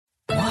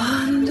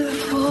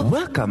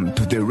Welcome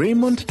to the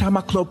Raymond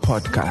Tamaklo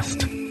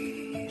podcast.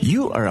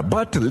 You are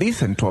about to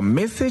listen to a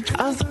message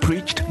as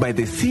preached by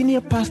the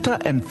senior pastor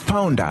and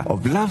founder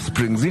of Love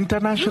Springs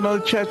International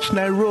Church,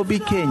 Nairobi,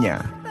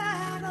 Kenya.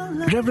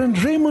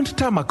 Reverend Raymond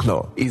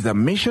Tamaklo is a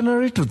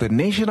missionary to the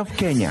nation of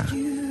Kenya.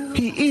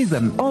 He is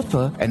an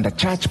author and a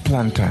church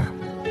planter.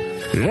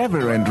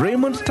 Reverend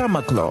Raymond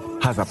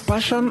Tamaklo has a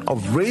passion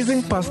of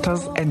raising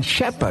pastors and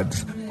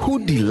shepherds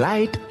who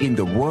delight in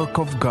the work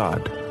of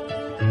God.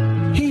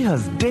 He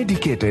has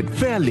dedicated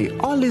fairly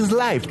all his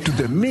life to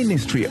the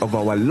ministry of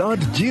our Lord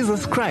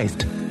Jesus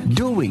Christ,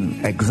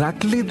 doing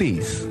exactly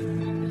this.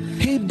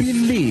 He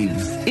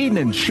believes in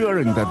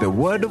ensuring that the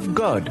Word of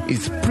God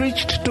is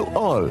preached to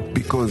all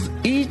because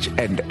each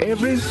and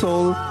every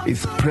soul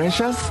is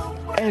precious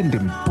and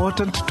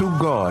important to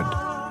God.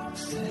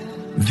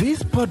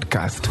 This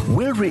podcast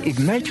will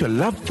reignite your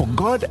love for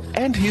God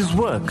and His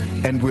work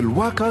and will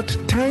work out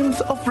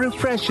times of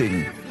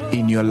refreshing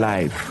in your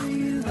life.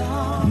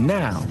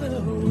 Now,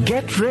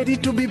 get ready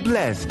to be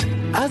blessed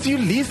as you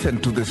listen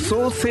to the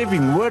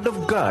soul-saving Word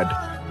of God,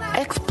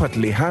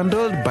 expertly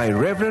handled by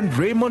Reverend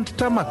Raymond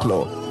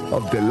Tamaklo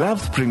of the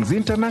Love Springs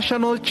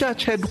International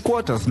Church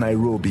Headquarters,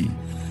 Nairobi.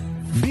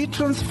 Be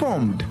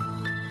transformed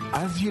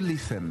as you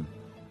listen.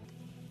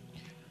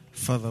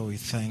 Father, we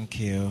thank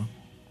you.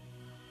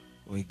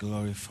 We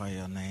glorify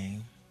your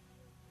name.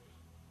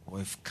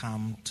 We've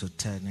come to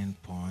turning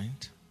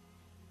point.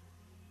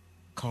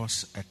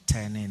 Cause a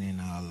turning in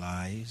our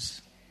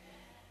lives.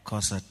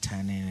 Cause a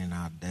turning in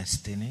our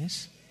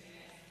destinies.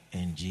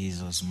 In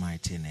Jesus'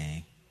 mighty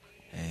name.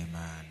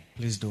 Amen.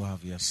 Please do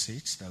have your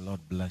seats. The Lord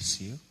bless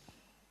you.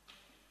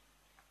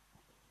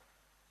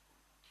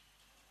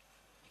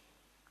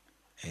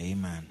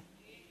 Amen.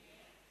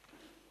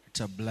 It's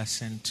a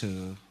blessing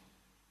to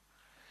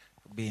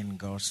be in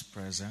God's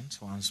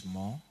presence once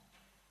more.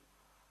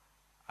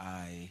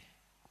 I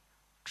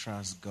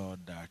trust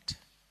God that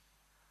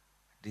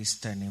this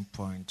turning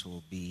point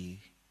will be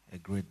a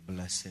great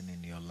blessing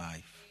in your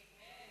life.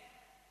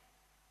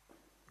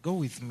 Go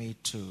with me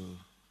to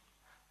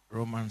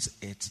Romans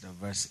 8, the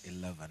verse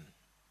 11.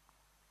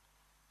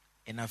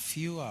 In a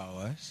few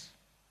hours,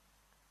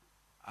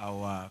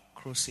 our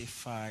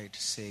crucified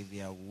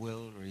Savior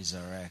will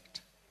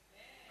resurrect.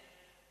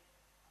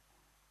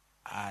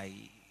 I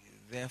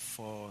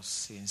therefore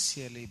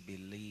sincerely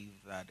believe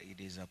that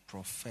it is a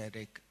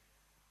prophetic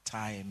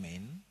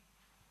timing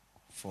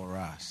for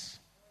us.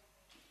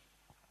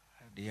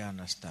 Do you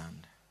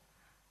understand?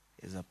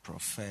 It's a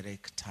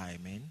prophetic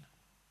timing.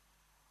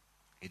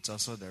 It's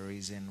also the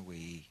reason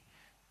we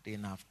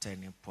didn't have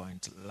turning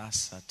point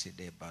last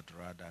Saturday, but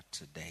rather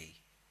today.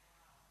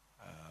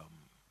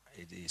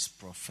 It is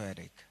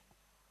prophetic.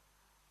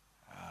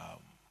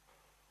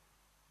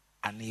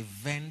 An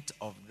event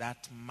of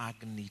that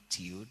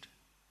magnitude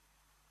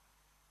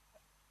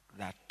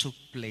that took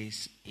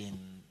place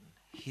in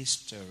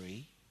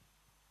history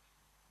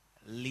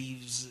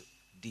leaves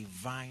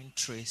divine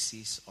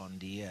traces on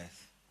the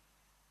earth.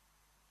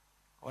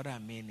 What I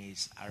mean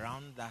is,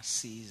 around that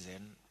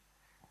season,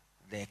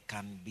 there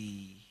can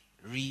be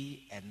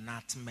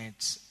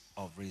reenactments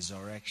of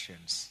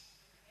resurrections.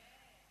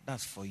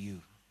 That's for you.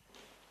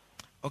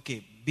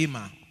 Okay,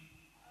 Bima.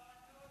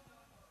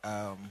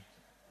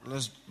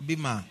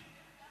 Bima,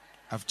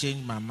 I've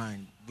changed my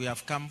mind. We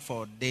have come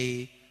for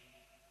day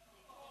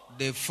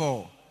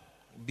 4.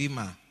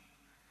 Bima.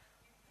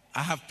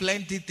 I have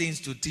plenty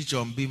things to teach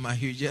on Bima.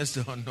 You just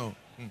don't know.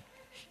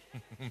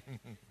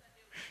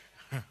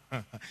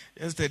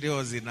 Yesterday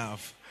was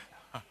enough.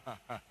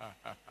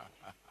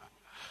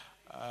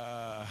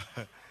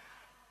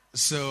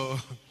 So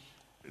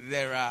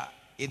there are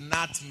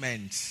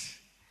enactments,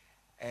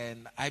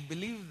 and I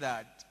believe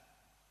that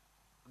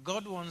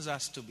God wants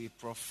us to be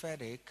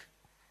prophetic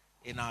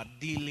in our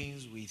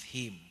dealings with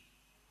Him.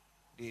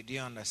 Do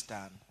you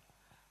understand?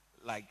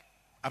 Like,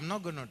 I'm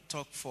not going to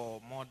talk for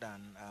more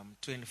than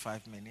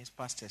 25 minutes.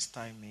 Pastors,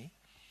 time me.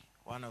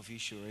 One of you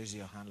should raise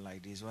your hand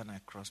like this when I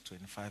cross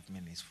 25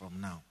 minutes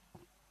from now.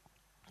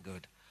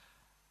 Good.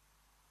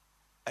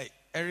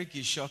 Eric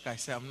is shocked. I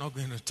said, I'm not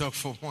going to talk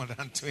for more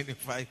than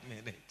 25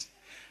 minutes.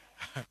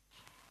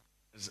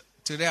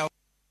 Today I want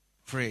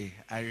to pray.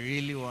 I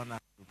really want to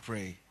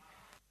pray.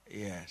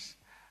 Yes.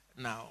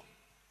 Now,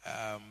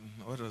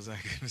 what was I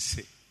going to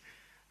say?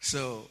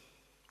 So,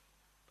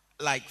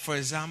 like, for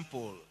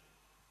example,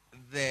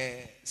 the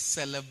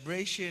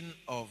celebration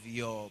of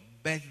your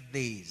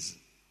birthdays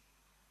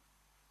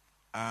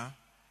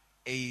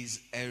is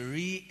a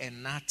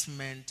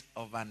reenactment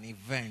of an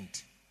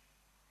event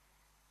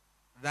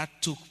that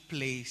took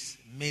place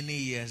many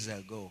years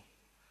ago.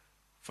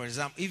 For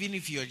example, even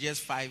if you're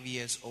just 5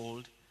 years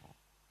old,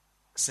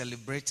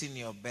 celebrating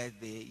your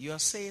birthday, you're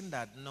saying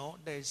that, no,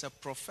 there is a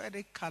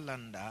prophetic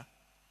calendar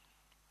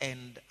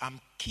and I'm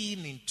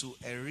keen into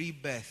a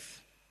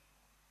rebirth.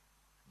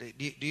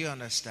 Do you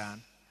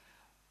understand?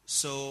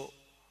 So,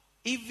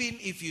 even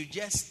if you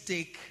just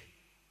take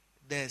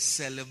the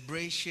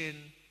celebration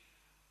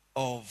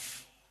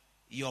of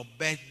your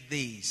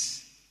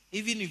birthdays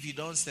Even if you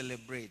don't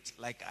celebrate,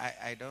 like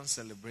I don't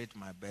celebrate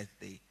my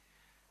birthday.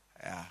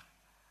 Yeah.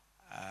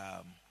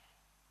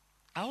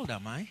 How old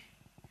am I?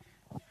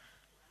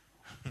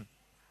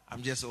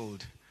 I'm just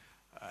old.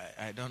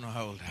 I don't know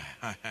how old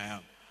I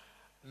am.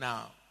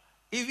 Now,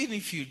 even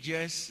if you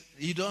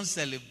don't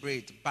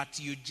celebrate, but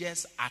you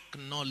just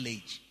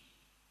acknowledge.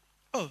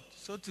 Oh,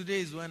 so today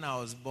is when I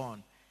was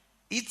born.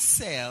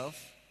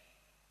 Itself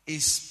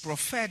is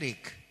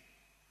prophetic.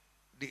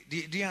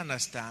 Do you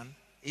understand?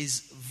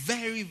 Is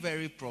very,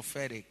 very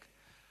prophetic.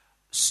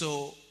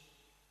 So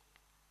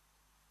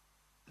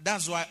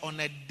that's why on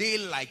a day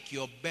like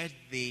your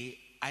birthday,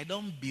 I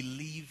don't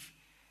believe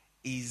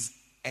is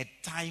a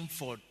time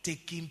for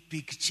taking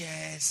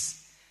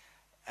pictures,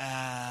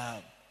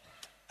 a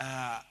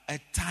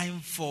time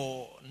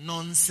for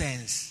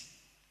nonsense.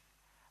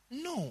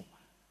 No.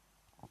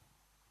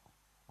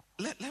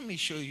 Let me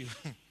show you.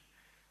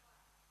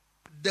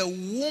 The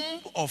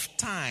womb of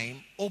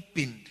time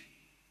opened.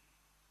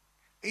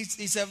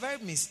 It's a very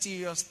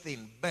mysterious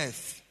thing,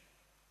 birth.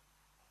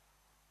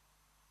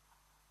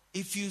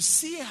 If you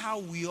see how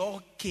we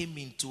all came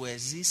into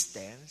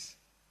existence,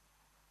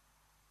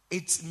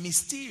 it's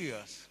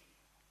mysterious.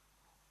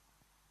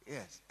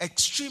 Yes,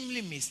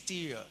 extremely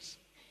mysterious.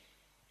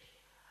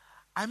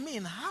 I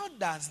mean, how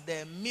does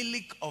the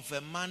milk of a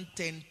man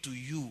turn to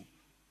you?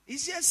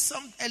 It's just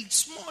a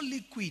small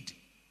liquid.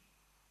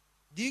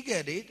 Do you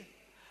get it?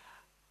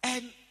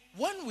 And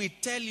when we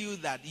tell you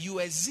that you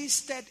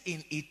existed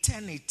in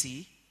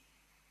eternity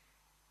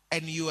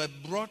and you were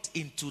brought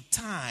into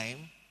time,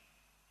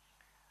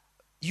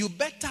 you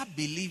better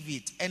believe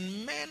it.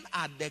 And men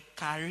are the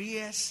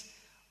carriers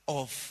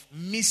of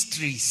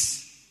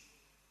mysteries.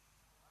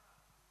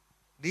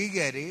 Do you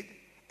get it?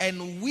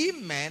 And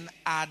women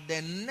are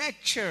the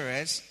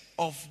nurturers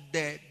of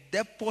the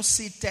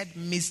deposited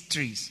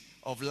mysteries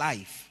of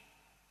life.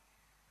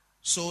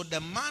 So the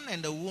man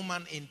and the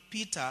woman in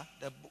Peter,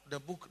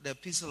 the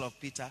epistle of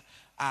Peter,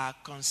 are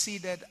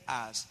considered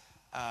as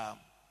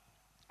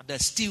the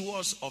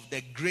stewards of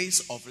the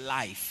grace of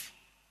life.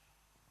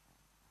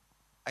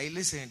 Are you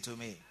listening to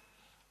me?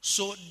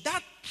 So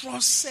that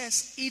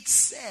process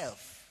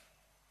itself,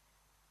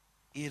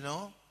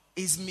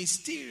 is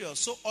mysterious.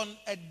 So on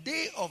a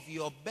day of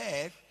your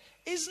birth,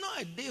 it's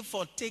not a day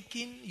for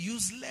taking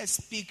useless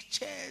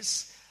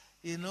pictures,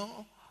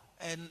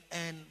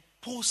 and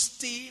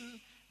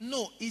posting.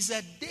 No, it's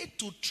a day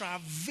to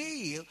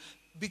travail,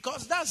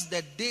 because that's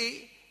the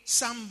day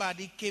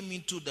somebody came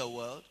into the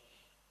world.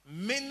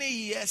 Many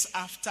years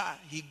after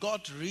he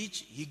got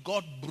rich, he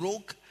got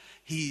broke,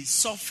 he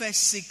suffered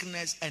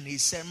sickness, and he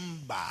said,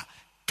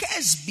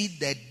 cursed be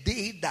the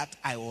day that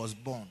I was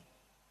born.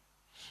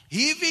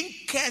 He even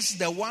cursed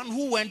the one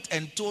who went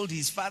and told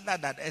his father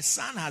that a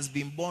son has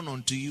been born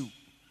unto you.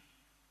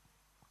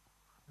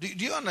 Do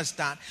you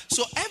understand?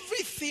 So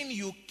everything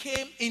you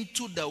came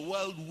into the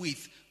world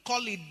with,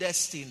 call it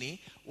destiny,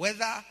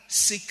 whether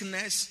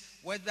sickness,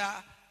 whether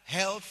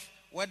health,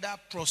 whether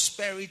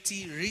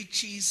prosperity,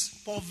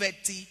 riches,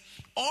 poverty,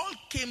 all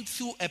came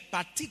through a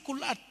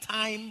particular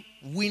time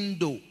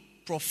window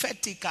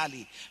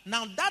prophetically.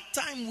 Now that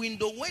time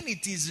window, when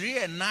it is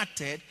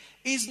reenacted,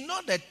 is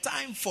not a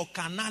time for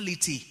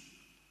carnality.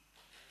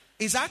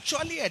 It's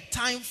actually a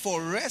time for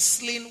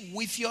wrestling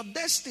with your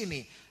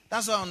destiny.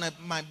 That's why on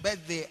my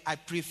birthday, I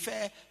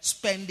prefer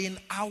spending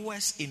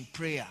hours in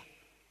prayer.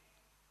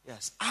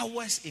 Yes,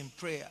 hours in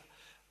prayer.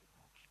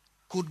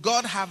 Could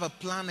God have a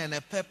plan and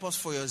a purpose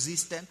for your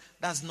existence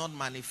that's not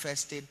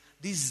manifested?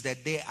 This is the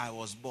day I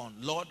was born.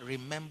 Lord,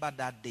 remember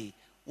that day.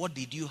 What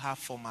did you have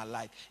for my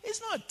life? It's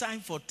not a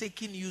time for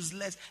taking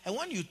useless. And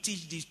when you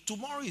teach this,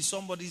 tomorrow is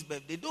somebody's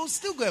birthday. Don't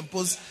still go and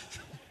post.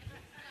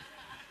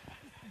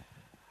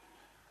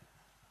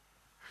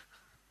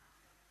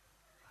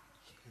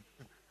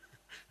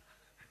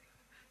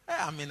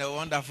 I'm in a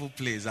wonderful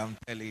place, I'm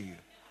telling you.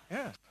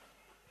 Yeah.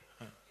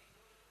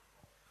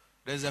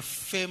 There's a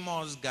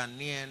famous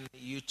Ghanaian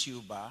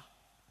YouTuber.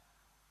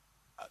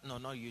 No,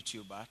 not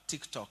YouTuber,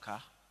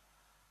 TikToker.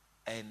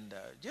 And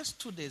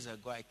just 2 days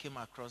ago, I came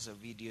across a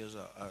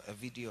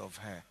video of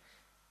her.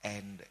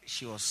 And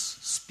she was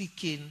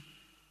speaking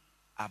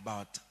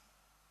about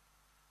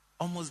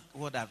almost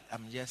what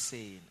I'm just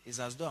saying. It's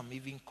as though I'm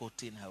even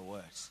quoting her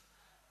words.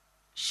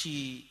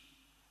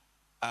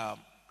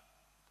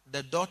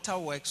 The daughter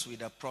works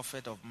with a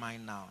prophet of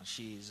mine now.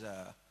 She's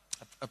a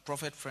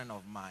prophet friend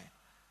of mine.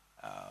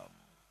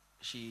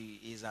 She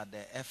is at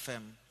the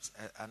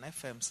an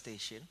FM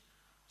station.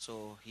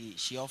 So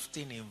she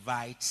often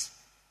invites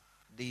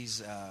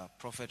this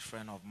prophet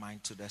friend of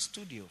mine to the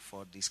studio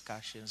for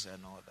discussions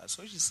and all that.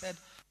 So she said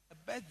her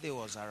birthday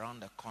was around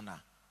the corner.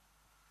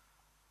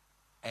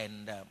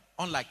 And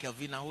unlike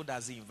Elvina, who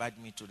doesn't invite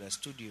me to the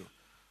studio,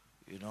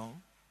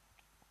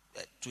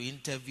 to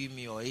interview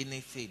me or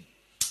anything.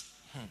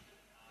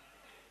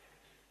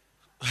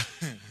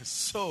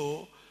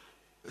 So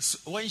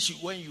when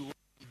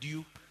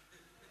you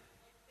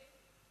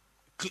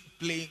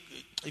play,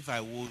 if I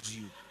woes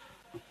you,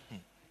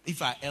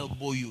 if I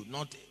elbow you,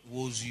 not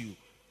woes you,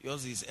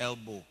 yours is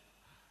elbow.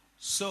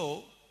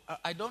 So,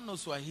 I don't know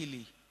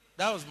Swahili.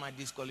 That was my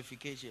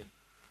disqualification.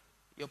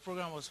 Your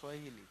program was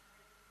Swahili.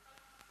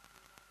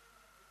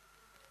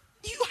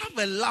 You have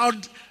a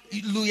loud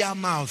lawyer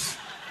mouth.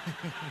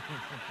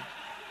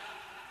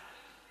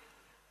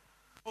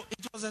 Oh,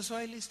 it was a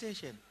Swahili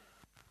station.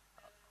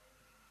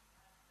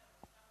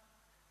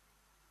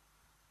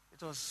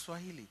 It was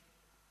Swahili.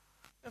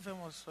 FM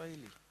was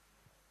Swahili.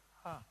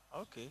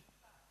 Okay.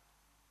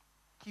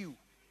 Q.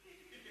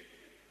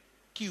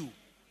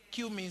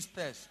 Q means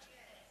test.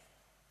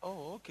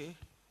 Oh, okay.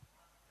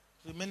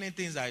 So many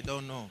things I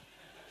don't know.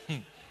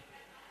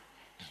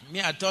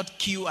 Me, I thought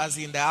Q as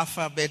in the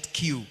alphabet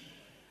Q.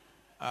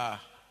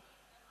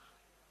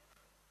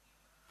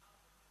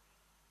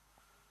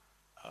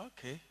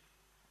 Okay.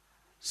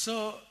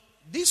 So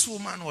this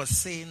woman was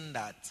saying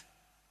that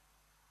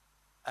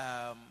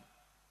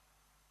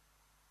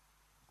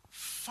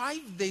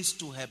 5 days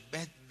to her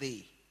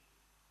birthday,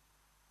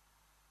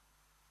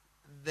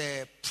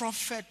 the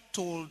prophet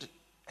told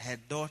her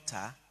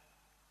daughter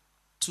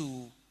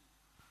to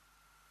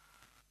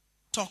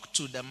talk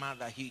to the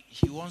mother.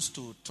 He wants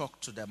to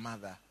talk to the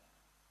mother.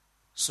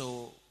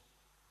 So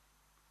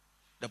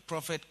the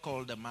prophet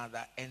called the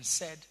mother and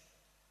said,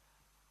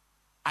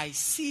 I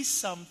see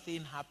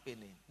something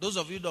happening. Those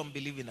of you who don't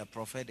believe in the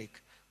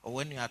prophetic, or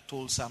when you are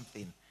told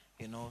something,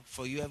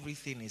 for you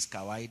everything is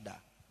kawaida.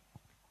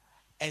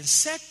 And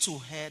said to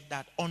her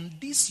that on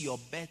this your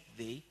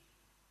birthday,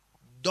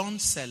 don't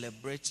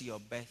celebrate your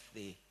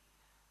birthday.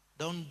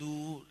 Don't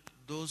do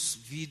those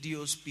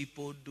videos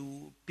people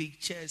do,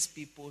 pictures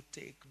people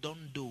take.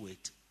 Don't do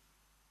it.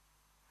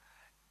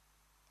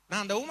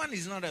 Now, the woman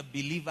is not a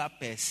believer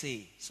per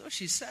se. So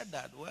she said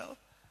that,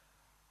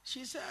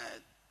 she said,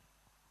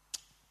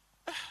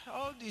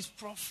 all these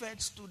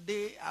prophets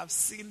today, I've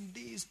seen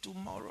this,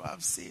 tomorrow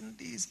I've seen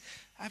this.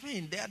 I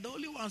mean, they are the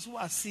only ones who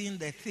are seeing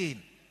the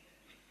thing.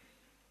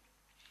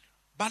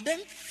 But then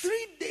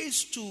 3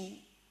 days to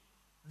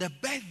the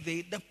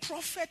birthday, the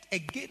prophet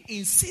again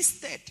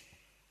insisted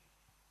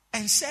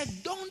and said,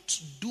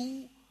 don't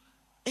do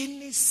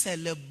any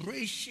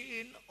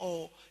celebration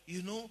or,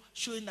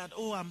 showing that,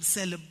 I'm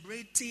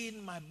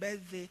celebrating my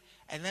birthday.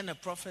 And then the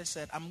prophet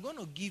said, I'm going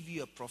to give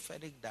you a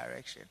prophetic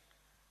direction.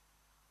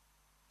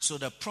 So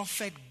the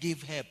prophet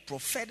gave her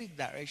prophetic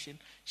direction.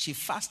 She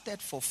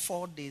fasted for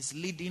 4 days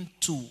leading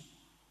to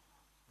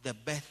the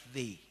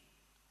birthday.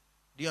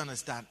 Do you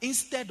understand?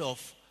 Instead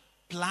of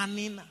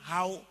planning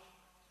how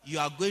you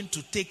are going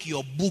to take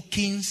your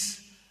bookings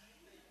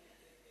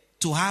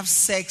to have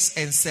sex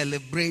and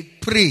celebrate,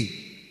 pray.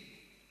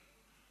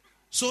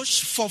 So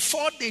for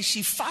 4 days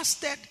she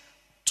fasted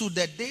to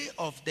the day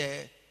of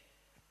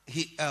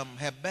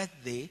her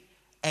birthday,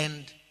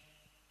 and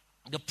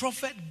the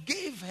prophet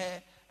gave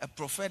her a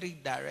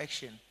prophetic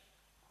direction.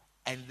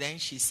 And then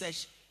she said,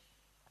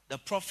 the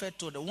prophet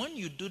told her, when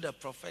you do the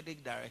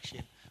prophetic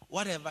direction,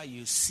 whatever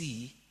you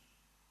see,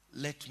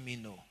 let me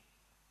know.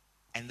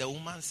 And the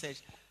woman said,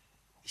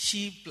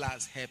 she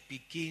plus her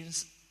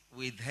pikins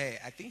with her,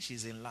 I think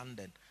she's in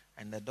London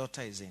and the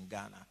daughter is in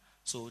Ghana.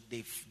 So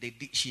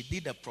she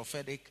did a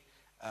prophetic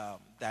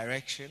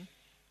direction.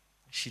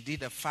 She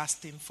did a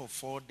fasting for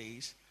 4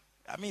 days.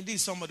 I mean, this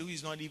is somebody who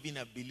is not even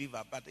a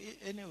believer. But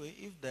anyway,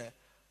 if the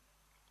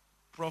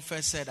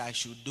prophet said I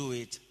should do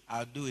it,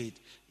 I'll do it.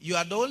 You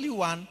are the only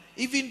one,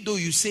 even though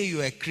you say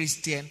you're a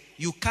Christian,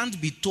 you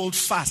can't be told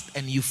fast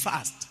and you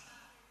fast.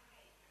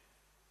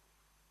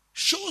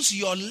 Shows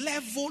your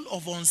level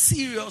of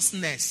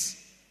unseriousness.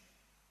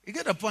 You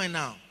get the point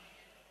now?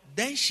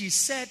 Then she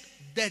said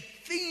the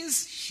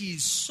things she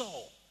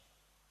saw.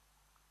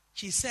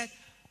 She said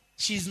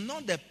she's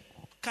not the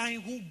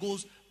kind who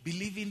goes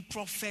believing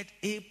prophet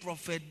A,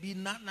 prophet B.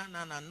 No,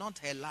 not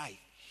her life.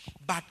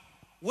 But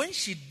when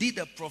she did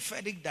a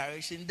prophetic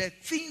direction, the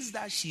things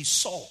that she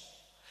saw,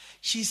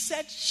 she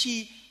said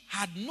she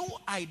had no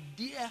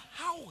idea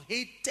how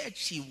hated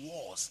she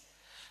was.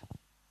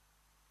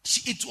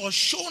 It was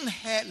shown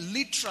her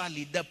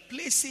literally the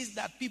places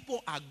that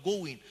people are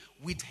going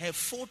with her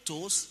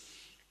photos,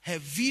 her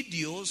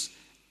videos,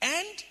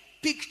 and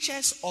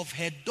pictures of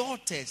her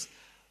daughters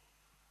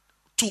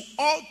to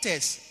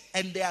altars.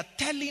 And they are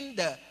telling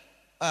the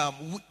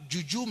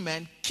juju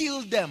men,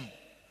 kill them.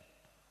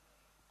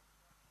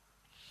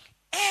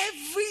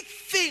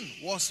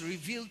 Everything was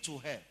revealed to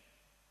her.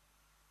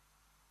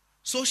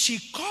 So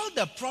she called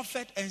the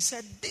prophet and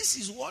said, this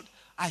is what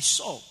I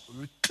saw.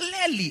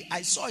 Clearly,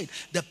 I saw it.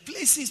 The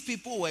places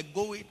people were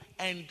going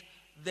and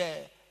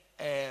the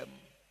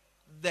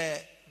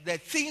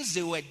things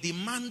they were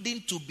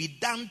demanding to be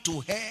done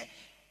to her.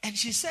 And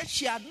she said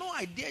she had no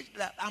idea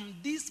that I'm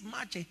this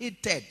much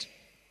hated.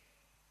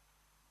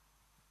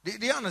 Do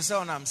you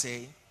understand what I'm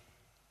saying?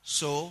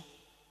 So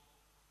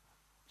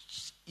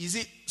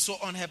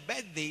on her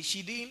birthday,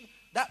 she didn't,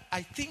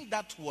 I think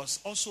that was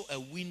also a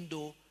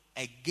window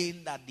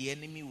again that the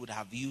enemy would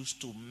have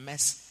used to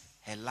mess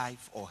her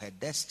life or her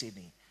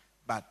destiny.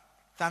 But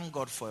thank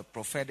God for a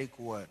prophetic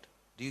word.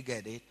 Do you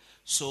get it?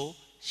 So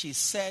she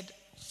said,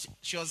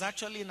 she was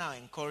actually now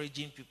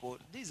encouraging people.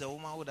 This is a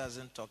woman who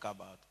doesn't talk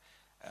about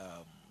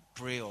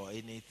pray or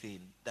anything.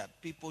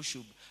 That people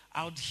should,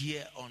 out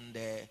here on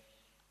the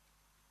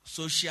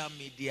social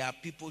media,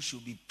 people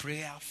should be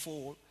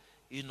prayerful,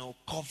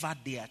 cover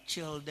their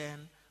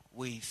children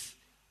with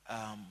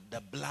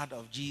the blood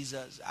of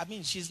Jesus. I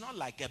mean, she's not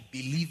like a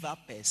believer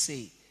per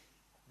se.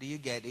 Do you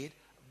get it?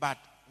 But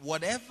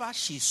whatever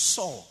she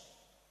saw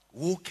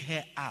woke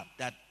her up.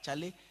 That,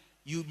 Charlie,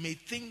 you may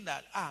think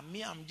that,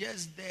 I'm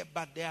just there,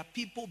 but there are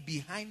people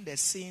behind the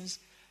scenes,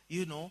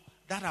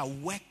 that are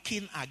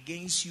working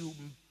against you,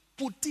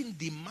 putting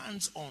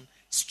demands on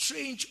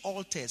strange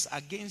altars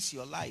against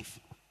your life.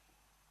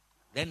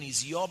 Then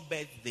it's your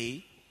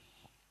birthday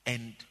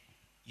and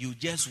you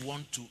just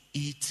want to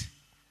eat.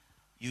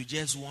 You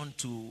just want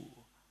to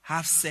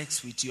have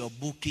sex with your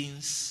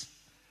bookings.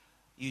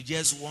 You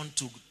just want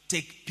to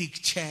take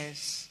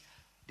pictures.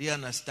 Do you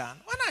understand?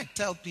 When I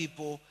tell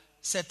people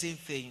certain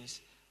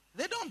things,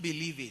 they don't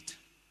believe it.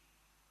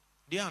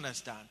 Do you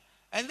understand?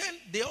 And then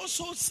they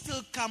also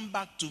still come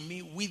back to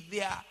me with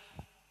their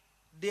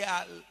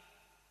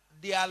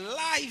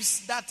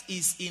lives that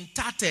is in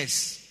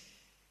tatters.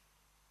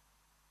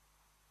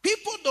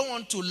 People don't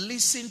want to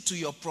listen to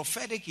your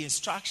prophetic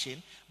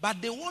instruction,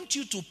 but they want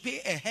you to pay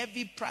a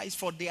heavy price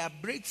for their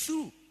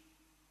breakthrough.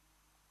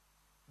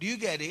 Do you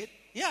get it?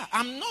 Yeah,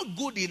 I'm not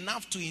good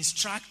enough to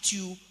instruct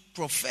you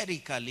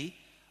prophetically,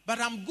 but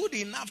I'm good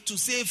enough to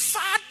say,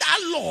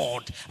 Father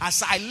Lord,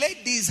 as I lay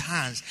these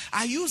hands,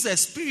 I use a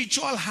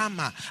spiritual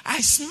hammer. I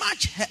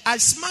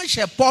smash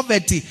her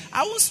poverty.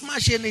 I won't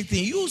smash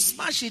anything. You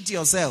smash it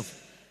yourself.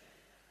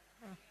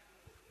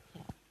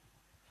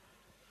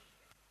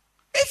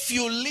 If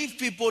you leave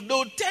people,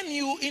 they'll turn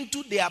you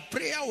into their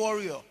prayer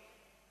warrior.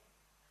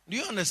 Do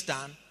you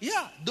understand?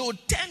 Yeah, they'll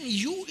turn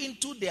you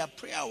into their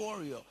prayer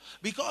warrior.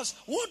 Because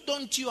what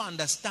don't you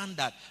understand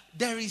that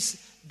there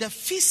is the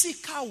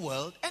physical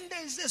world and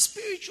there is the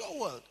spiritual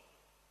world.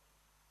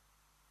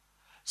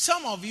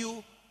 Some of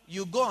you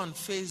go on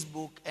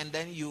Facebook and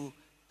then you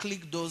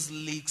click those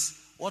links.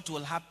 What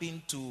will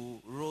happen to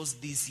Rose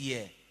this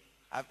year?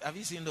 Have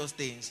you seen those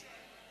things?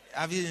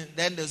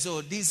 Then they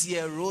say, this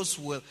year Rose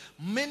will.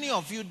 Many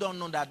of you don't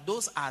know that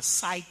those are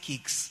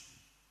psychics.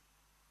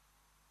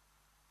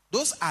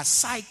 Those are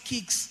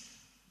psychics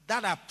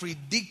that are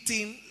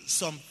predicting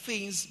some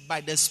things by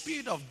the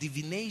spirit of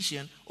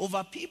divination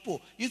over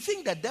people. You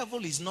think the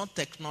devil is not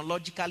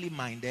technologically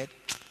minded?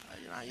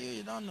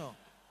 You don't know.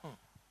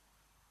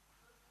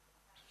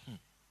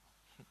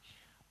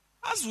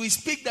 As we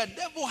speak, the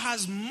devil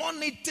has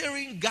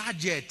monitoring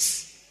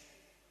gadgets.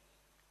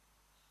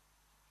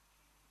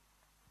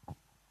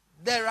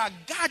 There are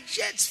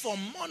gadgets for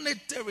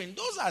monitoring.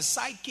 Those are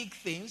psychic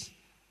things,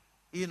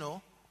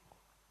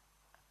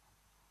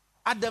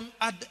 At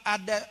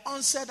the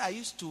onset, I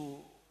used to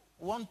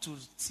want to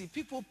see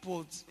people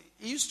post.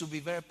 It used to be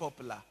very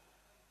popular.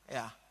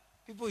 Yeah.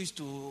 People used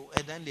to,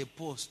 and then they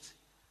post.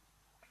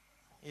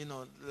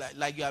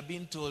 Like you are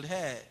being told,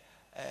 hey,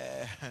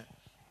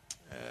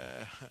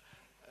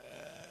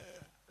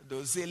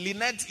 they'll say,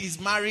 Lynette is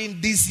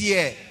marrying this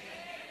year.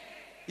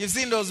 You've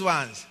seen those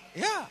ones?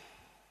 Yeah.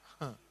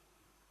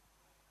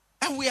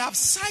 And we have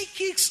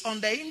psychics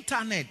on the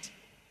internet.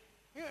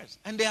 Yes.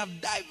 And they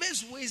have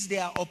diverse ways they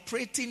are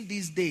operating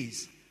these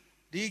days.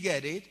 Do you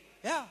get it?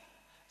 Yeah.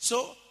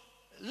 So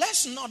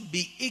let's not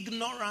be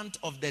ignorant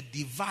of the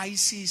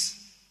devices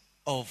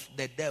of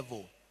the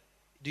devil.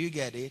 Do you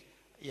get it?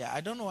 Yeah, I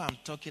don't know why I'm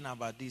talking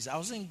about this. I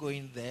wasn't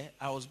going there.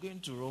 I was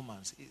going to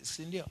Romans. It's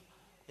in there.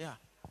 Yeah.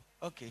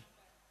 Okay.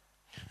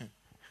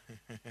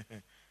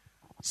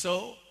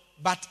 So,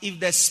 but if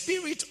the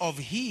spirit of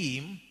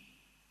him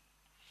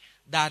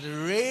that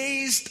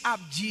raised up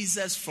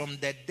Jesus from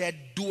the dead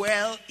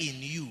dwell in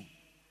you.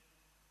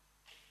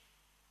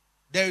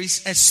 There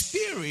is a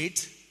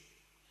spirit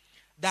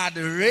that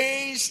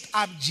raised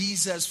up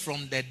Jesus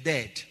from the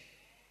dead.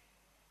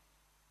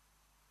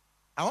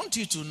 I want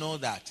you to know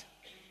that.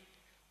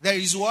 There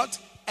is what?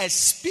 A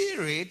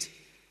spirit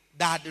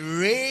that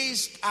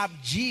raised up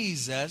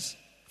Jesus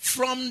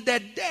from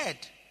the dead.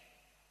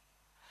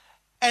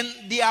 And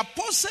the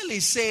apostle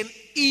is saying,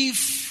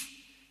 if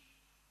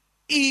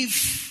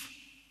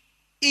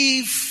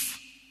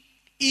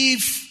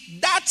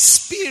that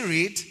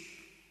spirit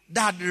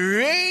that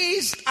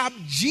raised up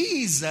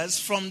Jesus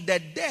from the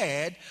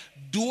dead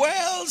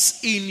dwells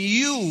in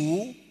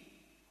you,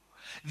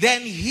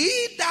 then he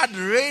that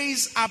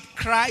raised up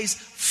Christ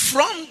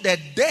from the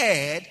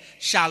dead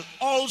shall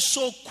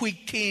also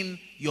quicken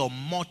your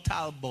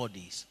mortal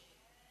bodies.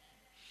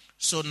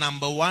 So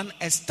number one,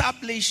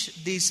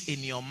 establish this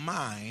in your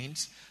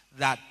minds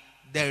that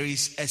there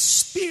is a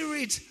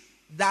spirit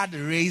that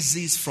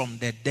raises from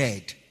the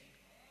dead.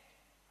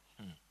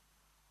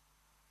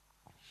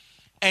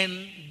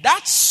 And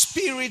that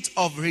spirit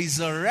of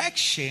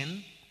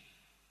resurrection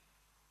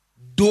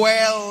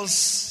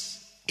dwells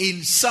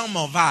in some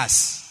of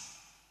us.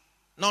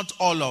 Not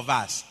all of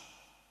us.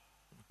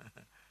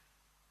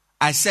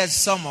 I said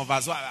some of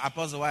us.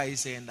 Apostle, why are you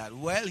saying that?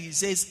 Well, he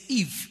says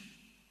if.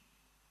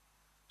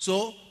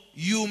 So,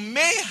 you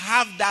may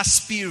have that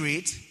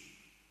spirit,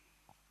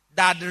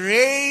 that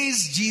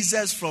raised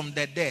Jesus from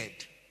the dead.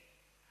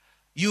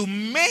 You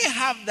may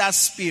have that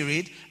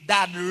Spirit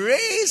that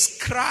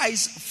raised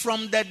Christ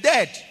from the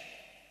dead.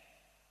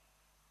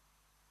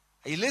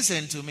 You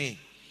listen to me.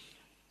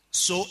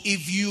 So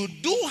if you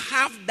do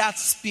have that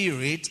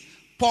Spirit,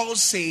 Paul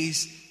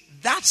says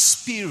that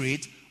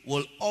Spirit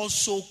will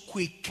also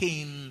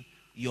quicken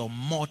your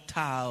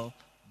mortal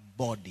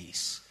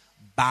bodies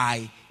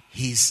by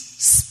his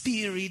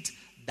Spirit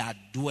that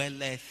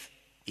dwelleth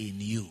in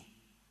you.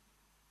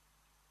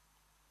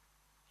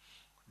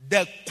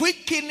 The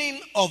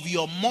quickening of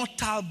your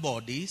mortal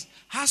bodies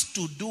has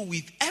to do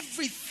with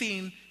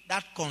everything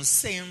that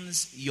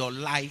concerns your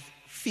life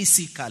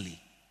physically.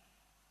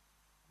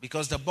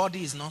 Because the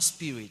body is not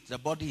spirit, the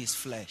body is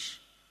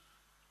flesh.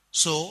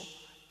 So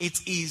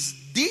it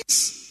is this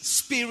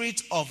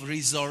Spirit of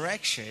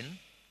resurrection,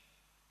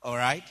 all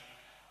right,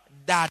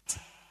 that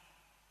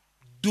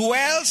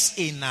dwells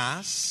in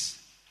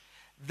us,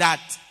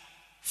 that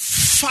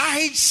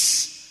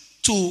fights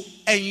to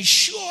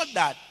ensure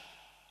that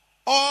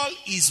all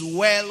is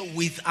well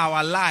with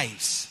our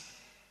lives.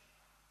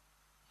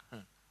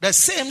 The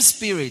same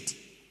Spirit,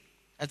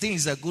 I think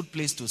it's a good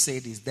place to say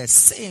this, the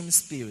same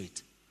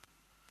Spirit.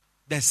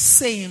 The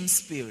same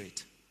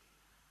Spirit.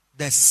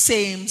 The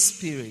same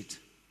Spirit.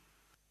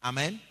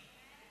 Amen.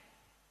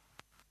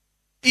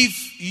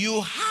 If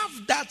you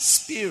have that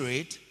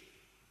Spirit,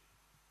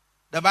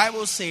 the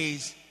Bible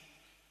says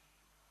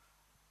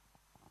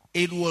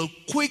it will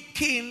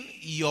quicken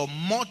your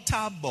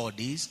mortal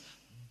bodies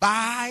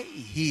by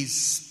his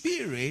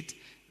Spirit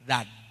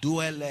that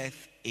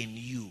dwelleth in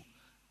you.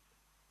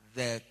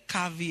 The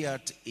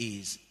caveat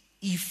is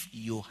if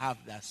you have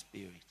that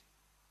Spirit.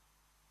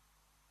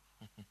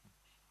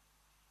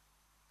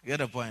 Get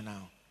the point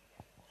now?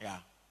 Yeah.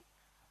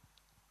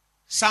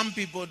 Some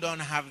people don't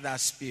have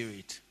that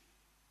Spirit.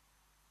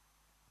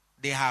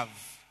 They have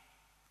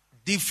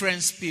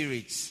different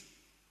spirits.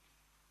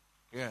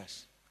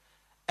 Yes.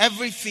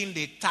 Everything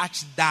they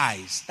touch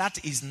dies.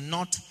 That is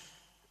not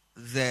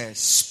the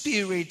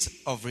Spirit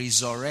of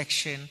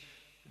resurrection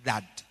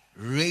that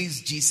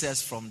raised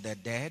Jesus from the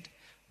dead,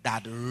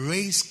 that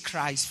raised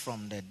Christ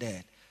from the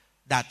dead.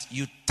 That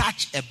you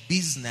touch a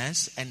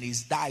business and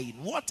is dying.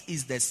 What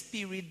is the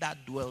Spirit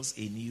that dwells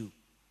in you?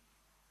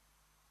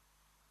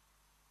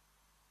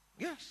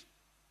 Yes.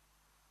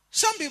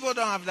 Some people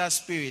don't have that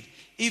Spirit.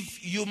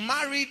 If you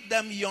married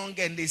them young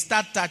and they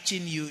start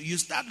touching you, you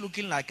start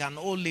looking like an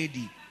old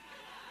lady.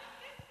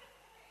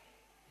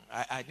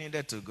 I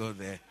needed to go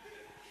there.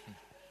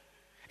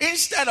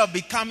 Instead of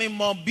becoming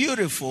more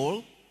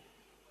beautiful,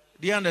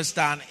 do you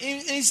understand?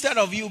 Instead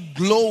of you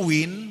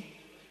glowing,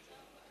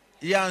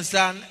 you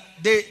understand?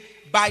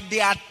 By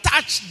their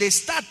touch, they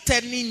start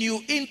turning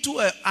you into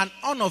an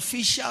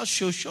unofficial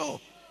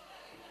show.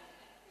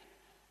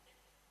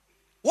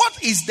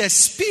 What is the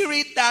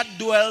Spirit that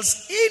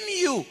dwells in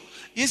you?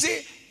 You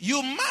see,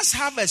 you must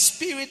have a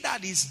Spirit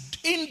that is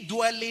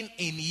indwelling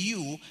in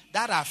you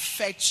that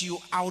affects you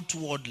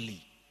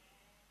outwardly.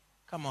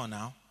 Come on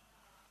now.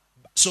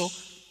 So,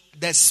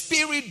 the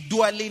Spirit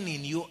dwelling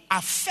in you,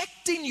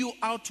 affecting you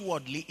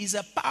outwardly is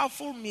a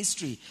powerful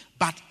mystery.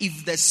 But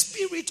if the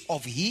Spirit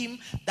of him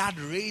that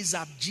raised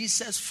up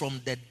Jesus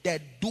from the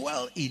dead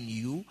dwell in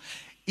you,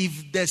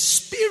 if the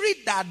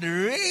Spirit that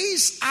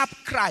raised up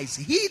Christ,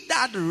 he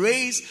that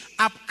raised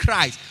up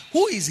Christ,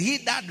 who is he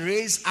that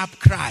raised up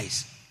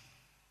Christ?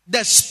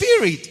 The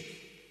Spirit.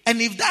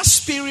 And if that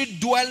Spirit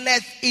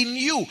dwelleth in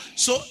you,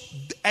 so,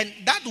 and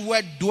that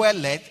word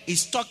dwelleth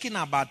is talking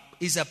about,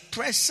 is a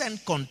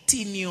present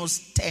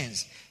continuous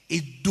tense.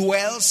 It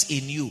dwells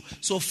in you.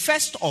 So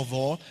first of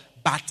all,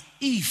 but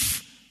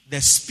if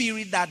the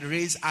Spirit that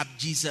raised up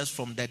Jesus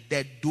from the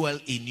dead dwell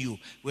in you,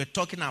 we're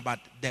talking about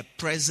the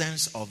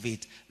presence of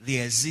it, the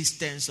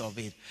existence of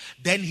it.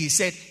 Then he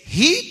said,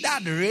 he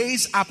that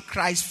raised up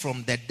Christ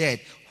from the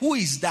dead, who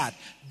is that?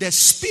 The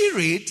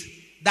Spirit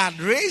that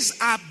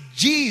raised up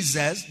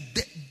Jesus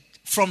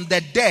from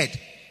the dead.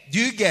 Do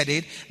you get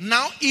it?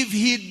 Now, if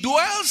he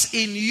dwells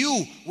in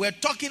you, we're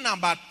talking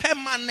about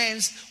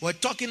permanence, we're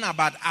talking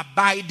about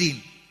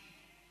abiding.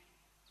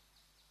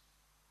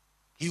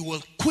 He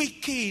will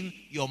quicken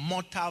your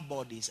mortal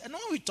bodies. And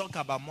when we talk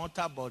about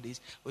mortal bodies,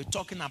 we're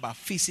talking about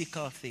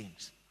physical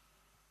things.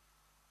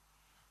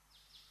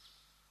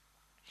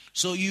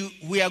 So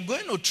we are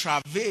going to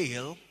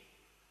travail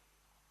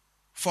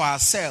for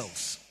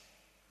ourselves.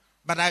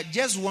 But I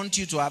just want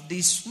you to have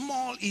this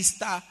small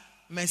Easter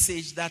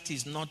message that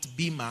is not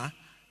Bima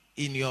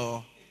in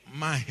your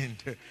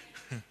mind.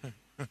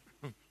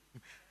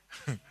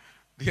 Do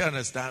you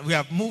understand? We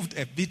have moved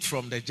a bit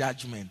from the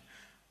judgment.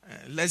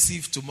 Let's see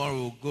if tomorrow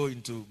we'll go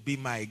into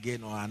Bima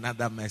again or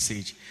another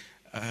message,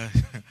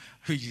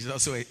 which is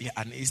also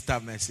an Easter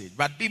message.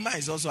 But Bima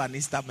is also an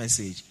Easter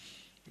message.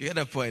 You get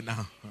the point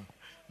now?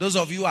 Those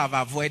of you who have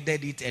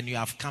avoided it and you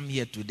have come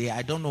here today,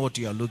 I don't know what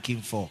you are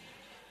looking for.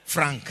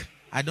 Frank,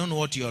 I don't know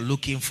what you are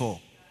looking for.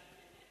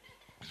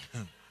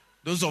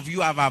 Those of you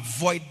who have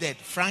avoided,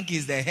 Frank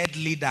is the head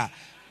leader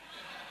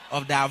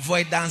of the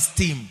avoidance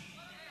team.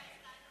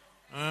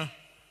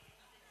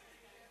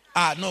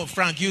 No,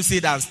 Frank, you see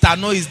that.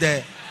 Stano is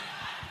there.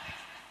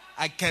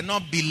 I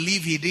cannot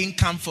believe he didn't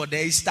come for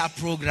the Easter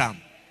program.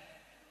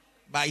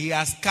 But he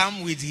has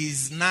come with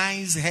his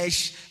nice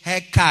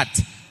haircut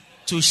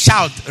to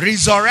shout,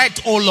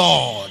 resurrect, O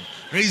Lord.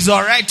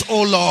 Resurrect,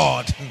 O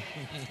Lord.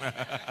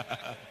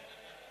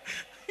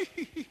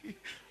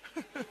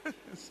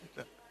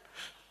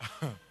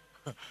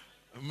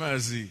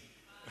 Mercy.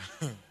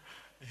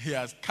 He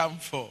has come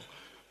for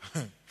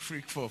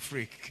freak for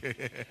freak.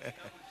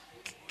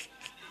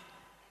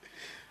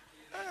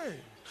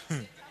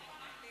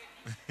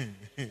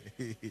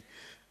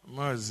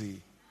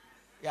 Mercy.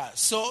 Yeah,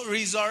 so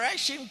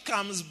resurrection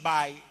comes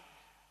by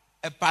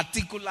a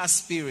particular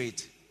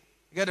spirit.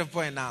 You get the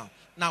point now?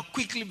 Now,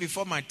 quickly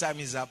before my time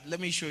is up, let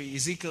me show you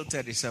Ezekiel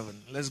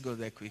 37. Let's go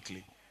there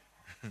quickly.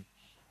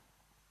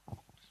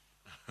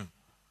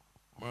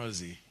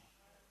 Mercy.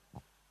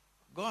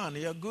 Go on,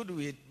 you're good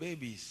with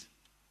babies.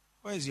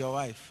 Where's your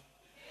wife?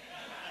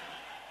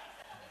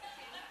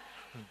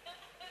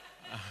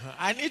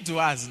 I need to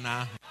ask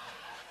now.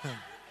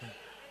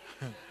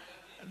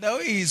 The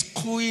way he's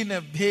cooing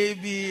a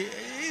baby,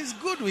 he's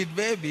good with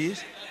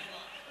babies.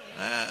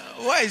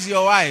 Where is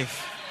your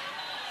wife?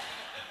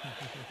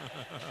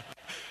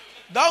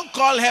 Don't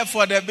call her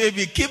for the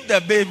baby. Keep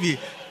the baby.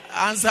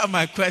 Answer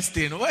my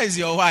question. Where is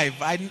your wife?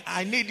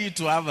 I need you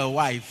to have a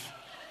wife.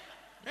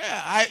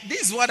 Yeah,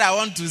 this is what I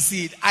want to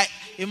see. I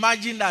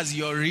imagine that's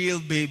your real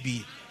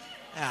baby.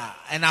 Yeah,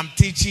 and I'm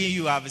teaching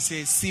you. I will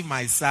say, see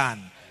my son.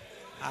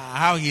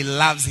 How he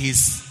loves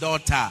his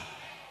daughter.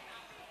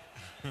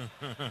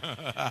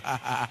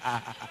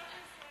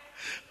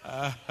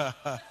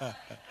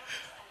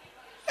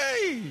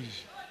 Hey.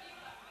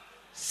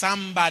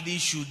 Somebody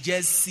should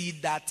just see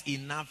that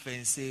enough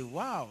and say,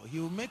 wow,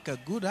 he'll make a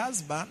good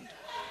husband.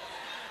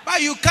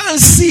 But you can't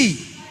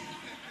see.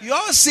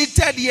 You're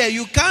seated here,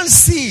 you can't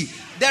see.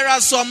 There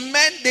are some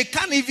men, they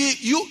can't even,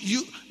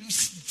 you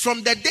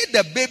from the day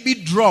the baby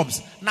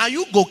drops, now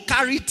you go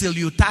carry till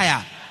you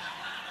tire.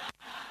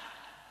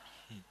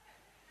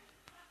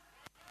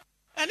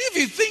 And if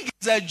you think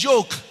it's a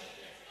joke,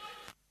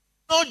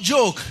 no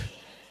joke.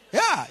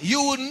 Yeah,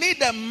 you will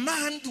need a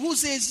man who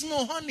says,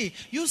 no, honey,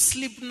 you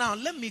sleep now.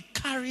 Let me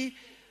carry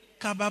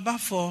kababa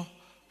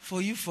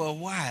for you for a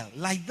while.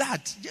 Like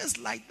that, just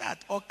like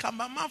that. Or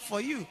kamama for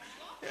you.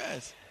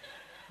 Yes.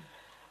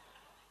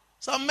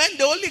 Some men,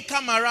 they only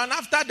come around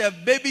after the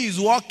baby is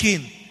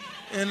walking.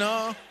 You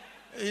know,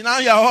 now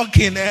you're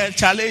walking,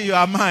 Charlie, you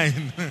are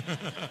mine.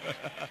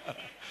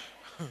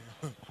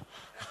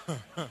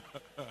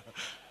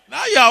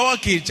 Now you are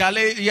walking,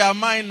 Charlie, you are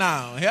mine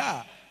now.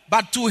 Yeah.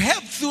 But to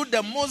help through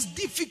the most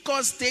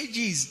difficult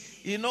stages,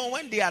 you know,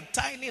 when they are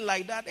tiny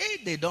like that,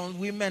 they don't,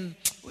 women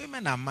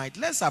are mighty.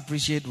 Let's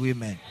appreciate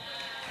women.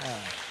 Yeah.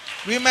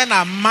 Women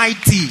are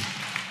mighty.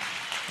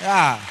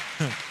 Yeah.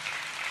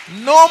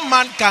 No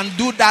man can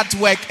do that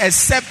work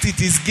except it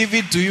is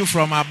given to you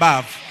from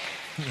above.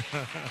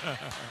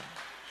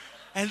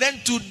 And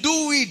then to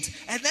do it,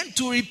 and then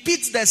to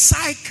repeat the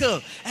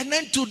cycle, and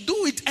then to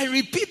do it and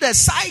repeat the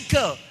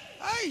cycle.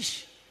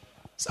 Aish.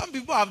 Some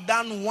people have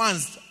done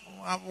once.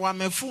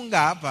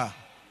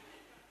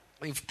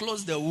 They've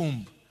closed the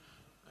womb.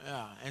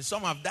 Yeah. And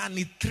some have done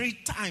it 3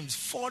 times,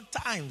 4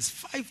 times,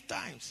 5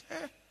 times.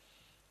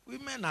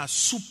 Women are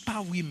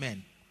super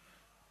women.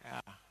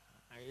 Yeah.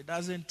 It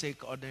doesn't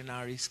take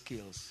ordinary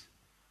skills.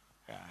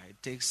 Yeah.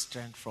 It takes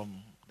strength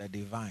from the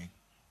divine.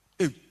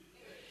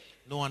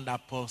 No wonder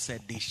Paul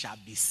said they shall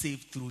be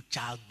saved through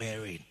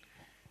childbearing.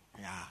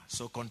 Yeah.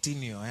 So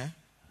continue,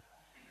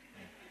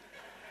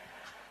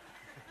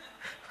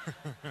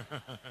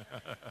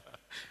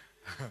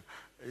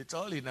 It's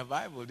all in the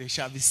Bible. They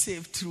shall be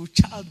saved through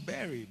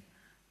childbearing.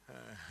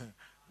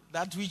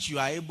 That which you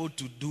are able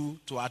to do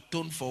to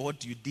atone for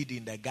what you did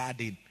in the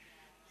garden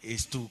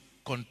is to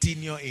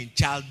continue in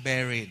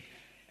childbearing,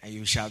 and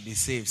you shall be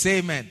saved. Say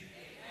amen.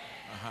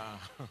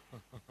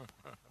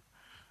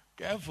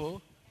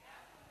 Careful.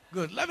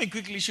 Good. Let me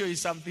quickly show you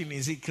something in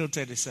Ezekiel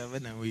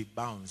 37 and we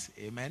bounce.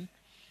 Amen.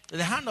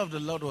 The hand of the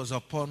Lord was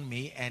upon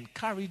me and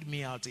carried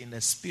me out in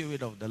the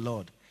spirit of the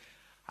Lord.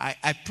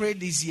 I pray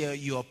this year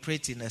you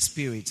operate in the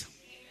spirit.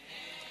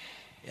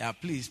 Yeah,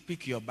 please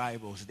pick your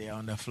Bibles. They are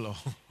on the floor.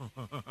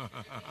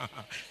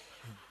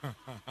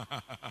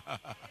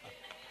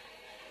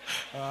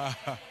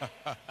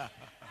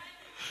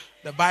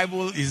 The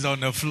Bible is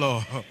on the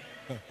floor.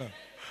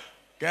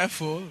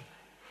 Careful.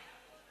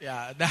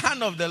 Yeah, the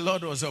hand of the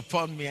Lord was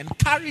upon me and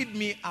carried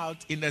me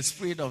out in the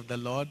spirit of the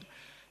Lord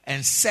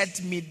and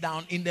set me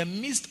down in the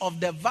midst of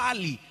the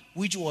valley,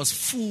 which was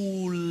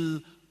full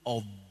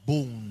of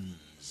bones.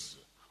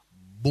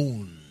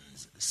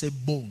 Bones. Say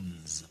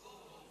bones.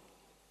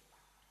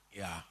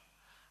 Yeah.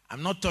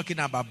 I'm not talking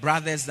about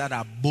brothers that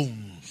are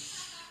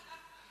bones.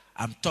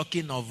 I'm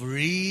talking of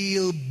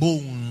real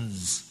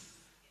bones.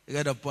 You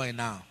get the point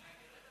now?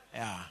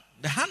 Yeah.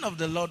 The hand of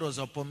the Lord was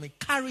upon me,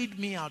 carried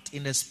me out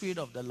in the spirit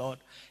of the Lord,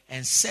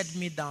 and set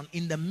me down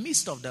in the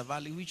midst of the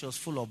valley, which was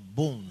full of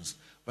bones.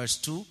 Verse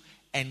 2.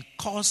 and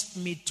caused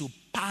me to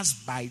pass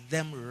by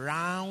them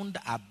round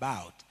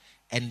about.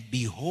 And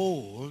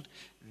behold,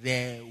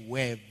 there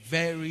were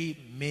very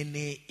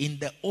many in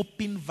the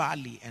open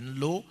valley, and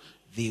lo,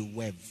 they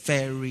were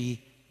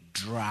very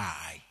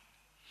dry.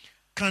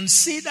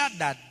 Consider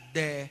that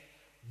the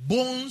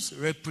bones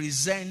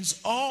represents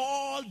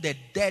all the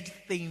dead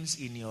things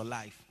in your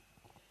life.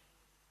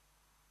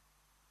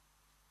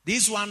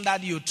 This one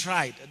that you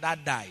tried,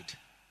 that died.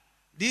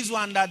 This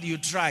one that you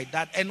tried,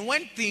 that. And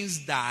when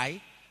things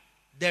die,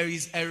 there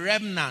is a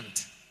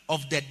remnant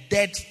of the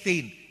dead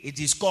thing. It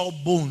is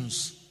called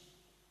bones.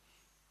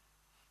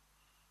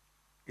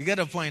 You get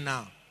the point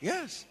now?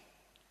 Yes.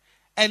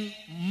 And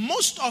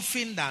most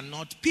often than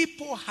not,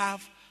 people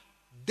have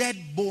dead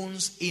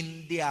bones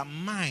in their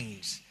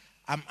minds.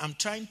 I'm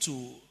trying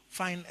to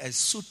find a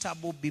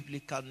suitable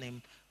biblical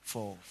name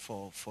for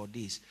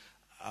this.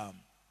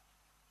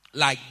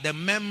 Like the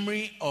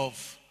memory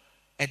of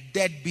a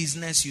dead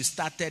business you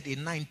started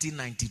in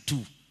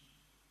 1992.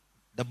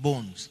 The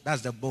bones.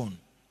 That's the bone.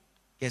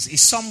 Yes,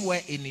 it's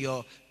somewhere in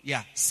your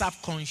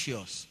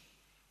subconscious.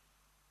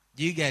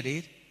 Do you get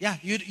it? Yeah,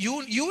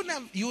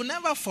 you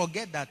never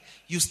forget that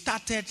you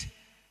started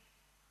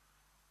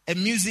a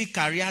music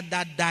career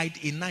that died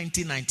in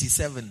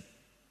 1997.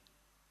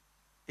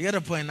 You get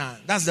the point now?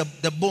 That's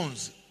the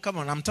bones. Come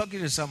on, I'm talking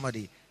to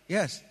somebody.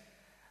 Yes.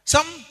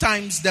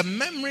 Sometimes the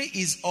memory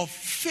is of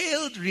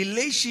failed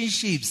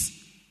relationships.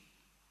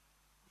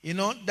 You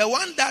know, the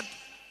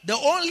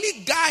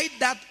only guy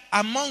that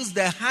amongst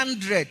the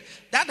 100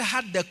 that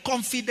had the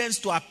confidence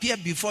to appear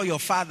before your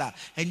father,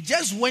 and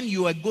just when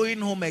you were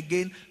going home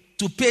again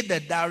to pay the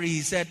dowry,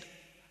 he said,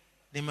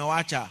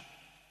 Nimewacha.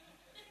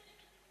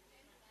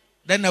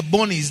 Then the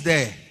bone is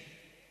there.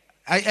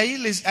 Are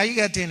you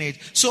getting it?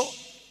 So,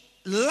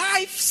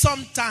 life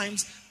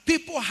sometimes,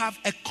 people have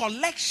a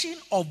collection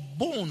of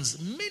bones,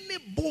 many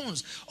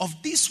bones, of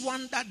this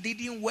one that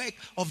didn't work,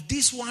 of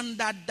this one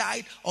that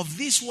died, of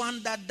this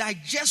one that died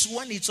just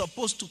when it's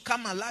supposed to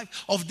come alive,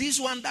 of this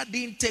one that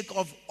didn't take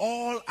off.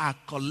 All are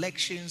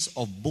collections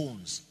of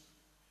bones.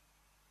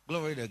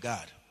 Glory to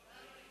God.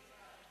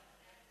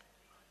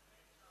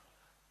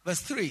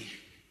 Verse 3.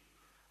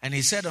 And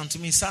he said unto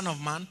me, Son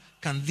of man,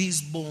 can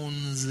these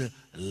bones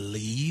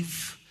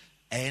live?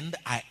 And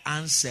I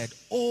answered,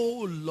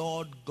 O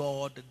Lord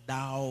God,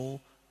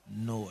 thou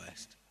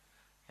knowest.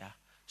 Yeah.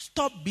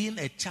 Stop being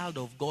a child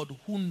of God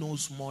who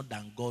knows more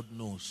than God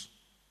knows.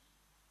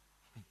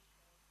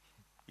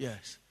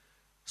 Yes.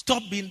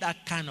 Stop being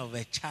that kind of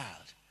a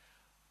child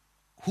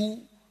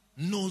who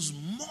knows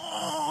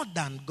more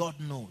than God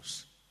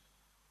knows.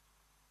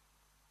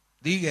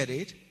 Do you get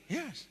it?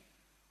 Yes.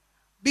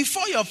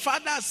 Before your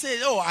father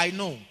says, oh, I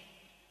know.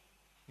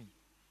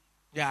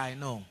 Yeah, I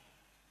know.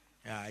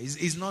 Yeah,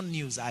 it's not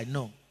news, I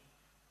know.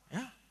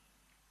 Yeah.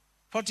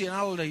 14,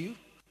 how old are you?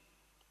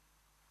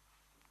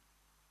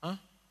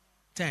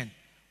 10.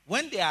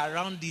 When they are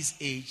around this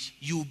age,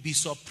 you'll be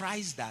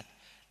surprised that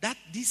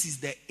this is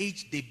the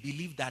age they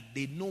believe that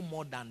they know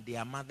more than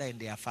their mother and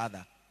their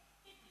father.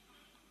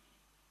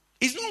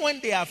 It's not when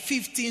they are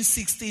 15,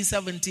 16,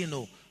 17,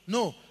 no.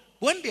 No.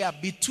 When they are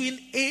between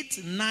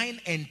 8,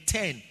 9, and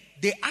 10,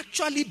 they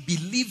actually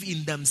believe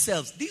in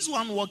themselves. This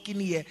one walking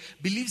here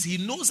believes he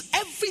knows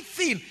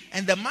everything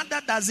and the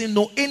mother doesn't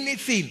know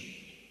anything.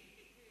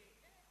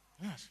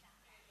 Yes.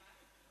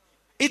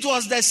 It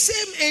was the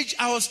same age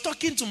I was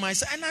talking to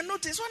myself, and I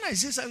noticed when I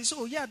say something,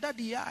 so yeah,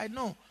 Daddy, yeah, I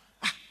know.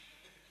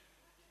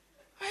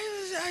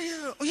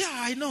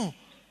 I know.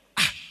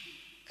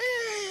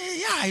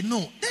 Yeah, I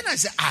know. Then I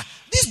said,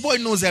 this boy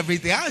knows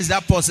everything. How is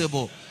that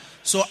possible?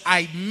 So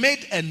I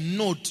made a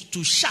note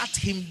to shut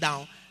him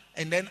down.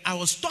 And then I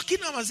was talking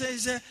to him. I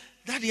said,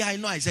 Daddy, I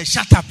know. I said,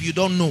 shut up. You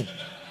don't know.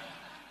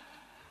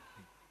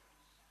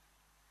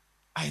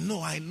 I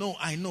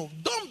know.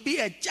 Don't be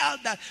a child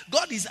that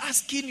God is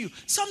asking you.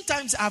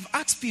 Sometimes I've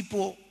asked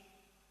people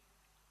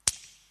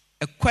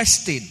a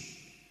question.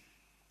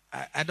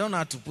 I don't know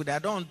how to put it. I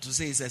don't want to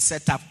say it's a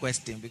set-up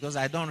question because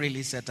I don't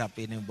really set up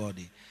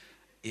anybody.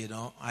 You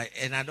know,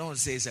 and I don't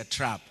say it's a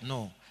trap.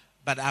 No.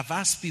 But I've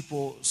asked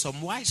people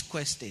some wise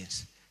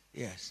questions.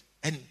 Yes.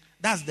 And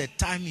that's the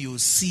time you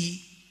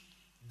see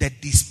the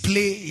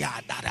display.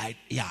 I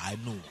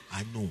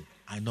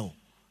know.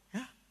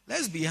 Yeah.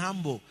 Let's be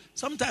humble.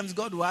 Sometimes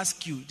God will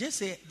ask you, just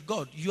say,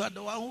 God, you are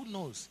the one who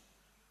knows.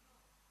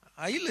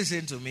 Are you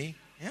listening to me?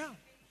 Yeah.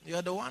 You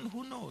are the one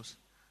who knows.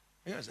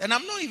 Yes. And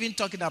I'm not even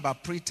talking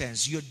about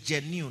pretense. You're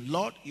genuine.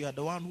 Lord, you are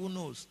the one who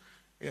knows.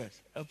 Yes.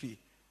 Help you.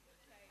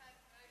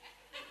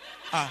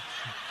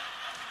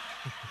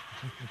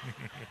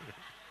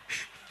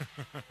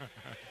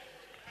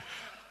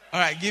 All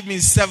right, give me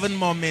 7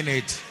 more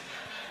minutes.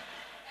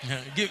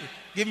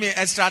 Give me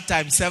extra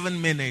time,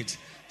 7 minutes.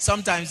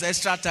 Sometimes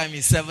extra time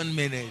is 7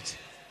 minutes.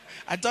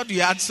 I thought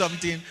you had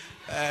something,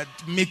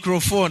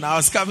 microphone. I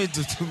was coming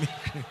to me.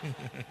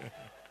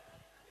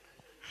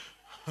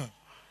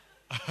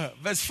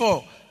 Verse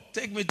 4.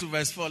 Take me to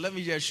verse 4. Let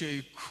me just show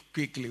you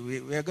quickly.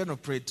 We are going to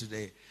pray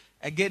today.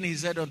 Again he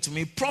said unto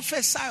me,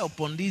 prophesy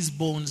upon these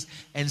bones,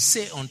 and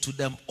say unto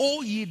them,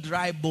 O ye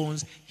dry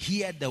bones,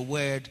 hear the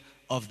word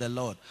of the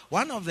Lord.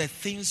 One of the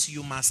things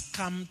you must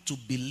come to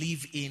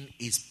believe in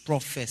is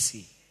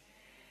prophecy.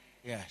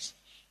 Yes.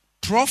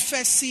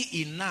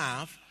 Prophecy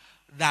enough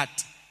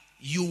that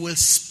you will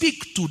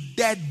speak to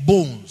dead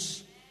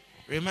bones.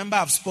 Remember,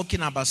 I've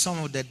spoken about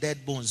some of the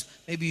dead bones.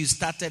 Maybe you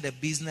started a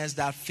business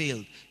that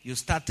failed. You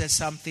started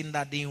something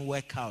that didn't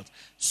work out.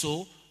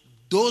 So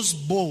those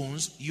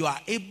bones, you are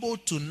able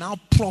to now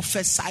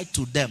prophesy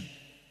to them.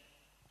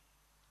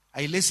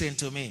 Are you listening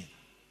to me?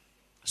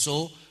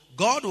 So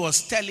God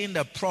was telling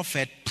the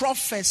prophet,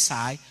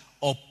 prophesy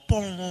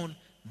upon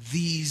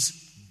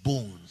these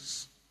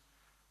bones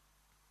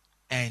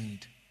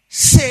and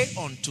say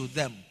unto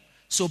them.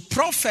 So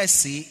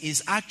prophecy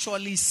is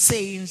actually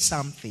saying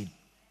something.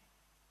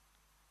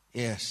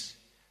 Yes.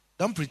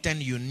 Don't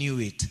pretend you knew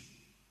it.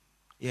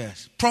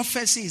 Yes.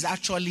 Prophecy is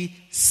actually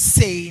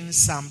saying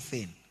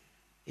something.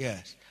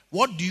 Yes.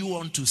 What do you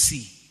want to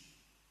see?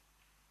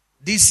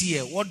 This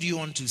year, what do you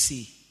want to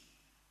see?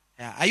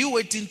 Yeah. Are you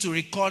waiting to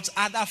record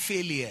other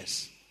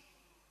failures?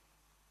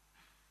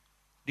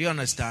 Do you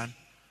understand?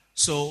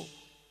 So,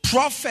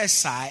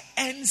 prophesy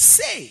and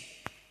say.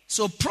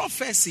 So,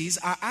 prophecies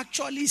are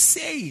actually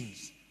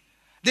sayings.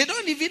 They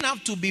don't even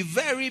have to be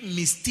very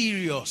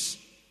mysterious.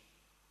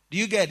 Do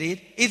you get it?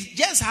 It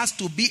just has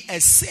to be a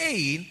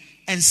saying,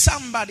 and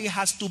somebody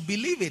has to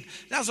believe it.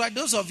 That's why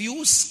those of you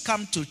who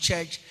come to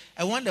church,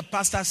 and when the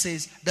pastor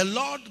says, the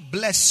Lord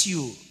bless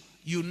you,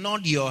 you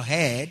nod your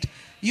head,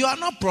 you are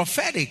not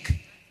prophetic.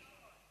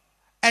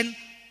 And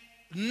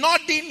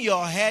nodding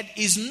your head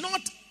is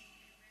not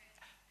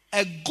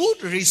a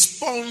good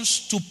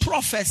response to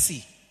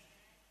prophecy.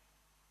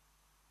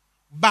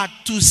 But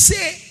to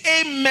say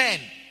amen,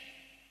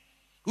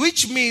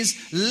 which means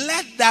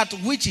let that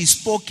which is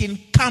spoken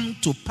come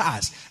to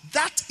pass.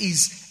 That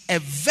is a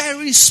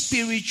very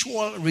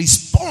spiritual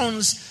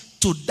response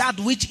to that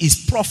which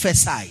is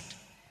prophesied.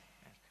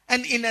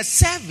 And in a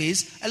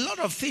service, a lot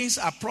of things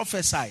are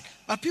prophesied,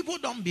 but people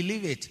don't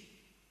believe it.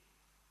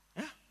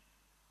 Yeah?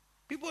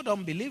 People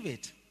don't believe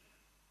it.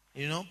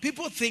 You know,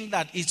 people think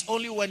that it's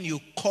only when you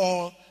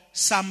call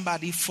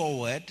somebody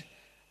forward,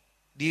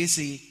 do you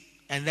see,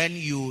 and then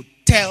you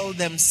tell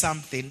them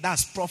something,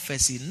 that's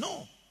prophecy.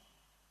 No.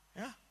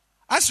 Yeah?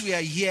 As we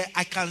are here,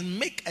 I can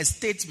make a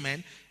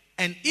statement,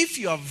 and if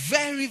you are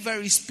very,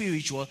 very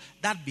spiritual,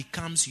 that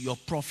becomes your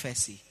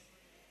prophecy.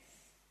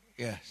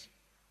 Yes.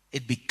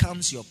 It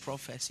becomes your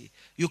prophecy.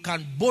 You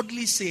can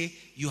boldly say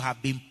you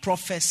have been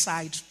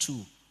prophesied to.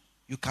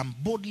 You can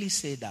boldly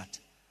say that.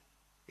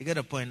 You get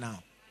the point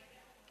now?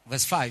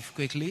 Verse 5,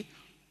 quickly.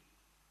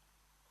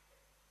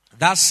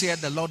 Thus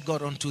saith the Lord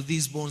God unto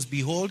these bones,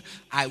 behold,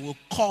 I will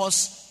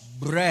cause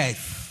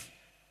breath.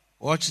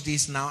 Watch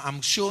this now.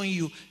 I'm showing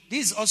you.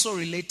 This is also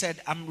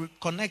related. I'm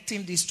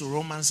connecting this to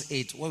Romans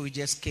 8, where we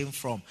just came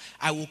from.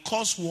 I will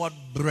cause what?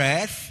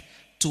 Breath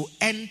to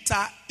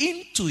enter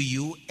into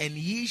you, and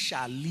ye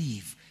shall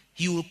live.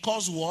 He will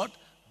cause what?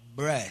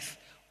 Breath.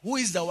 Who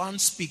is the one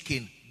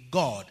speaking?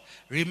 God.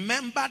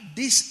 Remember,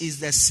 this is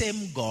the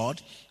same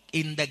God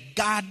in the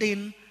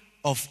Garden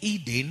of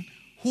Eden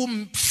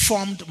who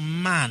formed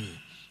man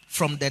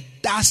from the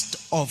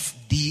dust of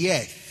the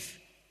earth.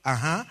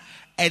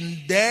 And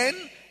then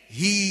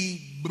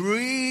he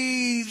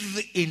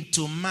breathed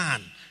into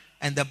man.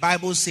 And the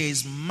Bible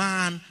says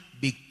man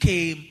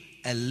became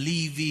a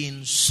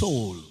living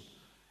soul.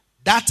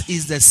 That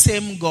is the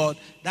same God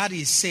that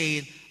is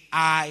saying,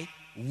 I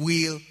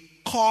will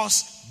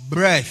cause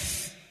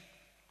breath.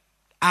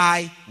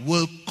 I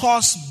will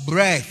cause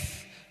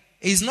breath.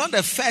 It's not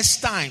the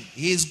first time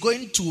he is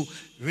going to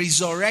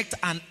resurrect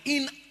an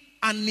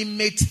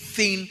inanimate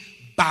thing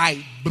by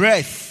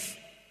breath.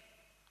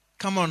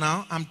 Come on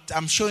now.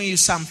 I'm showing you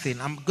something.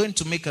 I'm going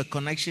to make a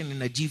connection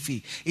in a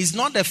jiffy. It's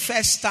not the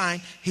first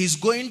time he's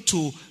going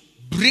to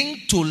bring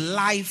to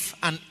life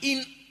an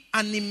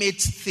inanimate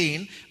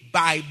thing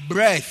by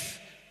breath.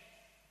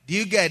 Do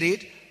you get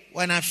it?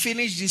 When I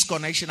finish this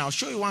connection, I'll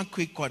show you one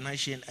quick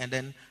connection and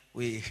then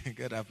we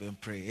get up and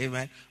pray.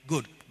 Amen.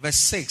 Good. Verse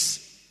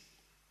 6.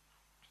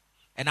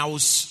 And I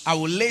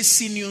will lay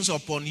sinews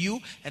upon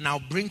you, and I'll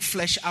bring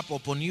flesh up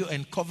upon you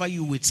and cover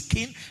you with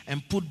skin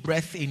and put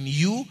breath in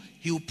you.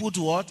 He will put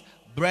what?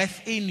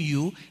 Breath in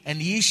you, and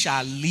ye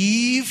shall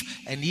live,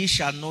 and ye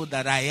shall know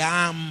that I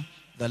am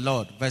the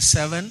Lord. Verse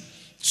 7.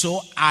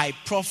 So I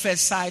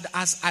prophesied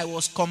as I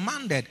was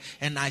commanded,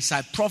 and as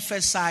I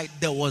prophesied,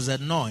 there was a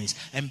noise,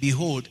 and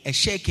behold, a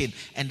shaking,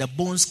 and the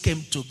bones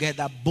came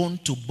together, bone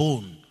to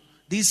bone.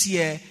 This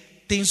year,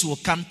 things will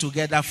come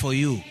together for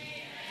you.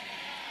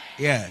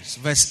 Yes.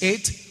 Verse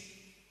 8.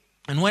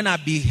 And when I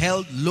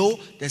beheld, lo,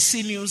 the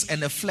sinews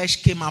and the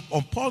flesh came up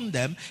upon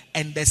them,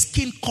 and the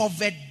skin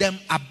covered them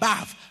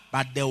above,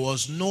 but there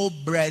was no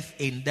breath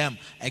in them.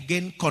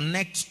 Again,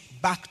 connect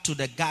back to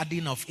the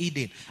Garden of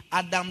Eden.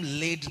 Adam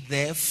laid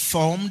there,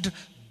 formed,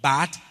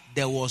 but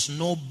there was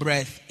no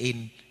breath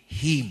in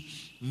him.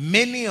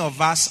 Many of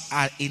us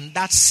are in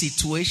that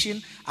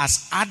situation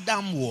as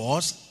Adam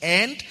was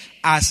and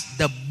as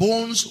the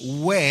bones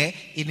were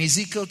in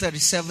Ezekiel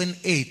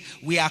 37:8.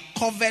 We are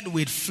covered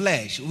with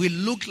flesh. We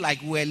look like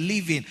we're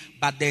living,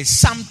 but there's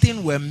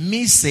something we're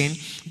missing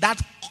that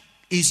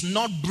is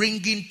not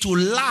bringing to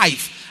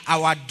life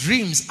our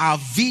dreams, our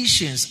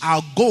visions,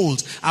 our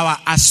goals, our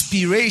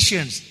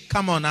aspirations.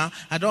 Come on now.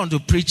 I don't want to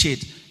preach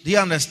it. Do you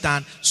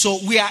understand? So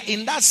we are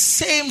in that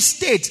same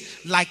state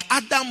like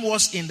Adam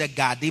was in the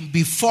garden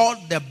before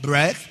the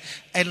breath,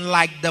 and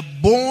like the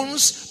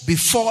bones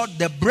before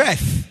the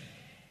breath.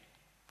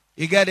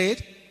 You get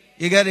it?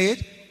 You get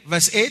it?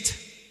 Verse 8.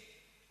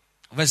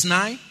 Verse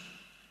 9.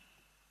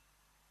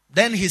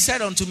 Then he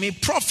said unto me,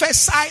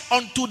 prophesy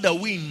unto the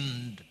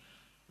wind.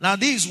 Now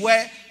this is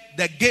where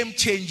the game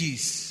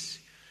changes.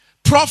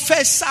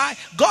 Prophesy.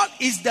 God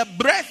is the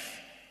breath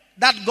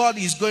that God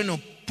is going to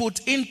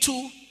put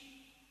into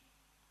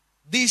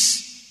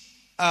these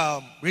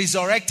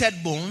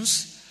resurrected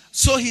bones.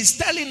 So he's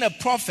telling the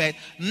prophet,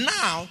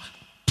 now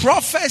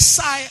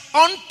prophesy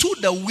unto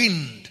the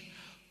wind.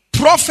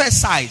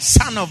 Prophesy,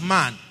 son of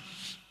man,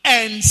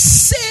 and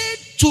say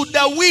to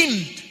the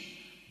wind,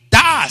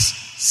 thus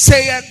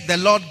saith the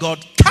Lord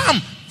God,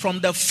 come from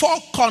the four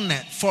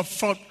corners,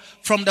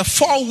 from the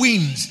four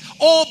winds.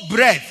 O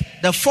breath,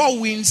 the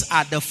four winds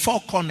are the four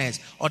corners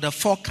or the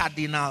four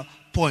cardinal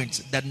points.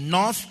 The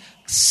north,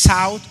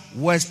 south,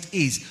 west,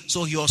 east.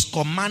 So he was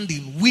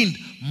commanding wind,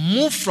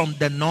 move from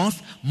the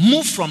north,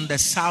 move from the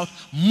south,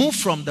 move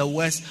from the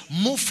west,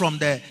 move from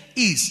the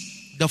east.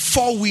 The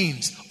four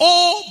winds.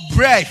 O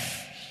breath,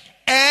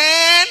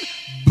 and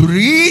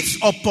breathe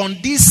upon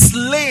this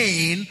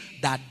slain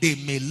that they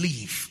may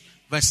live.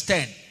 Verse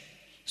 10.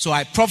 So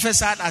I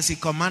prophesied as he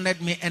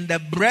commanded me, and the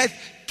breath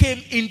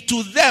came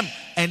into them,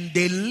 and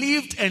they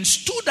lived and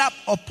stood up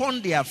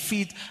upon their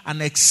feet, an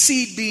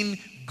exceeding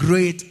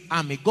great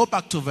army. Go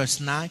back to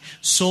verse 9.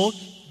 So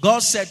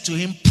God said to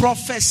him,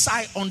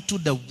 prophesy unto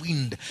the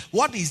wind.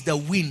 What is the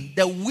wind?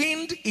 The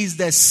wind is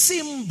the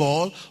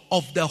symbol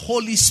of the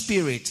Holy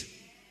Spirit.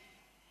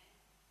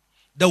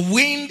 The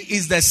wind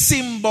is the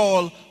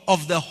symbol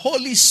of the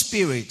Holy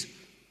Spirit.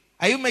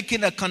 Are you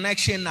making a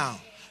connection now?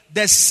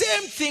 The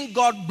same thing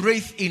God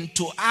breathed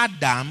into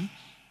Adam,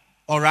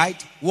 all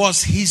right,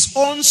 was his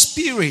own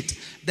spirit.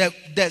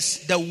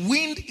 The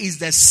wind is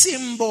the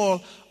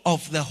symbol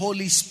of the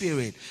Holy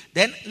Spirit.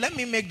 Then let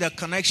me make the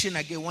connection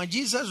again. When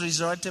Jesus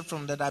resurrected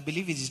from that, I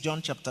believe it is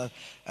John chapter,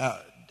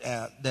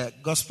 the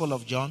Gospel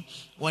of John.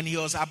 When he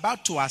was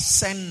about to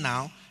ascend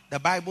now, the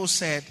Bible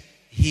said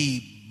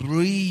he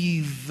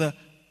breathed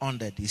on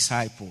the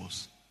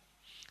disciples.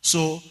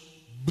 So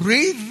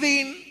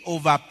breathing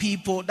over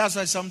people, that's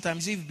why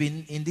sometimes if you've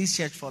been in this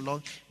church for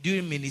long,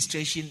 during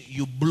ministration,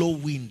 you blow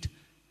wind.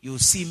 You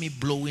see me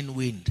blowing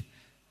wind.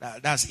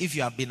 That's if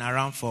you have been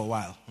around for a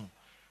while.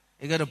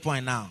 You get the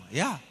point now?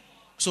 Yeah.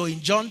 So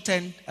in John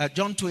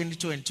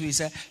 20:2, he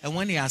said, and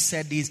when he has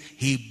said this,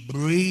 he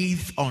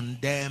breathed on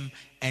them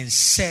and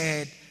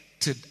said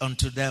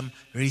unto them,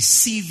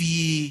 receive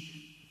ye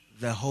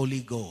the Holy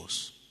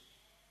Ghost.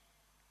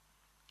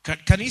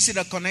 Can you see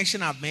the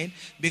connection I've made?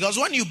 Because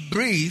when you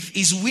breathe,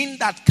 it's wind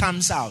that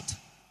comes out.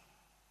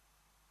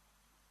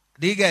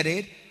 Do you get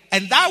it?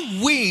 And that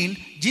wind,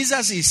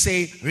 Jesus is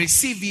saying,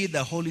 receive ye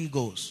the Holy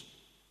Ghost.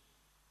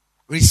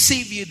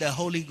 Receive ye the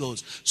Holy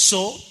Ghost.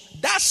 So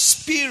that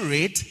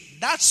spirit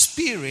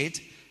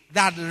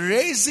that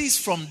raises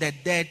from the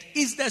dead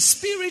is the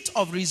spirit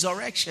of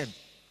resurrection.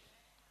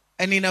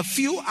 And in a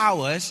few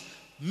hours,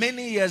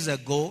 many years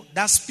ago,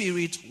 that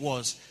spirit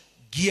was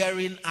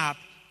gearing up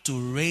to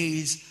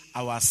raise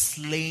our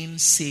slain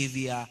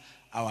Savior,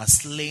 our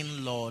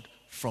slain Lord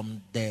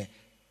from the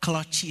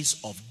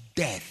clutches of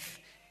death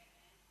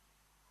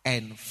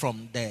and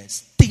from the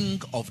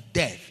sting of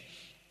death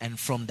and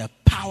from the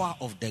power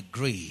of the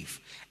grave.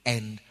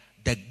 And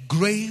the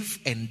grave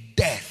and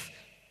death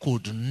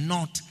could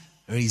not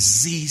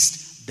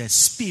resist the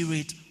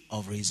spirit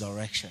of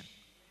resurrection.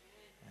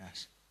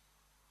 Yes.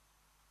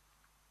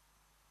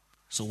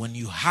 So when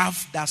you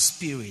have that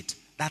spirit,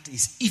 that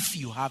is if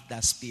you have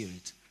that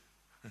spirit,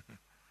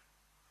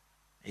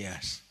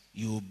 yes,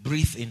 you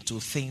breathe into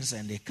things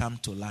and they come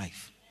to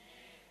life.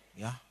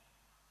 Yeah.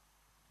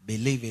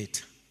 Believe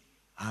it.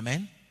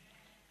 Amen.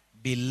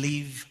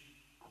 Believe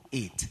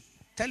it.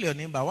 Tell your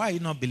neighbor, why are you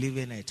not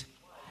believing it?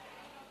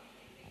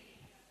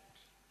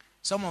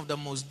 Some of the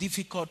most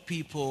difficult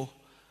people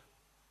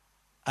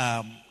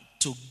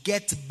to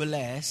get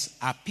blessed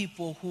are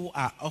people who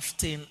are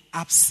often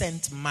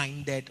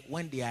absent-minded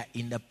when they are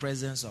in the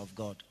presence of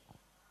God.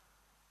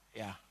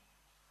 Yeah.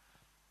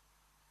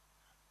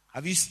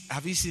 Have you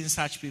seen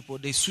such people?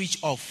 They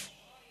switch off.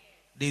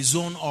 They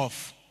zone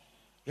off.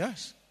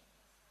 Yes.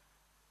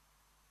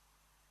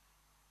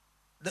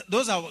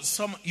 Those are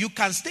some. You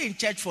can stay in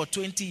church for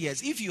 20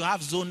 years. If you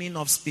have zoning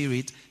of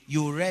spirit,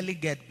 you rarely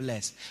get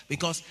blessed.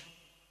 Because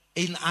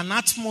in an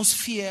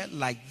atmosphere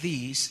like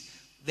this,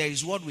 there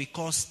is what we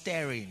call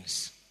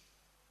stirrings.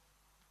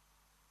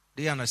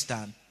 Do you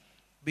understand?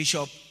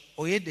 Bishop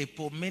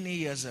Oyedepo many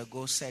years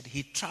ago said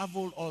he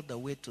traveled all the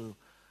way to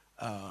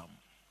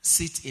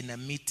sit in a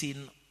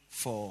meeting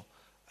for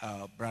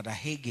Brother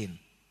Hagin,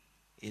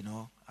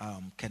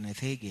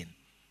 Kenneth Hagin.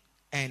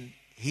 And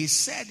he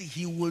said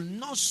he will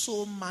not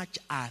so much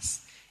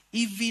as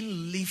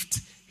even lift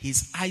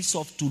his eyes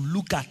off to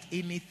look at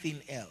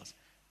anything else.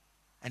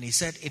 And he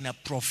said in a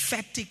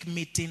prophetic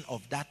meeting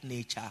of that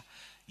nature,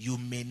 you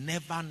may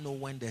never know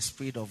when the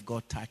Spirit of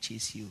God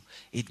touches you.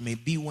 It may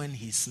be when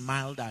he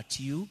smiled at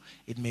you.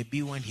 It may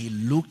be when he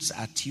looks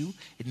at you.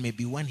 It may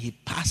be when he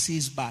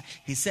passes by.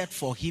 He said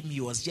for him,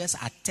 he was just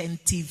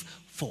attentive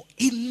for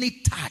any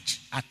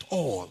touch at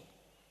all.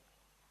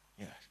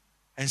 Yes.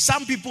 And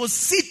some people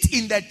sit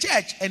in the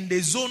church and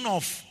they zone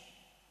off.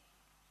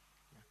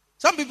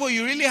 Some people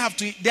you really have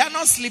to, they are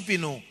not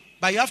sleeping,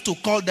 but you have to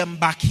call them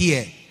back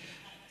here.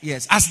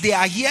 Yes. As they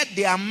are here,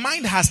 their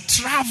mind has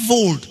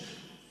traveled.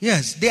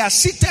 Yes, they are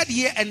seated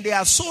here and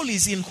their soul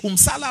is in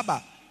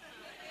Humsalaba.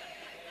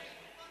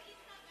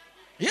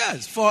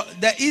 Yes, for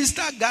the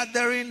Easter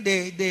gathering,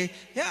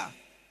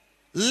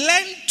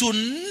 learn to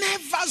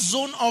never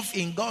zone off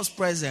in God's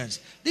presence.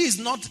 This is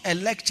not a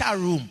lecture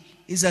room.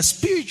 It's a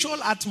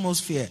spiritual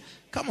atmosphere.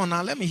 Come on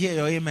now, let me hear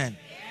your amen.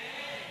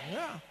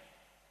 Yeah.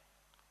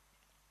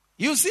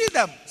 You see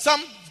them.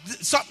 Some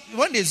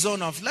when they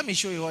zone off, let me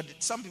show you what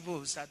some people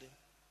will start doing.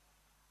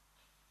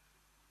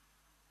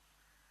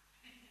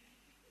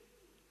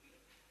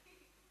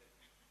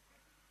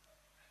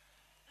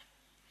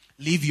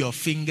 Leave your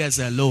fingers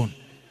alone.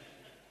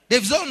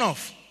 They've zoned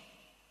off.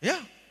 Yeah.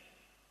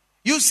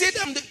 You see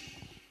them.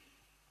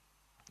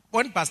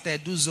 When Pastor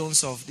Edu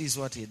zones off, this is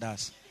what he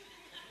does.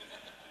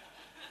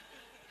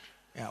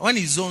 Yeah. When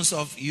he zones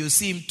off, you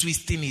see him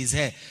twisting his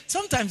hair.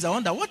 Sometimes I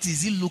wonder, what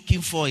is he looking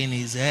for in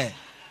his hair?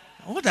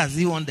 What does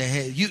he want the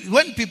hair?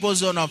 When people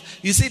zone off,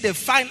 you see they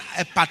find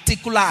a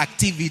particular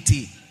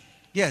activity.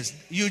 Yes.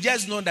 You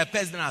just know the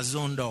person has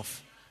zoned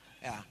off.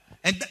 Yeah.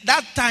 And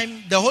that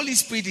time, the Holy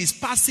Spirit is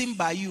passing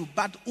by you.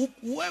 But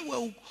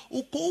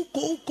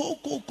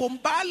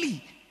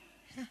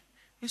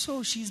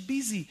so she's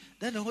busy.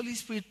 Then the Holy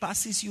Spirit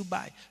passes you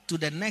by to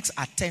the next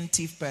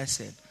attentive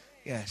person.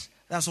 Yes.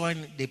 That's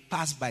when they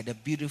passed by the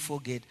beautiful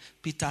gate.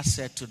 Peter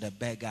said to the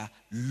beggar,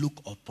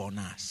 look upon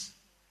us.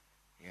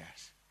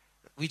 Yes.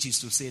 Which is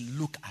to say,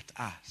 look at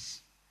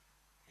us.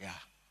 Yeah.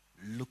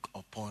 Look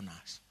upon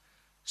us.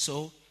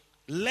 So,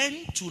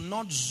 learn to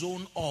not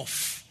zone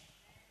off.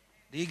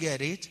 Do you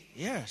get it?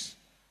 Yes.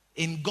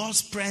 In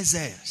God's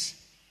presence.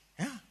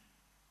 Yeah.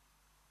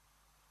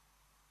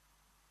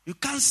 You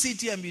can't sit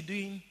here and be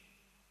doing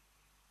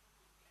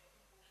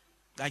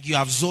like you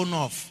have zoned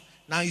off.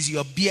 Now it's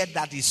your beard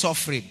that is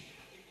suffering.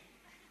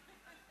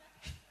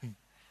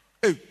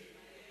 Hey.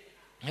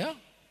 Yeah.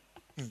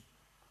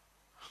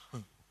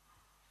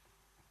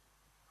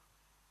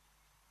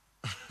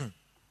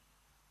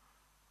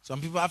 Some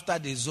people after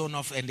they zone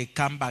off and they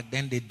come back,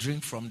 then they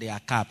drink from their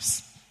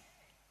cups.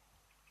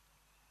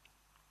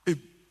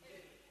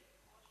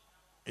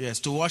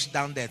 Yes, to wash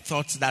down the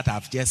thoughts that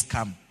have just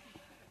come.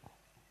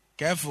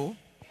 Careful.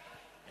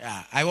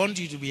 Yeah, I want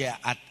you to be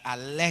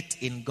alert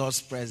in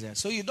God's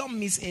presence so you don't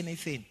miss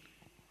anything.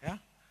 Yeah,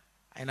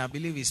 and I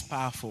believe it's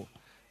powerful.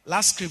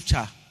 Last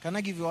scripture. Can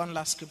I give you one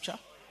last scripture?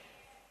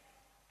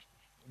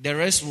 The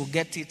rest will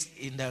get it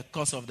in the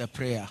course of the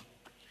prayer.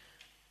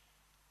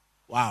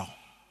 Wow.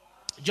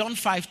 John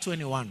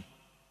 5:21.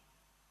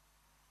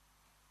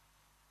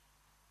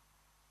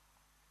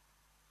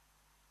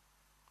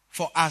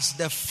 For as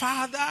the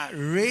Father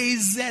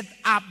raiseth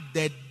up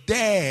the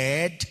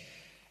dead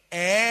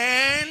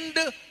and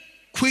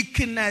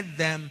quickeneth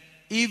them,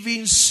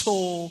 even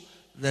so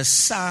the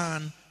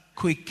Son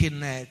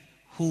quickeneth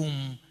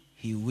whom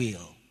he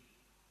will.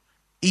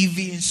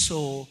 Even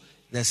so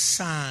the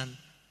Son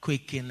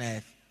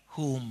quickeneth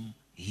whom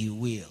he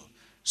will.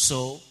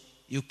 So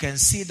you can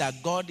see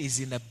that God is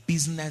in the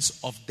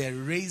business of the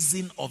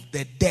raising of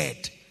the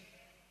dead.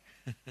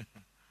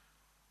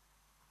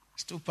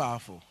 It's too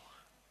powerful.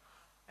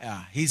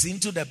 Yeah, he's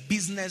into the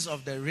business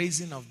of the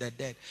raising of the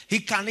dead. He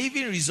can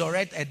even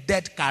resurrect a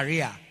dead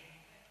career.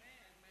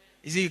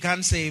 You see, you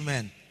can't say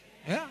amen.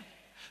 Yeah.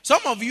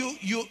 Some of you,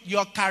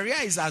 your career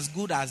is as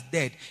good as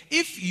dead.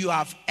 If you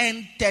have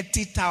earned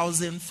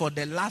 30,000 for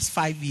the last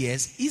 5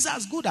 years, it's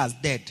as good as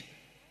dead.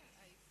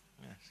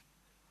 Yes.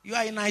 You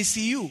are in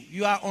ICU.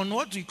 You are on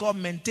what we call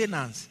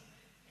maintenance.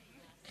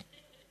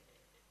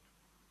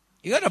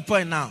 You got a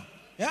point now?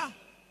 Yeah.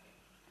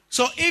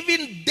 So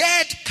even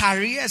dead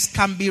careers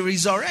can be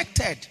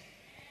resurrected.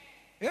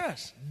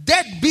 Yes.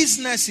 Dead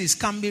businesses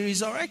can be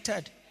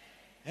resurrected.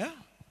 Yeah.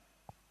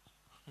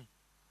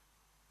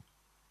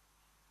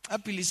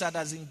 Apilisa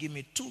doesn't give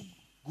me too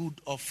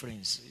good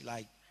offerings.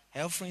 Like,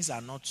 her offerings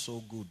are not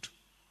so good.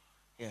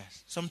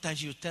 Yes.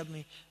 Sometimes you tell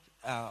me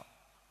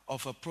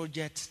of a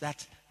project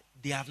that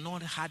they have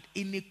not had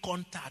any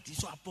contact.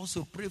 So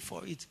Apostle, pray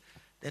for it.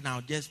 Then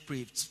I'll just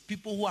pray.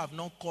 People who have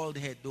not called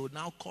her, they will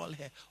now call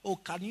her. Oh,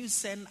 can you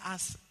send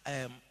us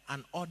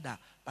an order?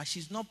 But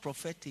she's not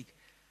prophetic.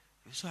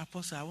 So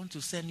Apostle, I want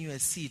to send you a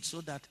seed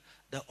so that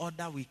the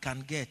order we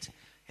can get.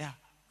 Yeah.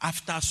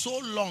 After so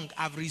long,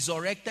 I've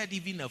resurrected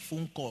even a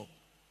phone call.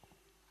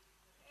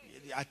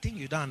 I think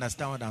you don't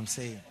understand what I'm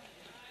saying.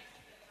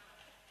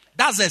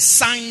 That's a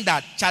sign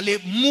that, Charlie,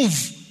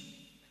 move.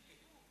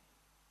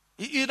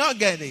 You don't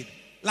get it.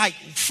 Like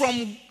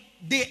from,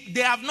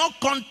 they have not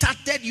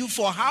contacted you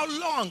for how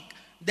long?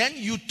 Then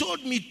you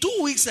told me 2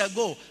 weeks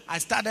ago, I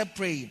started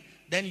praying.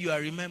 Then you are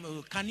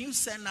remembering, can you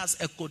send us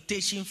a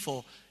quotation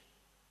for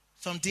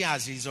something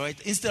as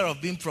resurrected? Instead of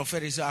being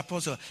prophetic, so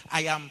apostle,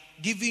 I am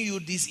giving you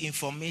this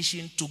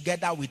information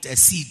together with a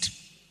seed.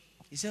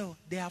 He said, oh,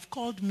 they have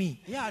called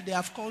me. Yeah, they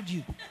have called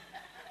you.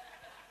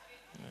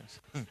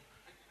 Yes.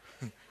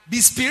 Be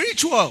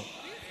spiritual.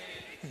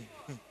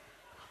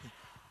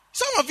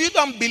 Some of you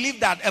don't believe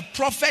that a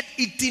prophet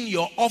eating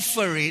your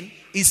offering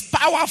is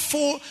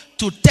powerful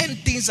to turn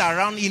things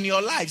around in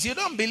your lives. You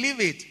don't believe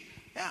it.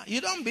 Yeah, you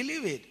don't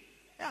believe it.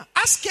 Yeah.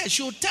 Ask her,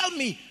 she'll tell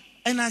me.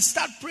 And I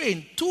start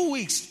praying. 2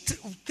 weeks,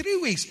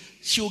 3 weeks,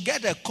 she'll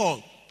get a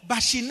call.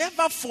 But she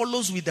never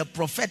follows with the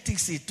prophetic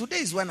seed. Today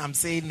is when I'm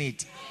saying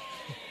it.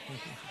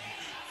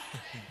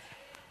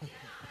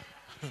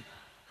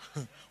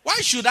 Why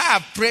should I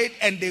have prayed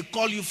and they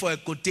call you for a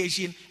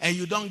quotation and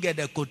you don't get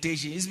a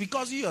quotation? It's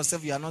because you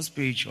yourself, you are not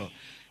spiritual.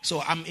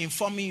 So I'm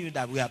informing you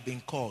that we have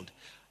been called.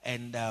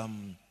 And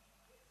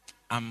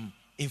I'm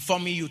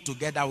informing you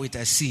together with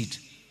a seed.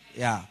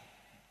 Yeah.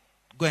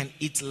 Go and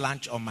eat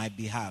lunch on my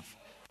behalf.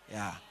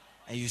 Yeah.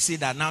 And you see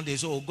that now they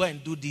say, oh, go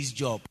and do this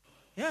job.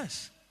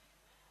 Yes.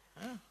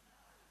 Yeah.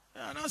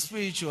 You are not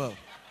spiritual.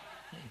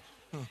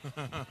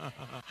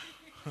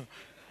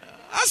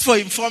 As for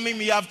informing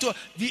me, you have to.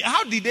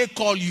 How did they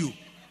call you?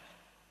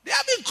 They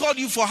haven't called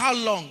you for how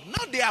long?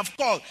 Now they have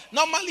called.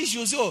 Normally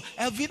you say, oh,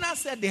 Elvina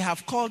said they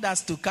have called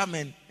us to come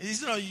in.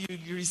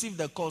 You receive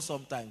the call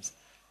sometimes.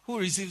 Who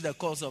receives the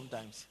call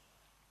sometimes?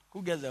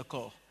 Who gets the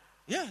call?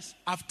 Yes.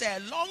 After a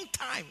long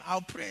time,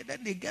 I'll pray.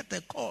 Then they get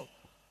the call.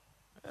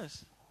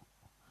 Yes.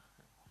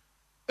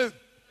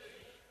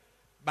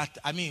 But,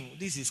 I mean,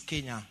 this is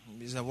Kenya.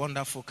 It's a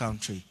wonderful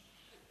country.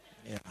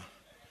 Yeah.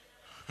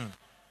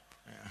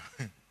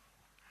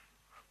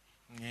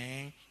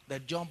 Yeah. The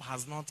job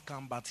has not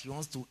come, but he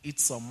wants to eat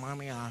some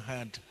money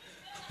ahead.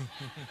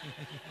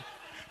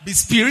 Be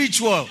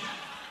spiritual.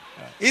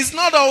 It's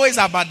not always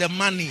about the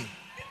money.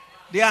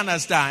 Do you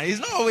understand? It's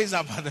not always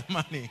about the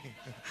money.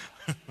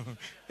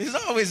 It's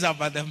not always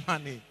about the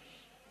money.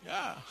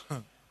 Yeah.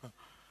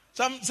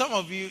 Some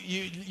of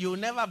you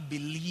never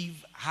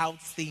believe how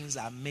things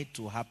are made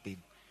to happen.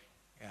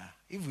 Yeah.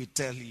 If we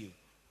tell you.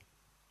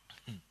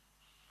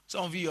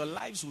 Some of you, your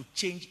lives will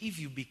change if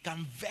you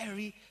become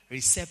very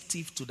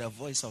receptive to the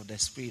voice of the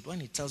Spirit.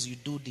 When it tells you,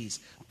 do this,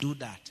 do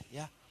that.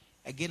 Yeah.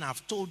 Again,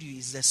 I've told you,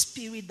 it's the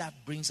Spirit that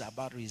brings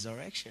about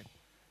resurrection.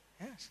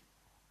 Yes.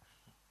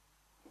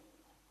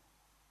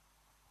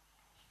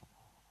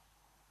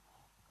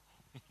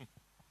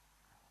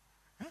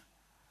 Huh?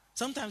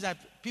 Sometimes I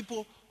pray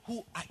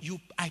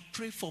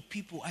for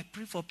people.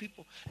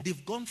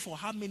 They've gone for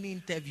how many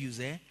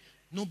interviews?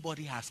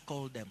 Nobody has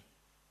called them.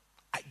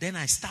 Then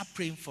I start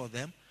praying for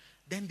them.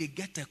 Then they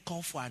get a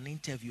call for an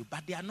interview,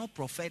 but they are not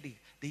prophetic.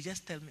 They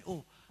just tell me,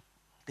 oh,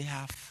 they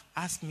have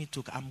asked me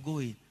to, I'm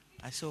going.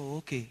 I say, oh,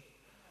 okay.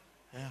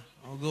 Yeah,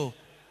 I'll go.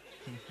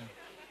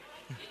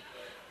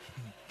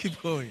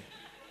 Keep going.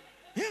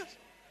 Yes.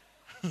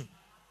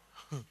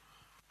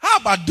 How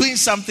about doing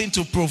something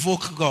to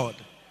provoke God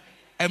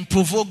and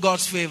provoke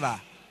God's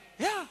favor?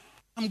 Yeah,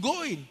 I'm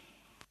going.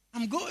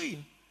 Yeah.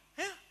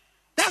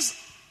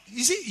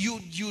 You see,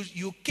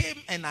 you came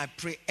and I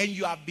prayed and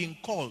you have been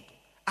called.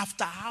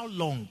 After how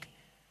long?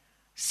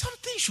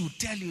 Something should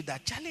tell you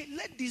that, Charlie,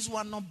 let this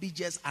one not be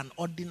just an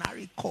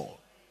ordinary call.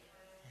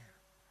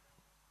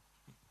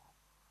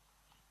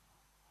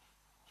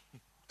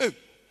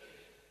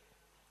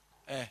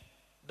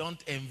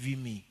 Don't envy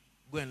me.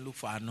 Go and look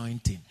for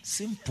anointing.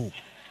 Simple.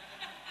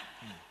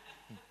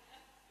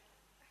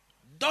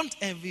 Don't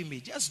envy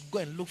me. Just go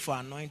and look for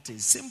anointing.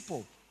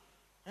 Simple.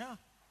 Yeah.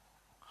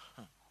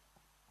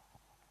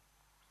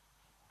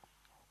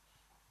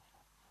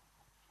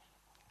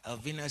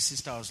 Elvina's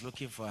sister was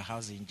looking for a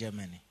house in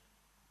Germany.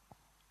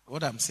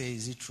 What I'm saying,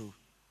 is it true?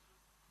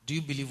 Do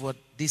you believe what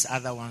these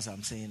other ones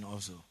I'm saying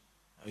also?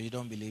 Or you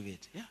don't believe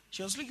it? Yeah.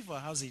 She was looking for a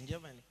house in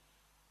Germany.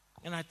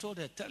 And I told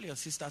her, tell your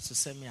sister to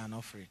send me an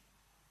offering.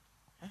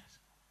 Yes.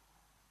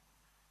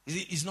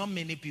 It's not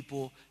many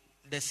people.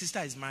 The sister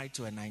is married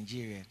to a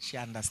Nigerian. She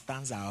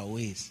understands our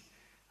ways.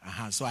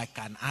 So I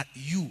can ask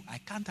you. I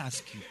can't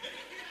ask you.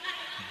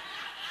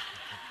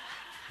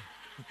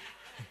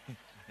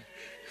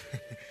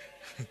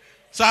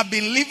 So I've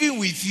been living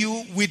with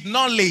you with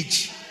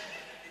knowledge.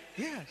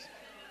 Yes.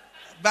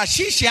 But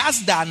she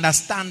has the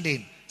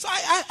understanding. So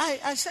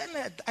I sent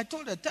her, I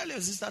told her, tell your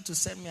sister to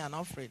send me an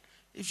offering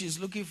if she's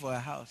looking for a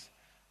house.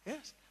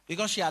 Yes.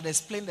 Because she had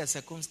explained the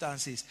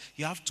circumstances.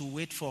 You have to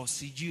wait for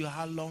CG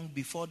how long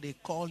before they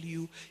call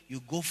you.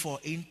 You go for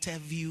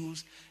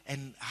interviews.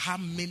 And how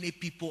many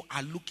people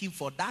are looking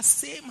for that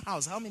same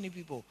house? How many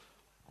people?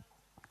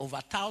 Over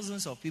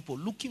thousands of people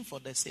looking for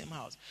the same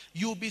house.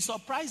 You'll be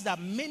surprised that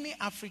many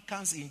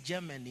Africans in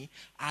Germany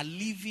are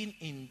living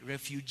in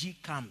refugee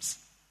camps.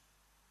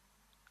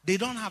 They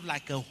don't have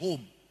like a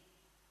home.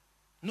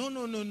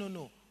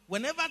 No.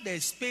 Whenever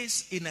there's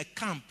space in a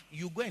camp,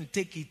 you go and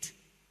take it.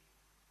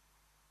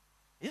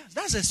 Yes,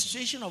 that's the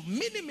situation of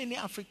many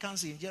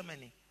Africans in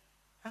Germany.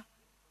 Huh?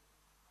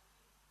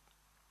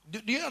 Do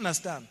you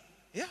understand?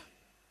 Yeah.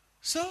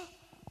 So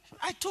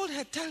I told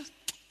her, tell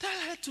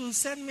her to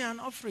send me an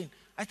offering.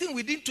 I think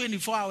within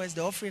 24 hours,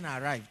 the offering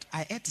arrived.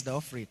 I ate the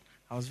offering.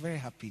 I was very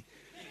happy.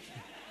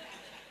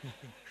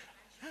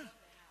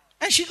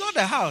 And she got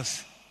the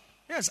house.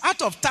 Yes,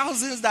 out of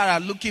thousands that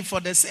are looking for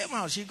the same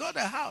house, she got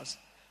a house.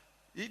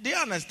 Do you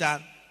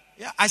understand?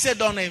 Yeah, I said,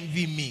 don't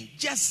envy me.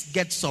 Just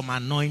get some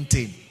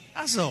anointing.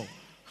 That's all.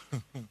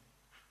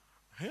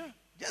 Yeah,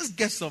 just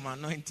get some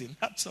anointing.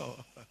 That's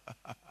all.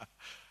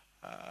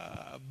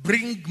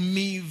 Bring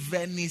me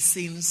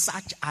venison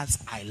such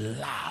as I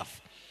love.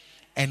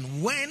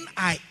 And when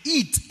I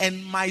eat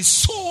and my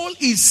soul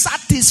is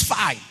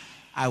satisfied,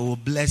 I will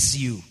bless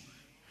you.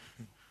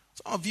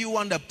 Some of you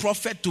want the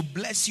prophet to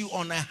bless you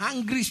on a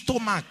hungry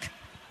stomach.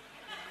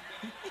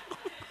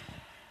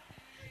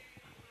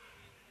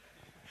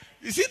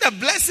 You see, the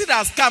blessing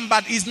has come,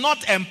 but is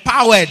not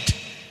empowered.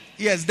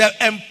 Yes, the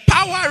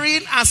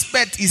empowering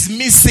aspect is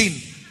missing.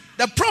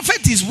 The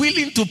prophet is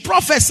willing to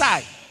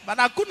prophesy, but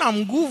hakuna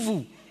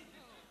nguvu.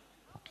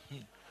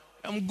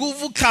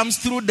 Nguvu comes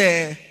through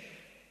the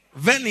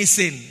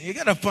venison. You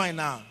get the point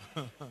now.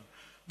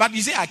 But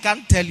you see, I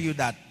can't tell you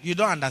that. You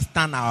don't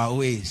understand our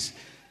ways.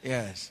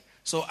 Yes.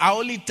 So I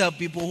only tell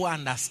people who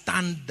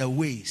understand the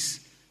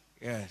ways.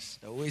 Yes,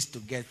 the ways to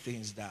get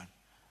things done.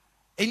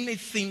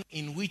 Anything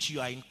in which you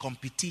are in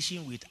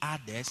competition with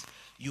others,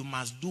 you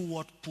must do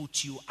what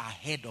puts you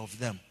ahead of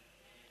them.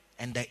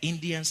 And the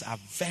Indians are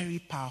very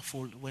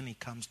powerful when it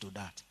comes to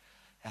that.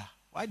 Yeah.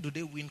 Why do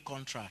they win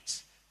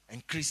contracts?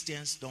 And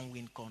Christians don't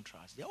win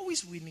contracts. They're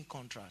always winning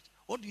contracts.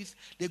 What do you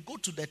they go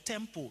to the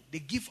temple, they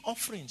give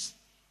offerings.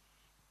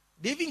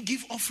 They even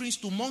give offerings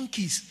to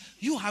monkeys.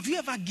 Have you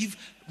ever give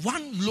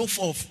one loaf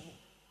of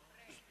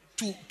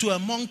to a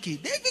monkey?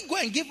 They even go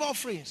and give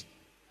offerings.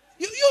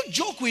 You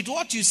joke with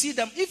what you see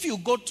them. If you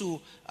go to,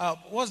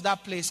 what's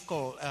that place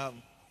called?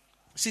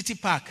 City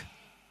Park.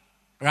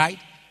 Right?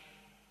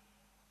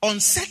 On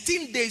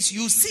certain days,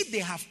 you see they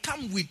have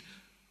come with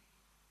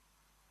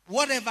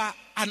whatever,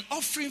 an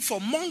offering for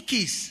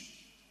monkeys.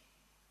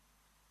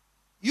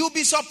 You'll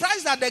be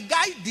surprised that the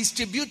guy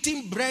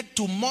distributing bread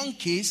to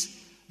monkeys,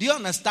 do you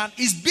understand,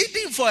 is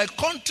bidding for a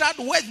contract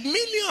worth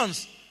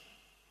millions.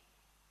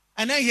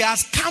 And then he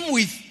has come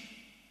with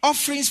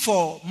offerings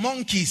for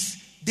monkeys.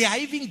 They are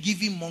even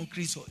giving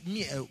monkeys.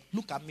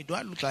 Look at me. Do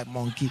I look like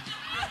monkey?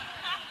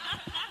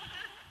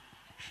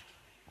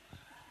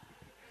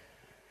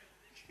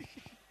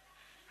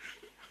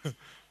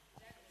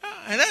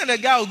 And then the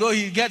guy will go,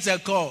 he gets a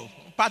call.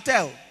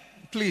 Patel,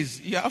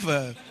 please, you have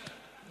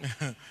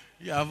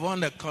won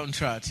the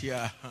contract.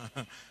 Yeah.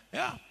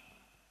 Yeah.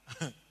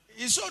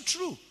 It's so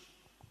true.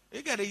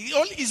 You get it.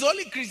 It's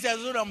only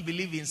Christians who don't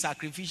believe in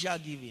sacrificial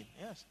giving.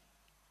 Yes.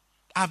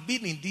 I've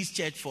been in this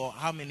church for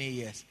how many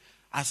years?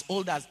 As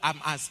old as I'm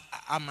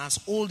as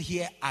old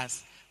here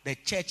as the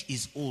church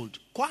is old.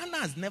 Kwana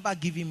has never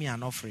given me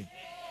an offering.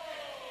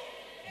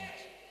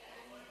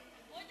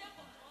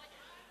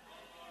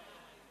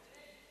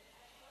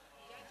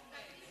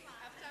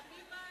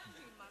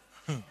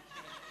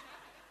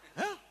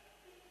 Yeah.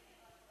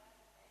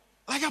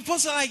 Like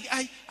Apostle,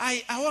 I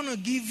want to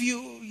give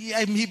you,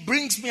 he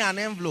brings me an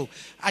envelope.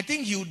 I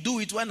think he'll do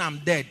it when I'm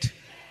dead.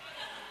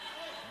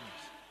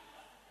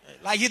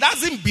 Like he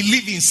doesn't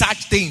believe in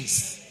such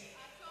things.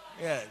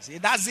 Yes, he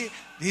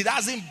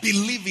doesn't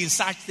believe in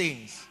such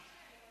things.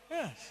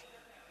 Yes.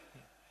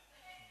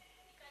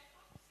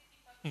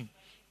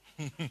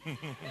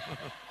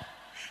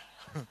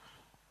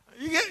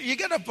 You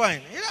get the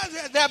point.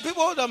 There are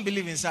people who don't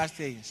believe in such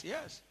things.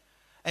 Yes.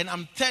 And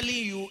I'm telling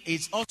you,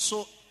 it's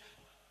also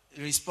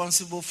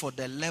responsible for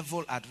the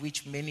level at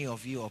which many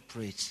of you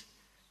operate.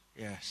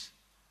 Yes.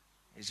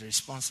 It's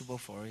responsible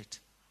for it.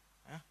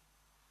 Huh?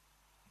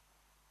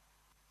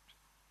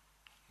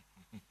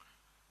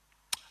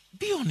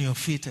 Be on your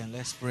feet and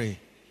let's pray.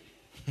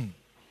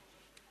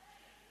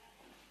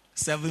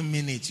 7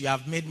 minutes. You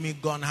have made me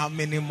gone how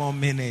many more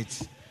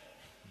minutes?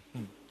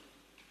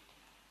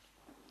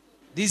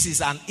 This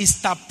is an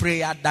Easter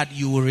prayer that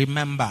you will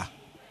remember.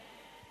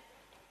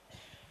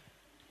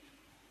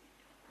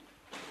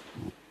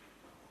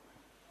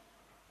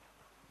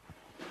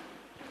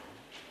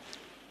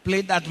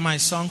 Play that my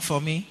song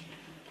for me.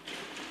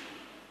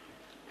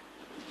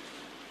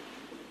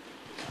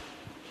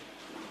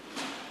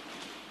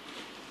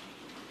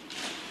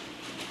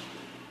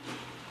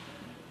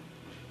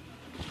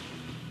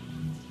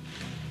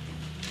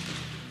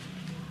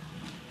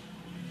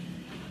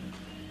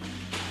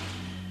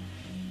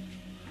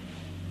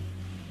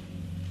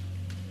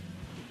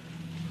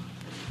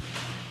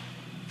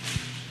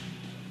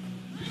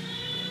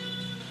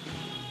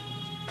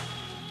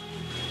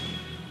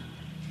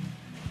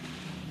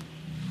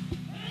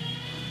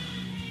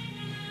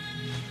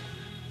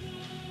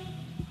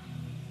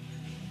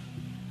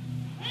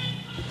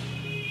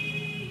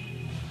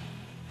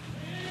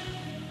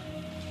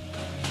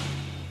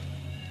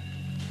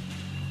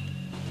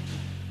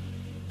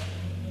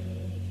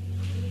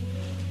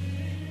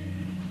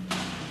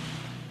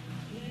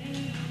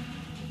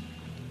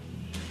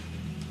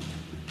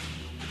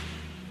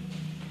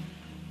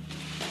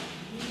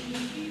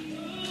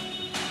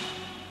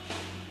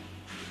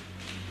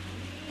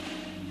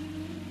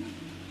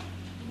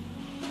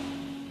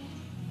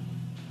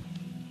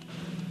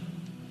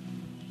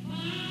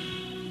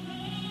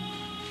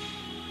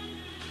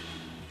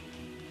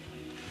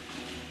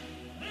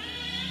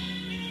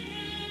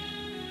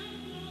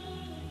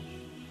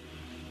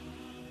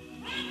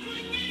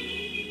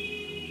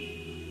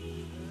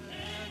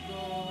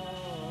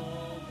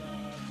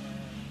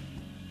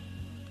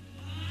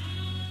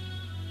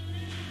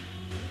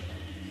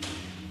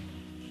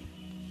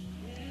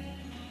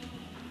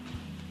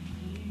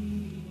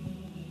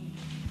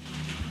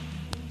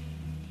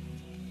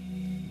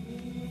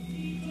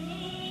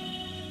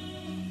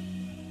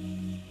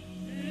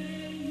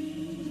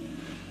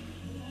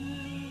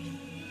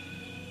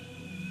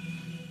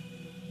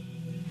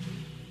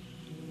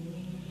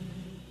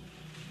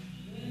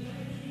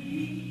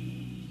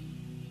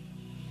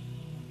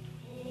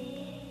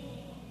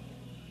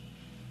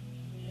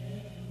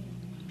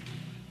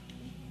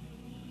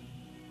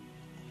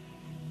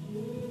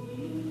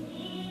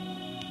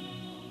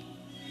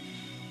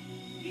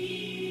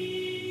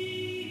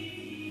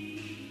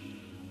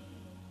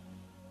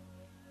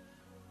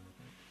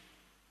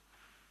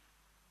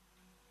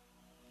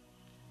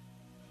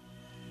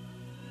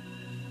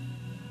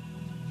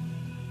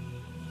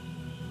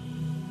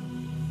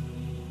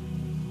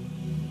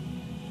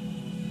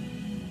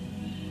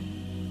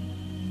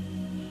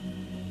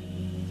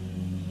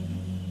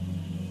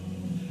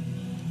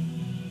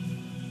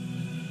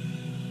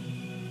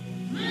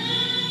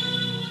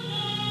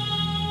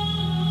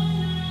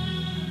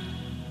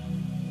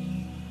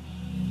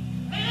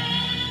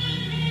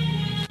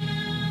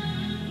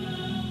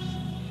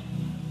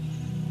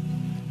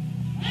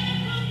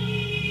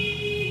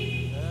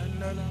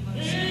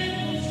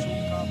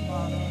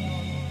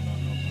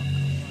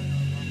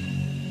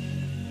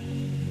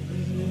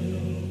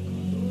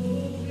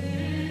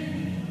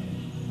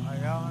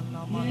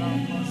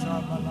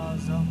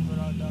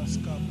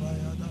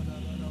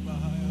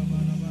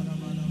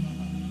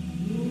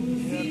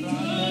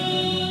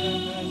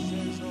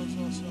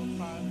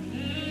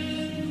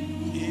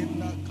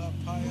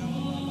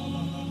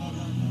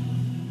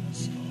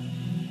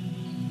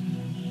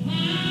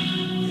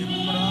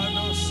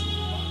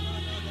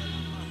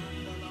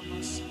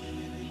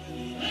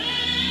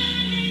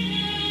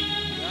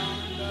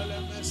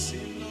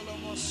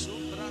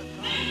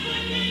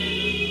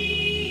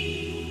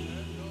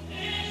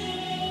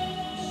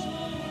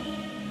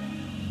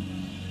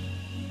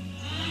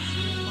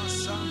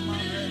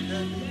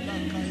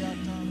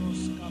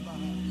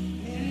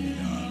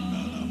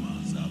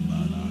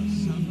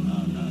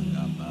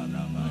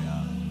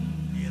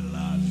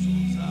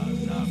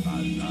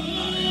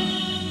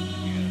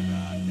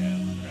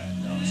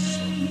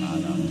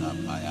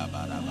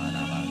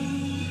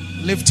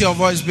 Lift your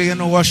voice, begin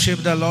to worship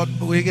the Lord,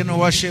 begin to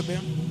worship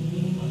Him.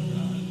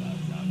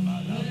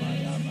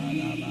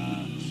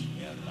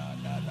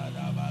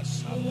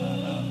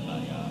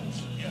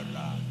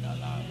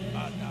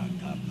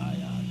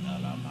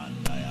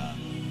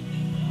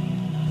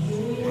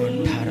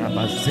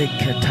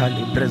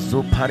 Zeketali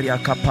brezu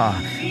pariakapa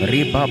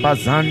ribaba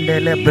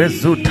zandele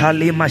brezu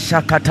tali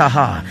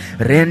mashakataha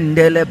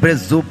rendele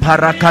brezu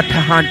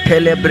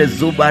parakatahantele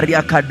brezu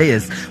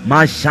bariakades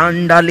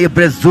mashandali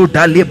brezu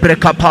dali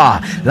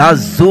brekapa la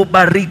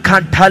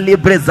zubarikantali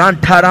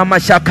brezantara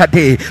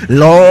mashakate.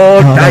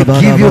 Lord, I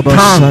give you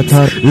thanks.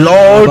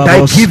 Lord,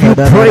 I give you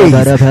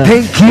praise.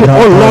 Thank you,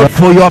 O Lord,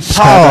 for your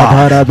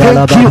power.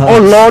 Thank you, O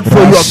Lord,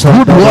 for your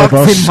good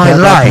works in my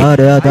life.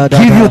 I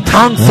give you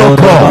thanks, O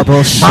God.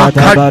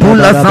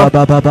 Makadula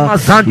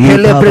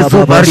Zantele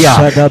Brezubaria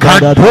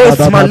Kados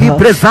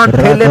Malibre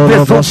Zantele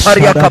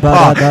Brezubaria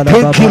Kapa.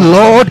 Thank you,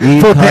 Lord,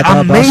 for the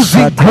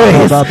amazing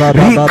grace.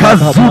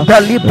 Rikazuda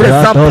Libre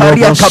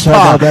Zamparia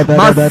Kapa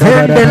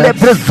Mazendele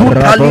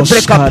Brezuta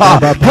Libre Kapa.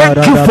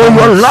 Thank you for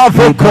your love,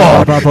 O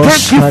God.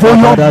 Thank you for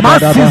your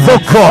mercies, O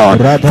God.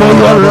 For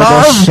your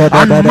love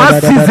and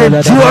mercies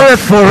endure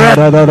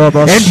forever,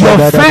 and your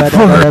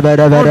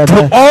faithfulness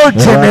to all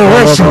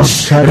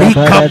generations.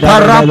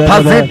 Rikapara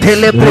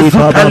Pazentele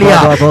Brezutalia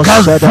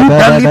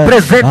Kazuda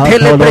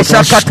Librezentele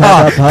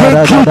Breshakata.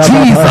 Thank you,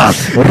 Jesus.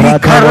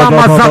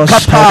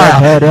 Rikaramazakapa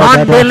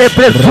Mandele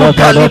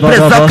Brezuta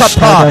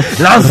Librezakapa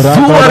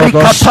Lazua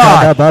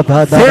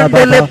Rikapa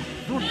Zendele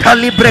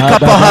Libre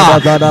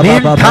kapaha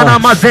nintana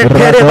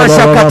mazentere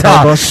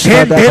bashakata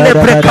endele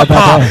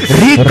brekapa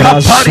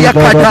rikaparia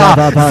kada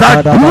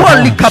zadua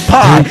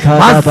likapa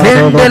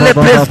mazendele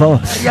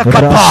presia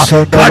kapa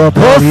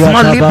kados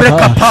malibre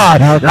kapa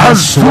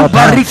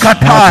lazubari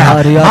kata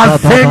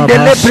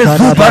mazendele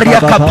presubaria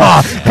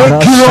kapa.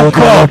 Thank you, O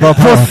God,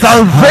 for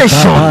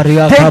salvation.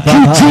 Thank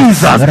you,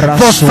 Jesus,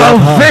 for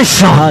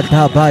salvation.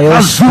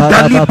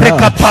 Azuda libre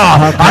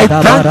kapa. I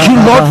thank you,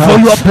 Lord, for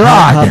your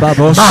blood.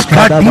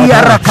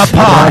 Makadia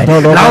Kapai,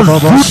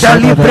 Lauzuda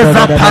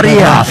Libreza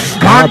Paria,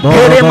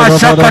 Kantere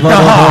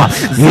Mashakataha,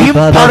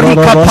 Zimpari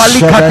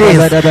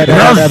Kapalikades,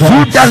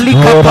 Razuda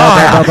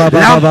Likapaya,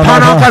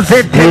 Lampana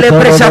Gazette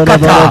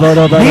Breshakata,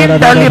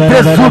 Linda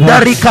Librezuda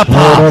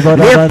Rikapa,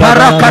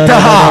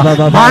 Leparakataha,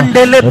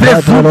 Mandele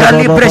Brezuda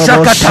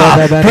Libreshakata.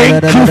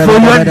 Thank you for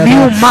your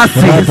new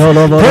mercies.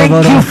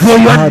 Thank you for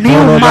your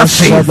new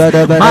mercies.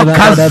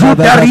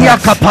 Makazuda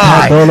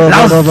Riakapai,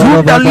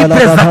 Lauzuda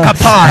Libreza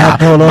Kapaya,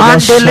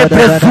 Mandele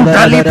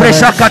Brezuda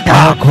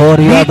Libreshakata,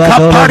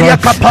 Nikaparia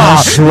Kapa,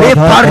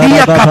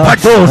 Leparia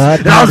Kapados,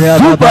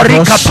 Lazubari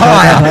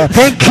Kapaya.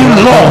 Thank you,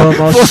 Lord,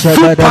 for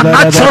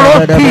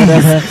supernatural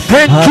peace.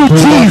 Thank you,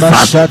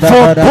 Jesus,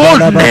 for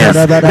boldness.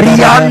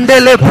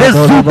 Riandele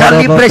Brezuda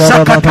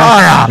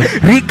Libreshakataya,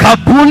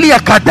 Rikabulia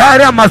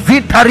Kadaria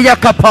Mazitaria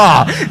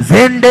Kapa,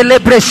 Zendele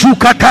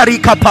Breshukatari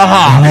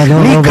Kapaha,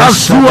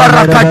 Nikazua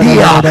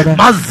Rakadia,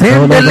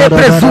 Mazendele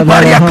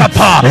Brezubaria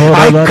Kapa.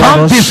 I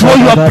come before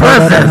your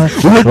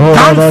presence with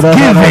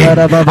thanksgiving.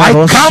 I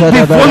come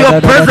before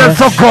your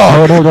presence, O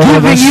God,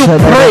 giving you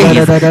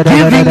praise,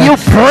 giving you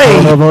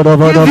praise,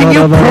 giving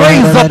you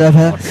praise,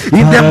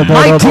 in the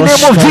mighty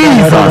name of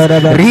Jesus.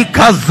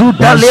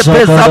 Rikazuda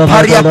lepreza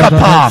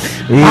pariakapa,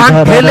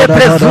 Antele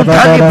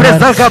prezuda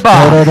lipreza kaba,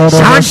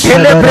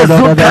 Shantele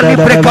prezuda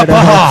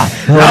liprekapa,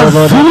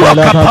 Lazua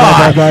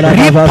kapa,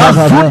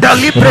 Ripazuda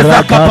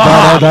lipreza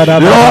kapa.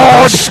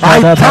 Lord,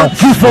 I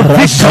thank you for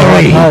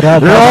victory.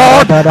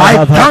 Lord,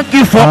 I thank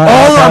you for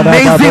all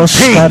amazing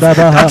things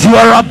that you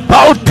are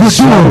about to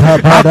do.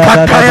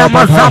 Akataya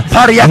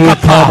mazamparia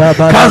kapa,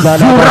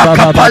 Kazura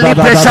kapa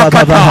libre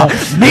shakata,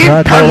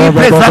 Minta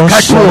libre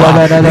zakatua,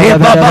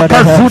 Ebaba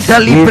kazuda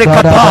libre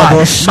kapa,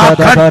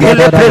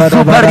 Makatele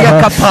prezubaria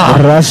kapa,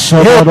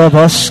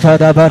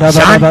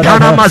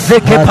 Shantana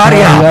mazeke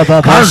paria,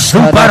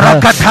 Kazubara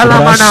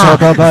katalamana,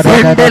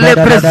 Zendele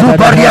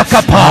prezubaria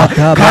kapa,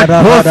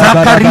 Kadoza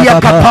karia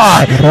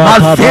kapa,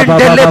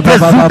 Mazendele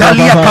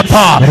prezudalia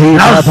kapa,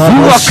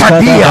 Lazua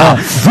kadia,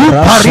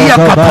 Zuparia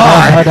kapa,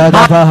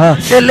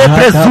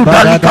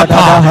 Eleprezuda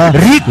likapa,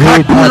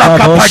 Rikadula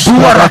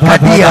kapadua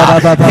rakadia,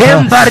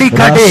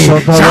 Embarikade,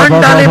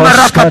 Chandale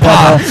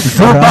marakapa,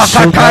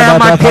 Zubakataya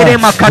matere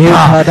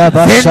makata,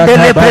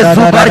 Zendele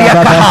prezubaria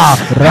kaha,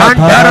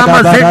 Kandara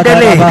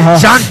mazendele,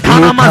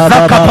 Chantana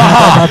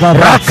mazakapaha,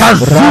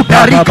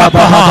 Rakazuda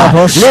rikapaha,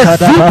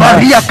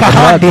 Lezubaria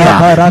kahadia,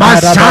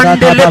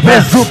 Mashandele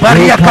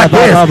prezubaria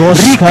kades,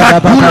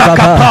 Rikadula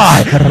kapa,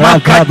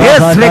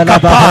 Makades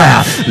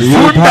lekapaya,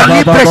 Zunda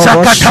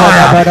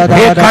preshakataya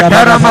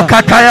ekatara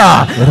makataya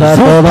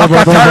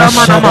supakatara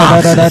manama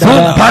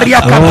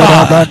supariakapa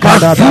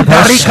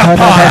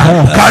kasudarikapaya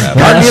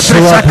katali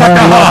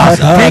preshakataha.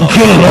 Thank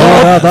you,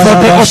 Lord, for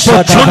the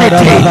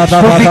opportunity to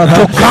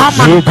come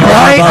and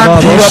cry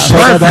unto your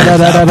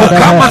presence, to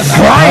come and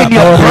cry in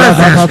your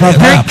presence.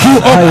 Thank you,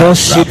 oh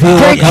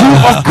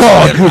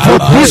God, for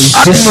this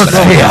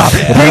atmosphere.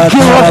 Thank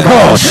you, oh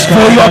God,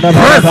 for your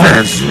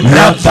presence.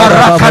 La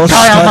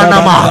parakataya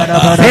manama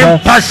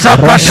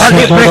empashakata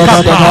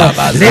librekapa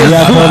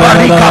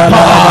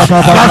lezubarikapa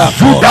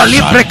kasuda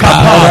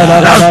librekapa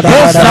la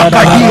dosa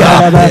kadia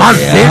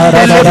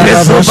azende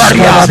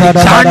lebrezubaria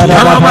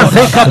chantama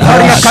mazeka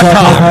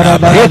pariakata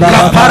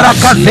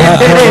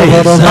ekaparakazendere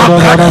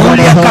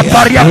makadulia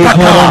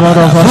kapariakata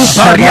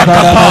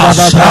zubariakapa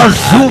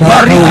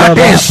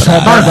azubarikades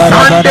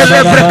mazande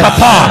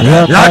lebrekapa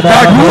la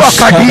dadua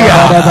kadia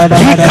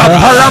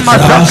ikapala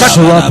mazaka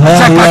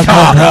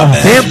chakata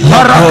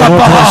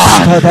emparakapa.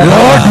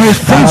 Lord,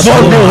 receive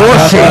all the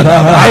worship. I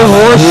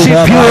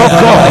worship you, O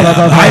God.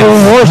 I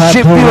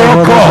worship you, O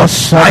God.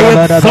 I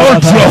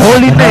exalt your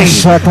holy name.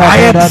 I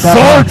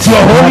exalt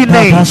your holy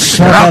name.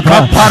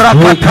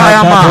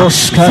 Rakaparakatayama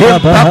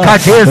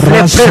Sepakades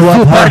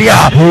Represubaria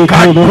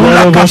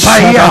Kadula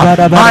Kapaya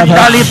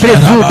Mandali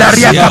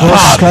Presudaria Kapa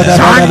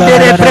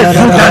Sandere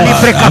Presudali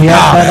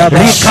Prekapa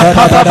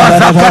Rikapapa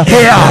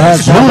Bazakatea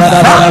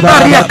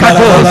Usambaria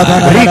Kados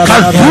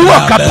Rikazua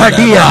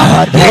Kapadia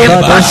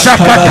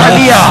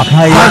Empashakatalia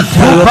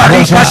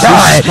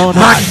Azubarikadai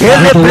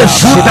Mandele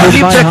Presuda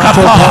Libre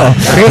Kapa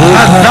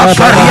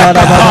Rekazakaria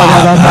Kapa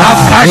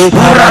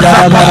Akashura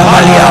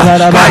Zakapalia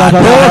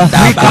Kados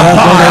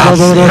Rikapaya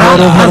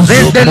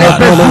Ramazendele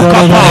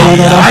Presukapa.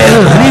 I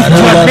lift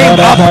your name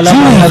up,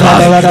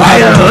 Jesus. I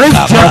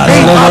lift your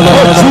name up,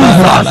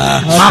 Jesus.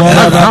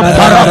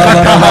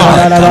 Makazamparakataha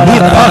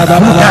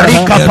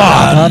Nipasudarikapa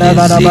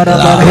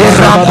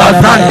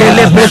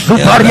Ramazandele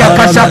Presubaria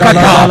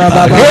Kashakata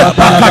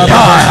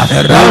Epakataya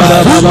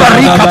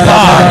Subarikapa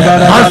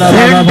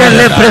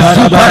Azendele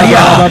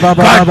Presubaria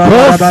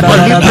Kados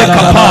Libre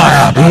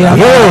Kapaya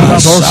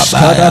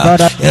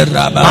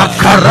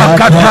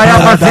Makarakataya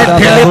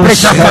Mazendele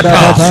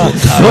Preshakata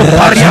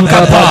Subaria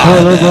Kapa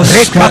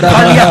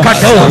Rekapalia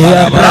Kados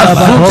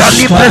Razuda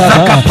Libre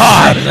Zakapa.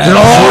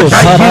 Lord, I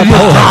give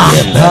you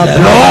thanks.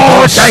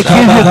 Lord, I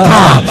give you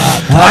thanks.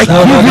 I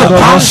give you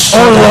thanks, O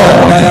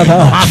Lord.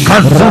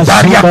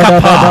 Makazudaria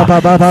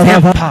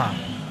Kapa.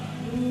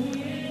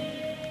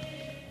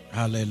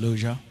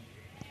 Hallelujah.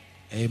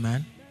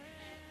 Amen.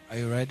 Are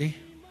you ready?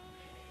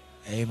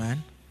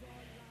 Amen.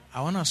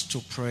 I want us to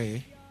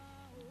pray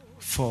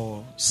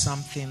for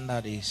something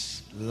that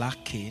is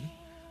lacking,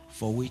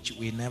 for which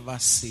we never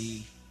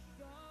see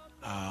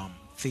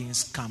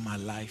things come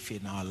alive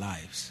in our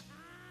lives.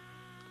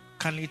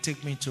 Can you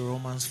take me to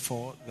Romans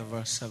 4, the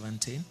verse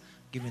 17?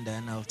 Give me the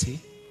NLT.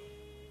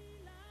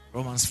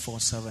 Romans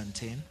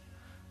 4:17,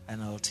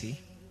 NLT.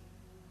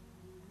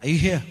 Are you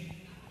here?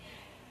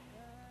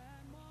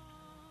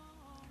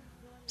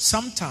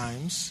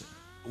 Sometimes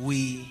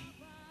we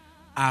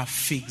are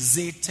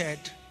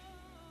fixated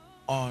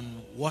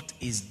on what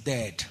is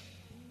dead,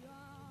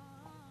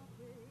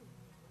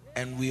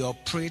 and we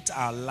operate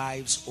our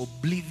lives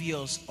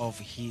oblivious of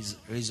his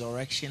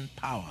resurrection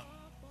power.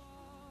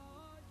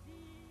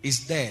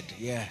 It's dead,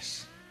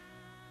 yes.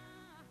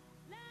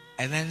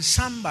 And then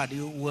somebody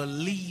will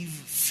live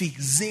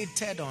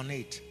fixated on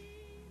it.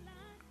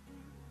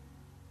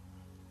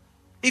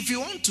 If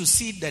you want to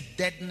see the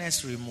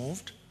deadness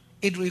removed,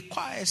 it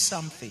requires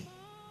something.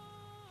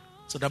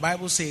 So the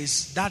Bible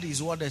says that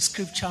is what the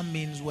scripture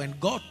means when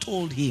God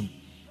told him,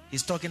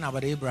 he's talking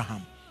about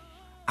Abraham,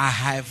 I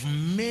have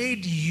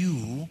made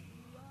you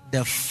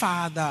the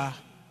father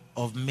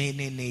of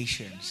many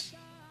nations.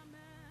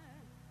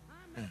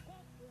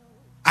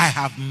 I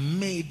have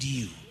made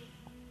you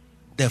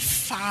the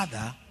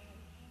father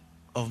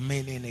of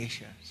many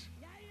nations.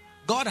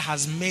 God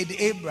has made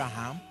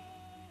Abraham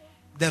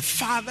the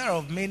father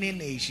of many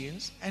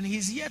nations, and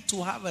he's yet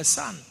to have a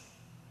son.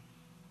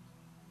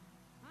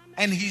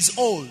 And he's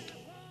old.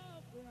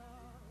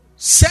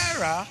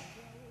 Sarah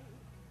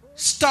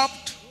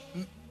stopped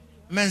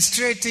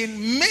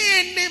menstruating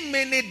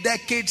many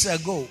decades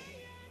ago.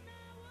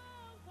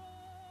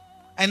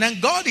 And then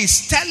God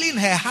is telling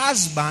her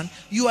husband,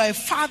 you are a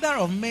father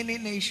of many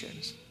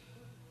nations.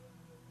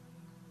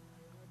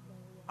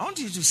 I want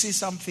you to see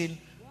something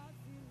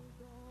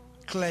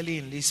clearly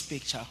in this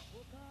picture.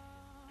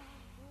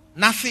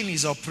 Nothing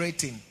is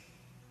operating,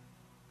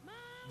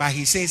 but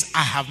he says,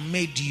 I have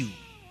made you.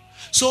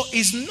 So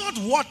it's not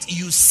what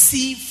you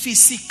see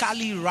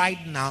physically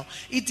right now.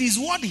 It is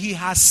what he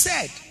has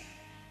said.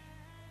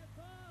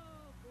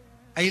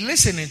 Are you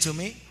listening to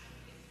me?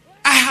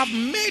 I have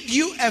made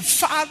you a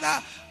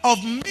father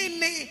of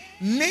many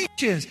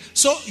nations.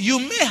 So you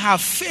may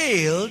have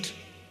failed,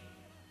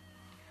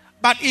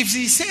 but if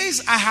he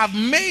says, I have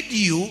made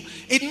you,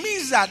 it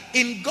means that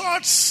in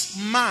God's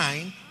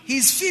mind,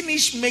 he's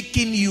finished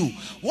making you.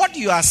 What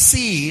you are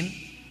seeing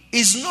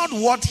is not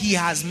what he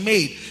has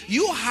made.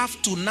 You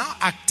have to now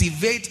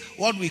activate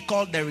what we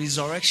call the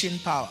resurrection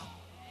power.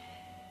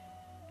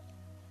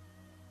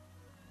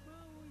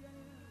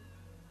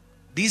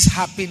 This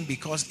happened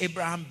because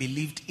Abraham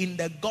believed in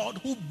the God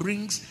who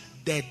brings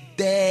the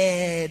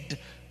dead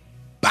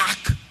back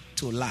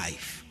to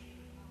life.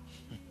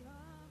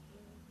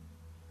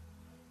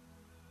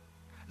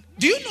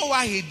 Do you know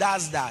why he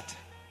does that?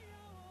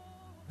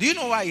 Do you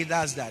know why he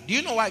does that? Do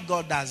you know why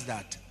God does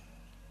that?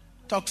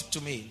 Talk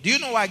to me. Do you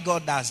know why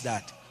God does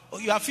that? Oh,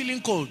 you are feeling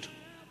cold.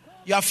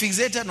 You are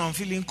fixated on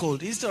feeling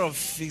cold instead of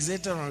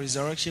fixated on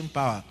resurrection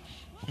power.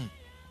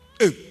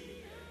 Do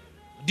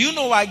you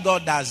know why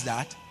God does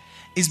that?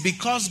 It's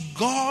because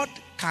God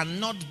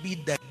cannot be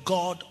the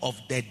God of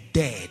the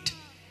dead.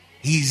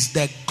 He's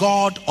the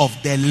God of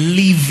the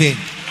living.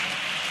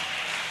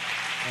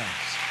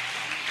 Yes.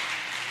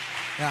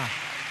 Yeah.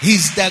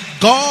 He's the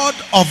God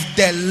of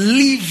the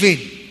living.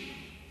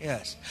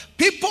 Yes.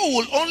 People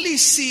will only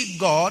see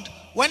God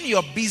when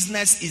your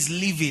business is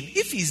living.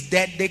 If he's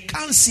dead, they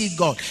can't see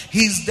God.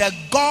 He's the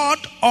God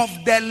of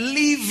the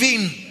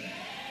living.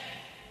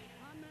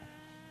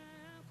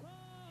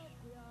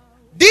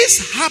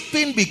 This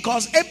happened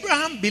because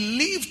Abraham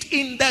believed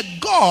in the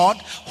God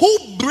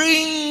who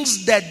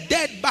brings the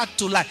dead back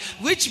to life,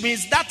 which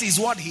means that is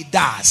what he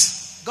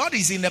does. God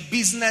is in the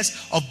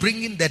business of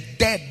bringing the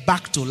dead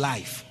back to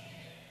life.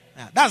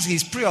 That's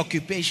his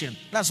preoccupation.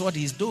 That's what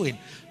he's doing.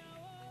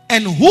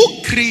 And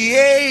who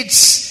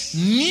creates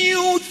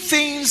new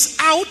things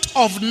out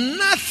of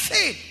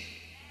nothing.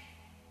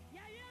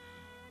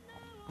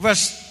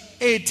 Verse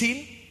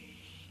 18.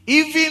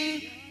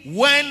 Even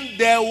when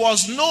there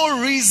was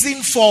no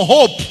reason for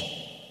hope.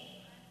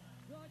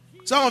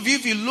 Some of you,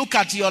 if you look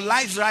at your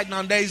lives right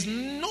now, there is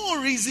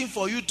no reason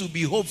for you to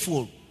be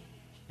hopeful.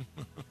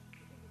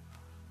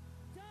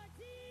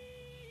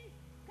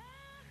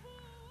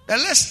 The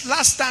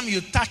last time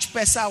you touched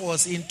Pesa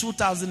was in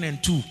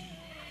 2002.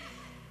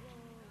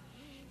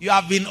 You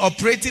have been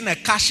operating a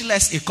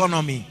cashless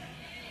economy.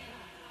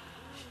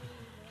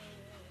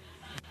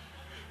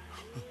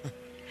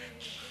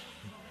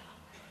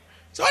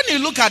 So when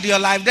you look at your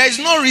life, there is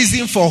no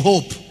reason for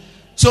hope.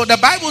 So the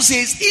Bible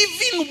says,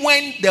 even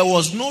when there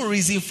was no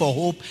reason for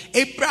hope,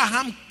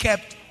 Abraham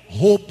kept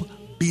hope.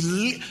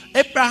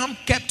 Abraham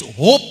kept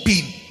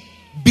hoping,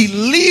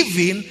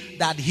 believing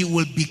that he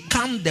will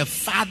become the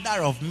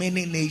father of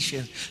many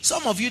nations.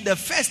 Some of you, the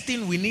first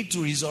thing we need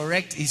to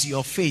resurrect is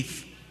your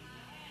faith.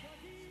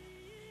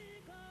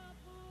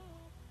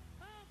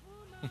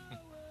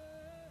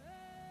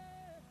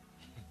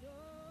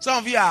 Some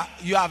of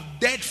you have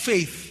dead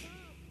faith.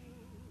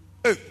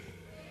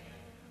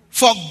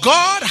 For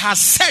God has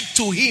said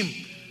to him,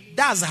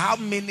 that's how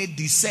many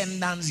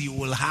descendants you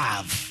will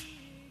have.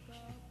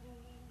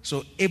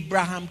 So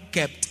Abraham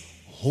kept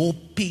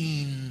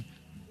hoping,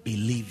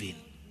 believing.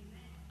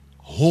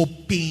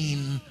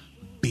 Hoping,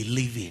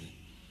 believing.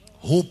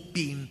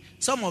 Hoping.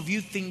 Some of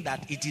you think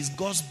that it is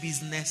God's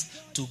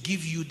business to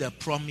give you the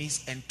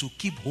promise and to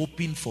keep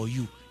hoping for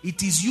you.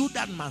 It is you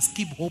that must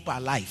keep hope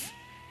alive.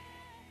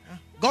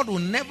 God will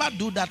never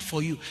do that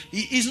for you.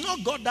 It's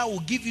not God that will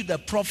give you the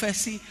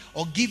prophecy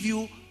or give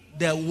you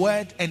the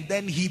word and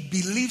then he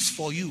believes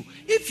for you.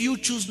 If you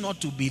choose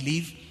not to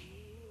believe,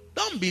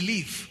 don't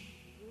believe.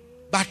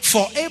 But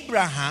for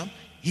Abraham,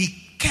 he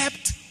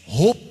kept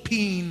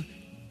hoping,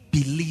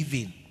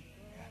 believing.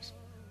 Yes.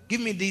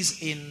 Give me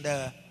this in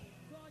the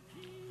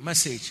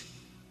Message.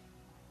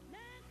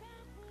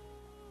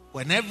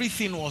 When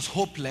everything was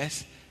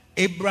hopeless,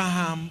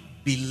 Abraham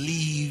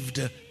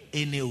believed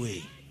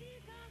anyway.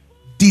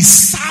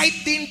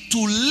 Deciding to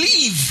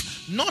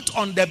live not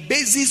on the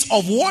basis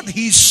of what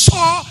he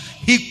saw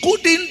he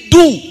couldn't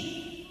do.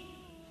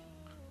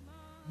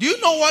 Do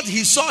you know what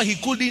he saw he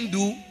couldn't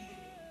do?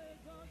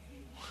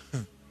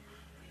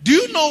 Do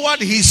you know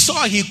what he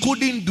saw he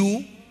couldn't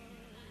do?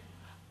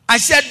 I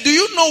said, do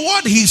you know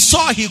what he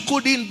saw he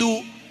couldn't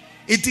do?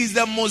 It is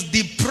the most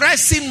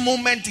depressing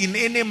moment in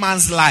any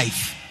man's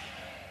life.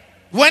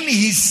 When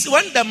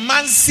the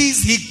man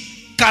sees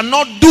he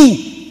cannot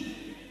do.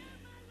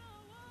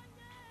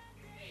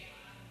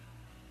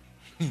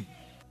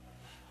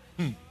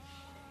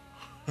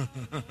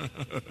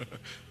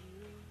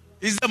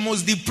 It's the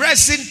most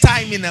depressing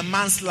time in a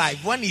man's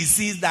life when he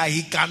sees that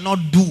he cannot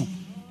do.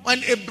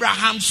 When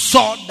Abraham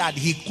saw that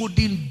he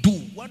couldn't do.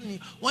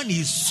 When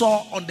he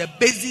saw on the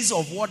basis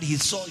of what he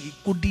saw he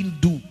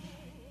couldn't do.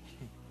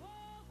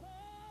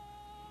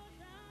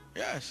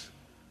 Yes.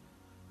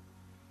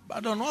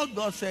 But on what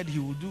God said he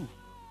would do.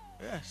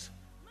 Yes.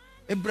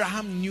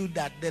 Abraham knew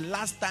that the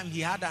last time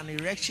he had an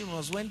erection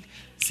was when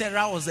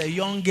Sarah was a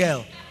young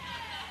girl.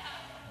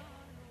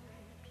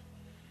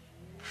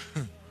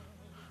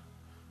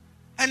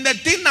 And the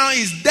thing now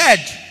is dead.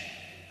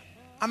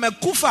 I'm a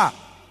kufa.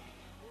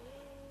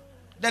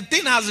 The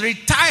thing has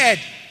retired.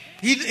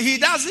 He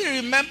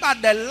doesn't remember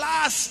the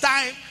last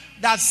time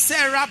that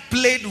Sarah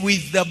played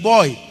with the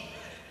boy.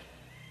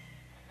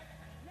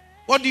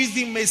 What do you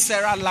think made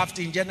Sarah laugh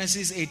in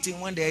Genesis 18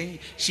 when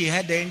she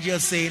heard the angel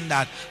saying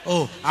that,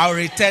 oh, I'll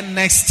return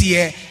next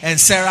year and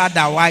Sarah,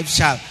 thy wife,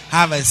 shall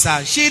have a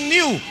son? She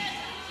knew.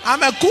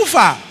 I'm a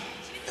kufa.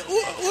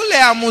 Ule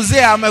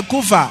amuze, I'm a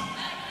kufa.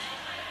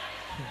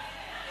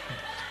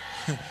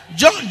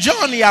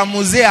 John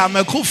yamuze, I'm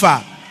a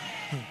kufa.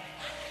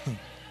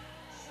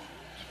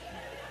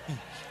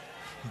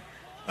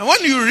 And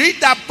when you read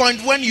that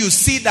point, when you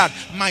see that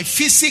my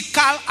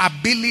physical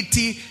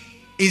ability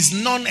is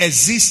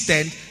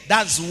non-existent,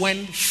 that's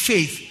when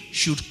faith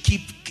should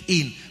kick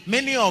in.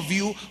 Many of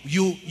you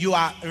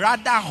are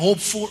rather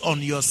hopeful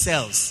on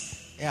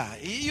yourselves. Yeah,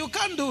 you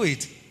can't do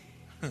it.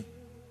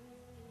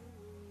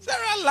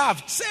 Sarah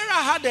laughed. Sarah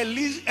had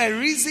a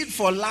reason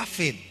for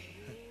laughing.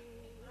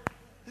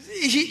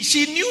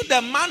 She knew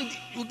the man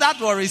that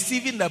was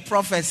receiving the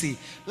prophecy.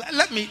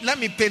 Let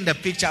me paint the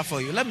picture for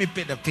you. Let me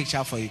paint the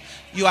picture for you.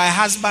 You are a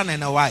husband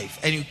and a wife,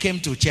 and you came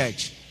to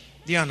church.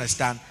 Do you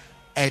understand?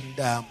 And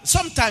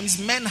sometimes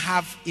men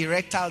have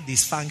erectile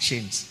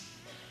dysfunctions.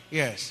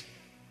 Yes,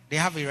 they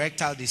have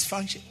erectile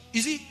dysfunction.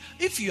 You see,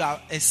 if you are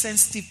a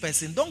sensitive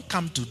person, don't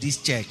come to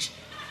this church.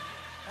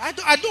 I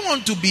don't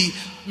want to be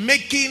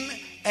making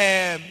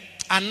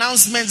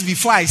announcements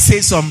before I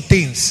say some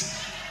things.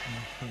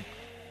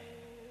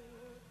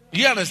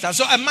 You understand?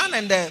 So a man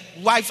and the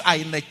wife are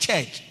in the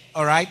church,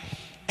 all right?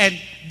 And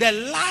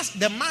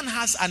the man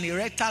has an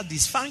erectile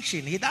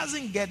dysfunction. He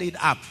doesn't get it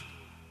up.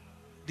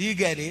 Do you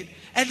get it?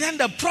 And then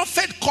the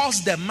prophet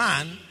calls the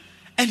man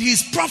and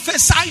he's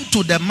prophesying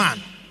to the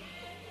man.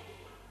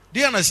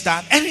 Do you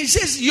understand? And he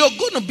says, you're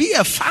going to be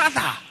a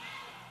father.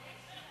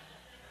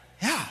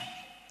 Yeah.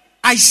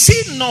 I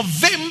see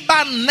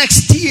November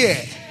next year,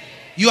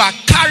 you are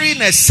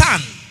carrying a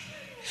son.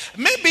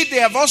 Maybe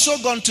they have also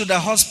gone to the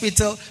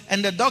hospital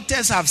and the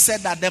doctors have said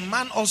that the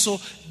man also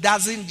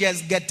doesn't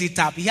just get it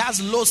up. He has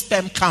low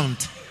sperm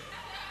count.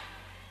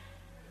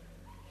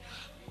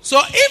 So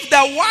if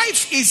the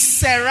wife is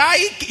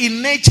Saraic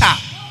in nature,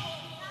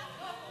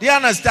 do you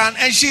understand?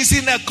 And she's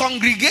in a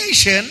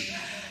congregation,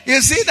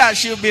 you see that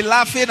she'll be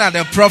laughing at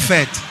the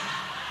prophet.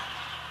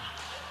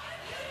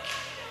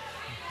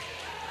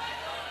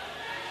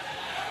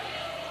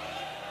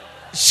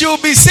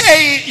 She'll be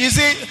saying, you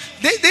see,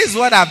 this is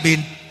what I've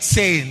been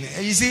saying.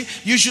 You see,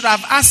 you should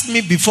have asked me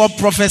before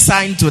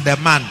prophesying to the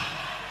man.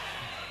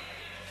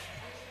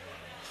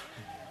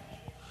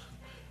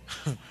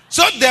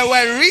 So there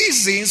were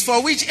reasons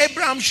for which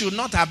Abraham should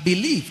not have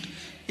believed.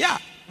 Yeah,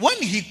 when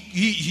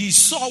he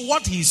saw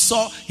what he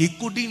saw, he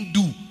couldn't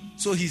do.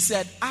 So he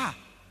said,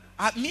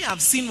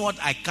 I've seen what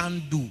I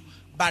can't do.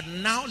 But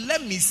now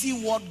let me see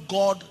what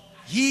God,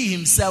 he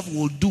himself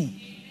will do.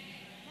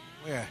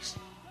 Yes.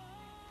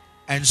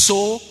 And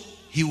so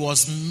he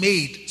was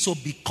made. So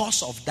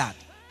because of that,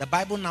 the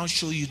Bible now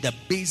shows you the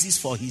basis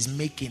for his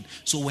making.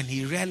 So when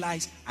he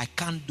realized, I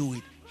can't do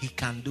it, he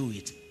can do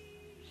it.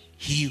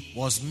 He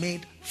was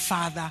made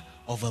father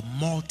of a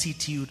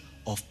multitude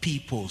of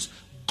peoples.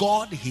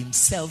 God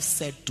himself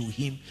said to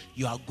him,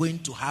 you are going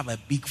to have a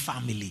big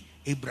family,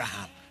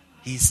 Abraham.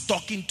 He's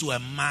talking to a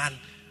man.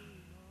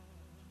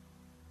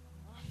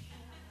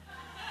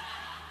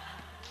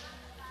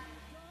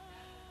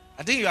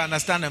 I think you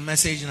understand the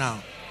message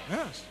now.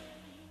 Yes.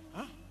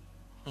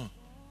 Huh?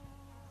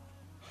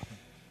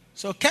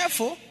 So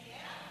careful.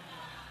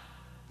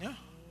 Yeah.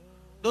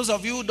 Those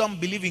of you who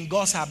don't believe in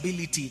God's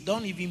ability,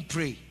 don't even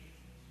pray.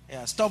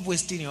 Yeah. Stop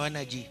wasting your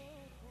energy.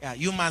 Yeah.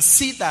 You must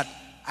see that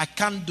I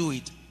can't do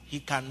it. He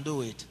can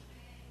do it.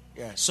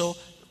 Yeah. So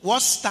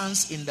what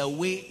stands in the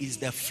way is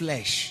the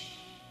flesh.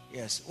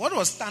 Yes. What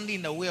was standing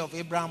in the way of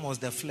Abraham was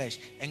the flesh.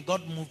 And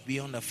God moved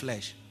beyond the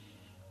flesh.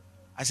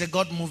 I said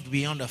God moved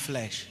beyond the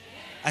flesh.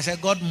 I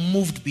said God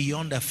moved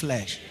beyond the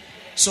flesh.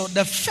 So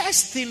the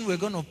first thing we're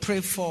going to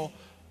pray for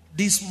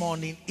this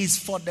morning is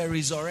for the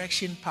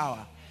resurrection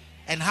power.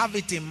 And have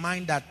it in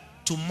mind that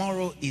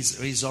tomorrow is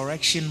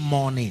resurrection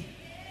morning.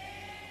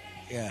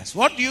 Yes.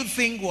 What do you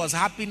think was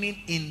happening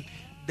in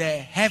the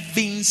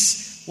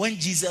heavens when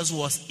Jesus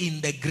was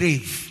in the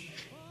grave?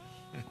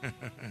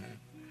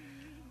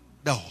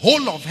 The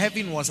whole of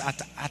heaven was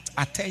at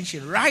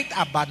attention. Right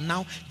about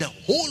now, the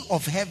whole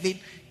of heaven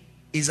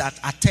is at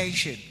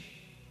attention.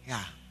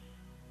 Yeah.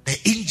 The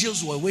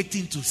angels were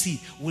waiting to see,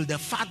 will the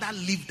Father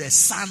leave the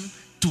Son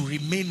to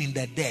remain in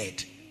the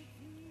dead?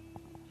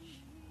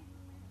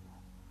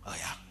 Oh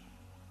yeah.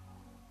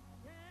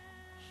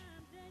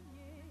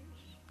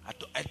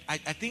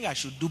 I think I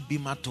should do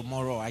Bima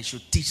tomorrow. I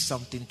should teach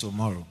something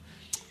tomorrow.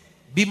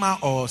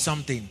 Bima or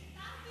something.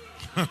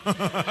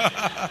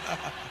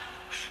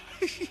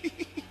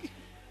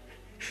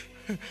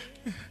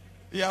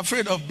 You're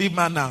afraid of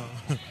Bima now.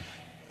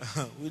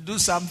 We do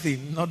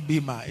something, not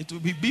Bima. It will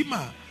be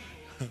Bima.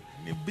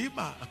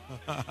 Bima.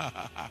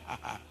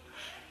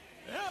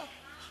 Yeah.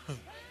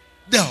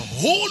 The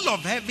whole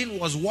of heaven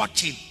was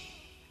watching.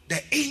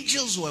 The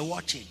angels were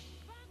watching.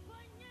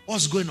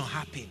 What's going to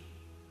happen?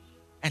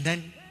 And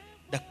then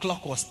the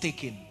clock was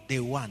ticking.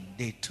 Day 1,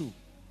 day 2.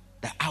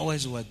 The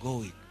hours were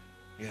going.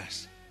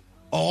 Yes.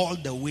 all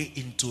the way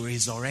into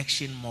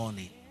resurrection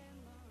morning.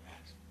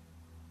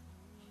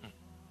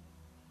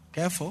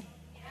 Careful.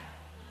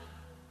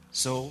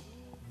 So,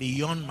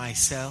 beyond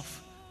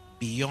myself,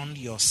 beyond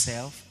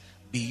yourself,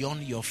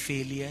 beyond your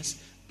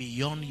failures,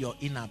 beyond your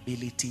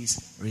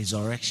inabilities,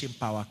 resurrection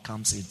power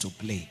comes into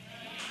play.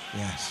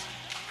 Yes.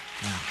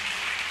 Yeah.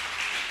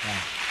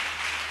 Yeah.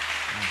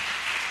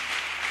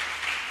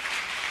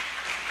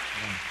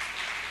 Yeah.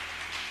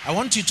 I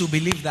want you to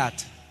believe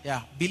that.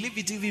 Yeah. Believe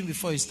it even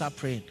before you start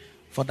praying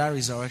for that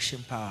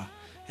resurrection power.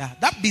 Yeah.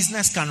 That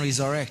business can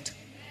resurrect.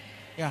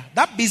 Yeah.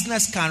 That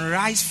business can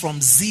rise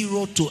from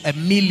 0 to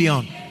 1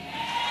 million.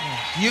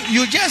 Yeah.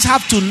 You just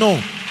have to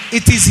know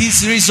it is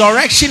his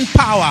resurrection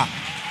power.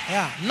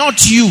 Yeah.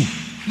 Not you.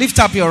 Lift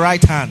up your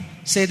right hand.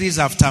 Say this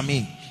after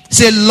me.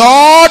 Say,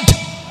 Lord,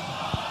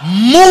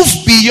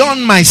 move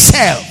beyond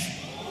myself.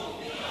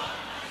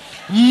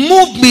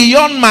 Move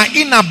beyond my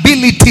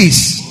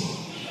inabilities.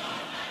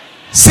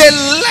 Say,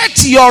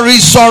 let your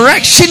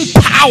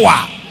resurrection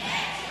power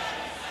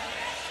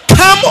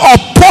come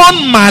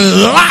upon my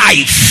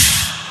life.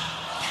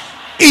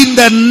 In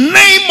the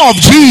name of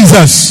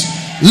Jesus.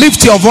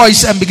 Lift your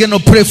voice and begin to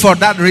pray for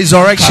that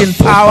resurrection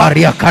power.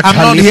 I'm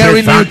not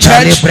hearing you,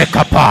 church.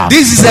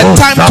 This is a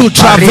time to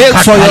travail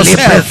for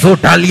yourself.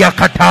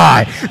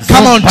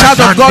 Come on,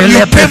 child of God,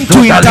 you came to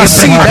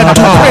intercede and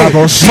to pray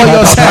for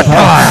yourself.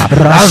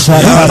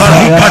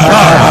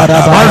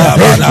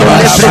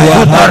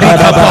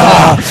 Resurrection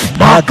power.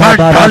 My God,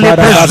 move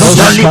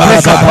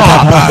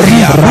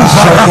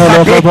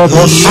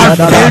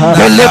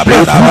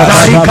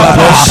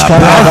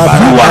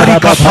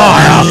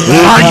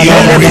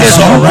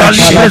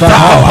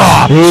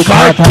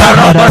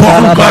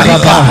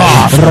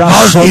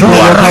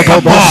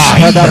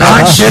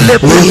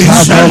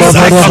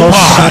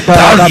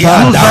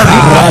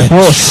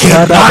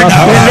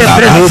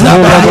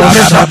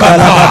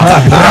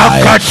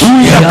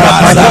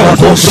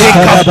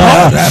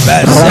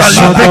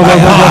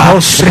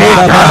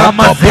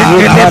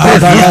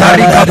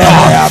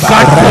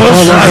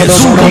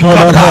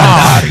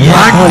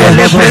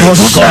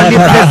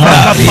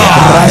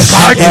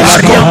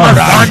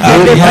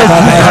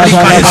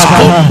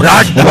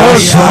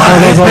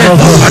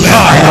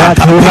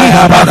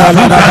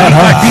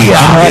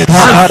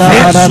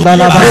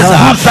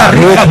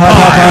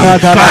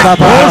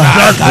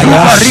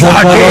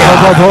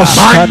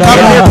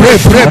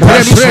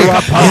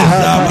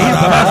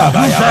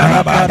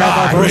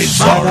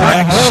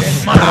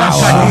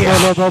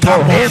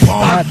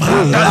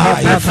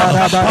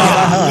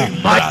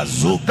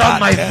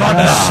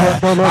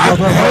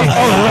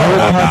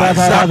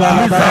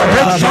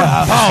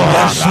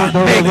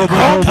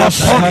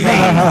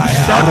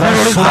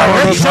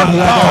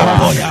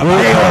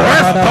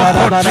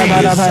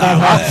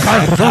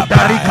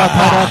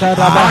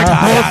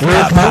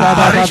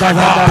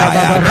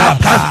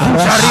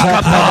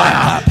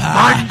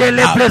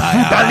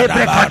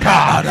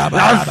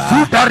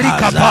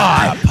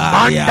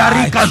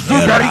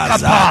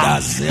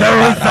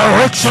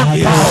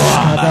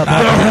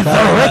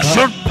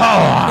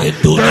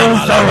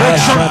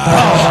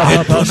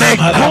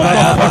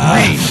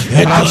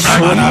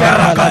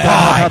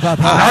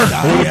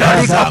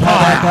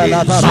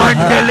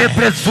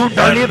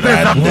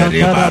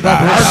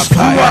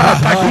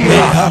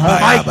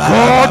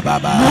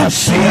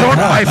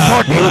beyond my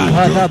body.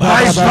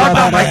 My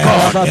brother, my God,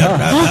 move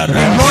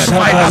beyond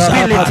my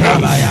ability.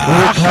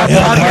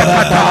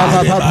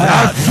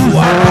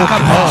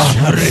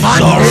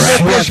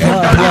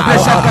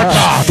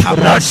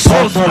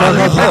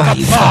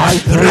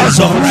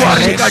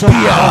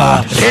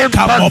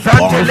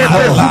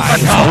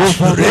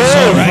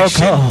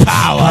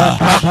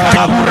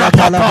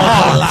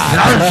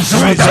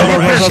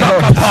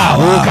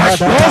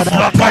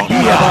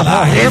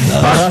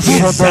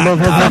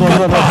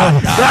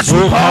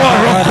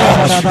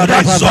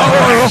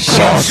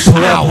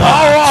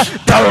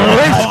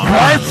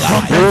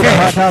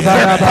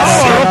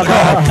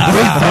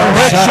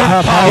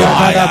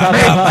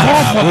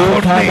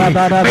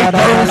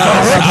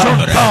 power.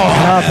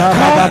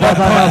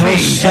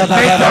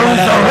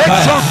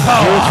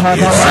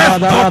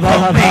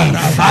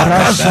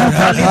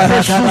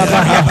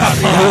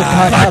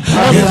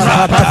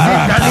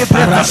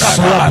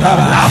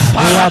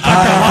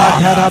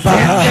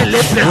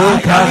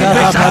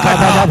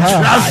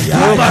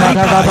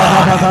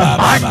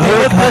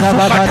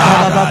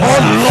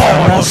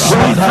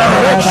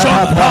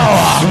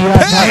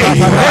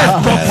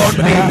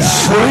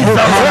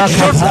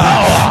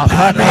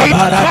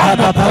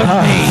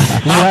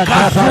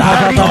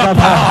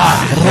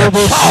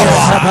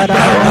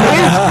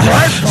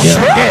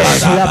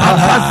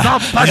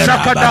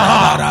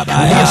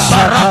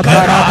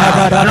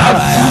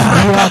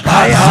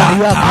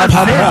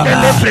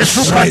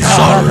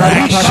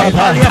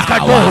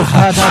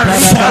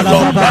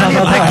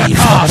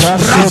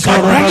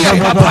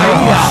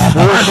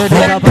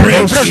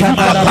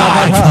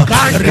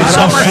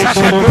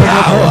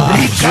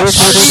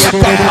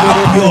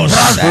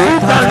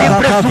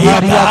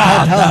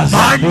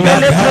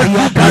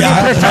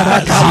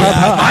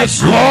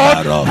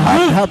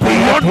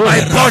 beyond my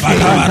body,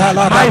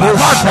 my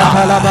Father,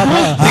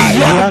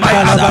 beyond my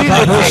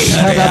ability.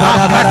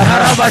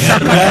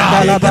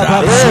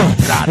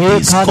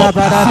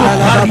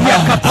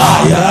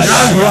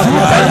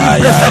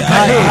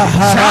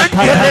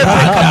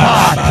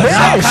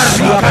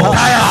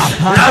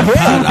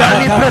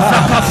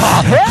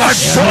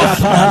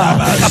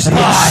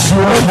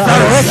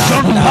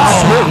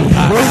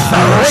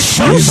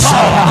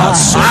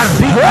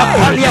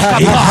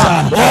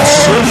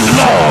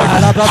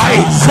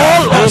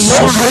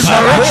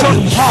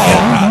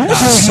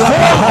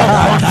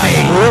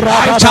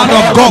 Child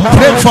of God,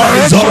 pray for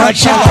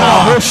resurrection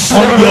power on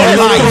your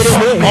life.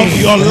 On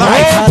your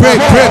life, pray.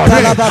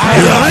 I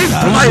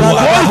lift my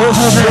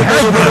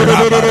voice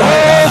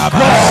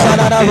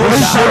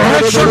to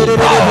resurrection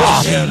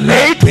power.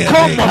 May it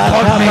come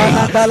upon me.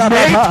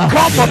 May it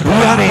come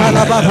upon me.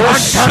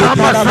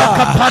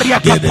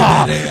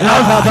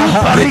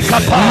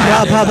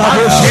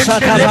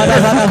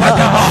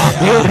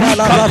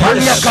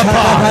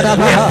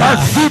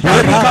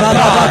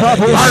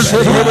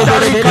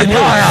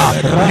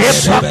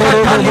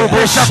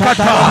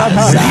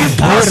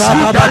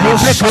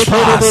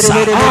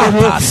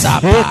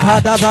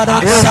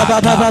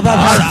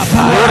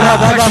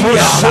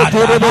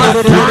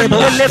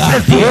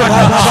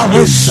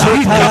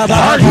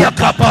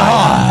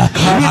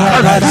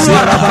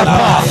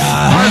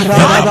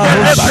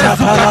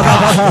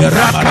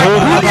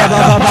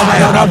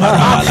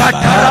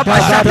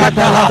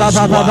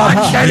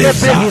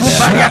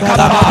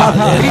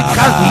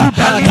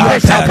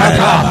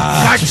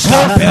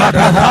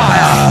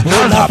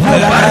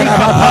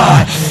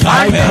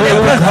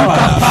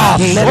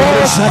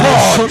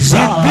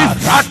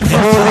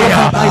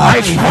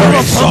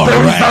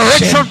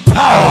 Resurrection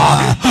power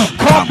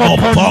come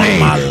upon me,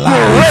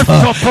 rest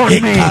upon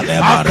me.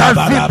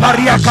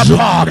 Akaziparia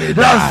kapa,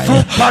 la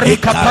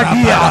suparika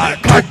padia,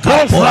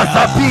 katofla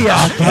sabia,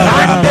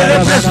 andele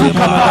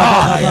besukapa,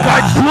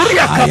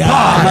 kaduria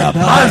kapa,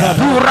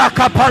 azura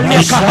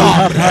kapalia kapa,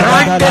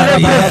 andele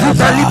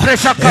besuka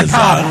lipresha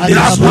kata,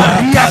 la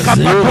paria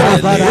kapato,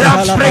 la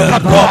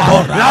prekapo,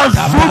 la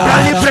suka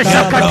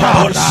lipresha kata,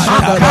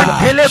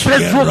 akatele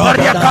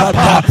besuparia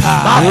kapa,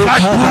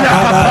 akaduria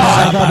kapa,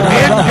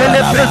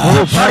 endele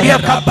besuparia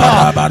kapa,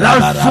 la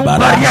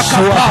suparia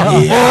kapa. Oh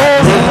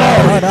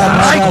Lord,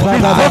 right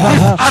before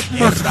this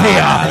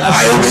atmosphere, I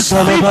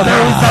receive the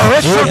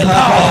resurrection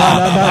power.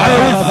 I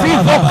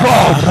receive, oh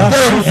God, the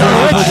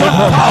resurrection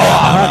power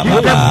in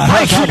the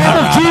mighty name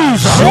of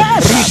Jesus. The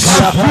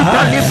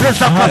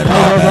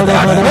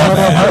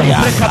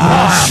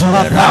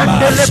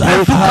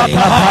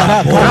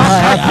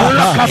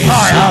resurrection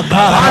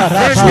power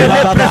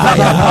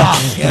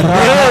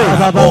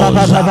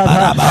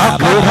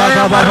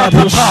that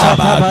will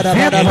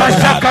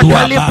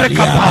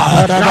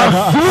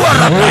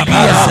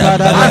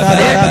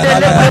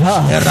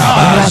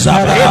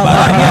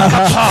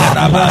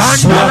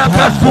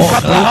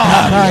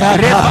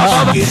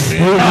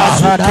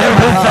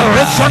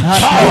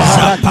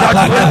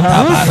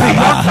move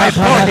beyond my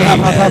body, the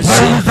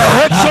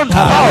resurrection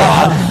power that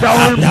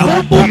will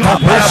move beyond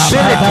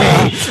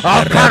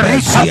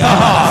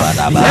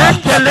my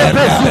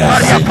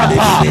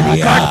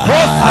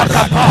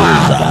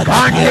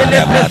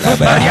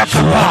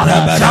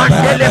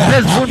ability.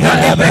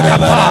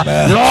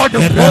 Lord,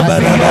 move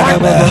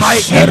beyond my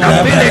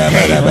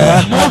inability.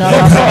 Move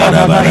beyond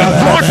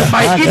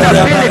my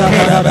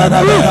inability.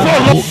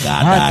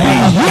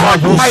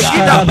 Beyond my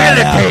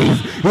inability.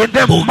 In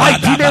the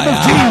mighty name of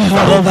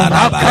Jesus.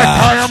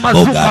 Akataya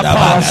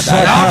mazukapa.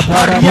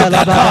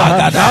 Rapariakapa.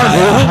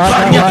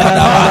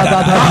 Rapariakapa.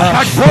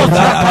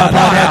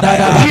 Akatozakapa.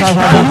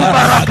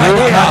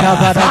 Ishkalubarakadea.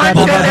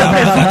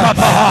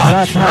 Andelebezukapa.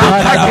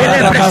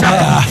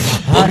 Akatelebreshaka.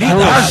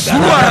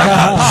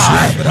 Rikazuarakapa.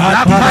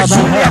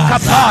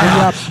 Rapazuliakapa.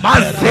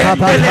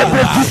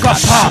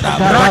 Mazendelebezukapa.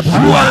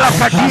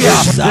 Rajualakadia.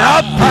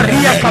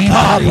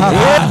 Rapariakapa.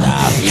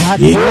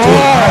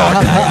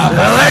 Lord,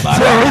 let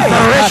your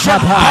resurrection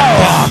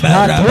power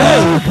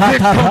move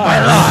into my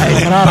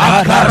life.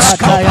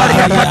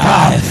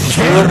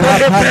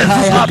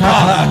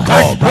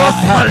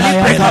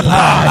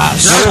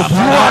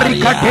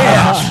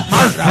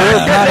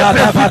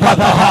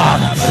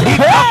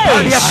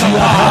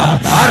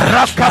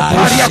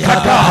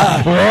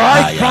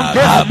 Right from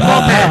this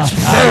moment,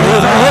 the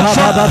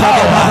resurrection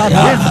power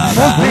is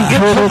moving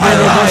into my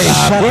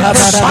life. In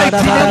the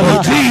mighty name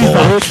of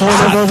Jesus.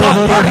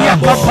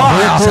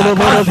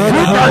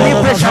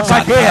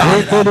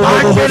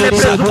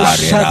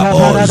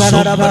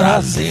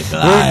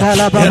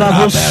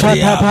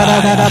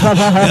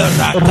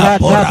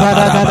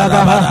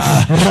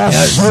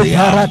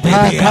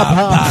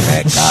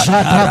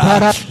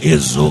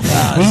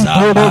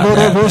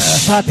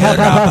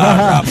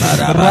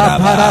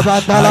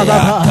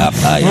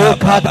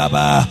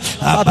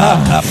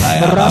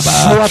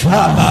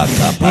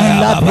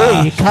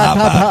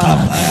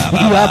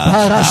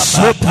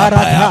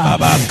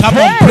 Come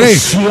on, pray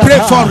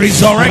for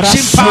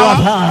resurrection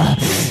power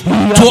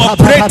to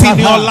operate in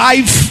your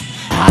life.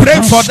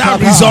 Pray for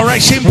that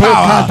resurrection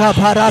power.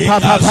 I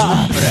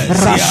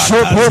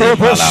pray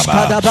for the resurrection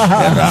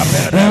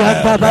power.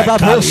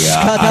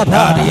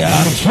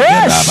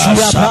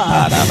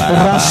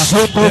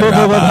 Resurrection power.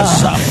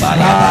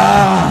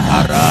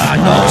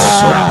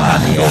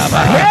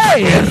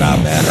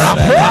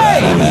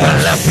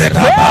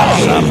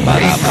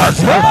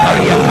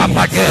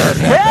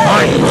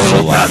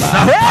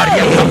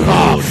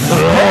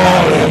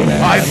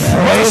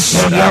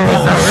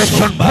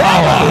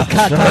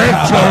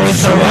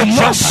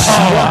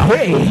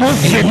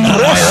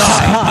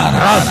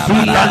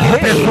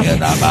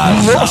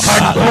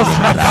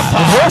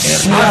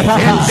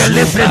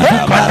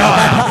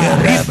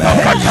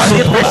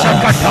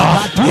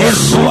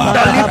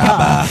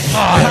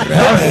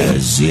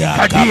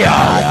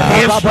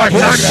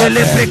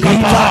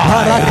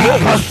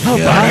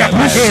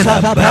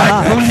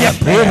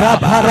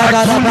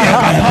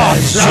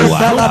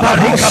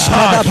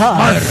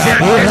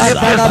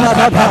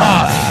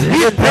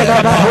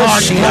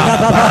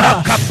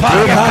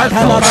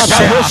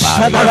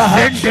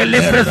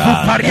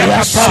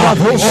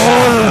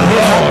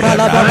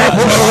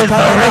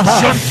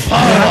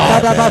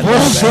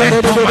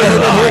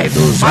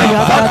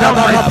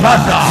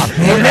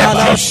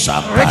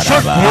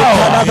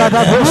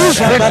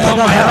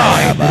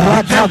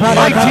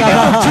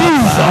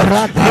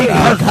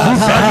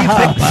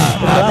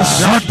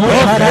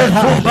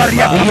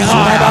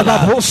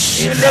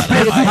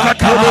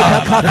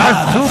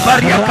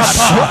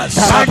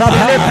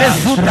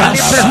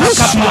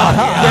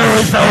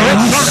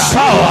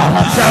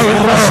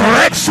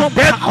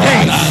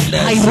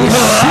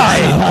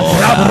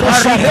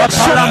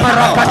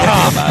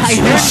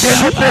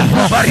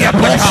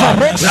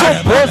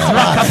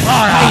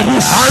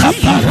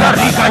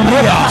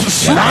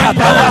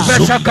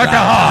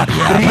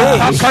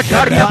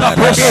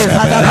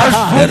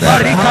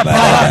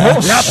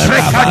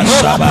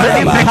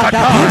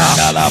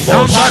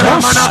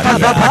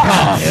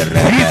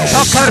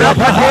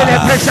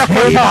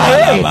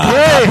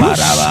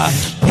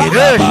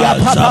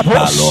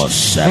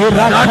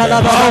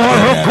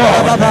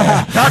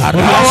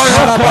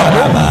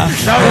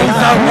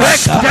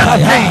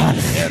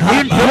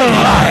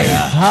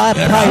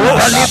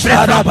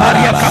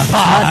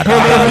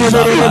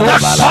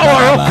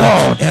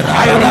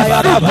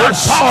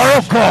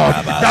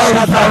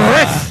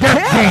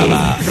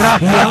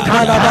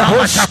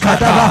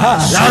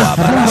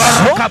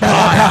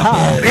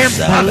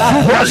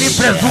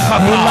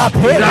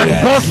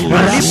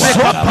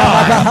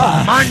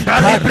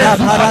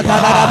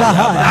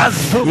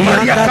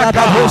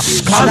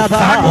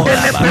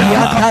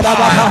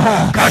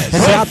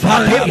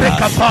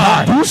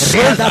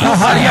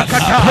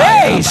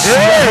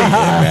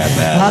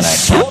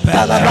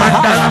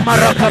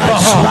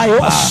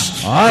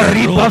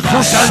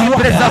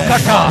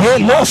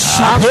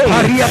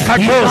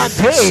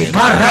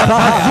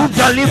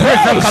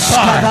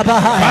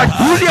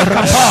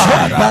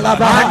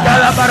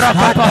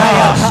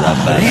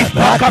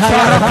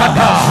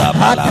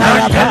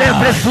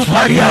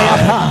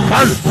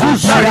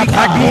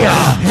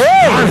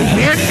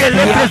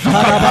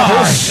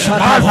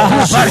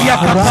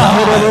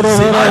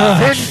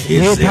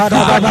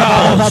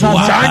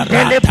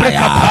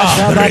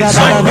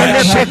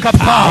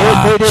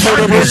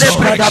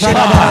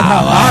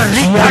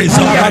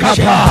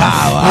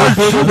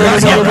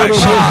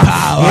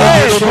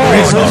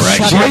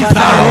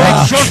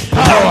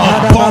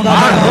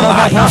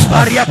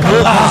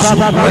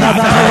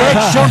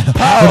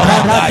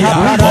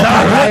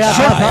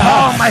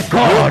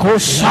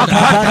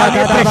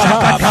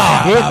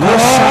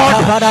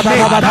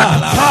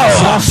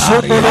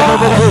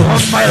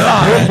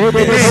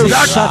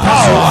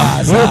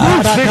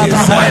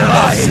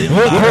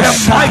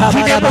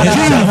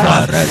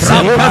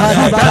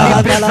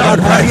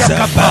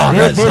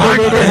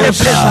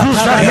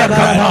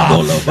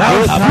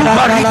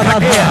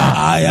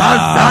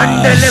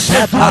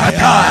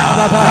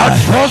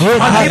 Move in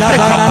my life.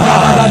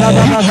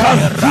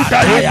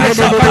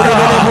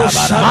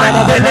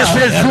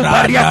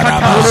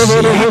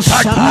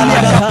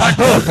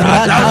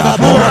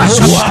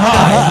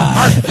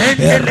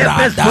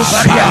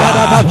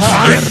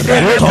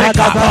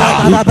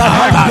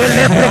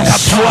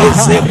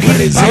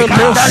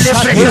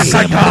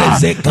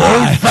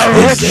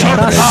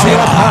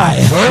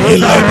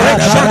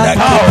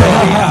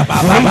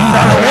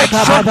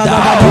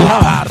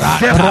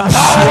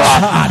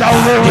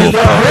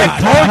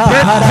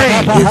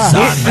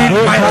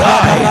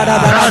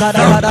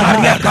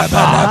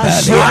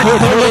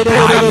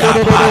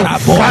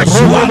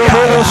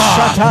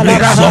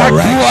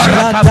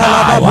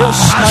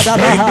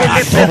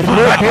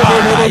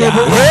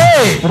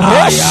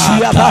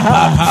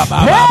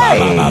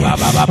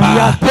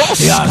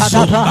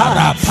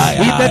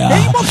 In the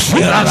name of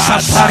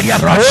Jesus, I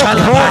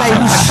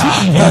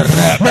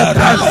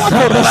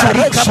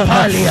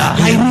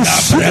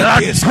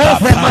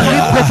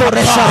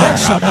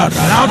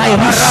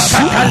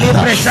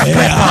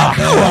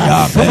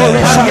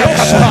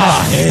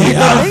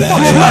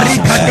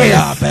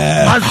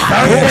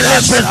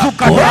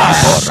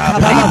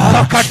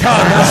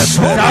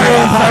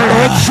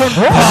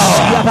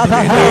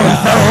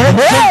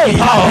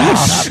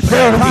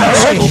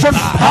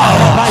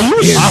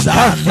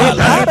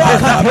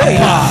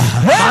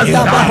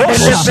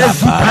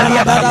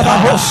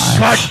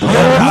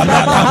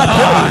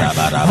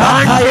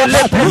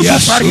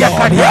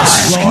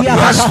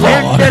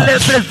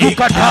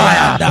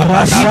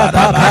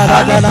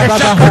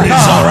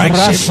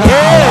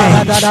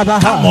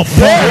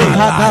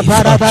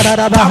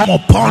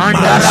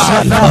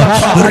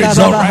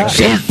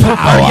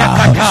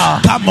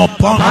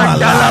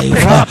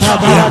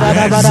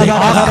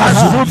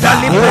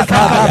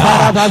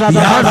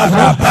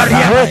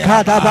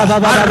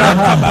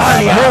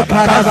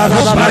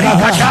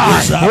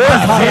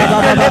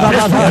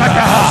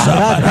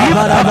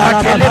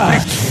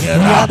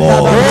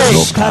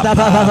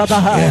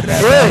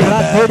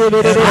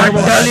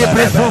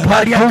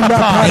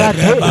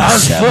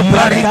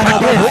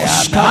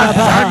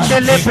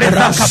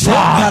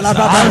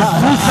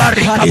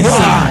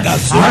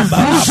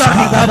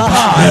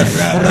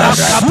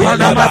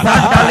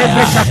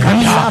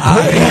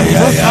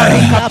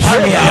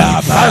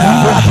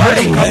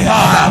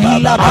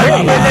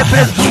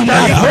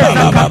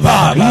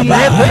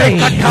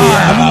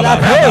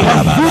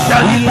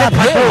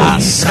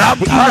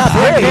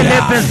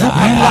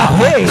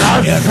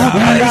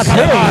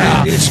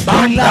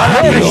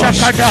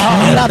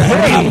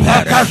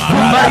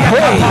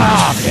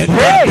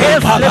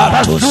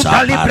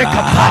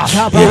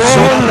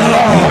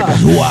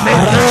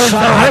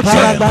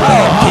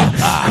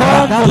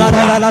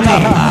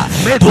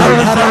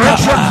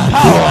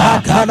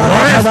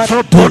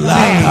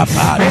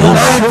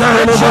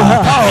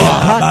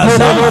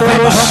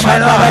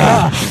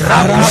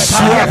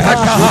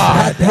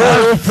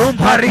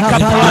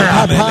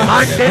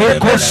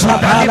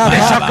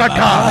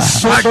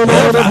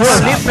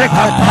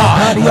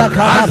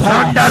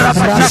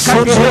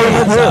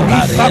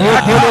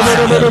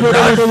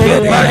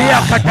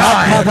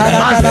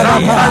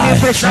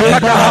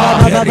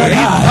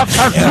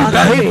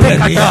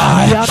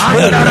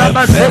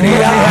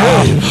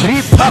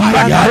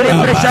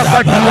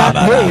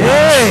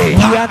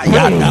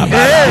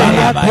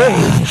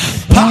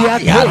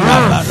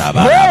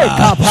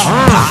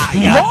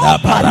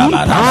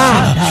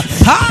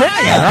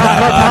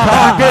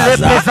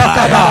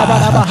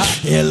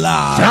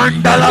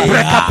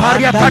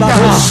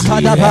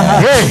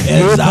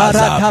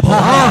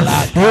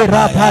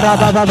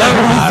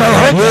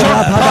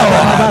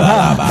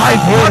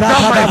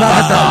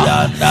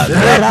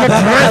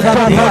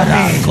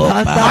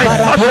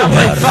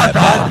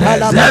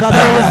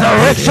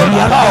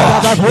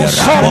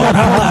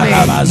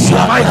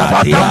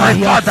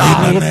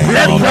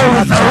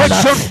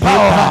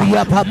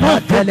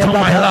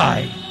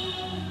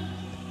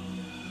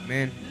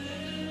Amen.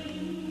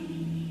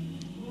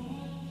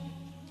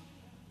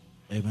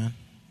 Amen.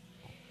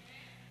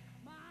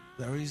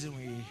 The reason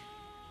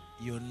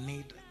you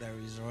need the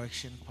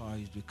resurrection power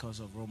is because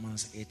of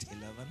Romans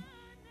 8:11.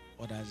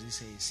 What does it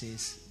say? It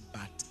says,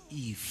 but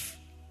if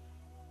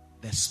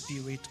the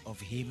spirit of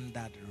him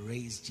that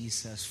raised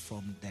Jesus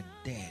from the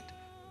dead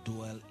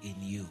dwell in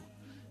you.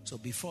 So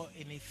before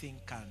anything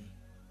can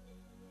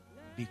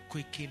be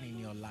quickened in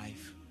your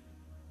life,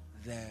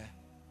 the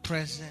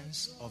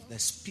presence of the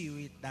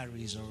spirit that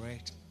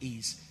resurrects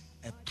is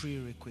a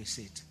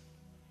prerequisite.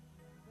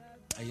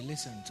 Are you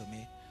listening to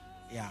me?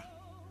 Yeah.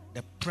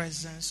 The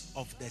presence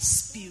of the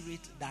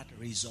spirit that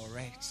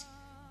resurrects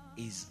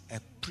is a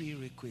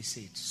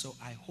prerequisite. So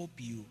I hope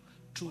you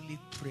truly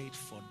prayed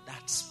for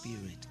that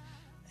spirit.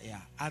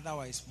 Yeah.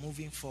 Otherwise,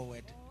 moving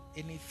forward,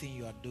 anything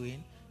you are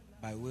doing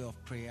by way of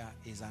prayer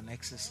is an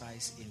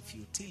exercise in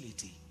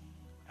futility.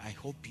 I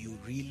hope you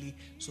really.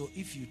 So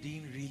if you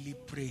didn't really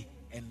pray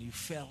and you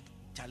felt,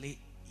 Charlie,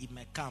 it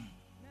may come.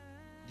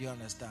 Do you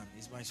understand?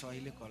 Is my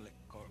Swahili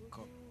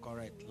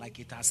correct? Like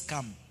it has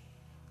come.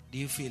 Do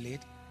you feel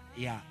it?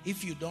 Yeah,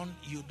 if you don't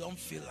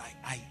feel like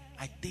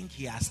I think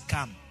he has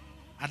come.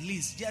 At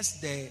least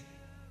just the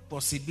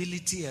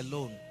possibility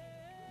alone.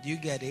 Do you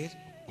get it?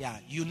 Yeah,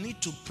 you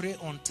need to pray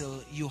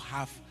until you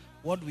have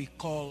what we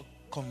call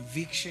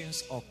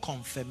convictions or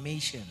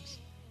confirmations.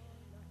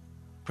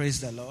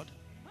 Praise the Lord.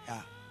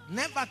 Yeah.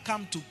 Never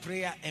come to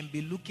prayer and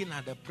be looking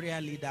at the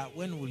prayer leader.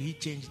 When will he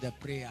change the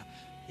prayer?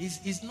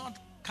 It's not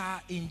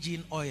car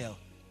engine oil.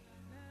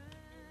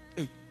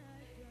 Do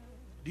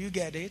you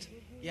get it?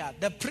 Yeah,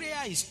 the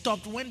prayer is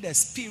stopped when the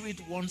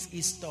spirit wants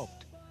it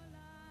stopped.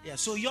 Yeah,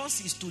 so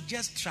yours is to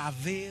just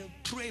travail,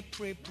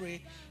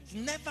 pray.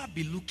 Never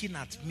be looking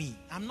at me.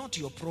 I'm not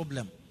your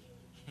problem.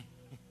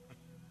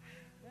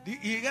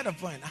 You get the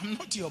point? I'm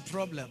not your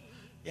problem.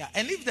 Yeah,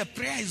 and if the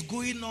prayer is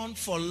going on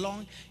for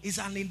long, it's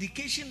an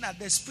indication that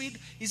the spirit.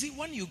 You see,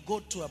 when you go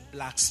to a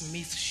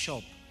blacksmith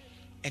shop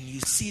and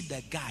you see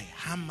the guy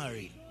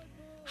hammering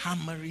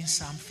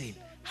something,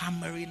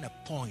 hammering a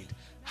point,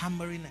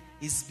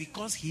 it's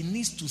because he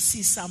needs to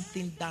see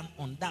something done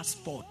on that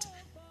spot.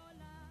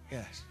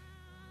 Yes.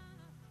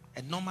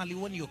 And normally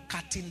when you're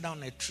cutting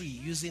down a tree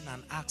using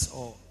an axe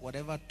or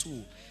whatever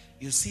tool,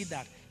 you see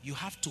that you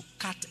have to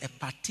cut a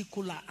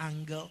particular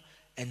angle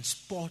and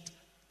spot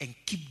and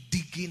keep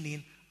digging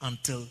in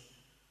until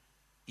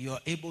you're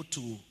able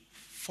to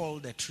fall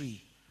the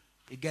tree.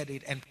 You get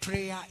it? And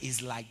prayer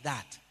is like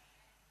that.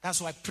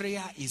 That's why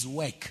prayer is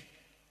work.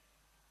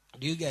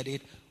 Do you get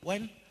it?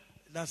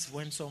 That's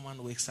when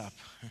someone wakes up.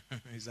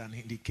 It's an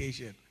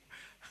indication.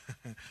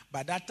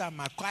 By that time,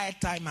 my quiet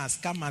time has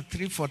come at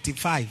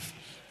 3:45.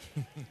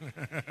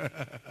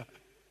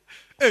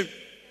 Hey.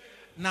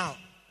 Now,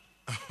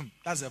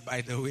 that's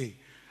by the way.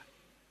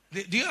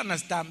 Do you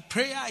understand?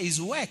 Prayer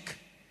is work.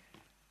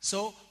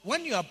 So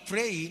when you are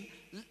praying,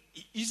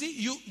 you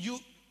see,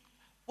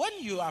 when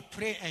you are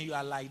praying and you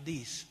are like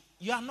this,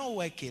 you are not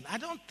working. I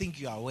don't think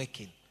you are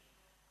working.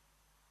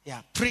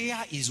 Yeah,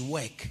 prayer is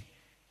work.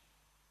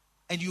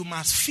 And you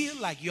must feel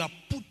like you are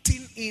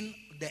putting in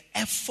the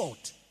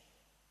effort.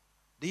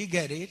 Do you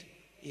get it?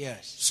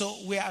 Yes. So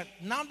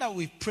now that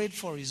we've prayed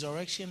for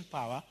resurrection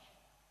power,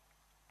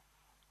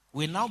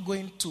 we're now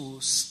going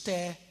to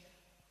stir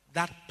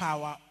that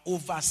power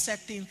over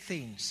certain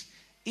things.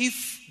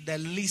 If the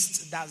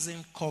list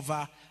doesn't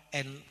cover,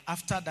 and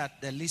after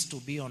that the list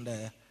will be on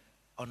the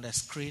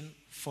screen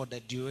for the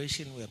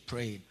duration we're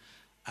praying.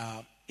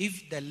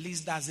 If the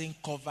list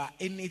doesn't cover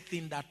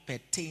anything that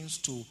pertains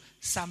to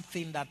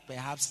something that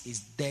perhaps is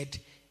dead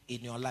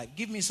in your life.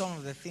 Give me some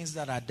of the things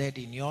that are dead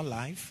in your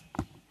life.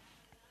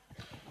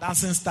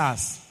 Dancing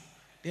stars.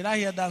 Did I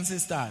hear dancing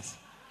stars?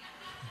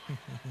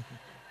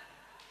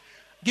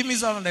 Give me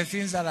some of the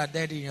things that are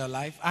dead in your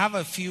life. I have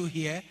a few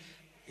here.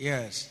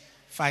 Yes.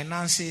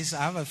 Finances,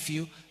 I have a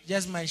few.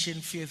 Just mention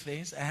a few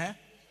things.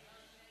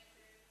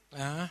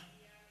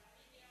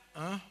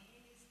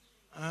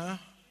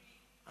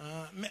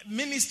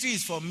 Ministry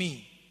is for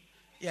me.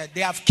 Yeah,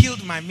 they have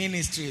killed my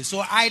ministry,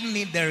 so I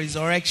need the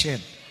resurrection.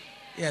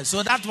 Yeah,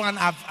 so that one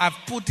I've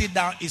put it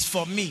down is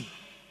for me.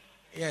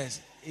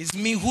 Yes, it's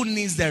me who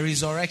needs the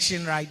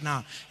resurrection right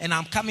now, and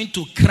I'm coming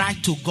to cry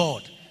to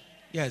God.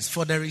 Yes,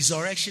 for the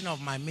resurrection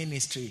of my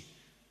ministry.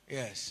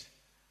 Yes,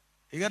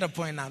 you got a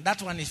point now.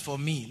 That one is for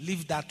me.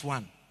 Leave that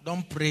one.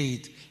 Don't pray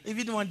it.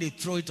 Even when they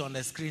throw it on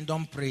the screen,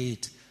 don't pray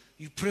it.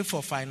 You pray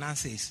for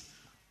finances.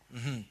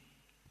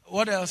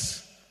 What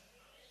else?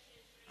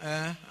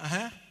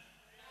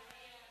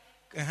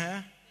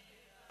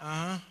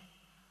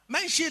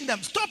 Mention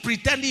them. Stop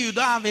pretending you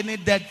don't have any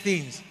dead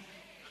things.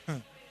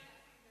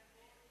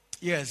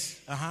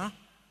 Yes.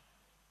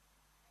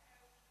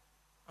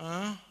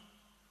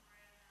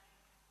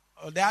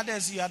 The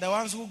others, you are the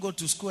ones who go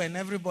to school and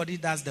everybody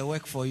does the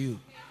work for you.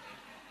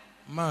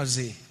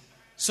 Mercy.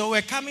 So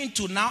we're coming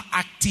to now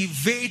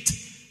activate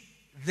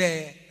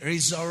the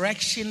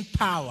resurrection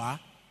power.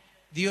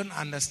 Do you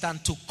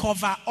understand? To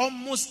cover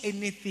almost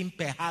anything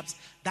perhaps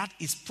that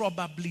is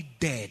probably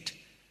dead.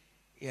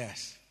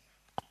 Yes.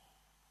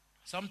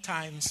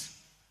 Sometimes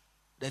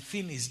the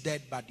thing is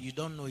dead, but you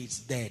don't know it's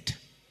dead.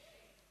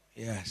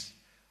 Yes.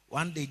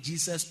 One day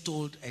Jesus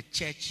told a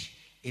church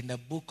in the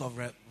book of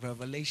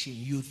Revelation,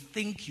 you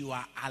think you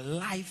are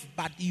alive,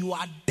 but you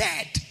are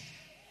dead.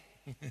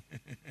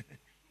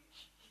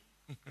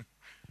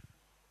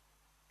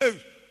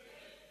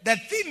 The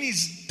thing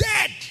is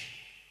dead,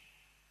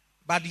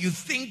 but you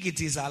think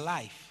it is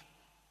alive.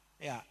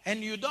 Yeah.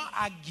 And you don't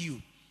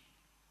argue.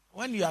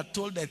 When you are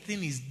told the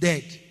thing is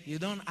dead, you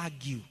don't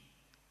argue.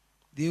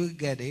 Do you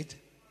get it?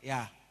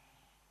 Yeah.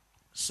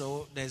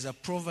 So there's a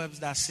proverb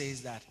that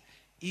says that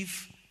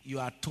if you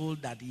are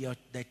told that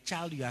the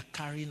child you are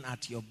carrying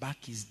at your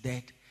back is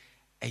dead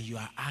and you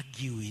are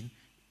arguing,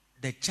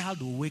 the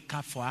child will wake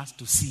up for us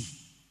to see.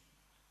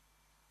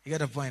 You get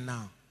the point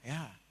now?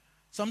 Yeah.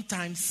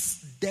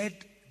 Sometimes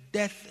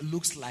death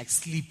looks like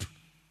sleep.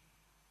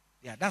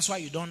 Yeah, that's why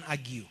you don't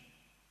argue.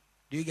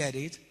 Do you get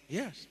it?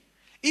 Yes.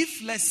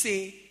 If, let's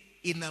say,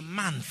 in a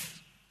month,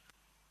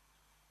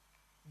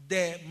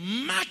 the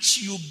match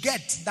you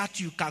get that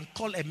you can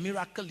call a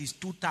miracle is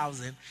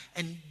 2,000,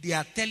 and they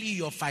are telling you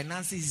your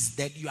finances is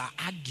dead, you are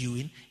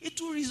arguing, it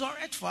will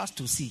resurrect for us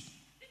to see.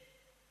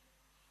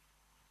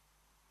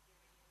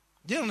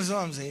 Do you understand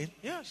what I'm saying?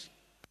 Yes.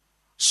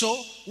 So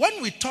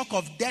when we talk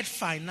of dead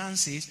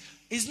finances,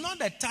 it's not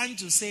the time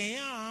to say,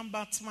 yeah,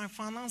 but my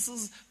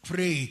finances,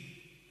 pray.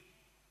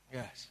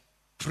 Yes.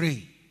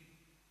 Pray.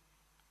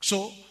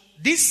 So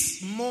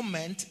this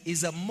moment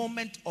is a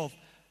moment of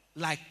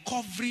like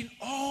covering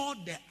all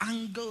the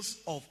angles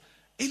of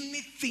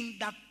anything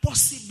that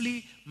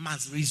possibly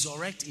must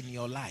resurrect in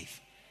your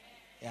life.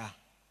 Yeah.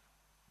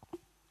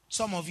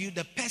 Some of you,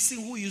 the person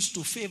who used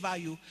to favor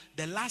you,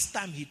 the last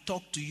time he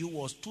talked to you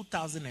was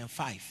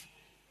 2005.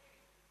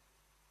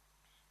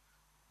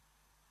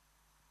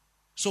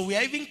 So we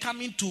are even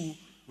coming to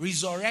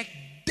resurrect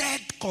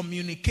dead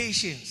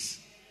communications.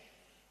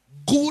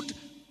 Good,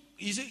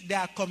 you see, there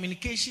are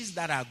communications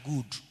that are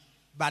good,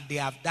 but they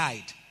have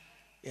died.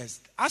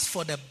 Yes. As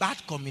for the bad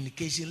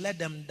communication, let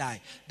them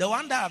die. The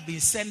one that I've been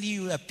sending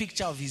you a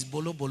picture of his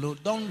bolo bolo,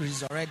 don't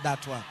resurrect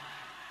that one.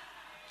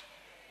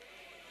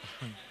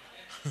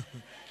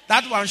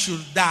 That one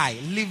should die.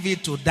 Leave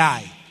it to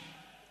die.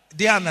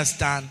 Do you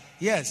understand?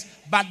 Yes.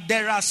 But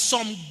there are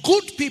some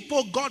good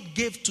people God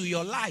gave to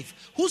your life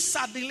who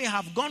suddenly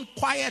have gone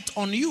quiet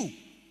on you.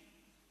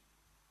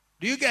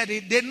 Do you get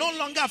it? They no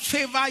longer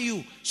favor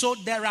you. So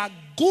there are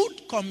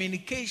good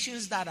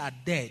communications that are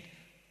dead.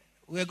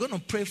 We're going to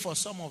pray for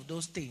some of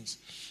those things.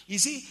 You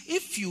see,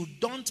 if you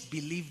don't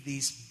believe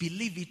this,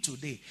 believe it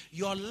today.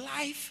 Your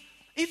life,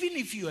 even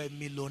if you're a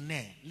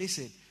millionaire,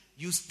 listen,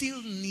 you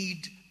still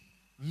need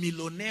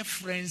millionaire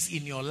friends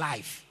in your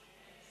life.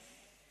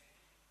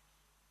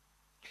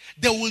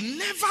 There will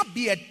never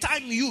be a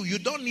time you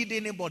don't need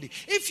anybody.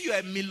 If you're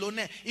a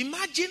millionaire,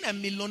 imagine a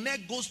millionaire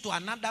goes to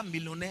another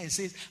millionaire and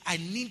says, I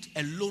need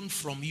a loan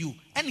from you.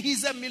 And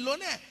he's a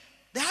millionaire.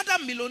 The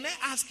other millionaire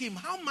asked him,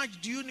 how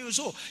much do you need?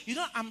 So,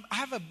 I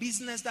have a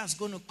business that's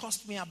going to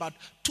cost me about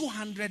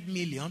 200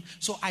 million.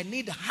 So I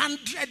need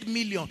 100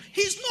 million.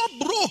 He's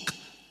not broke.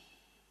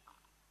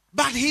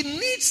 But he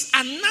needs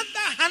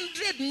another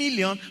 100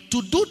 million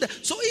to do that.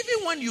 So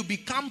even when you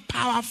become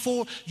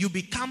powerful, you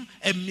become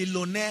a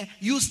millionaire,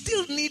 you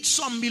still need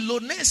some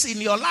millionaires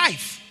in your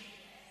life.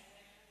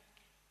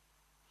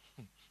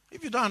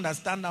 If you don't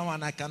understand that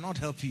one, I cannot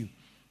help you.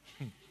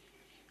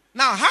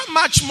 Now, how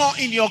much more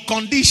in your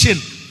condition?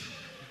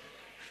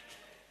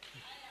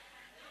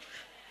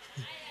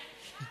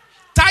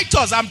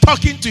 Titus, I'm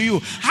talking to you.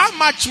 How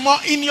much more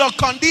in your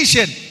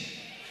condition?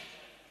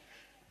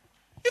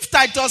 If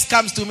Titus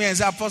comes to me and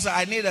says, Apostle,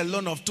 I need a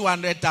loan of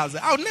 200,000,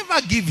 I'll never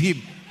give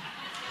him.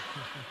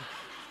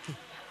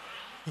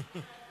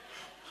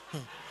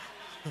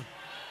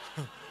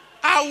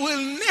 I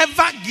will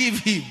never give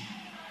him.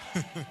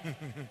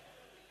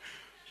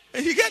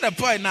 You get the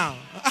point now?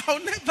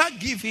 I'll never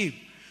give him.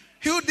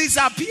 He'll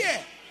disappear.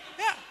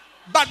 Yeah.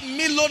 But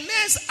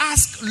millionaires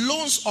ask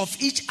loans of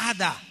each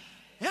other.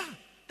 Yeah.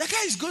 The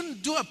guy is going to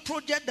do a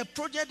project. The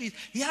project is,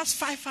 he has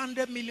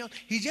 500 million.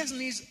 He just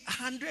needs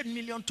 100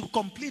 million to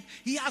complete.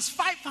 He has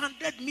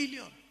 500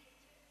 million.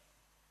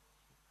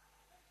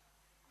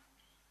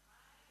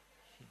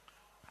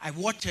 I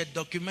watched a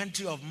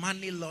documentary of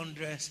money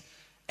launderers,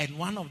 and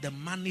one of the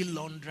money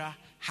launderer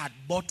had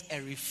bought a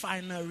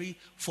refinery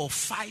for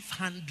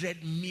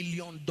 $500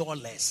 million.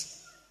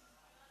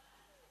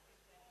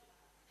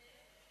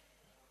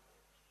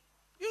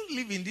 You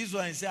live in this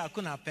one and say,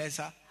 Hakuna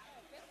pesa.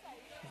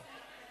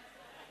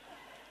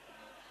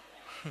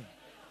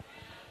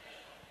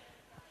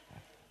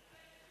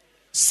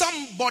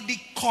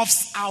 Somebody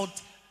coughs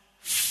out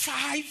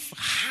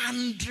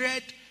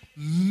 $500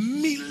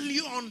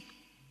 million.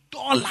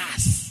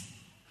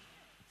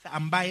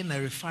 I'm buying a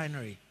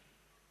refinery.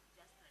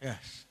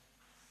 Yes.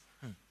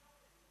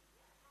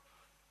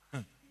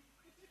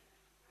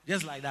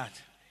 Just like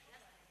that.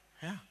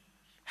 Yeah.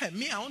 Hey,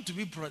 me, I want to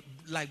be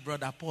like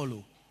Brother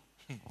Paulo.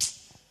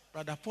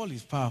 Brother Paul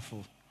is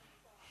powerful.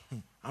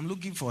 I'm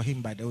looking for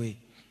him, by the way.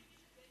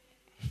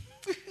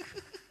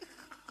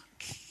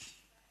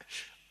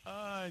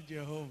 Oh,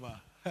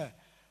 Jehovah.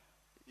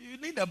 You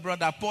need a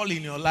Brother Paul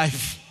in your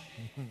life.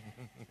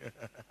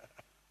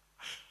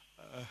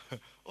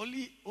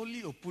 Only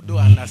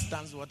Opudo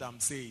understands what I'm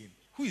saying.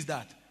 Who is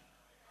that?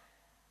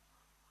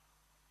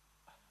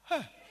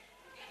 Huh.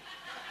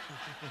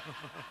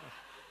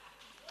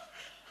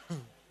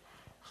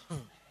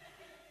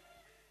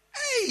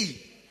 Hey!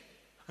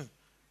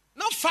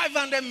 Not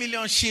 500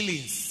 million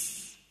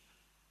shillings.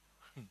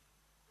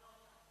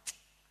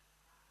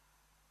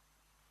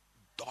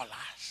 Dollars.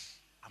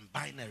 I'm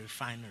buying a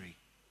refinery.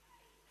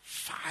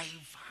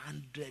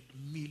 $500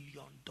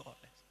 million.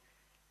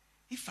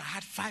 If I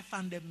had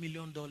 $500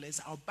 million,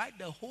 I'll buy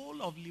the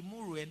whole of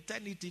Limuru and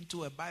turn it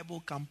into a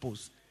Bible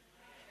campus.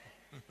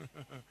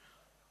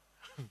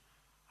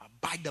 I'll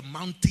buy the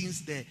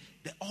mountains,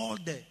 all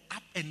the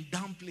up and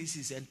down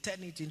places and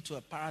turn it into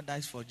a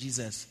paradise for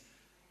Jesus.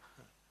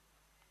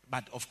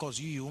 But of course,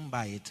 you won't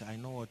buy it. I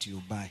know what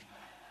you buy.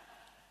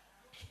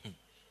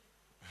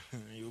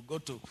 You go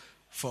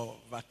for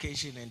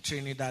vacation in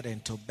Trinidad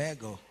and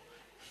Tobago.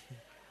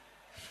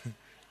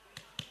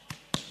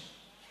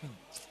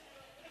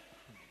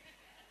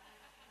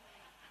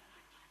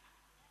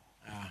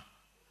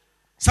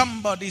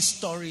 Somebody's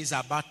story is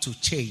about to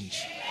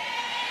change.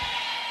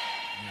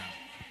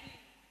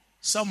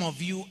 Some of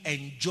you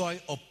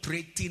enjoy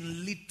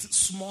operating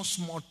small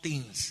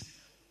things.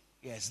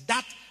 Yes,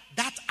 that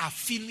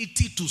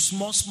affinity to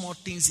small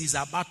things is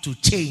about to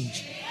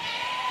change. Yeah.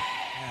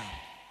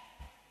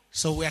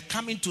 So we are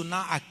coming to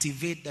now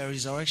activate the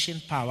resurrection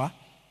power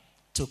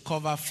to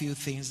cover a few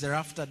things.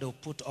 Thereafter, they'll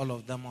put all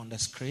of them on the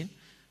screen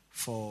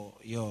for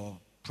your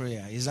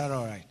prayer. Is that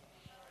all right?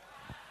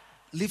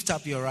 Lift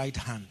up your right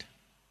hand.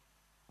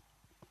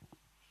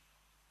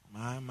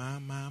 My.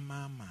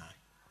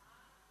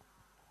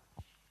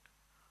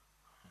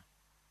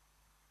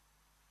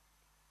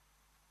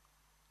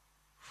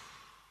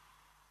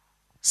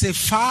 Say,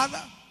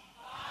 Father,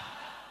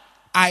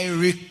 I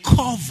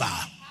recover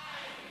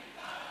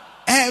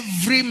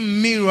every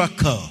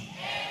miracle,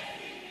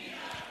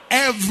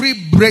 every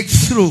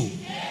breakthrough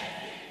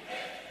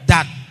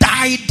that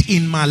died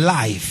in my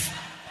life.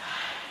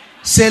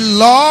 Say,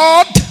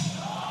 Lord,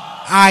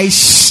 I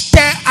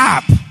stir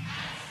up,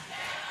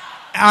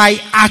 I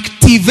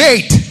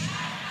activate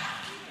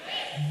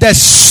the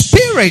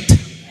spirit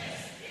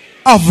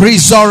of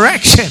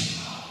resurrection,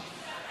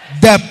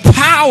 the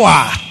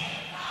power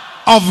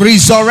of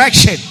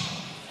resurrection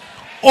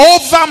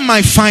over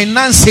my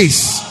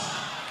finances,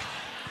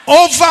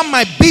 over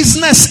my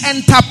business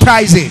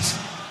enterprises,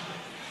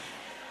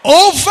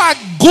 over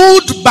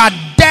good but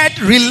dead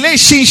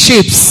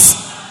relationships,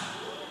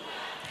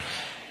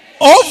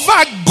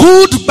 over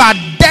good but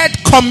dead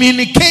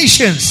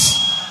communications,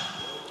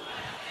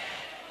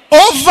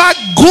 over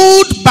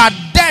good but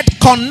dead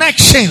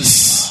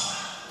connections.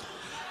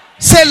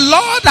 Say,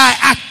 Lord, I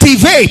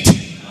activate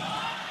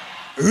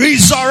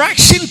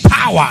resurrection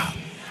power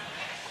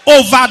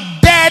over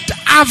dead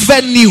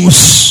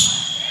avenues.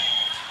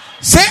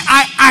 Say,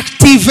 I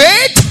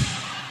activate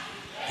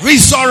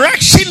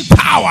resurrection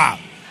power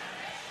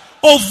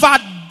over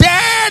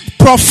dead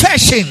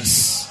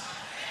professions,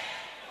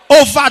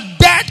 over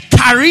dead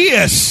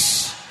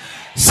careers.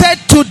 Say,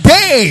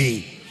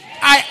 today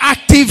I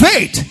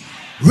activate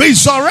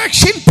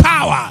resurrection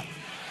power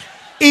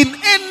in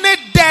any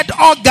dead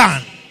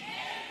organ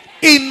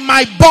in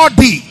my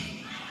body,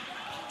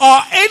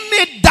 or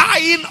any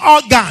dying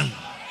organ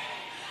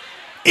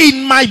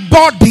in my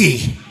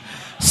body.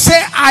 Say,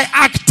 I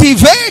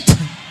activate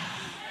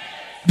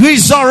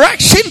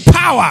resurrection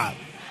power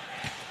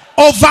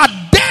over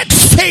dead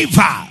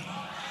favor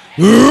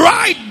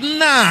right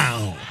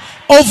now,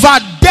 over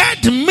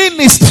dead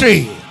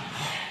ministry,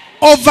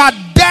 over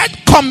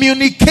dead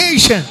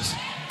communications,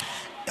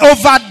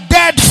 over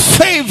dead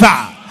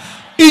favor.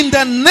 In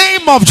the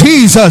name of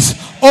Jesus,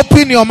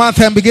 open your mouth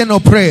and begin to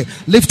pray.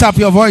 Lift up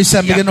your voice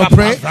and begin to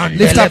pray.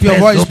 Lift up your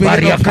voice,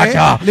 begin to pray.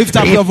 Lift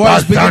up your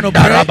voice, begin to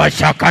pray.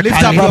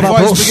 Lift up your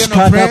voice, begin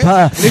to pray.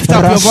 Lift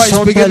up your voice,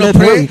 begin to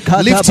pray.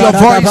 Lift your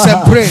voice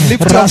and pray.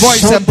 Lift your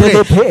voice and pray.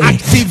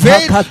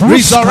 Activate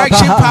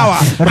resurrection power.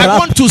 I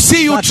want to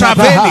see you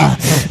traveling.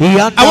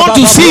 I want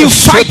to see you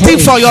fighting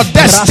for your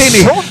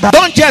destiny.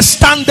 Don't just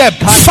stand there.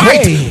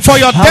 Fight for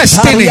your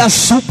destiny.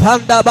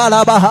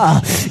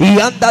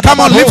 Come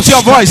on, lift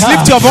your voice.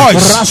 Lift your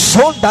voice.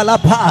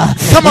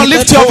 Come on,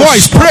 lift your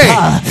voice, pray.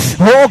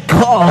 Oh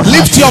God.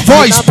 Lift your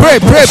voice, pray.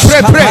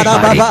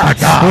 Whatever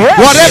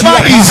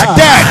is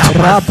dead,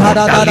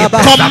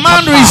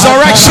 command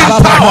resurrection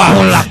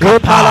power.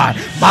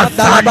 I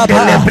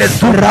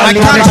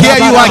can't hear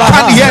you.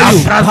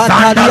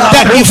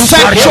 The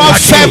effectual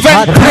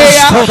fervent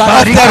prayer of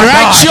the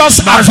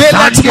righteous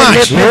availeth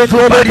much.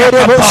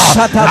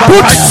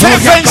 Put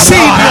fervency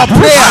in your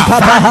prayer.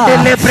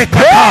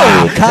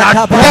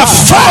 The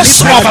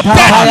force of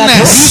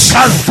deadness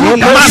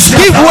must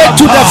give way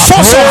to the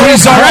force of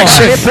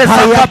resurrection.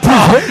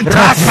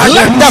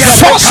 Let the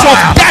force of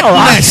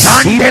deadness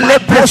give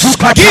way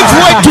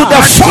to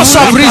the force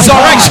of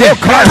resurrection.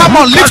 Come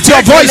on, lift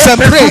your voice and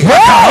pray.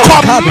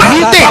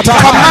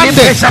 Command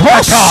it.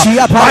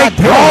 My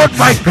God.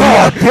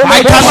 I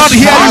cannot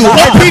hear you.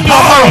 Open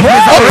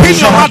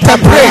your mouth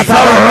and pray.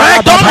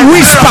 Don't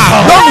whisper.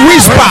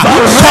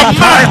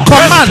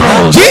 Command.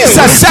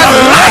 Jesus said,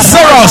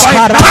 Lazarus,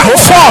 come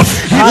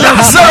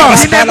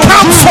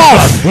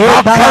forth.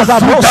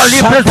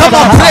 Come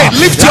on, pray.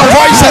 Lift your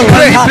voice and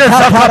pray.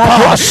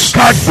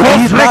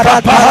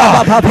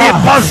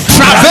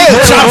 Travel.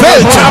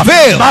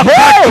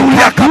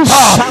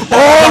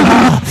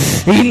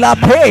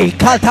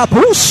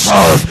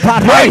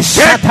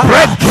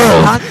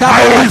 Breakthrough.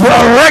 I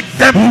resurrect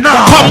them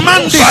now.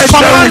 Command it.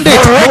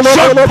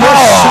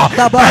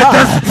 By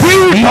the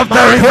speed of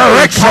the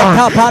resurrection.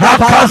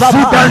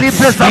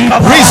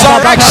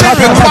 Resurrection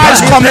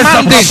requires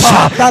commanding.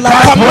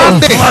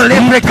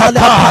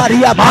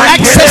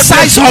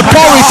 Exercise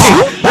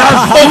authority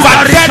over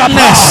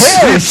deadness.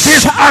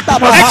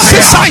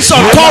 Exercise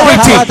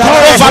authority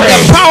over the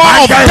power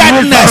of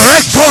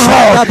deadness. Come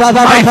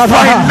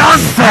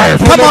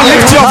on,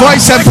 lift your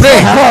voice and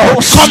pray.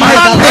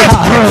 Command it.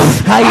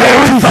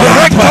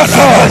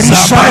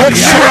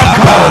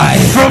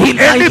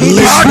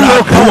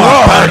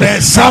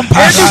 From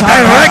any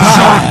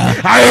direction,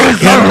 I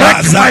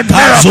resurrect my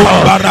miracle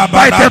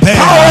by the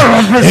power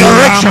of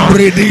resurrection.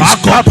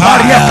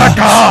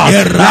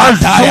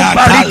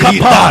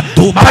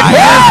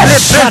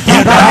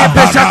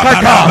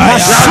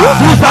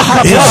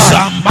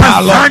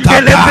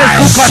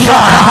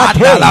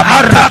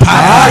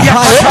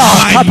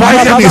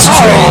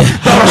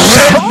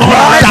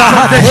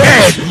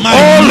 My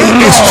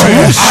ministry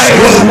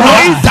will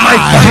not die.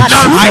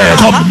 I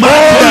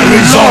command the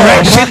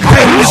resurrection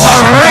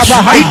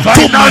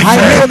into my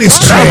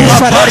ministry.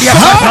 Love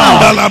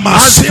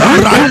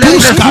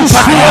springs come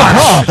forth.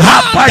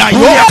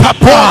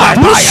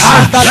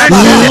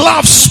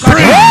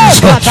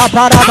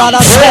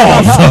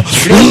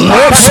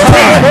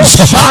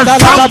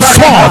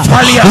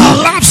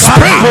 Love springs come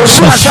forth.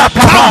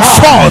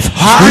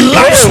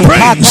 Love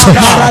springs come forth. Love springs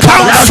come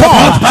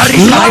forth.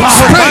 Love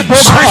springs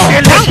come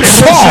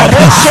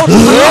forth.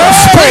 Love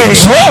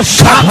springs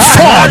come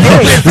forth.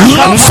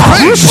 Love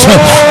springs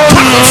come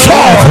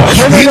forth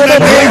in the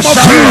name of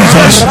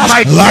Jesus.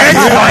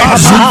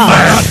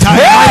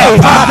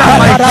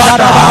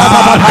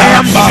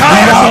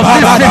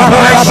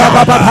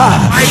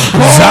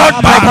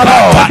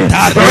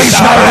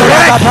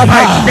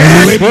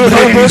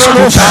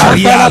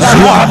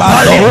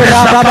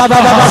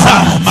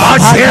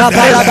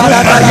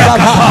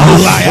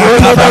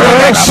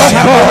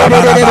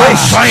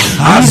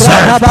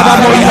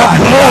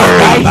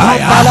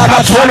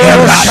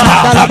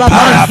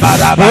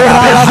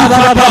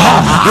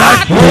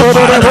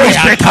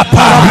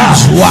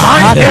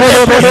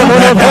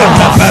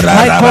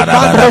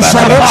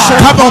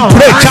 Come on,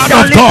 pray, child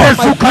of God.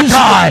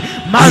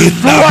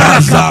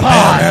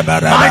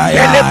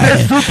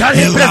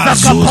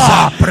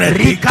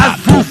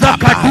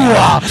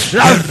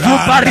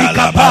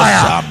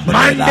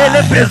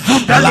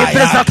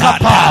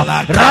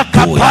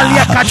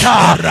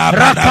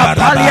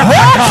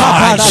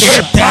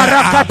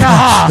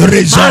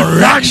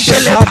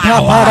 Resurrection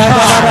power.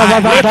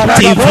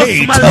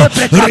 Activate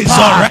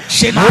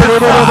resurrection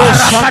power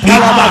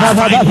in my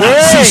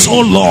finances,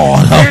 oh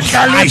Lord.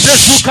 I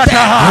step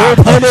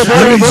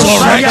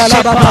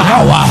resurrection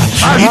power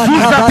in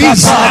my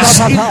business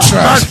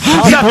interest, in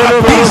my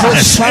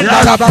business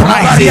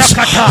enterprises.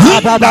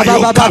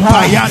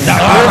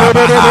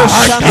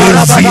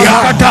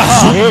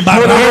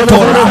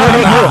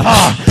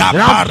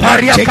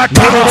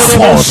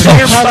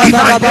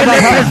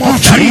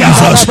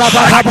 Jesus,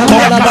 I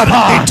command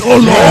it, oh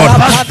Lord,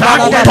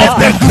 out of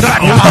the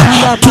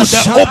ground to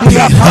the open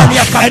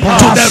and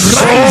to the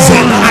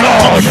rising. I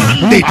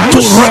command it to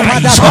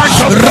rise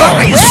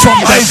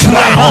from the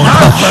ground.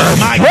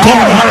 My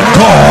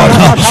God,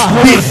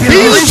 be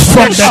built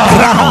from the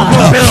ground.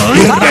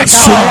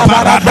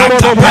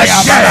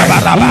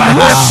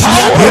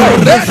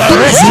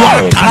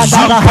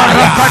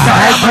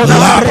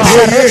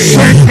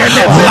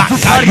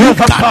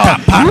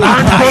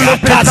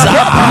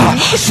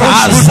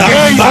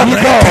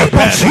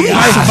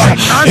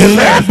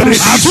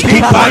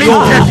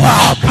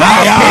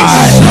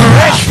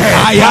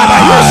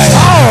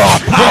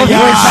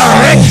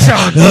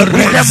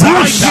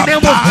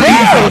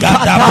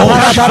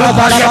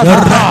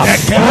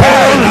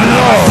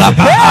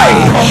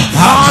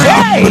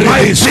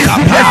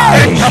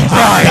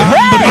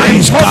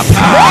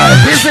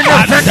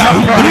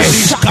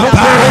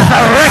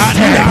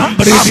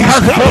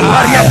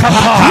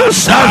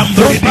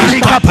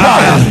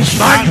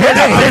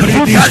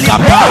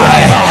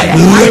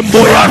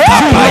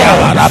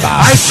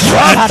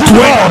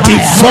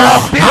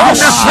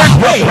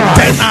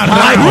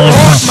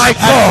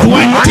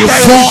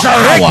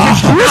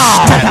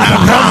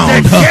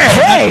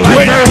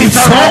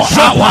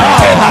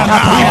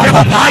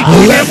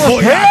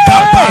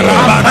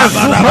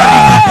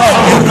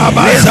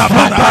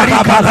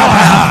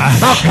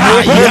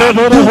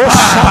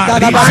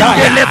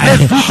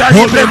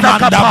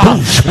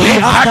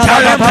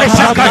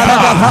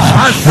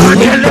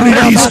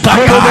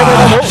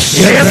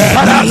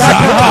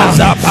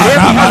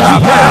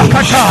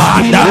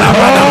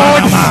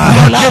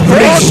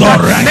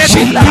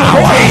 Resurrection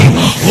power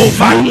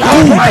over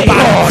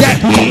dead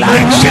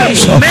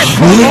connections.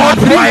 Lord,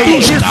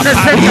 reduce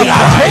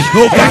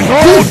over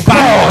good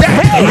bad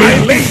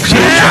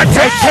relations.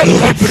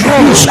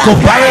 Reduce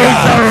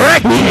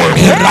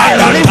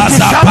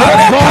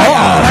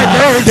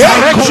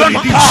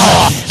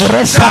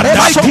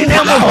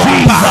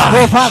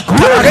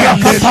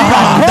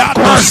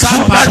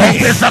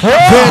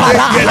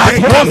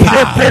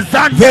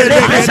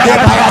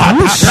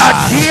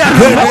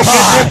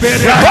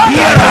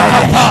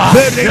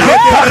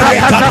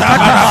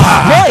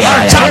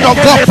Child of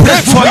God,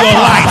 pray for your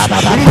life.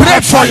 Pray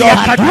for your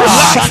life.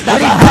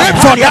 Pray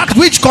for that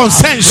which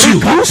concerns you.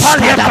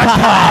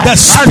 The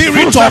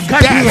spirit of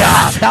death.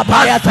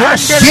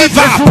 Give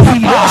up.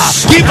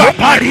 Give up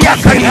my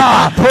company.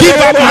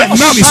 Give up my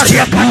ministry.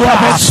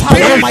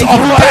 Spirit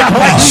of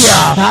deadness.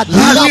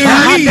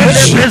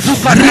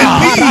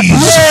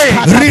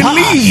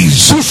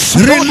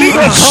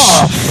 Release.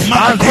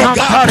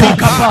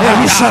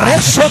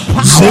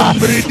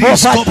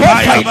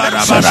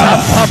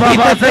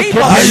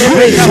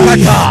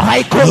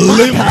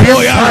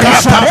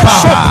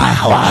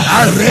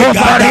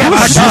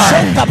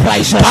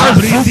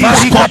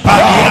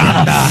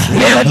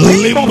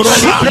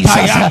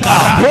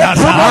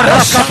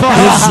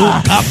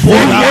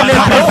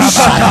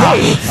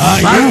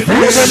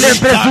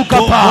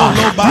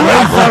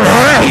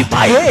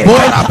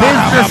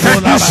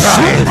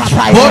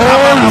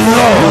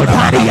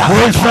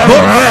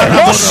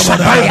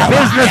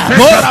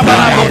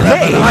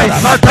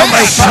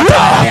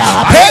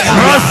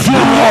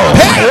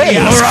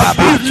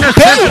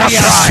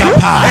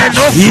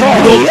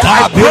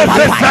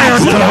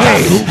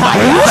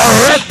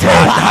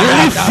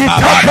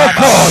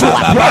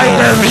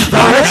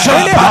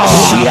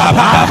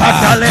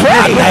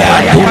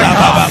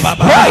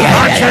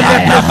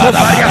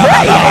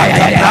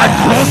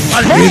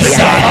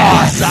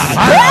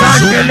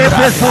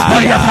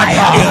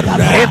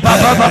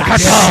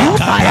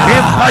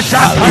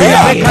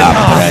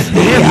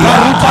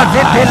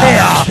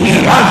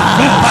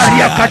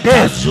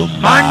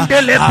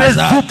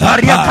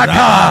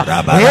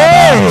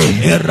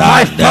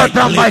 My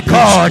Father, my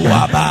God,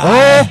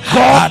 oh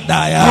God,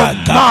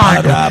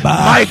 command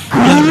my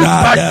good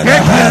but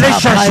dead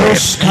relationship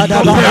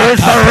to be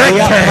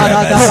resurrected,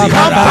 to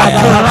come back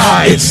to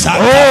life.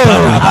 Oh,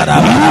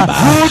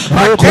 good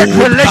but dead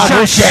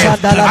relationship,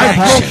 I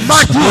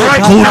command you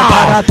right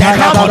now,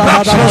 come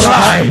back to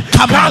life,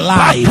 come back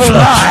to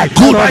life,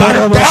 good by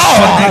the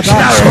power that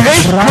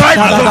raised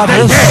Christ from the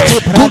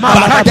dead, good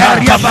by dead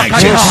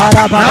connections,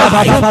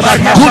 good by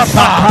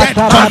dead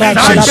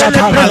connections,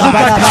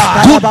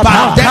 good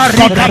by dead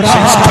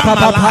connections, come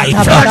alive.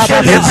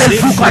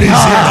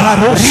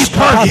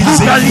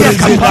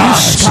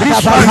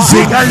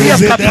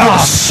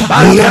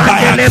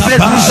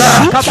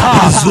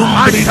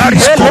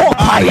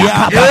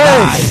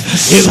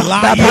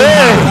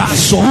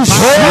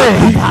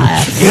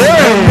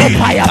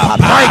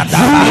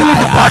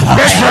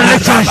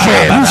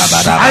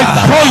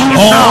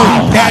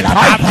 All that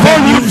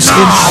avenues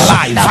in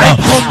my life,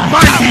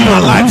 come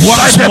alive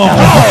once more.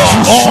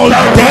 All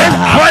dead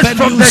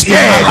avenues in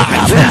my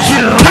life,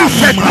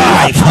 come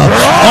alive.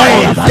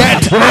 All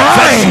dead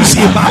avenues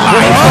in my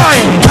life,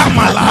 come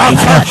alive.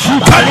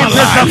 Come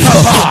alive.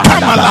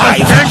 Come alive.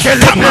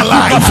 Come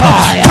alive. Come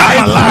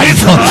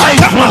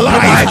alive. Come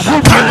alive.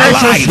 Come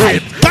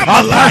alive. Come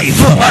alive.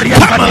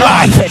 Come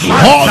alive.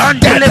 All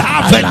dead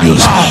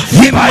avenues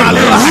in my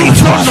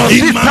life,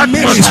 in my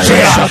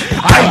ministry,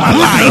 come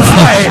alive.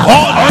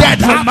 All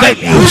dead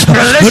avenues,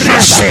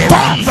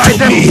 respond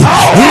to me.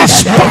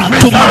 Respond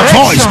to my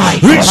voice.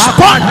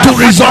 Respond to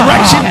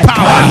resurrection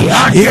power.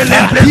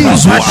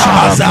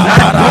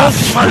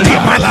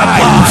 Come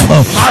alive.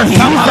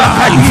 Come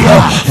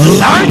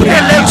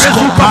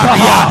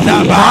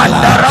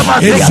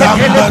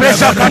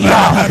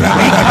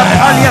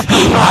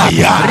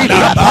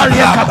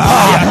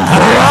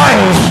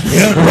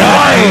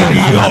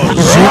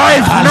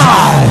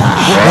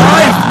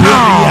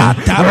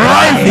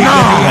Rise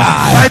now,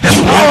 by the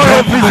power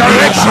of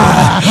resurrection.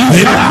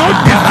 You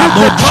cannot defeat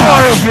the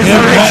power of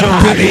resurrection.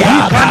 You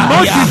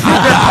cannot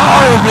defeat the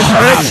power of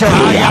resurrection.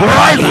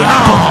 Rise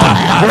now,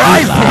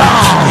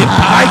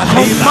 I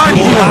command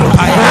you,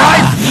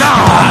 rise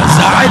now,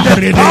 by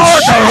the power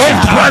that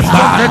raised Christ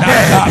from the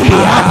dead.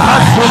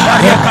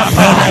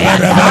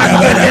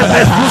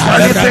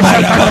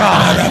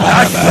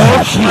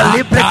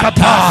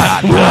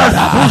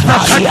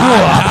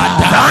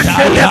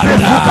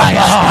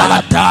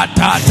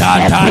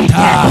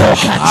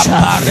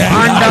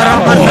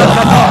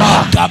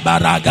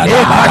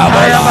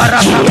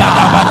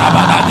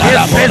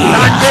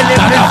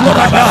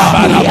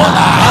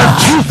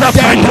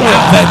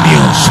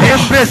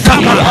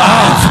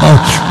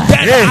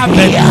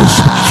 Avenues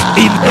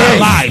in my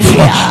life,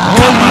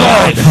 come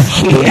alive.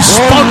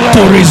 Respond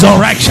to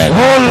resurrection. Oh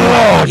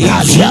Lord,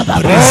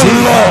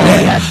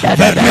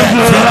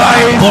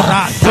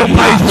 to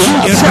my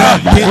future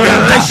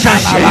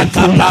relationship.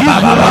 Give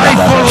life,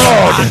 oh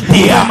Lord,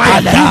 to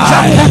my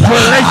future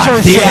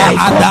relationship.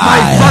 My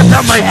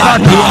father, my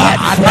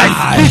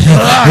speak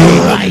life. To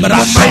my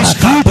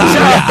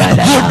future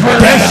good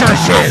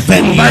relationship.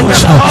 By the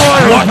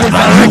power of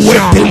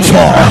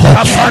resurrection.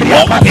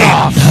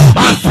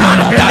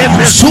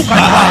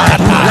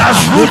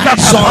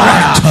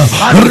 resurrect,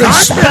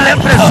 restore,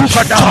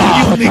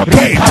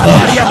 communicate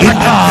in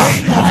the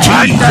name of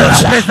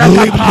Jesus.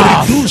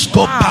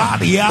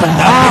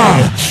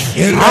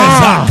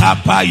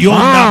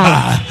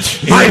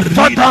 My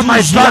father, my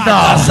father,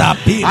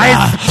 I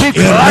speak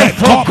life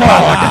for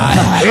God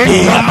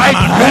into my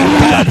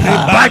good,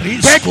 my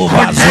dead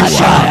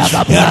connection.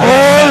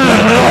 Oh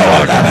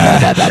Lord,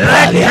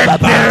 let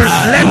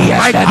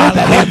my good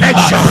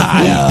connection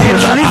be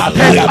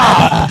lifted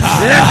up.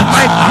 Let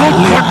my good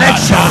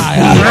connection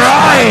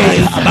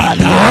rise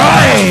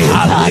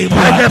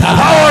by the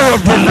power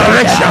of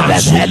resurrection.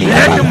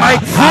 Let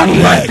my good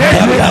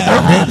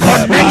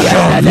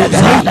connection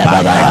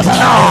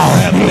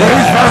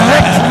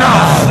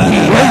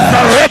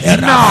resurrect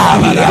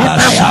now in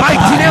the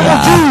mighty name of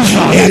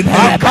Jesus.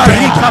 Any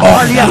dying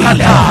organ in my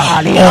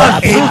body,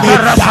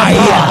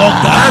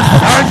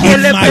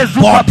 any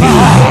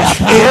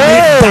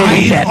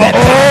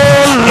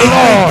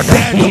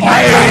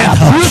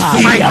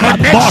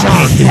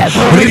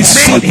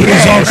receive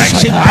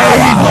resurrection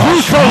power.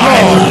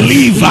 My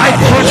liver,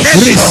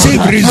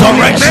 receive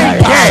resurrection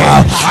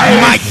power.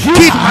 My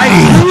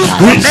kidney,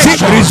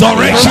 receive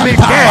resurrection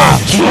power.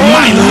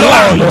 My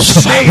lungs,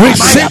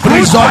 receive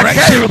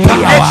resurrection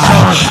power.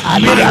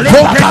 My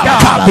vocal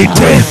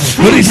cavity,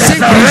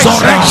 receive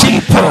resurrection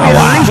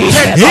power.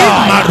 In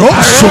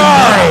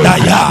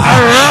Marosundaya,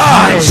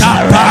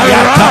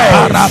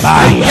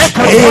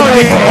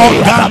 any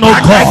organ of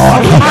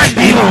God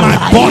in my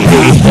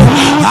body,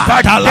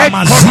 at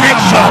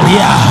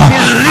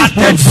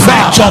the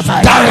verge of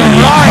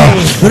dying,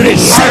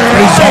 receive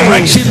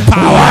resurrection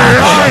power.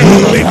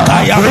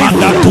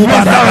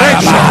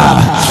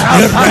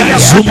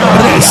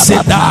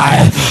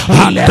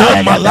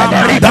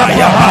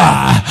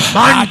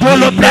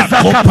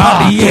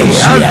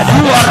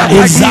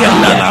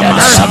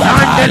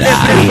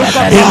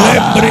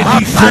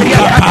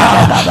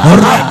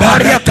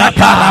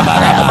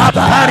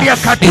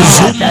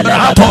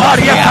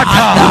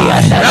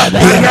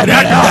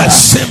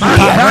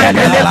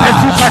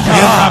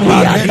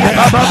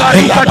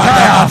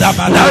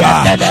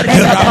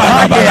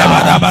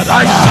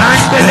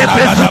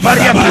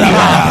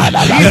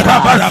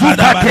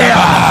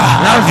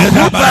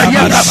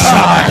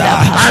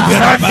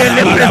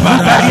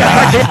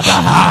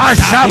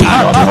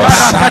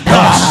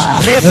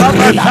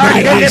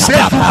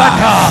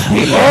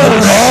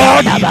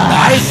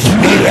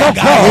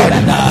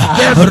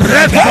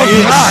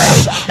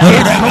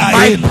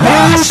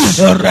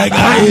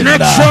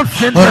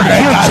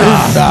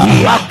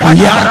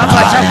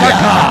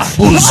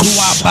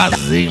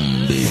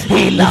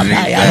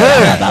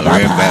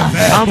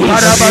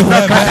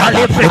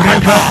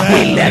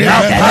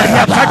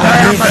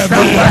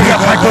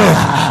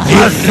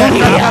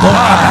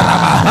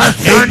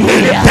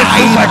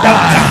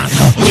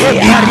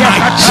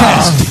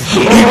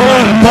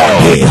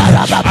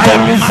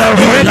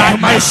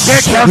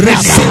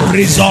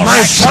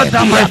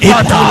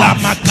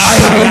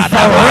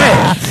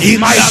 In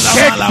my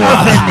chest, in my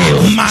body, receive resurrection.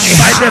 In my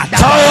heart,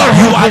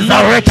 you are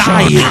not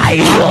dying.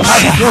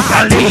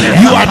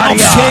 You are not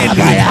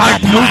failing.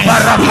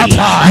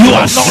 You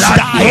are not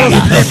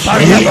dying.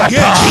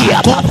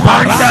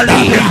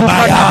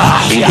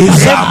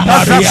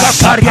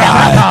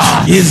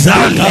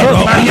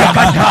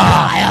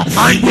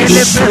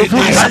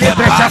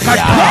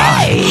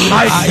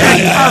 My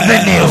dead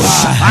avenue,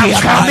 I'm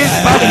coming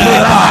back to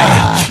life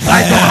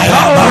by the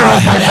power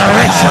of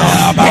resurrection.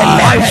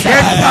 My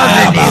dead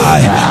avenue,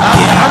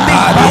 I'm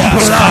coming back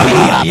to life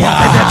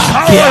by the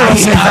power of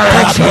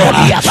resurrection.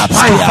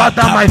 My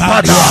Father,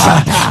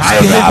 I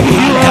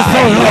refuse,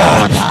 O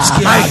Lord,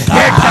 my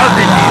dead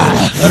avenue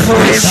to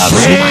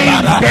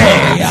remain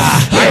dead.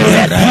 I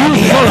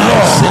refuse, O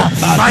Lord,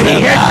 my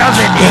dead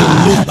avenue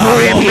to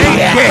remain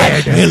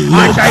dead. And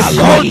I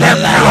call them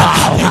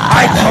now.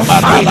 I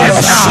command them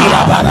now.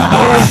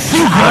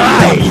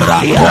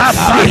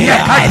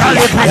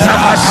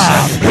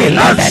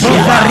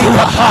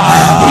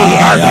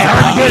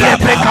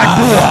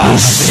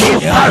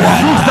 Receive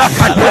life.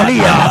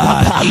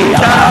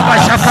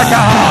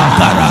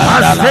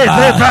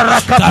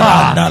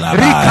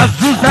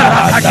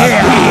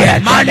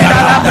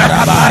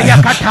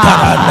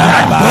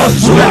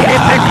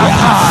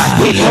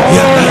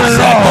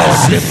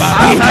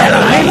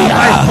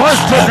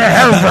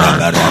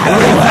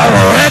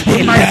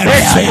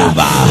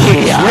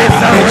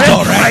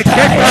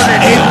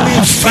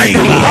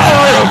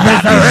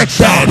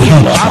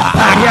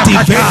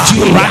 Activate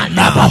you right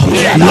now,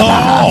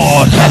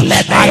 Lord.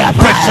 I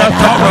press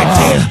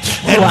authority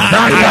and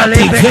I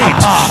activate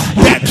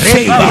that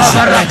favor. I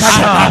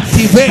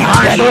activate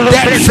that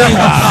favor.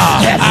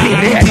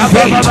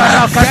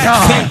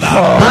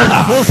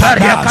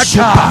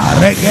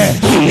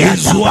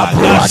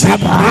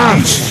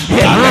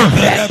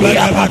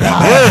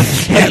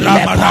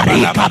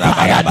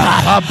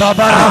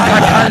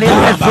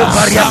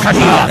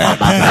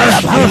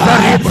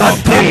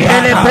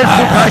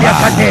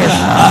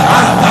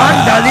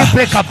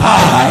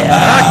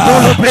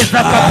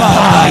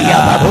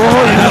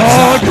 Oh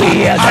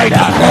Lord, I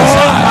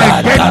call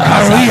my dead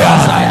career.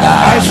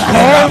 I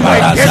call my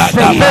dead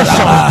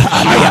profession.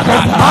 I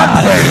command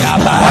them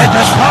by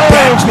the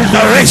power of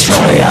resurrection.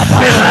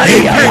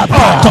 Every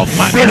part of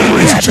my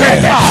ministry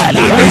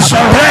is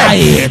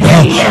dying.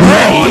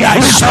 Lord, I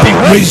speak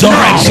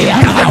resurrection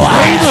power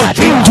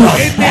into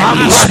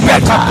any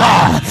aspect of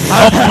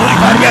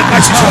my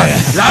ministry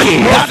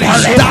that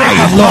is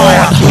dying,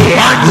 Lord.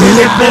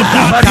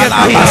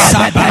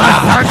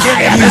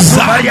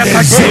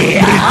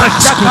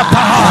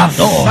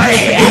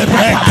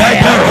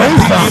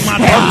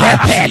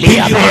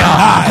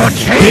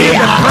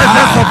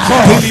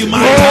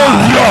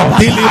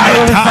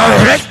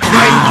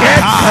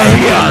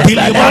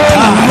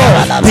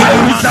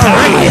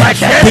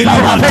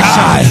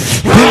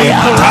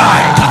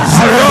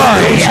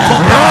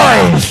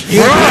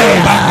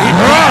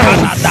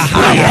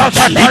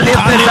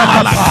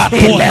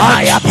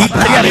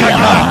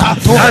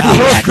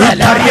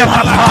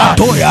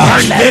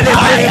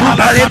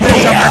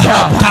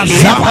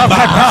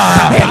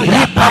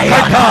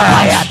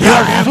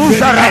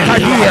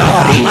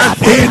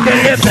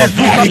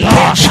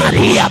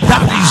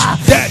 That is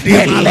dead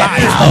in my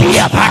life.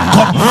 I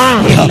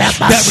command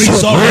the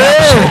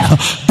resurrection,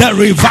 the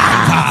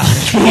revival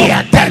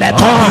of dead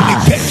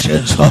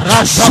communications,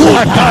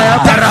 good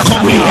dead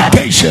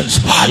communications,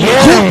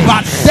 good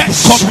bad dead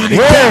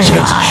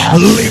communications.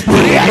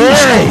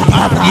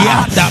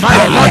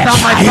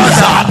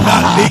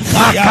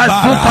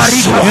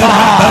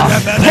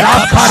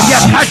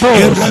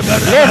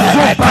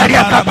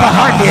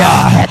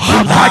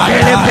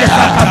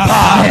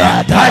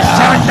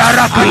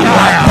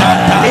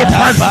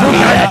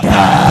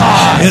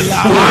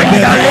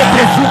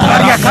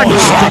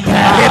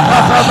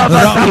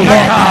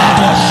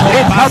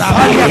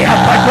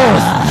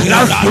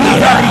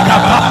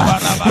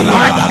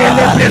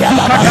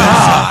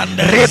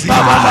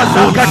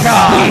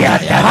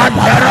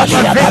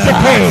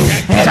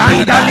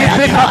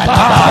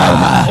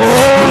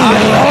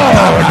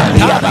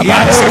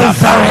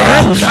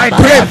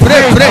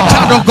 Pray,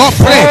 child of God,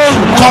 pray.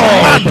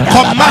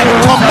 Command.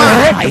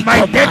 My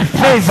dead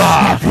favor.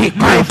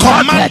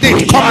 Command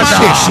it.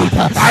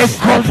 I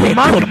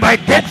command my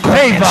dead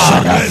favor.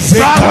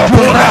 Back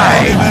to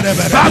life.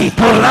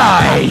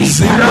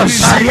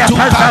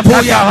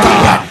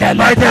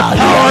 By the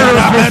power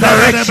of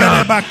resurrection.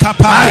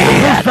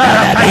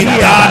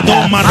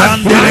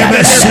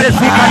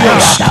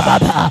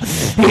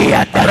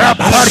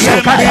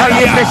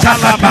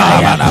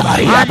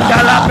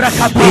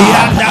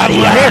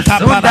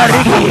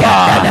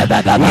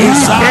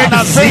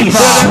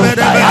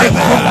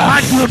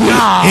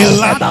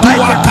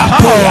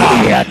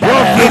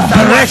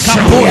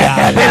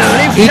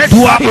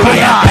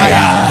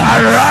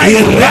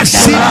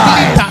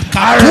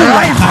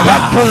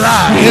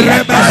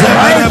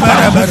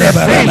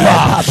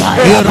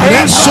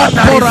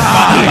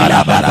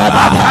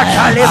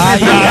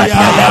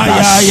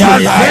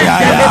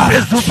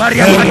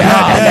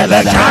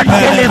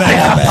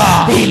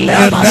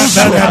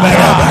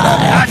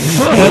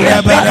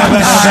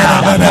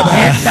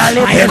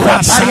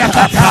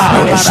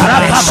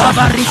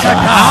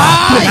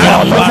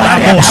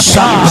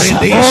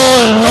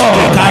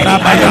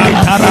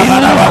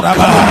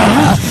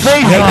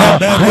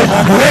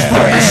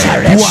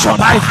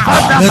 My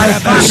father, my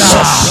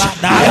father,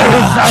 I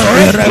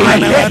resurrect my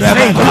dead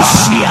favor.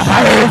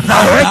 I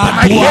resurrect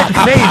my dead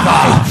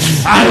favor.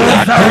 I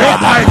resurrect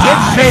my dead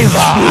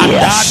favor.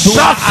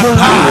 Back to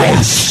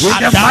life with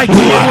the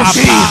mighty name of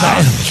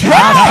Jesus.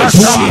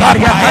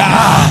 Resurrect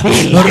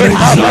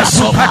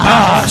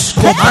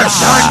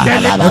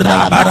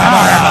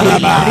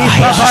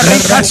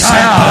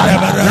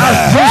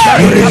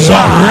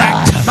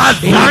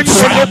my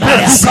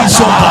finances,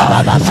 oh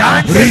God.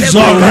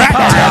 Resurrect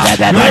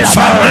my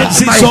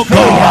finances, oh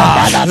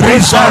God.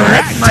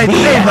 Resurrect my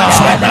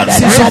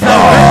finances, oh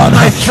God.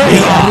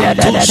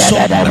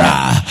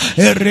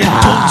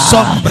 Ereton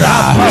sombra,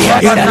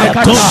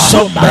 ereton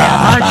sombra,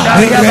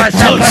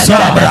 ereton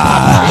sombra.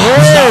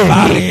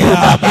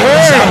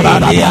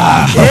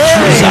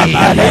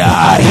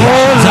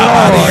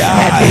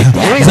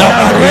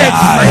 Resurrect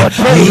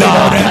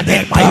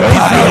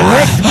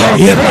my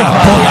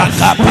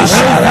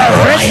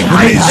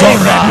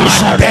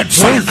dead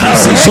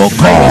finances, oh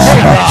God.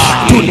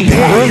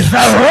 Today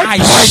I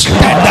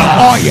spread the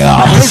oil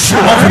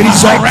of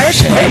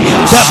resurrection,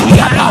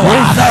 the power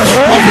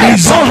of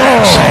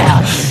resurrection.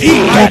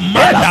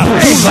 Ikomanda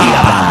Liza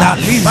Banda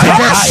Liza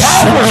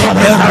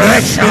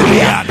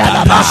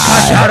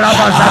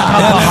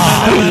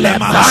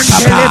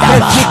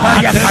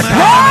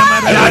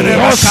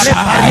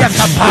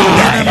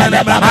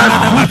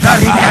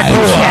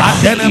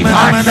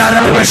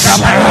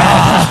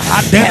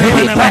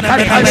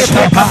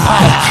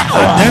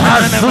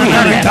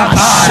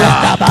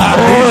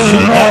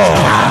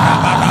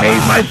May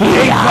my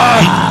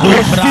favor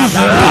receive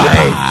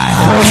life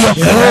for your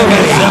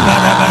glory.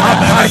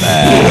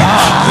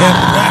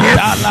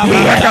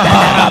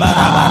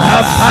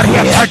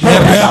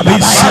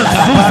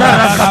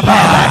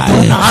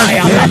 I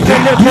am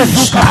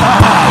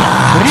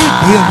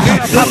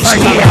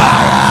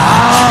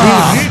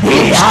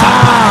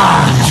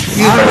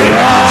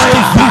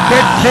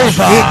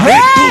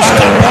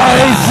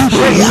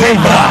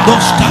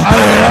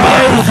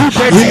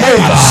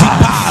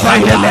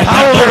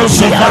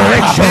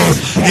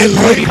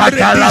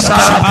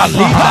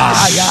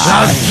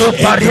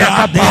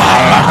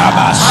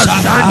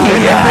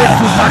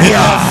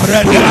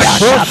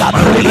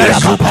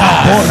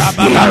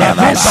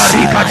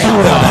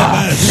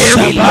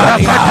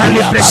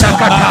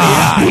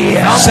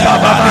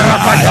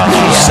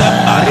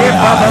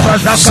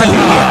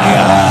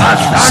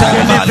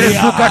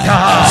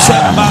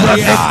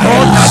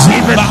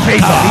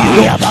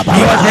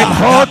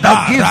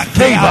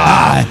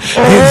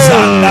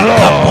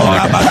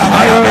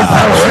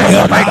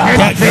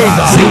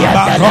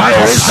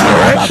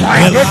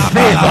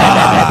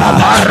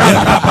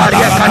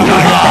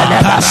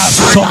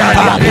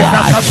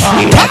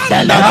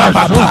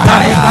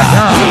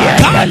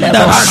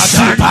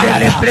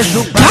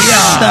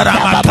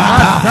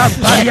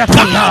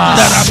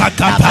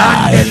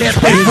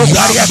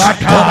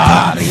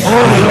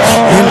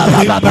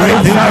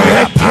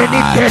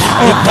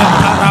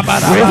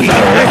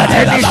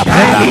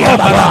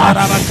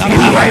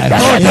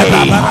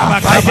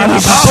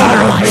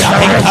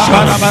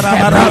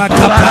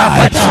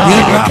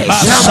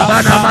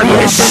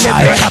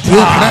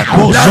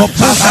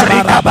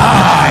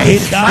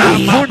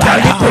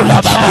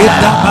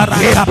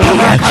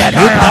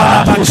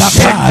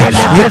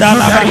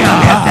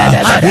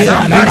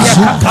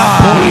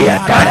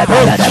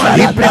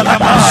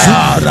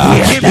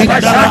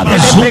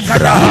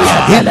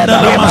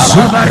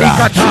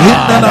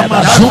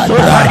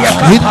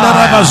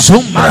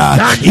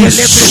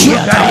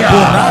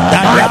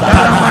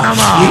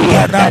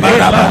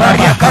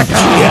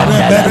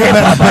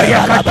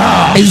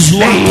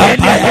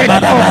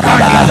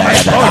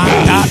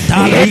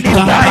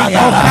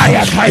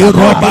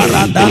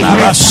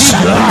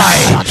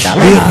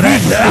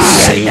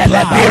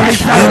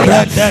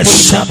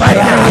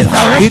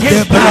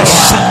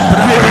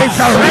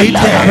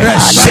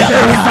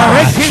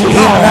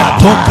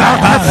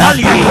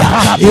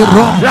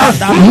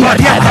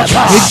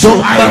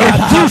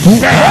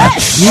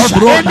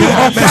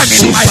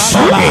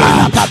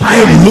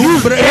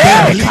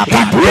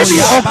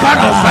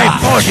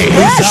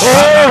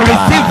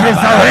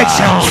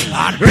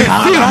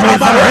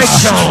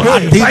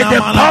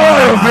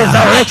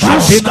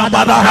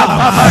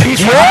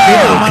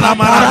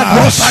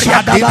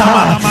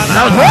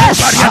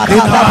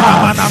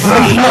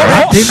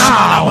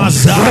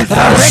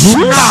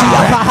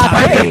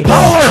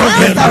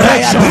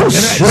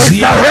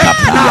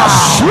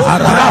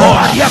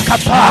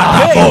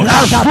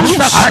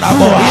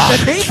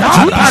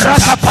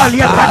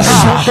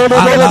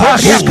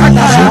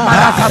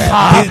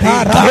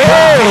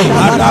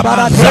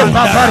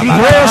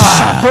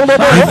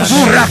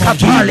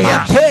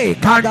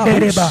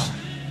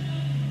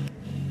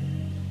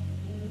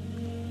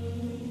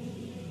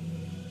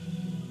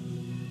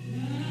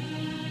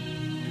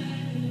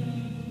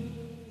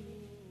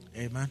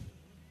Amen.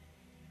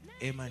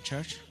 Amen,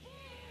 church.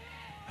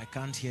 I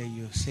can't hear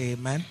you. Say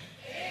amen.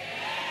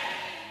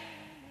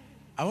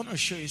 I want to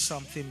show you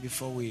something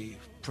before we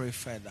pray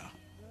further.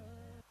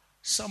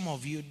 Some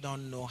of you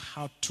don't know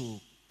how to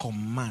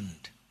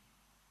command.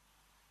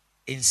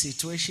 In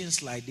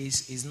situations like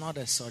this, it's not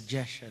a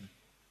suggestion,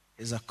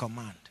 it's a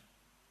command.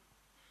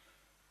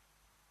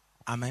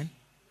 Amen.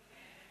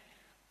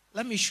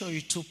 Let me show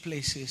you two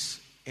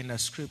places in the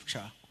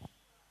scripture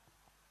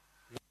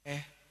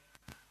where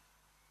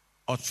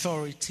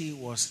authority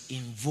was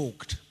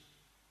invoked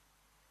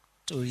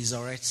to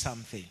resurrect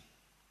something.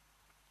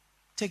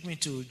 Take me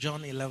to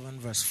John 11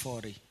 verse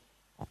 40.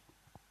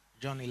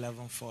 John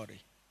 11:40.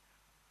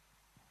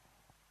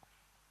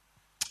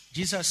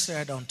 Jesus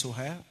said unto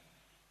her,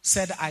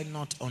 said I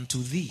not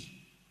unto thee,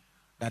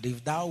 that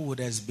if thou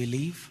wouldest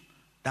believe,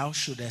 thou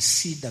shouldest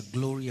see the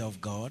glory of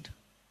God?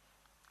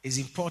 It's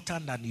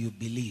important that you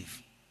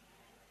believe.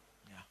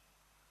 Yeah.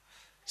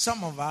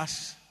 Some of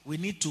us, we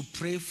need to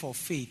pray for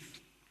faith.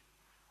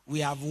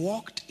 We have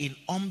walked in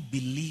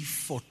unbelief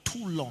for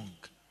too long,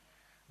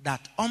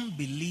 that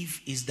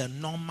unbelief is the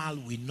normal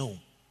we know.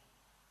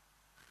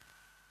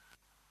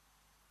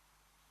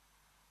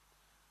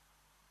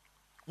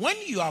 When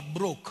you are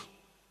broke,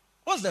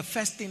 what's the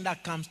first thing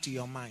that comes to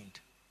your mind?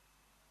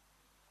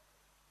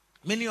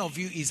 Many of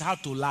you is how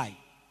to lie.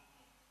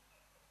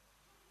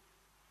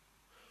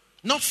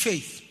 Not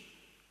faith.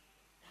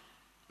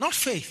 Not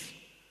faith.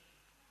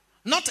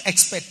 Not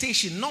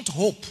expectation, not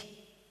hope.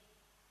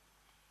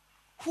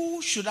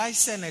 Who should I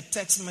send a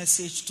text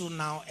message to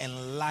now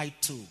and lie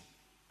to?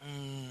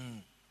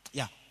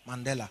 Yeah,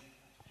 Mandela.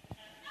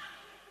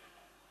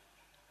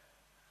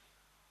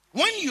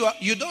 When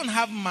you don't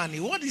have money,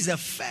 what is the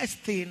first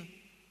thing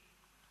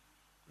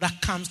that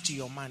comes to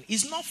your mind?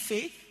 It's not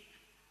faith.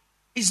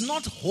 It's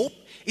not hope.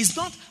 It's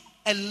not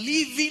a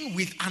living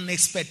with an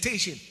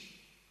expectation.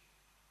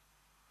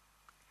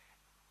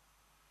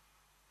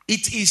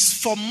 It is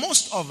for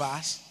most of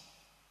us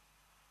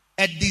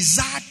a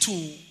desire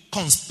to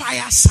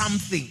conspire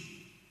something.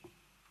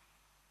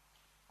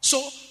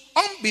 So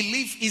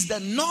unbelief is the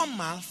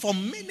normal for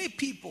many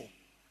people.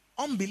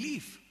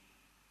 Unbelief.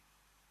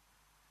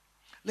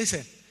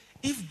 Listen,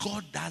 if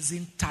God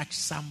doesn't touch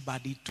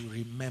somebody to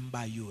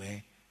remember you,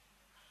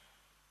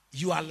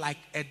 you are like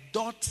a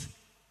dot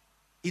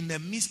in the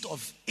midst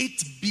of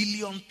 8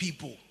 billion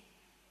people.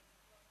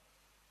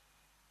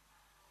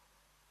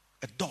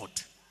 A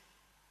dot.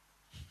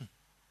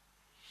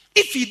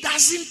 If he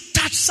doesn't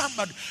touch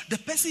somebody, the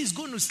person is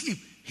going to sleep.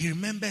 He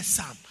remembers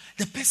Sam.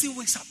 The person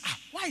wakes up.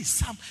 Why is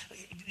Sam?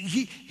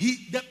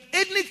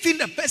 Anything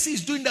the person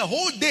is doing the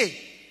whole day,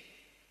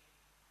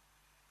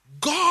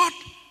 God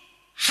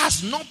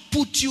has not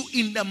put you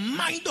in the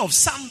mind of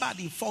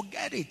somebody.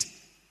 Forget it.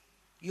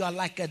 You are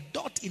like a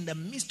dot in the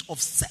midst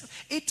of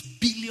 8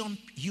 billion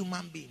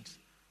human beings.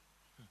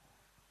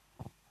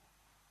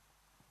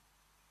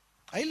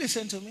 Are you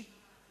listening to me?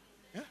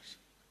 Yes.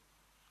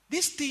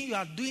 This thing you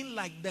are doing,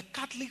 like the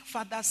Catholic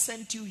father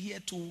sent you here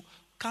to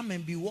come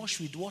and be washed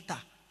with water.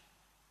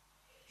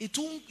 It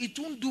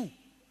won't do.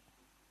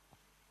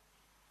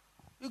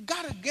 You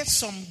gotta get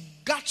some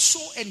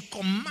guts and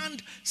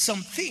command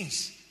some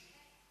things.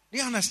 Do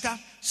you understand?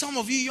 Some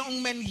of you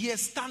young men here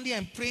standing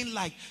and praying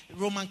like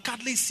Roman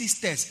Catholic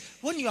sisters.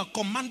 When you are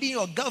commanding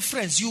your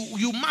girlfriends,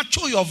 you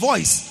macho your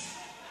voice.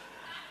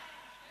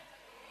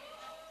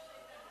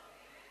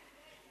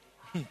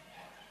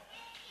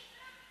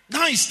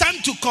 Now it's time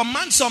to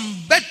command some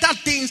better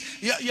things.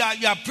 You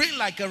are praying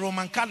like a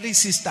Roman Catholic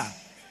sister.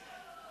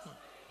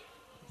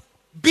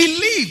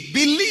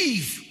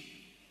 Believe.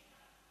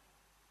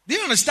 Do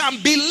you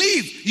understand?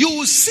 Believe. You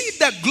will see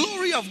the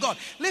glory of God.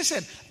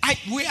 Listen,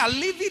 we are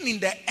living in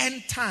the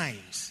end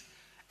times.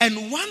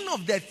 And one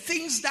of the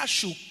things that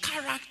should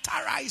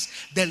characterize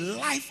the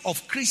life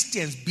of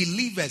Christians,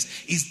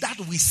 believers, is that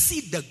we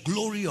see the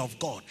glory of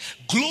God.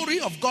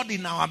 Glory of God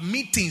in our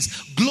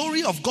meetings.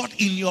 Glory of God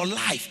in your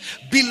life.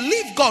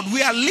 Believe God.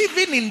 We are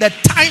living in the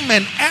time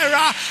and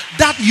era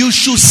that you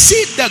should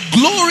see the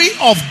glory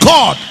of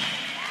God.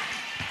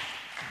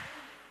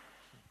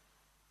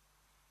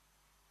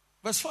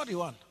 Verse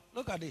 41.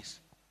 Look at this.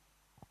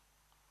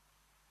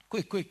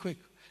 Quick.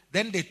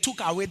 Then they took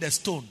away the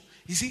stone.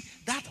 You see,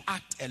 that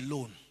act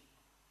alone.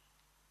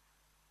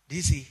 Do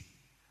you see?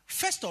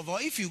 First of all,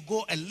 if you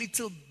go a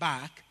little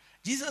back,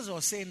 Jesus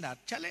was saying that,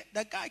 Charlie,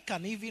 the guy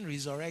can even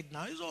resurrect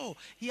now.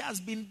 He has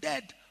been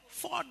dead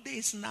 4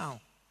 days now.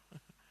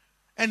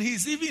 And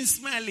he's even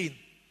smelling.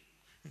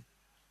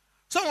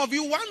 Some of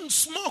you, one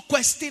small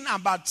question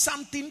about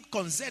something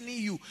concerning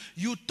you.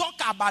 You talk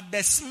about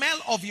the smell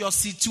of your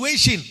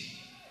situation.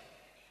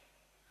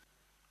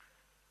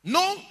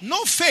 No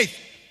faith,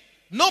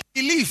 no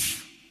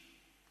belief.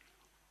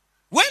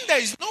 When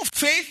there is no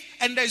faith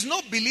and there is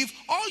no belief,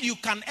 all you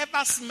can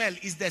ever smell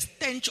is the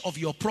stench of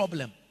your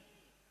problem.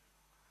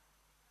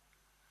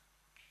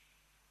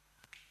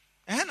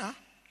 Anna,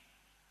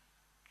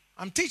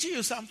 I'm teaching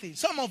you something.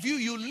 Some of you,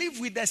 you live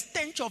with the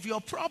stench of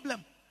your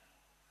problem.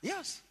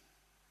 Yes.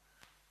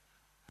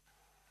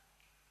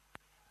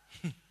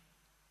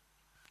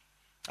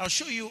 I'll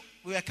show you.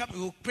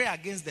 We'll pray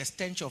against the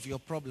stench of your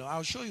problem.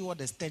 I'll show you what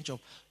the stench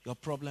of your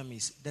problem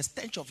is. The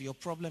stench of your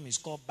problem is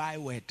called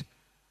byword.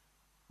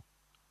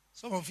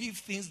 Some of you, if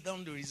things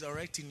don't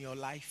resurrect in your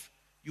life,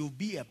 you'll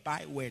be a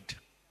byword.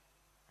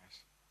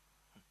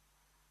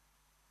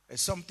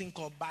 There's something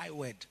called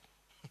byword.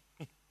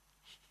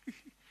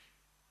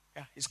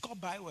 Yeah, it's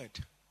called byword.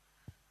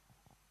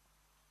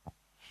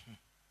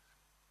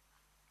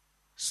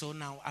 So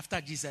now,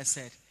 after Jesus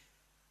said,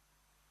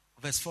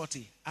 verse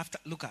 40,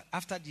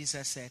 after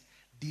Jesus said,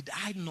 did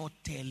I not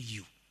tell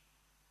you?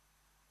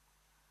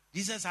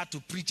 Jesus had to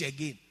preach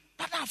again.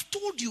 But I've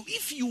told you,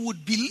 if you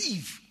would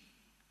believe,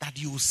 that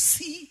you will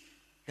see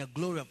the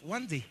glory of.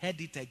 Once they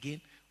heard it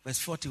again, verse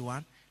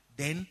 41,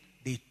 then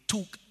they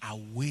took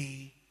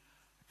away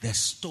the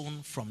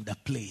stone from the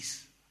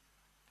place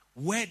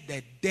where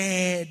the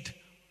dead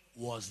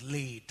was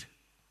laid.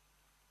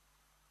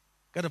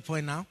 Got the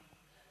point now?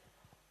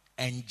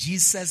 And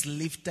Jesus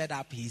lifted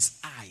up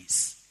his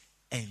eyes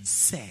and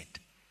said,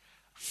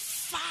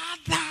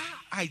 Father,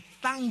 I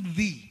thank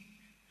thee.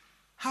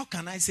 How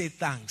can I say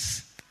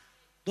thanks?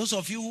 Those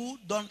of you who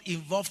don't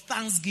involve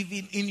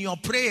thanksgiving in your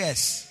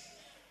prayers,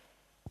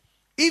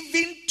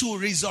 even to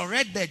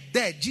resurrect the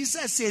dead,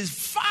 Jesus says,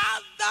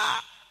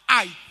 Father,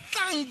 I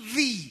thank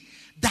thee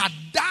that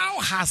thou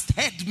hast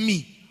heard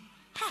me.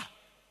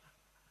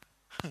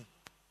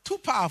 Too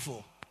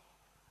powerful.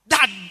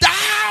 That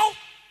thou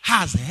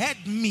hast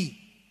heard me.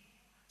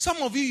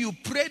 Some of you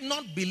pray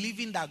not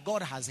believing that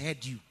God has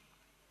heard you.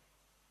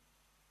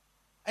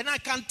 And I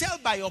can tell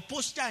by your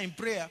posture in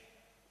prayer,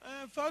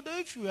 Father,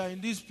 if you are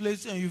in this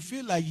place and you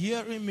feel like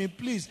hearing me,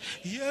 please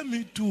hear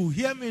me too.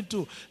 Hear me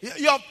too.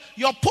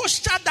 Your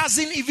posture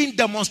doesn't even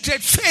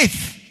demonstrate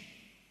faith.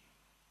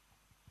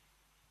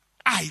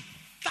 I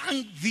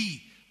thank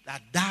thee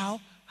that thou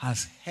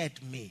hast heard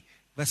me.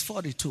 Verse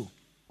 42.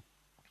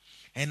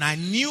 And I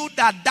knew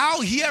that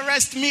thou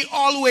hearest me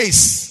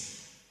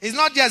always. It's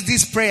not just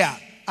this prayer.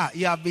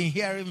 You have been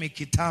hearing me,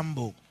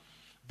 Kitambo.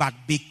 But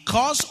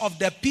because of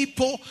the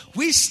people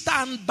we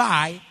stand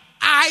by,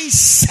 I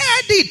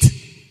said it.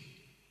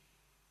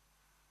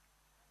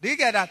 Do you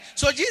get that?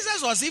 So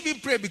Jesus was even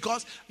praying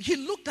because he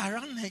looked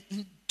around like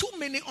too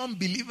many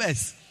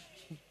unbelievers.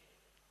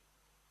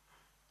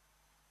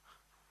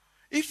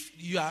 If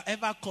you are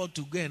ever called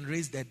to go and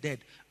raise the dead,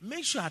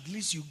 make sure at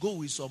least you go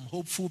with some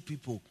hopeful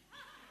people.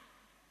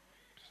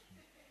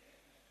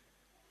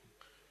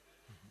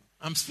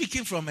 I'm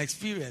speaking from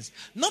experience.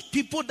 Not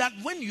people that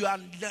when you are,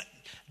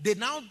 they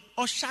now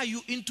usher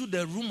you into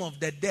the room of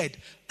the dead.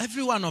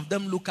 Every one of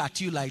them look at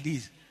you like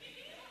this.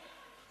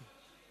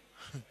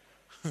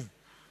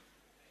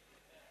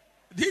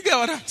 Do you get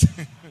what I'm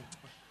saying?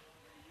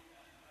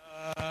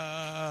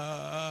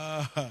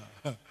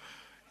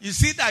 You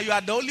see that you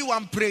are the only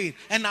one praying.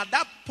 And at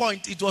that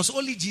point, it was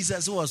only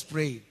Jesus who was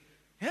praying.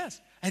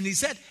 Yes. And he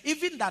said,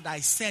 even that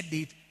I said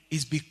it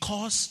is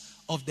because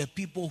of the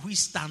people who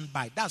stand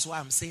by. That's why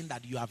I'm saying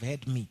that you have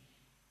heard me.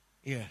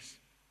 Yes.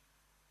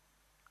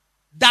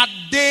 That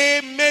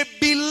they may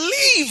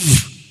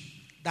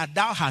believe that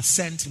thou hast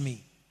sent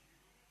me.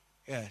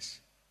 Yes.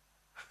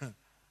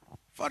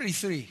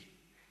 43.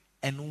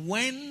 And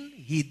when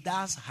he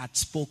thus had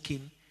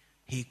spoken,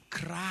 he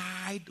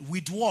cried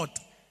with what?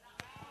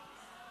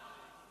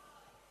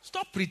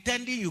 Stop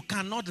pretending you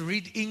cannot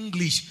read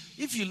English.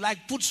 If you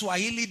like, put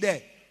Swahili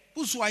there.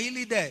 Put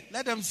Swahili there.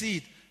 Let them see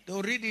it.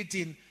 They'll read it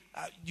in.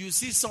 You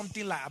see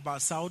something like about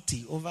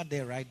Sauti over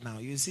there right now.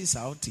 You see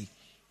Sauti.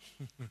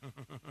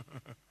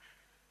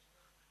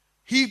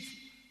 He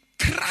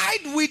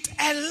cried with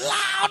a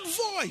loud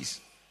voice.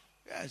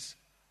 Yes.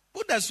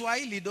 Put the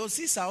Swahili. They'll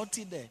see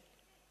Sauti there.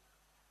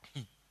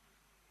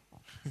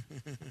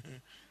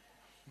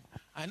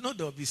 I know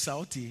there'll be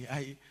Sauti.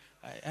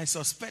 I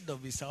suspect there'll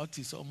be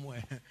Sauti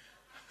somewhere.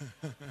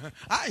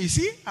 You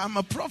see, I'm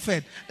a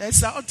prophet.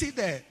 There's Sauti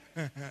there.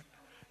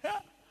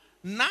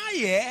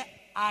 Naye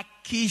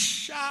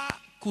akisha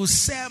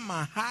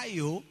kusema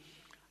hayo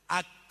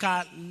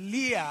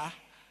akalia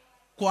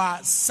kwa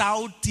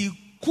sauti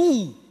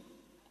kuu,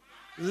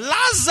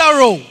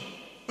 Lazaro,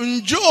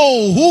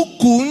 njoo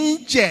huku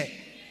nje.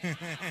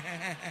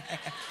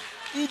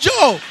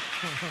 Njoo.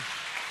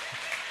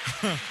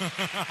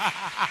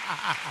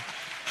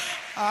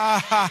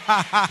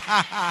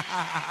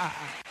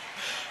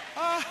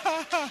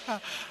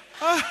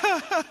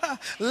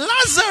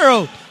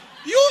 Lazaro,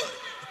 you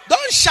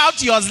don't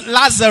shout your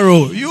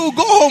Lazaro. You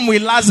go home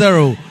with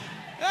Lazaro.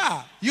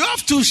 Yeah, you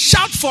have to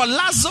shout for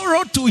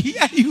Lazaro to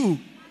hear you.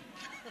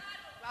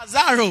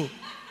 Lazaro,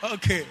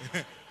 okay.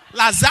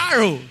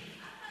 Lazaro,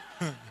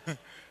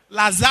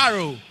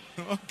 Lazaro,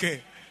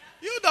 okay.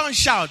 You don't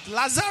shout.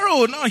 Lazaro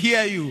will not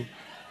hear you.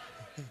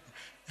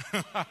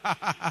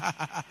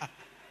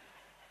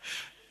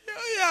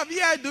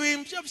 Yeah,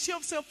 doing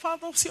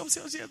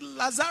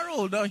Lazaro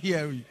will not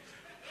hear you.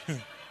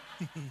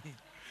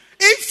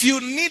 If you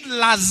need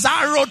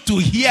Lazaro to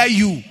hear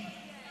you,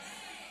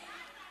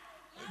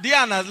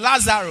 Diana,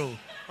 Lazaro.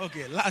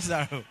 Okay,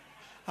 Lazaro.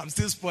 I'm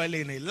still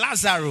spoiling it.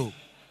 Lazaro.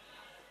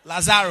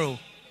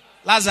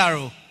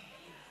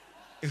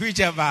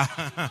 Whichever.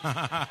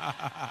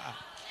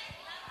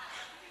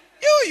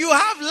 You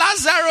have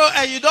Lazaro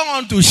and you don't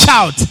want to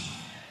shout.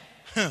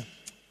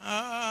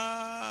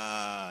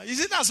 You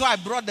see, that's why I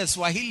brought the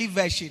Swahili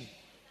version.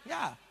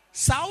 Yeah.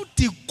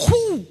 Sauti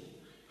kuu.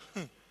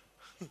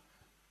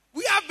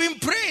 We have been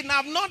praying.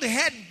 I've not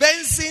heard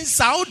Benson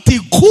Sauti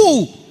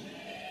kuu.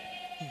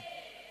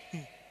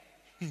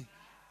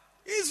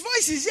 His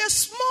voice is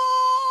just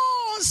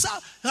small.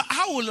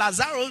 How will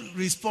Lazaro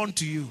respond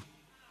to you?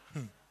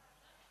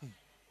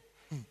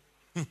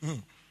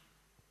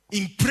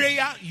 In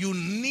prayer, you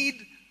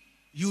need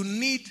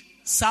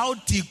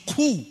Sauti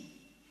kuu.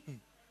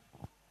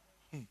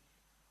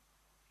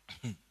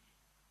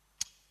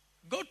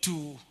 Go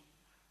to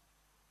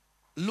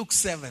Luke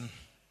 7.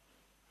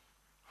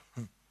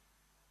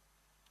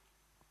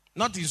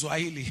 Not in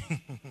Swahili.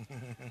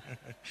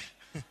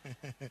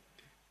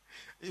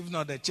 If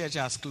not, the church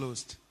has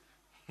closed.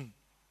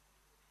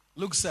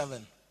 Luke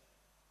 7.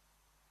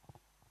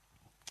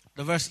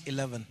 The verse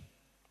 11.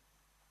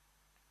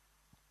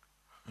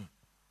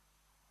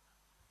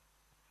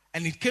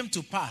 And it came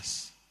to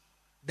pass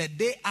the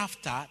day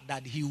after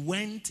that he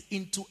went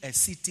into a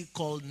city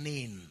called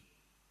Nain.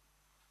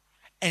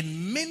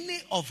 And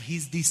many of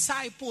his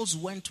disciples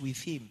went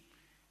with him.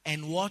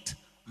 And what?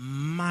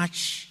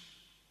 Much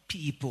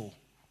people.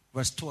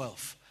 Verse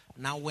 12.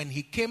 Now when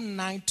he came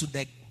nigh to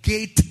the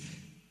gate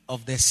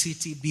of the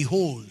city,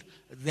 behold,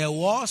 there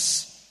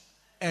was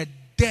a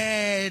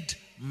dead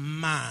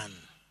man.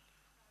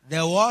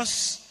 There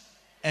was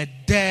a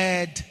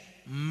dead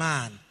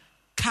man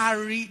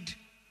carried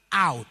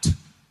out.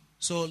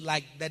 So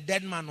like the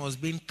dead man was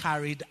being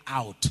carried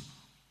out.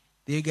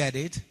 Do you get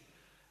it?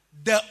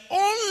 The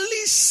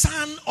only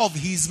son of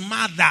his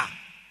mother.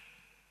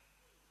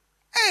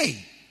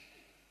 Hey.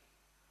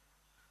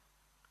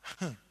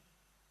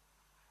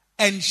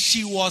 And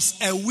she was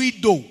a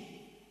widow.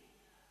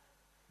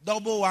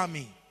 Double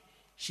whammy.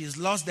 She's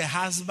lost the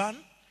husband.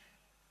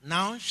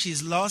 Now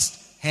she's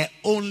lost her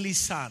only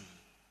son.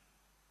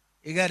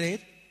 You get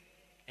it?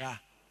 Yeah.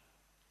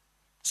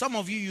 Some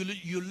of you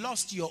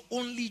lost your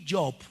only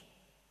job.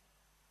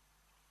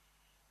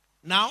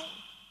 Now,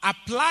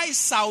 apply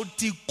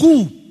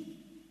Sautiku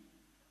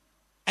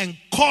and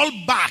call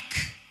back.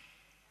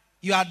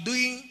 You are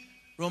doing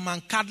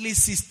Roman Catholic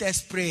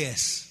sisters'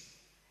 prayers.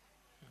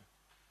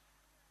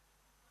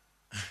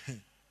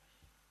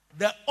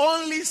 The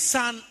only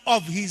son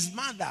of his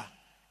mother.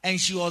 And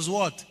she was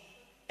what?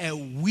 A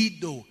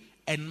widow.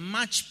 And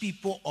much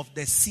people of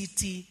the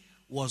city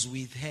was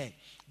with her.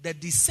 The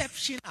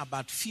deception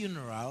about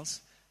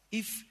funerals,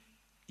 if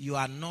you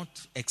are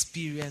not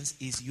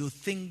experienced, is you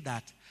think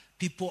that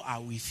people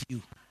are with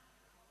you.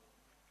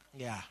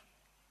 Yeah.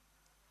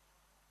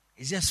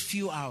 It's just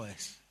few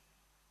hours.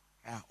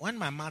 Yeah. When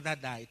my mother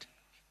died,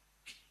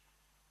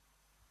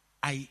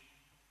 and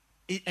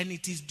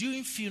it is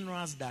during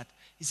funerals that,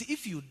 you see,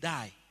 if you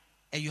die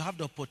and you have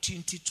the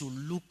opportunity to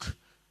look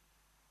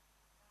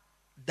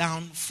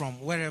down from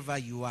wherever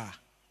you are,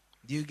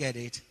 do you get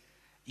it?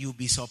 You'll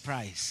be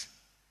surprised.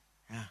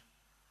 Yeah.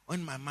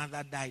 When my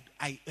mother died,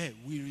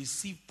 we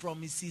received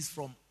promises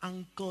from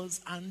uncles,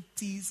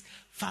 aunties,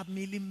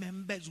 family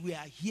members. We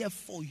are here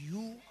for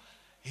you.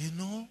 You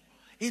know,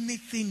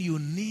 anything you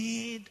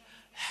need.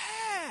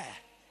 Hey,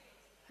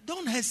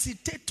 don't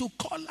hesitate to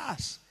call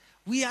us.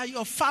 We are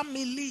your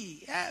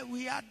family. Hey,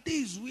 we are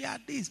this, we are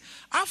this.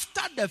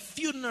 After the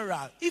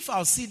funeral, if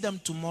I'll see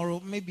them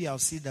tomorrow, maybe I'll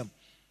see them.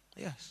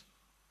 Yes.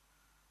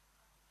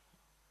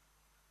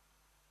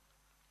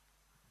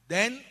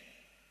 Then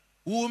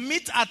we'll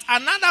meet at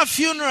another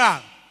funeral.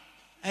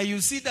 And you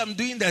see them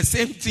doing the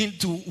same thing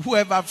to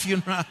whoever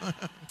funeral.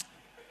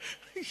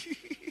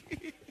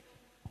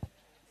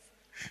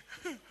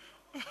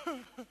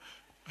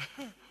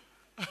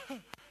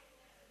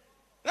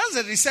 That's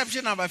the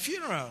reception of a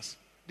funerals.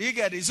 Do you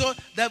get it? So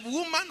the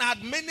woman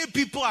had many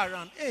people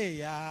around. Hey,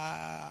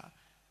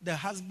 the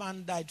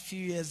husband died a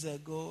few years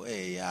ago.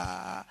 Hey,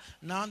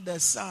 now the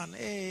son.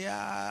 Hey,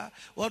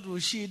 what will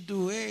she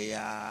do? Hey,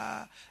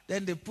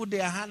 then they put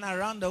their hand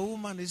around the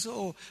woman. They say,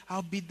 oh,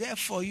 I'll be there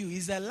for you.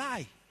 It's a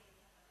lie.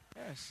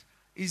 Yes.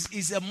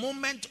 It's a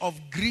moment of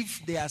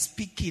grief. They are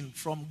speaking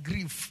from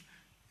grief.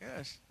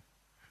 Yes.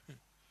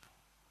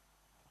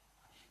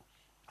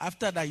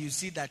 After that, you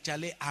see that,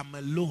 Charlie, I'm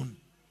alone.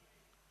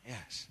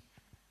 Yes.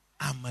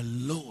 I'm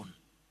alone.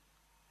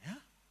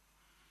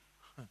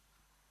 Yeah.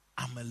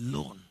 I'm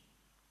alone.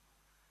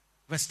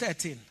 Verse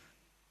 13.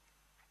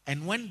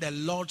 And when the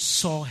Lord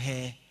saw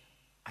her,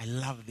 I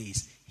love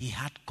this, he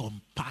had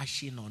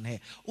compassion on her.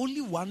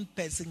 Only one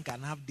person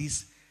can have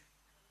this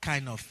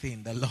kind of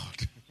thing, the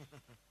Lord.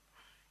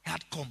 He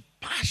had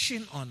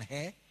compassion on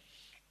her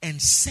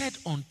and said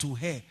unto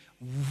her,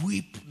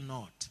 weep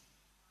not.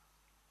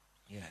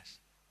 Yes.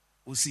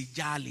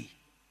 Usijali.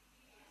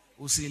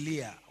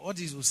 Usilia. What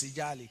is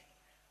usijali?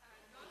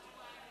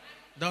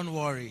 Don't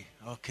worry.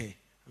 Okay.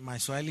 My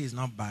Swahili is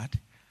not bad.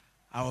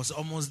 I was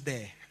almost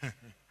there.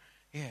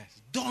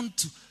 Yes.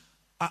 Don't.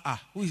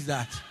 Who is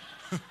that?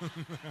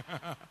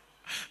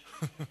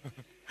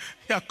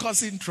 You are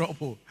causing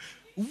trouble.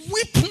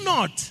 Weep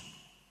not.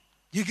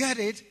 You get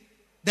it?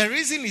 The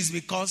reason is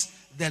because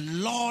the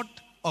Lord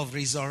of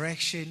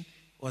resurrection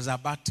was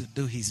about to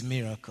do his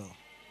miracle.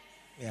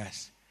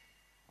 Yes.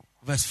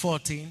 Verse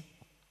 14.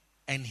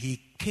 And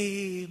he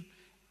came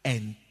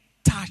and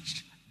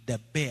touched the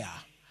bear.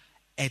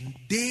 And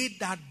they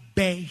that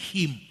bare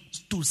him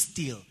stood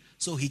still.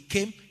 So he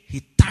came,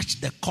 he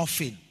touched the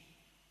coffin.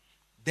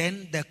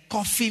 Then the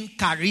coffin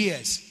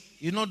carriers.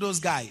 You know those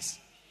guys?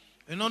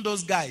 You know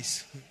those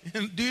guys?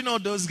 Do you know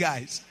those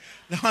guys?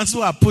 The ones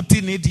who are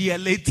putting it here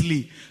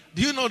lately.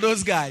 Do you know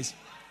those guys?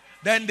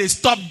 Then they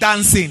stopped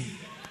dancing.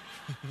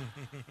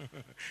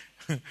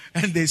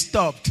 And they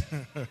stopped.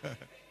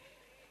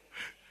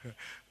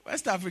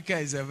 West Africa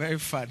is a very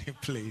funny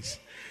place.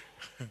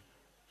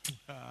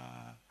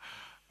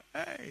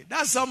 Hey,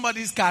 that's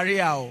somebody's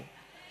career.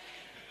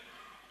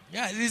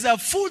 Yeah, it is a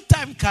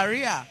full-time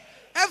career.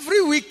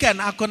 Every weekend,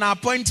 I can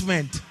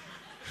appointment.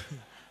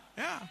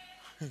 Yeah.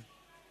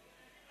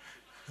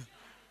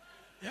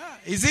 Yeah.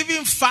 It's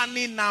even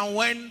funny now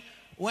when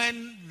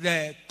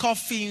the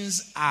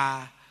coffins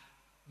are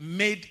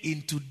made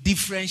into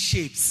different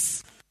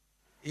shapes.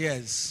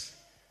 Yes.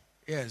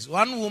 Yes.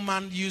 One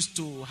woman used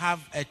to have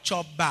a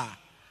chop bar.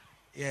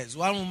 Yes.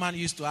 One woman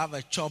used to have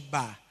a chop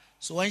bar.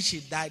 So when she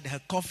died, her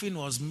coffin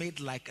was made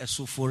like a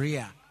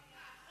sophoria.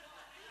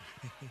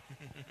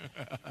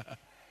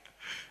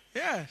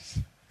 Yes.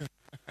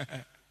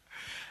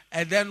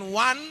 And then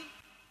one,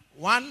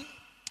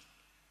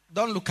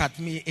 don't look at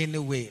me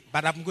anyway,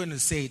 but I'm going to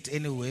say it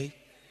anyway.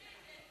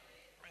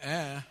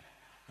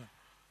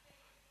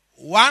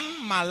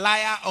 One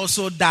Malaya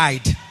also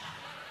died.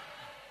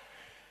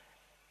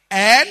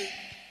 And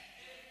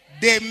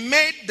they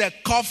made the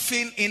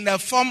coffin in the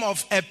form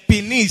of a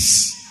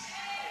penis.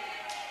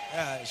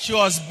 She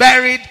was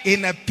buried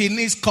in a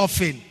penis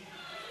coffin.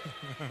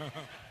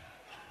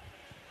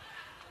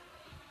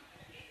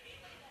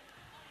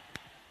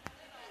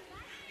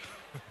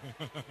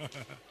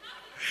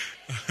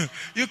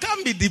 You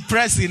can't be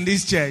depressed in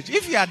this church.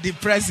 If you are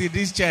depressed in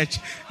this church,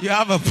 you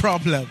have a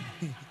problem.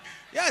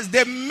 Yes,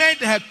 they made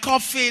her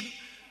coffin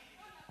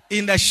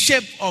in the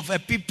shape of a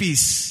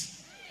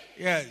pipis.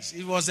 Yes,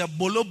 it was a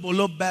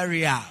bolo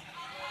burial.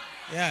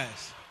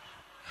 Yes.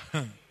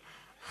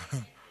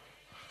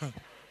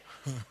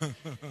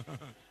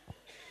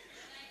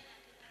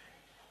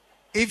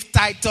 If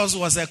Titus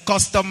was a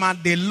customer,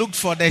 they looked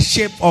for the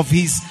shape of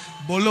his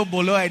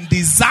bolo and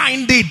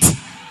designed it.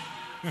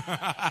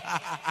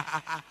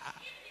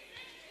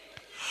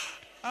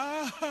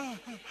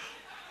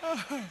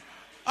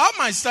 All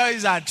my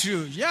stories are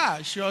true.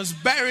 Yeah, she was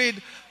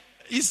buried.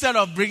 Instead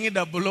of bringing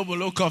the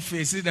bolo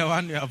coffee, see the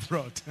one you have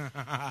brought.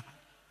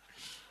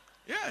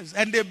 Yes,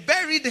 and they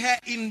buried her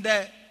in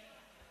the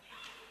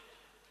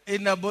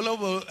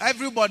bolo.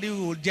 Everybody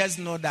would just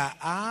know that.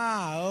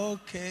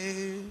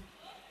 Okay.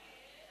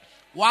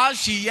 While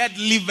she yet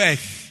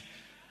liveth,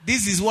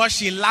 this is what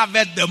she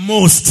loveth the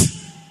most.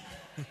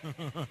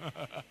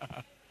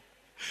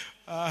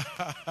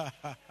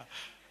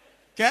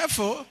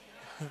 Careful.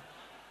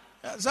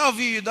 Some of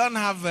you don't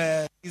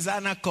have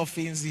designer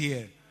coffins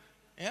here.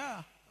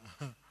 Yeah.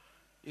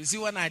 You see,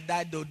 when I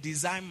died, they'll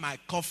design my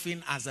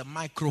coffin as a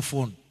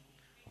microphone.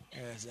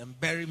 Yes, and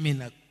bury me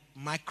in a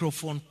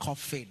microphone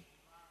coffin.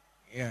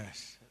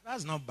 Yes,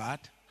 that's not bad.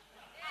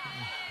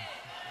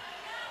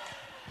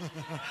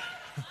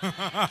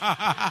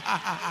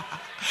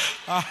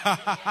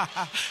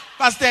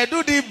 Pastor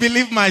Edu didn't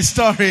believe my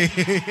story.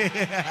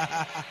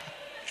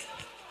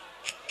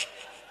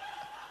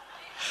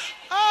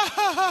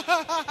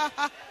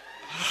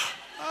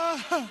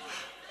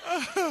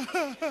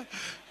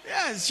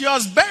 Yes, she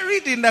was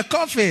buried in the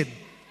coffin.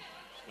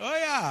 Oh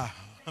yeah.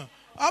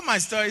 All my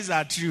stories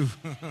are true.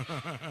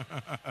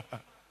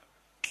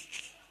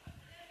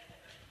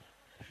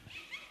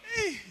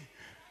 Hey,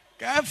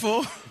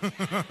 careful.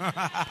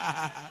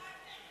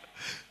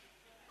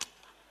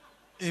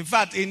 In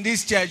fact, in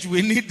this church,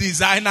 we need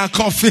designer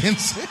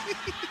coffins.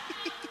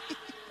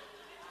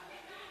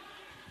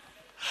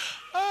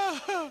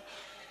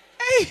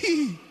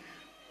 Hey,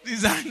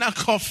 designer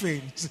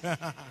coffins.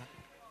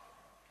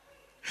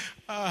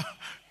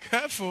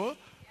 Careful.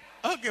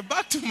 Okay,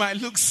 back to my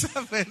Luke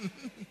 7.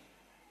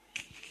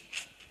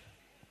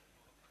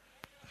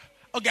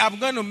 Okay, I'm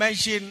going to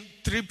mention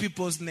 3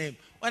 people's names.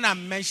 When I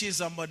mention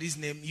somebody's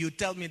name, you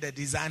tell me the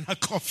designer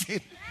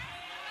coffin.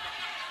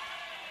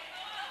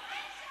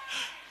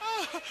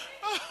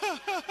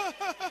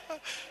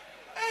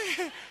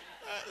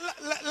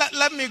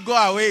 Let me go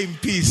away in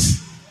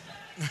peace.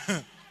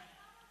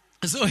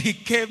 So he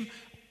came,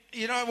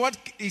 you know what?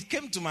 It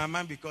came to my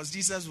mind because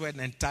Jesus went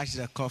and touched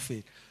the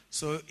coffin.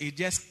 So it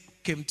just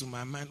came to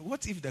my mind.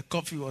 What if the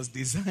coffin was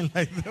designed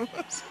like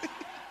that?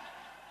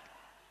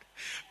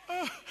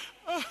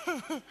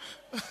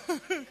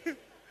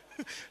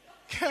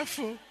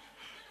 Careful.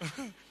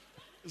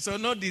 So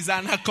no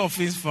designer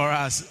coffins for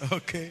us,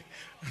 okay?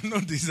 No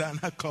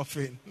designer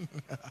coffin.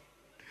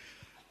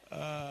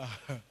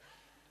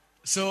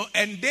 So,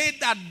 and they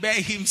that bare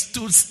him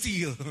stood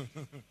still.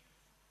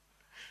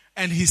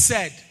 And he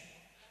said,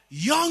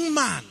 young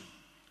man,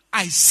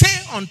 I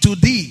say unto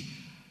thee,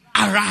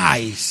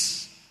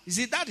 arise. You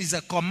see, that is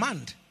a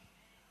command.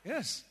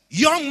 Yes.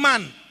 Young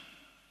man,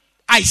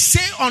 I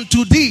say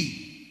unto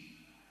thee,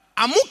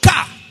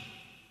 amuka.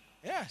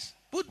 Yes.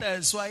 Put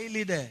the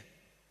Swahili there.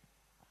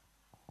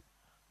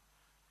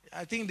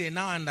 I think they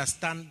now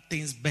understand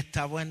things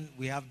better when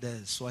we have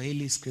the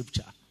Swahili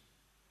scripture.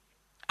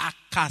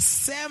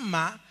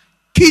 Akasema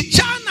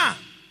kijana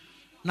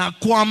na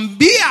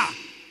kuambia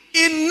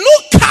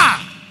inuka.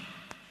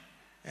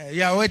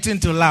 You are waiting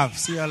to laugh.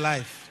 See your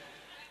life.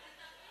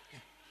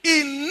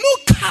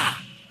 Inuka.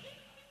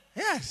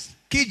 Yes.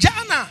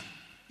 Kijana.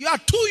 You are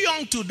too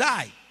young to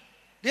die.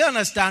 Do you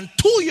understand?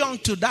 Too young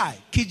to die.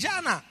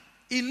 Kijana.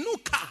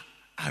 Inuka.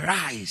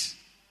 Arise.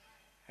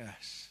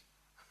 Yes.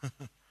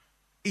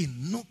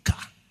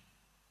 Inuka.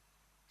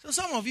 So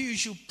some of you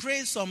should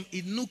pray some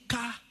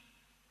inuka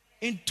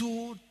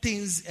into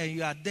things, and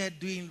you are there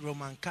doing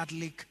Roman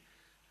Catholic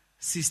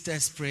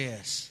sisters'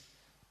 prayers.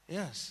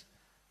 Yes.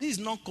 This is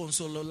not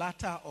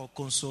consolata or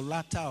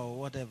consolata or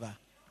whatever.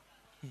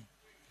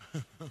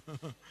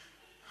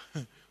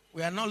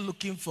 We are not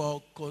looking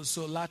for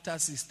consolata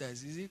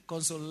sisters. Is it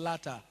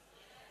consolata?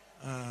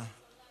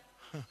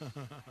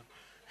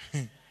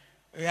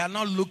 We are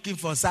not looking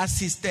for such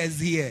sisters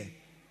here.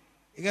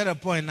 You get the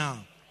point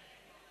now?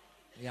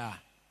 Yeah.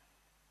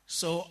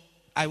 So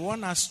I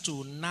want us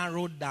to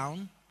narrow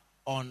down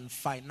on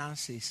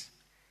finances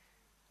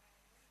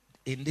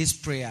in this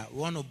prayer. We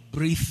want to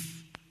breathe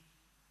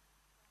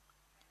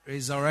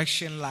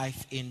resurrection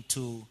life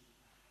into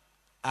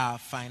our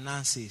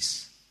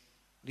finances.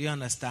 Do you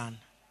understand?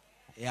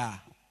 Yeah.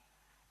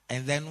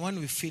 And then when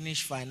we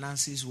finish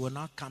finances, we'll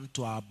now come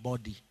to our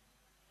body.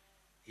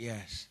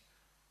 Yes.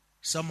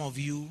 Some of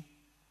you,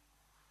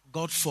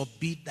 God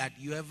forbid that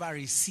you ever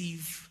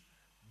receive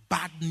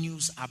bad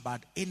news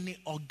about any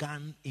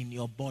organ in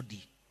your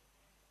body.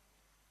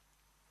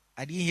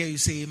 I didn't hear you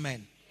say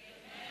amen.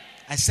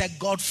 I said,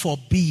 God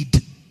forbid.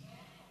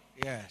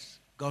 Yes,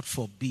 God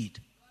forbid.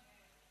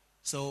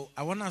 So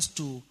I want us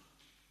to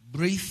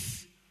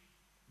breathe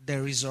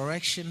the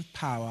resurrection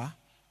power.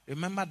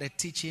 Remember the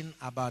teaching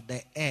about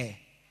the air,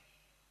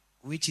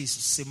 which is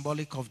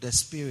symbolic of the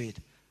spirit.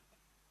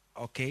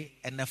 Okay?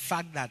 And the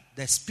fact that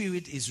the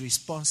spirit is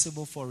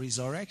responsible for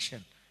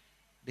resurrection.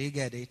 Do you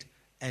get it?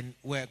 And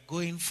we're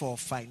going for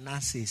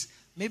finances.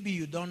 Maybe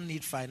you don't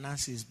need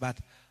finances, but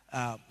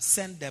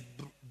send the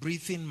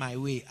breathing my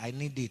way. I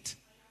need it.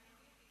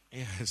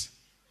 Yes.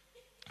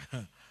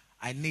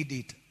 I need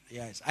it.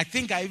 Yes. I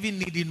think I even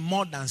need it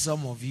more than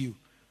some of you.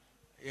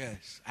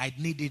 Yes. I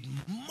need it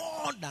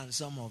more than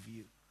some of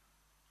you.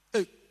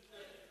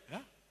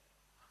 Yeah.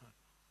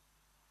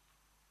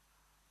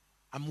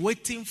 I'm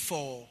waiting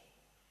for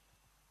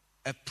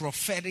a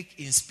prophetic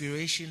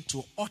inspiration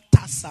to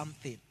utter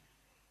something.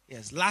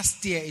 Yes.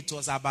 Last year it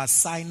was about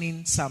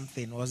signing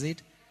something, was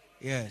it?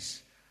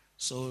 Yes.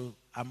 So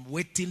I'm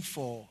waiting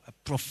for a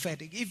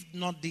prophetic, if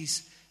not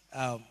this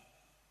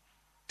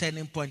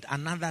turning point,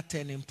 another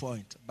turning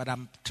point. But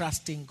I'm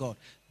trusting God.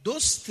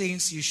 Those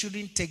things, you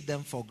shouldn't take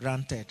them for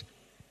granted.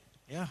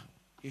 Yeah,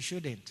 you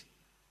shouldn't.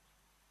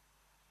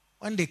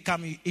 When they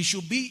come, it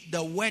should be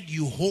the word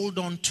you hold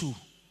on to.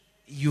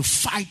 You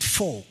fight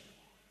for.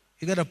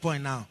 You get the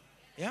point now?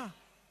 Yeah.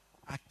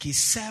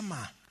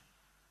 Akisema.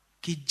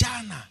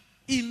 Kijana.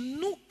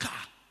 Inuka.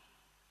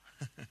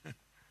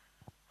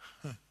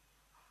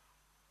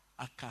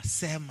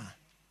 Akasema.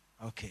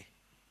 Okay.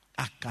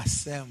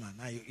 Akasema.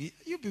 Now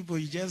you people,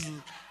 you just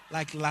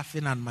like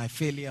laughing at my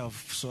failure of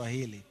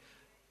Swahili.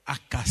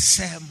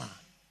 Akasema.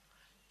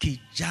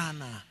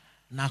 Kijana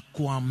na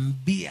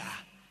kuambia.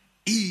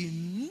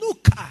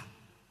 Inuka.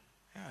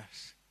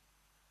 Yes.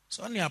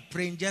 So when you are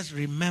praying, just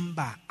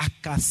remember.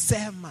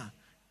 Akasema.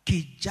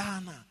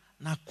 Kijana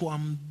na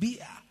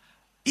kuambia.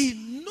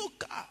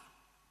 Inuka.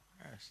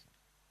 Yes.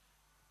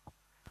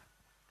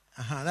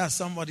 That's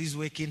somebody's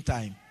waking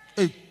time.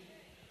 Hey.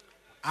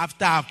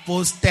 After I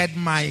posted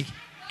my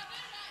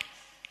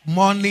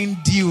morning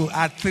dew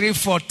at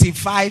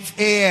 3:45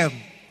 a.m.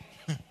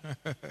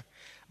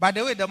 By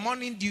the way, the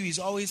morning dew is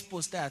always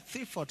posted at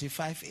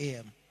 3:45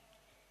 a.m.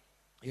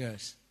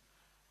 Yes.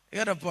 You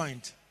get the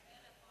point?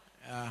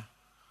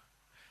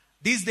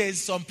 These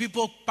days, some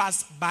people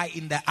pass by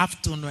in the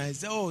afternoon and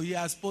say, oh, he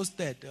has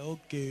posted.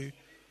 Okay.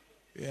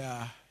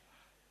 Yeah.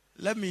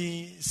 Let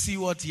me see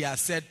what he has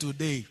said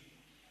today.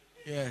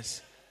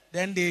 Yes.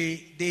 Then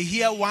they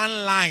hear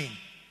one line.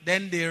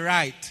 Then they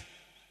write,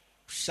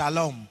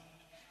 Shalom.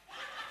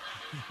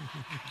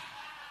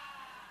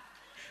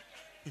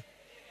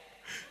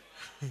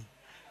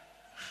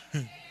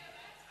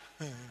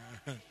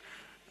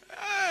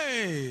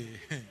 Hey,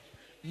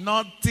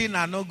 nothing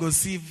I no go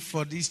see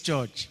for this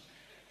church.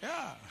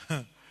 Yeah.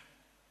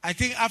 I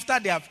think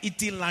after they have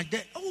eaten lunch,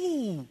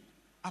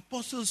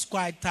 Apostles'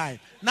 quiet time.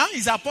 Now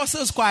it's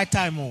Apostles' quiet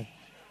time. Oh.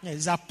 Yeah,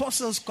 it's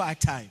Apostles' quiet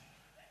time.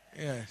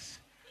 Yes.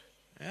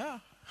 Yeah.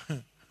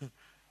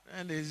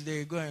 And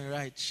they go and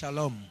write,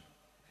 Shalom.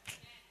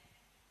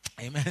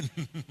 Amen.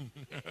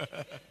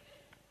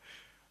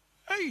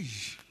 Hey.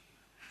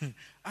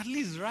 At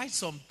least write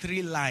some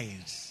 3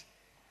 lines.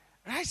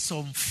 Write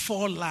some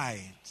 4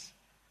 lines.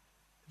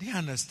 Do you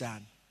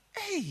understand?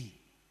 Hey.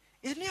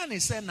 Anyone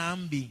is saying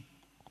Nambi.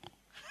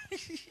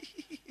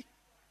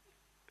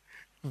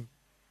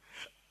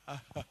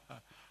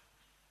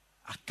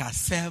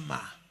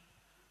 Akasema.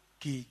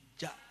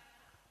 Kija.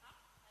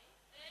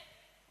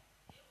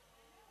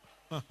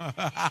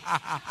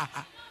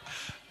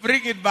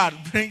 Bring it back.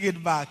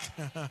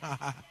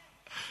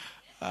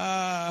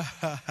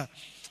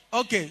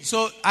 Okay,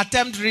 so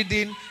attempt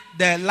reading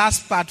the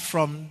last part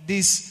from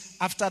this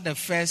after the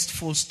first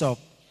full stop.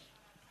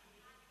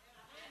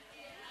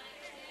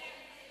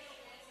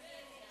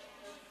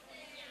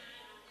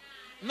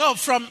 No,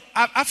 from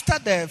after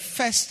the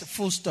first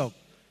full stop.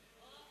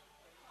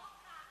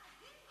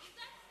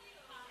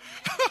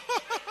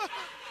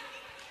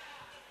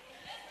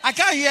 I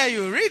can't hear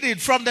you. Read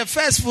it from the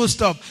first full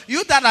stop.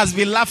 You that has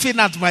been laughing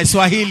at my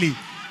Swahili.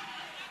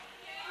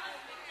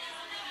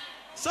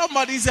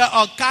 Somebody said,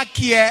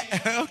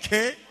 Okakie.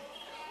 Okay.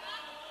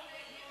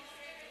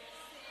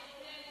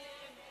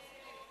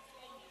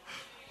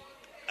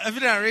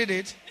 Everyone read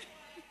it.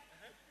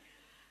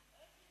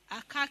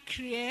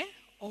 Akakrie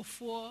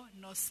ofo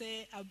no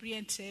se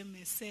abriente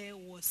me se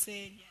wo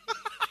se.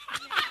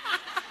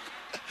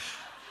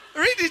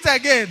 Read it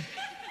again.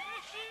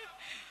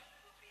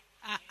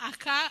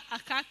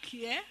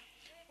 Akakrie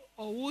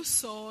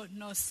owuso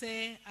no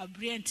se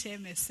abriente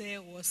me se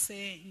wo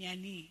se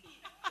nyani.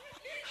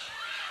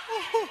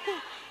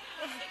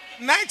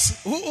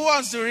 Next, who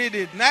wants to read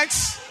it?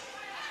 Next,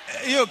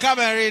 you come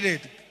and read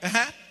it.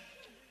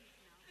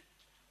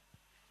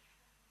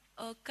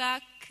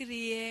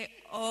 Okakrie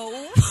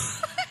ou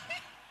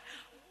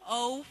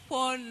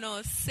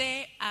no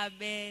se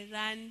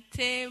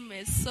aberante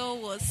meso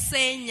wo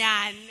se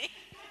nyane.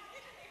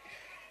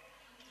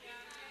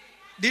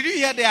 Did you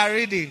hear they are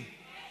reading?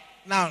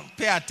 Now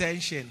pay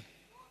attention.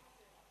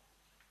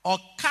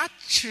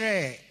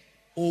 Okakre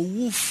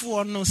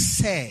owufuo no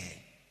se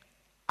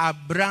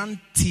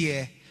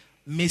abrantie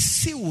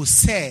mesi wo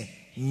se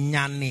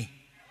nyane.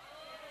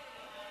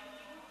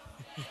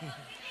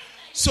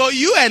 So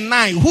you and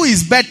I, who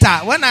is better?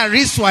 When I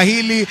read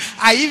Swahili,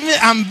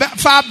 I'm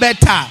far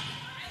better.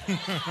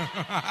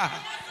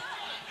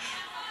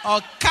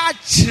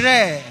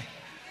 Okachre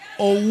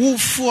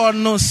owufuo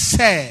no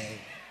se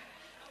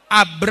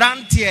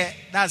abrantie,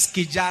 that's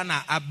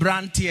kijana.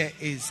 Abrantie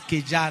is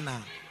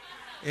kijana.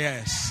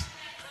 Yes.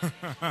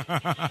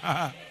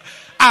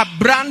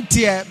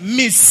 Abrantie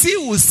misi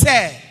wo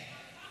se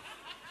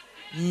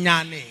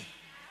nyane.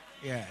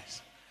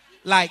 Yes.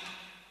 Like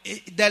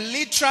the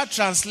literal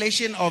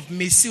translation of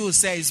misi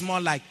say is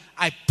more like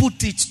I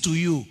put it to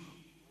you,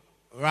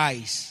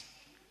 rice.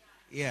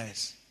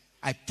 Yes,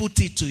 I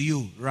put it to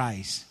you,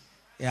 rice.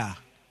 Yeah.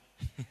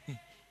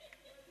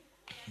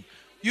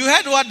 You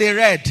heard what they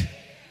read.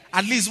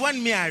 At least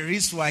when I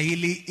read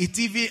Swahili,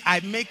 I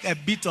make a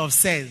bit of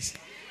sense.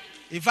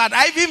 In fact,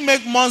 I even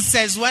make more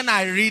sense when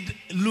I read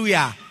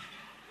Luya.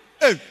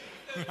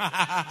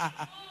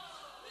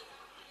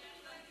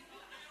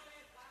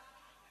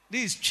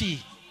 This is Chi.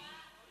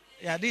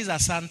 Yeah, this is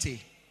Asante.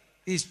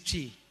 This is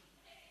Chi.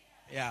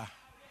 Yeah.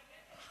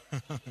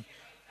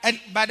 And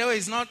by the way,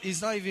 it's not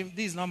even,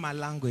 this is not my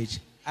language.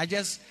 I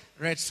just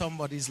read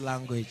somebody's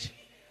language.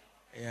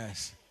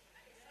 Yes.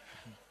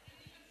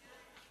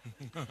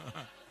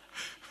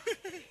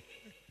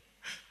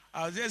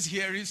 I was just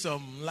hearing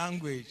some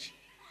language.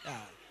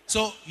 Yeah.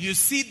 So you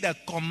see the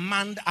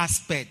command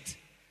aspect.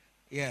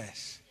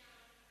 Yes.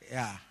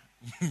 Yeah.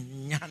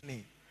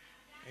 Nyane.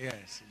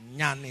 Yes.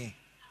 Nyane.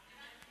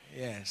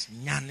 Yes,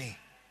 nyane,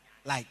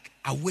 like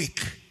awake.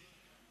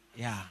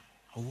 Yeah,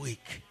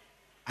 awake.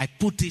 I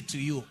put it to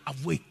you,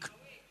 awake.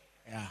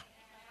 Yeah.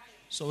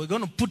 So we're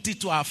going to put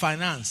it to our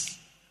finance.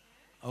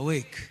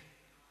 Awake.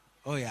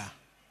 Oh yeah.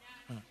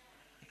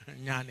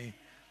 Nyane.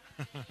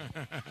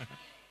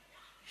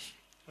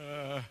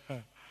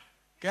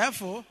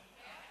 Careful.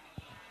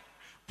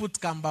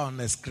 Put Kamba on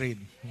the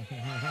screen.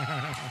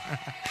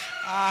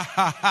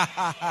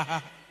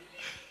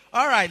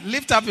 All right,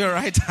 lift up your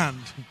right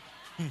hand.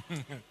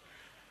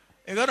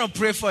 We're going to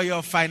pray for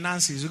your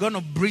finances. We're going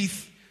to breathe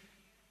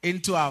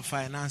into our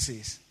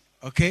finances.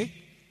 Okay?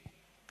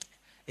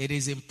 It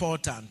is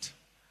important.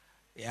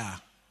 Yeah,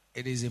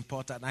 it is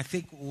important. I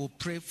think we'll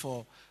pray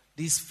for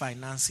these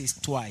finances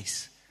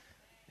twice.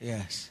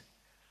 Yes.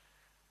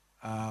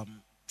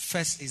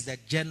 First is the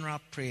general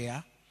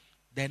prayer.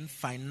 Then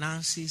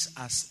finances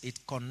as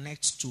it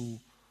connects to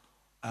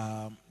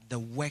the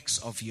works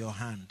of your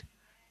hand.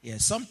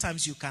 Yes.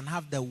 Sometimes you can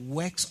have the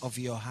works of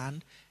your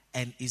hand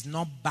and is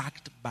not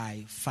backed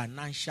by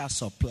financial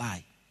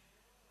supply.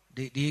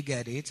 Do you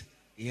get it?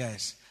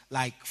 Yes.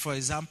 Like, for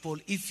example,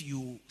 if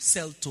you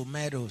sell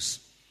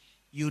tomatoes,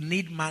 you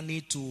need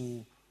money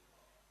to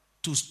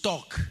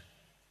stock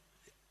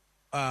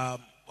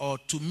or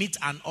to meet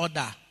an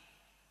order.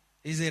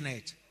 Isn't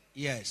it?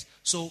 Yes.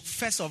 So,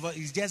 first of all,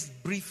 it's just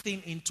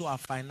breathing into our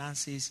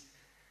finances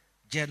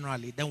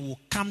generally. Then we'll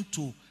come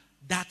to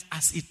that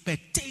as it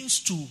pertains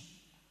to.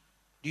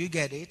 Do you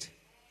get it?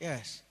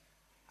 Yes.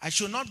 I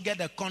should not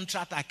get a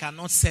contract I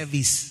cannot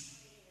service.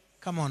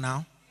 Come on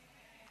now.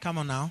 Come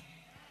on now.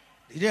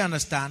 Did you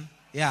understand?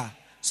 Yeah.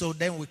 So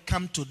then we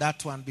come to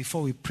that one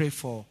before we pray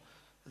for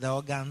the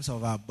organs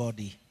of our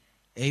body.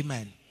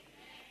 Amen.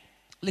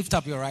 Lift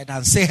up your right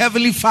hand. Say,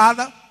 Heavenly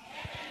Father,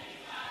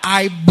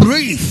 I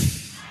breathe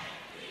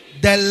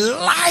the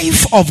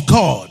life of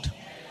God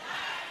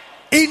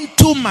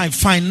into my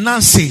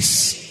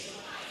finances,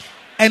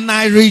 and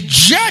I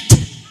reject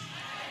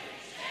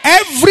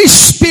every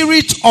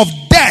spirit of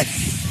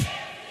death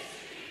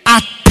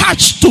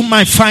attached to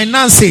my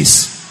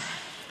finances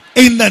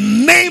in the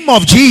name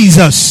of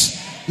Jesus.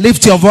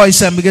 Lift your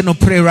voice and begin to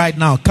pray right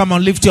now. Come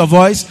on, lift your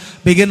voice.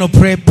 Begin to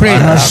pray. Pray.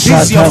 This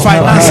is your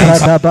finances.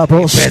 Command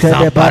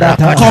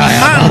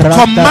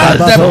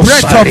the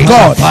breath of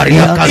God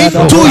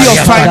into your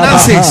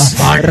finances.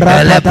 I'm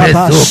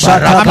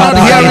not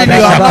hearing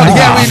you. I'm not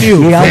hearing you.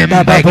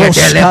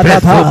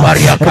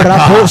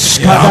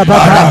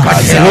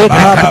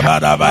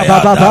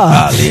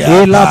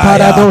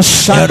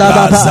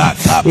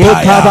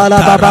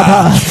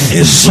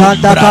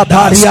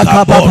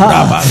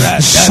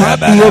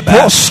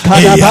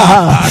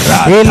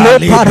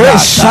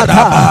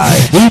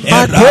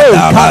 Imante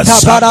kata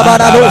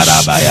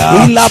barabarados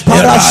ila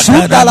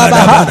parasuda la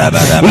baha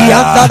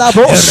ianda la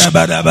bos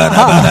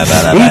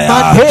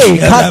imante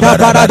kata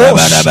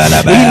barados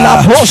ila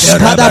bos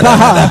kada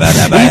baha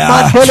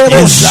imante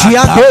lebos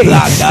yande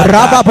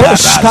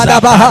rababos kada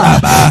baha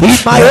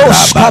imayos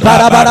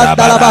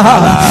kabarabaranda la baha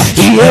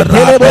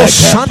ielebos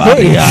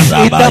shande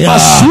ina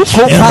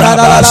masuko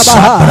parada la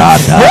baha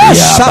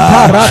esa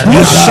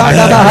paradusa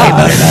la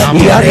baha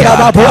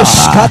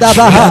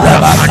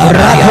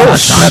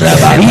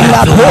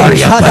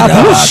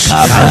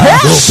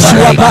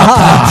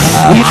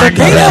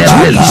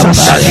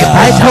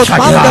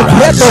command the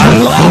breath of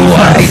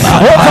life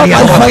over my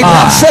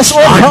finances,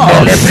 oh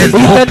God,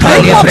 in the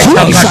name of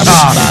Jesus.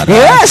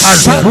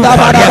 Yes,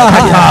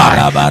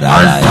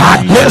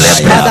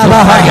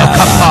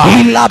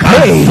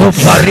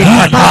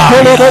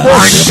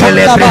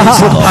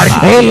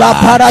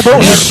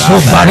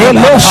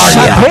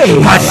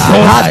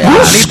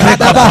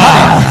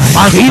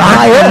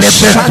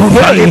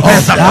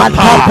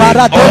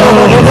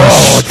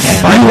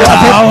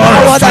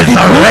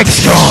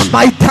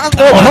 my tongue,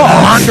 oh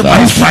God,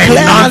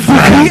 declare and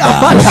decree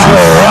about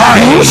I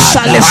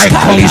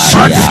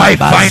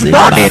command my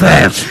finances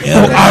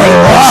to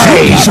arise,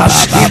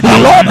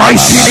 Lord, my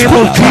name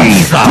of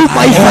Jesus, to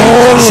my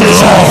finances,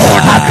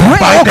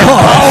 by the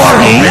power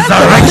of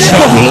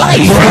resurrection,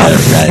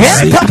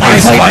 enter my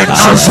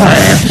finances,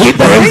 in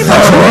the name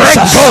of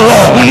Jesus,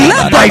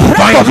 let my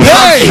finances,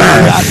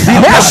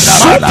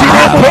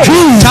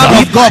 child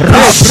of God,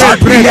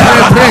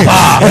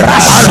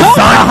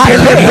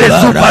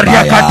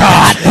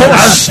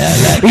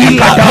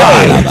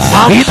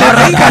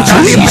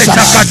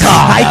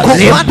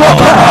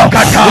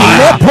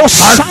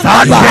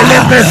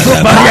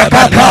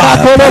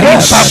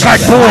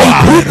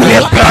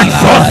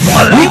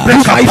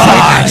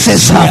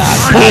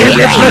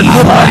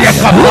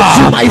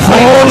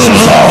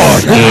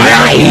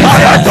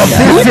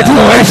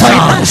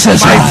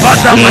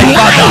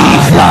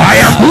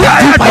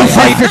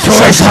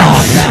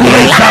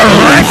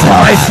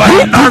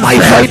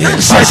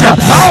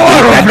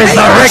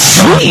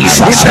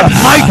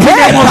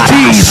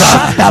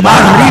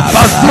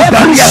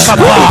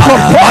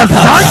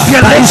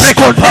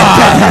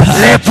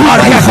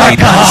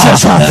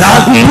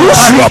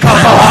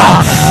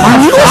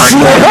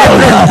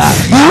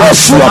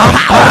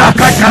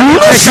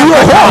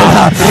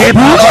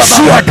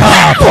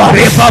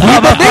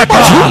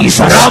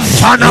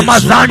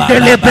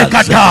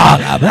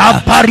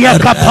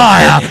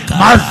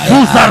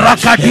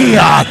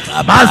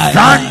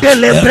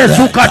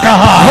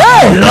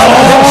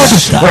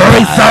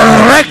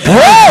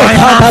 pray. My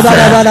Father,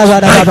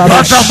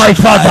 resurrect my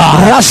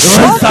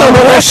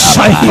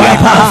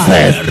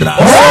finances.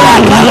 Oh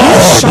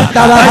Lord,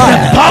 by the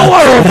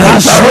power of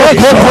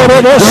resurrection,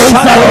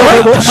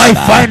 resurrect my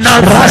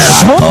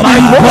finances.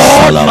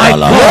 My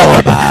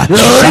God,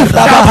 lift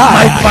up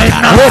my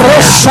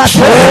finances.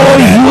 Oh,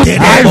 you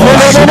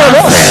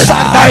finances,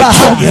 I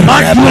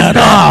command you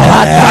now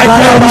by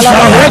the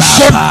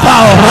resurrection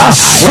power.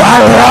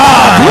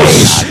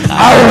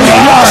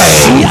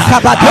 Arise,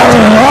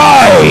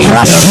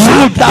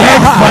 you dead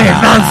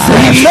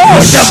finances, in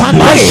the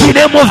mighty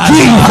name of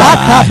Jesus.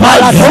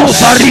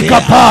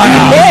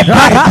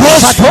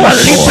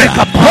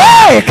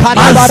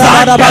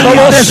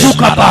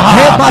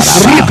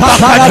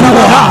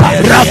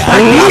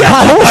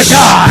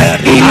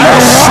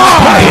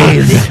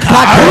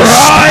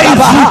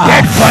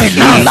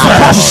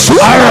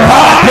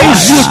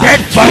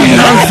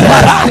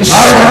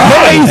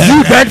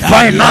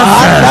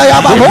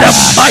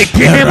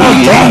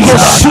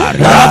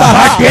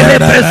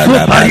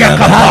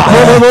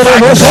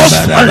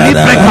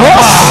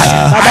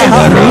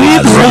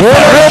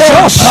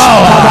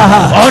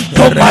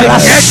 Unto my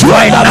dead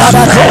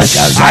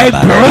finances, I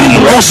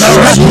bring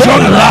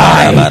resurrection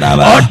life.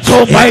 Unto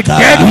my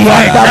dead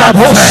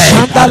finances,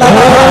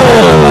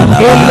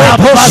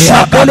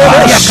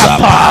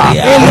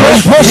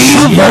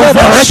 receive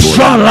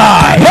resurrection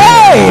life.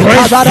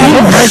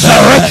 Receive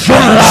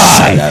resurrection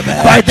life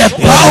by the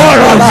power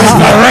of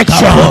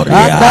resurrection.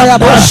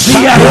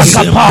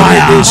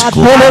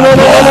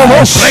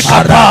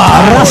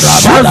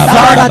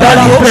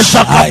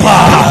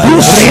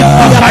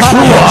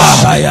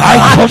 I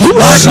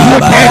command you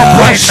dead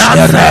finances,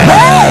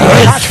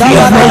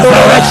 receive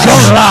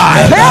resurrection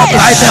life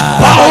by the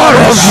power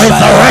of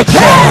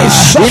resurrection.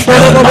 In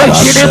the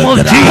mighty name of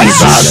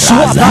Jesus,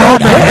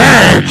 from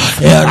heaven,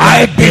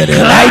 I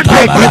declare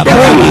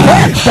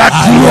that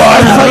you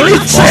are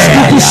lifted.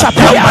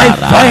 My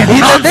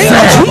finances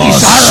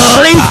are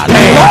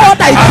lifted. Lord,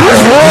 I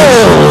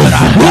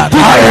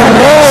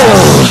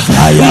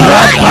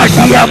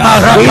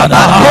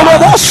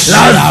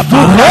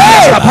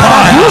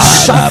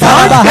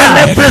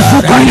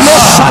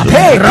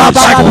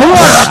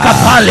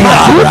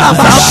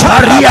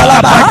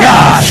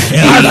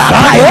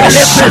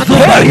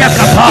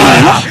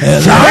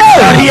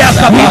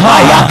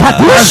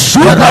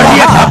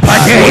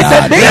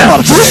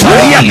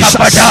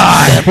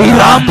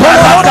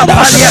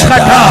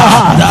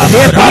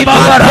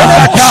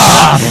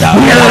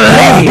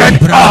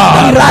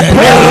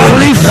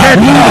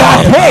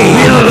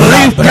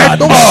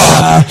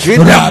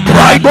in the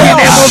mighty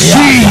name of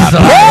Jesus.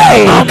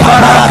 Hey!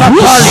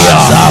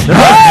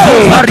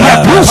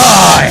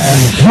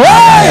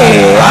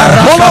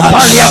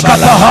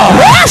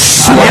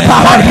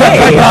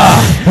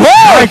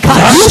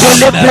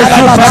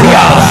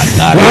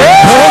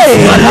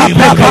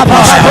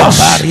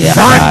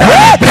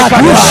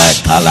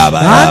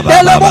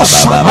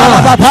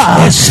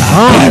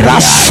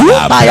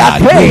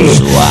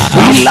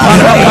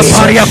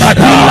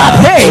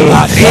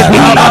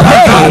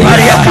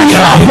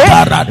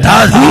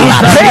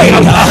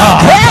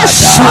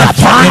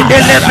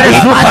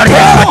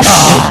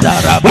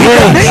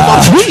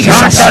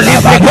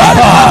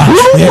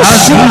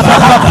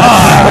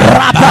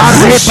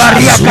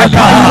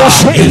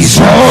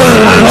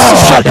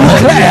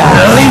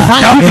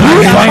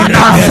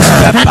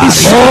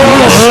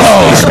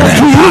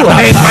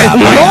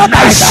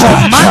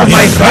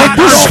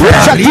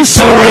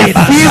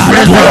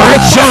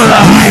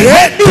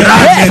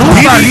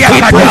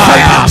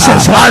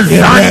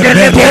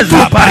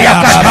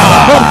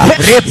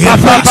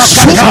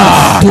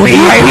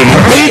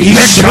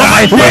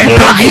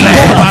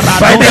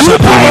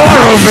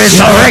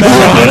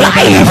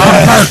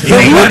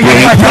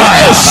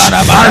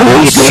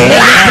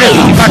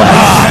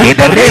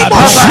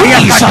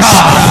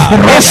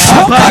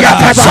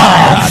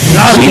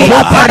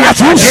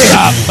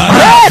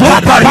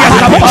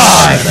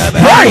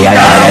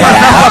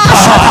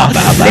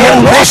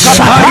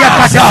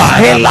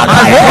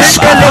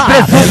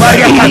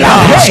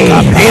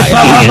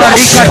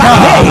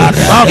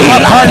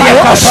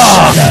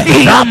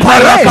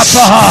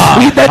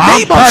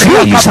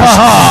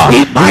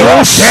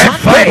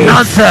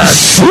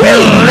 finances be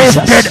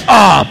lifted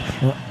up.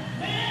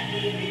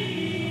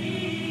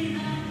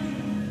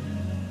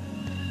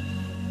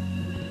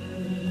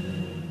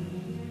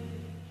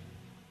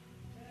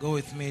 Go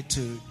with me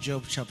to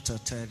Job chapter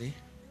 30.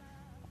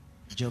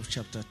 Job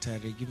chapter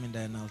 30. Give me the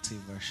NLT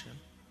version.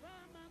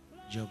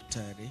 Job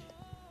 30.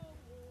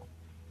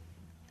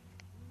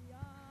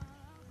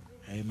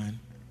 Amen.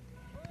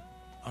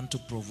 I want to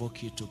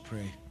provoke you to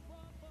pray.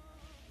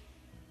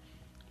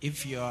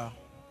 If you are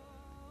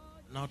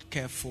not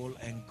careful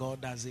and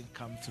God doesn't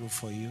come through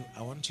for you,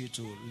 I want you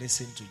to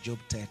listen to Job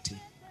 30.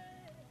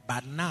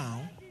 But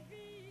now,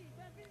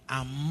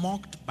 I'm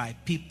mocked by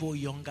people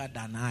younger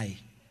than I,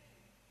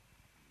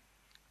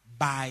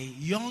 by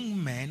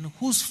young men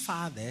whose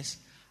fathers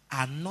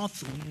are not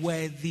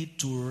worthy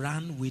to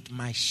run with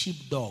my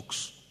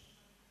sheepdogs.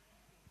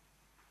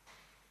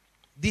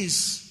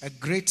 This, a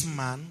great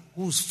man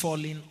who's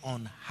falling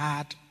on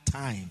hard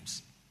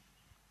times.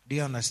 Do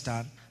you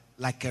understand?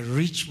 Like a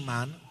rich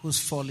man who's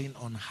falling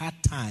on hard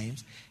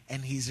times,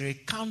 and he's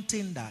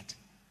recounting that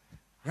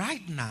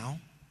right now,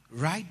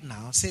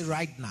 say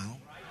right now,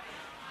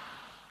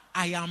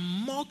 I am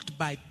mocked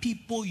by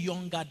people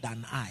younger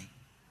than I.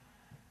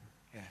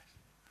 Yes.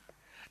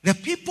 The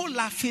people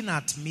laughing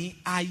at me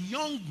are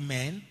young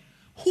men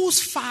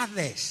whose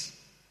fathers,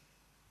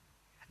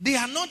 they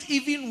are not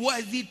even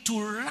worthy to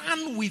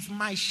run with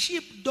my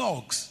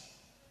sheepdogs.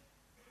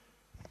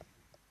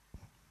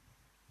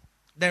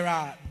 There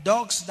are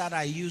dogs that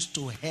are used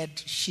to head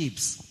sheep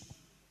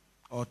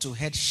or to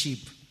head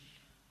sheep.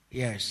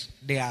 Yes,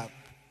 they are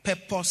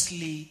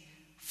purposely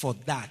for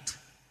that.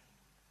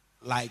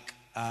 Like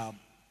a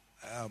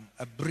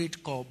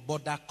breed called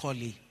Border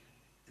Collie.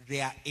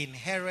 They are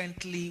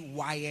inherently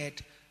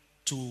wired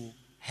to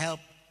help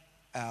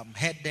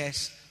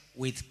herders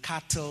with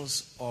cattle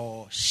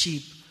or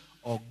sheep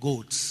or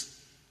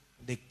goats.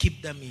 They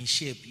keep them in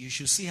shape. You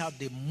should see how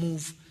they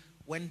move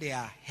when they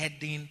are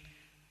heading.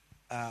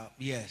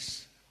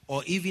 Yes,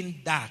 or even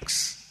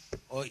ducks,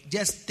 or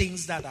just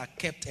things that are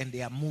kept and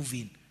they are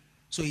moving.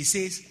 So he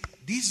says,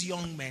 these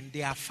young men,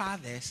 their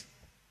fathers,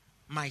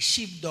 my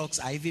sheepdogs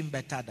are even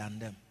better than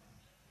them.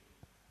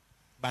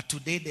 But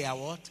today they are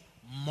what?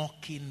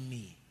 Mocking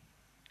me.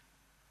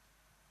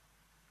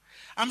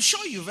 I'm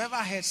sure you've ever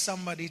heard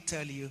somebody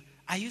tell you,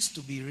 I used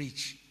to be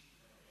rich.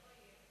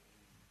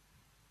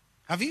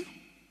 Have you?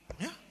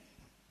 Yeah.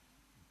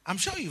 I'm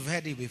sure you've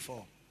heard it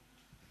before.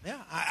 Yeah,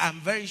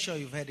 I'm very sure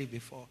you've heard it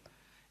before.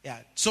 Yeah,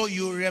 so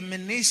you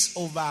reminisce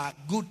over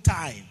good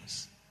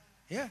times.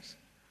 Yes.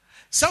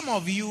 Some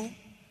of you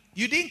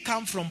didn't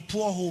come from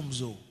poor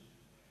homes, though.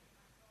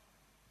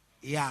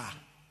 Yeah.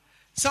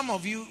 Some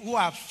of you who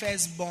are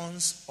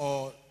firstborns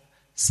or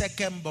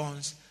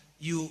secondborns,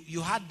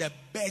 you had the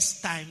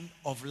best time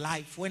of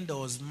life when there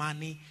was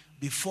money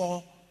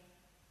before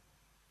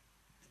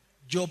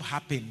Job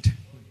happened.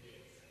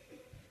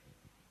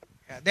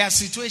 Yeah, there are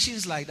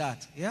situations like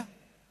that. Yeah.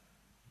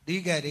 Do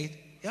you get it?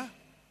 Yeah.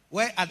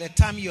 Where at the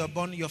time you were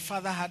born, your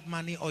father had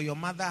money or your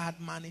mother had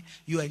money.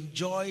 You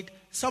enjoyed.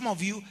 Some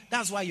of you,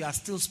 that's why you are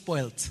still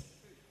spoiled.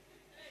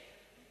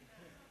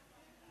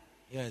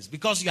 Yes,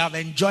 because you have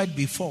enjoyed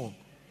before.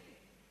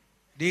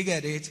 Do you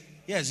get it?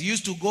 Yes, you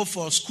used to go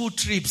for school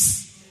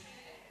trips.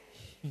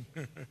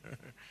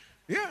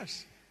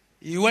 Yes.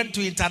 You went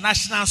to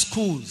international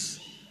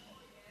schools.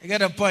 You get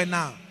the point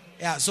now?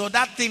 Yeah, so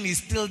that thing is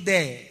still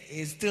there.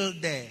 It's still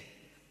there.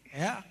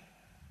 Yeah.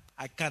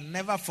 I can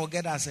never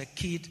forget as a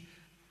kid,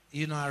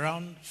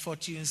 around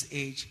 14 years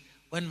age,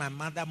 when my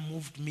mother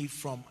moved me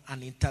from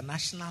an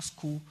international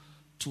school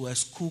to a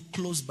school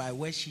close by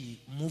where she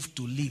moved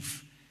to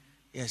live.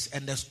 Yes,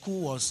 and the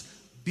school was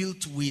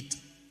built with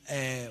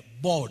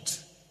board,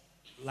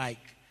 like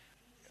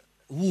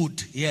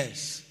wood.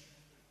 Yes.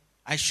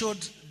 I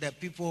showed the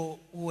people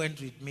who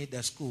went with me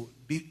the school.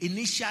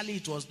 Initially,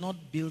 it was not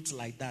built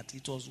like that.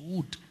 It was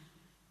wood.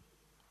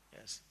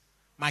 Yes.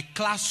 My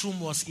classroom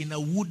was in a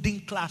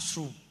wooden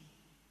classroom.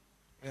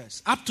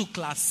 Yes. Up to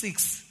class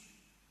 6.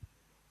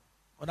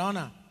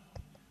 Odana.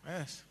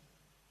 Yes.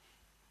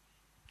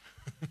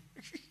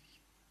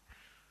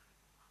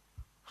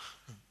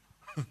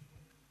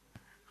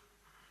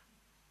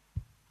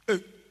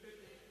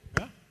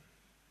 Yeah.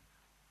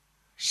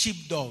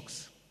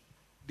 Sheepdogs.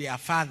 Their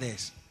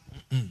fathers.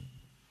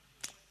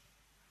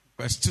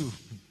 Verse 2.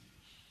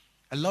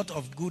 A lot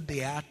of good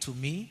they are to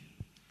me.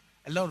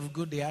 A lot of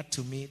good they are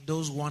to me.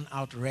 Those worn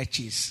out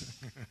wretches.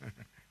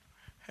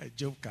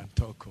 Job can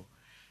talk.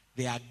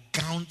 They are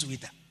gowned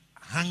with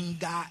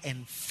hunger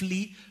and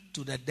flee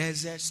to the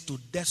deserts, to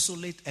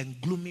desolate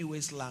and gloomy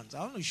wastelands.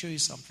 I want to show you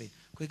something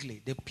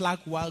quickly. They pluck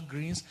wild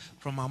greens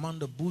from among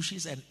the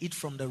bushes and eat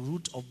from the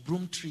root of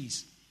broom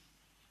trees.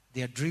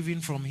 They are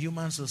driven from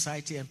human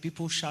society and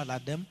people shout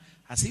at them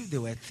as if they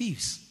were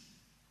thieves.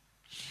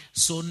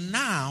 So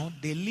now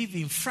they live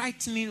in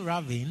frightening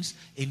ravines,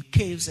 in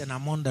caves and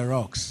among the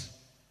rocks.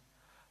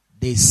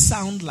 They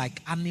sound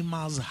like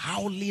animals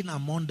howling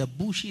among the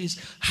bushes,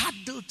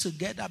 huddled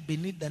together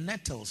beneath the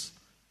nettles.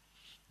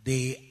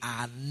 They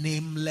are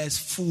nameless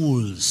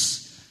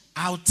fools,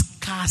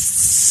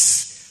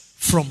 outcasts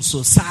from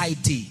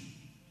society.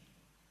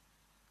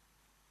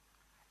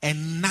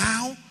 And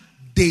now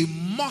they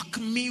mock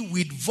me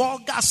with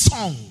vulgar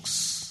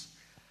songs.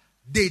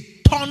 They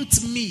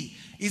taunt me.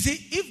 You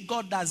see, if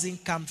God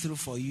doesn't come through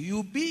for you,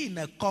 you'll be in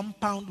a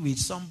compound with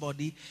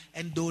somebody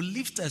and they'll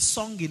lift a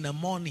song in the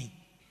morning.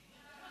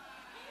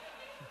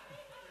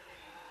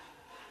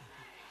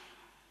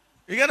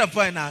 You get a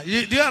point now? Do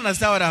you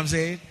understand what I'm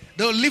saying?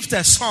 They'll lift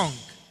a song.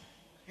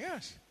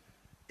 Yes.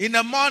 In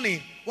the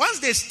morning, once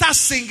they start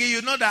singing,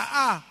 you know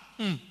that,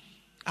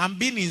 I'm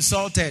being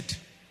insulted.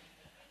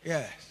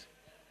 Yes.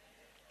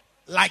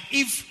 Like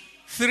if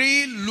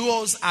 3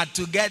 Luos are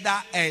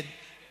together and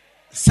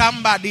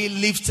somebody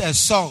lifts a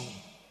song.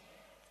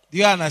 Do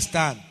you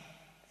understand?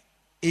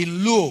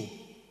 In Luo.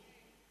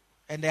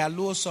 And there are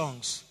Luo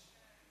songs.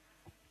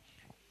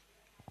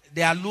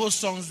 There are Luo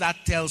songs that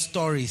tell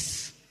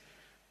stories.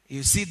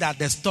 You see that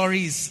the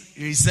story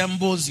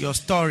resembles your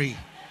story.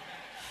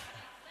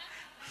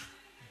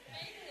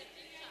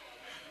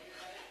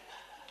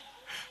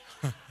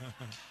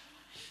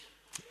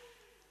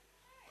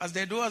 As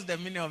they do, what's the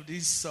meaning of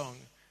this song?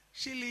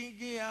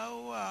 Shilingi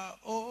awa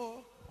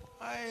oh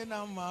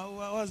aina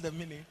mawa. What's the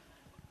meaning?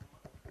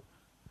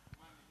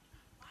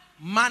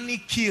 Money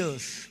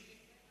kills,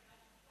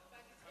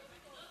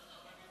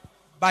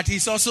 but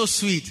it's also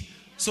sweet.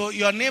 So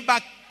your neighbor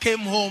came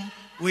home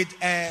with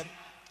a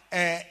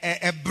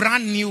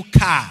brand new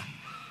car,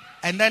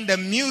 and then the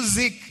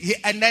music,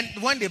 and then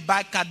when they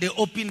buy car, they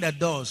open the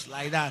doors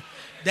like that.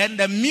 Then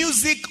the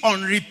music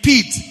on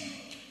repeat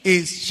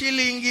is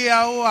Shilingi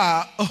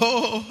awa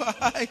oh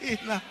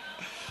aina.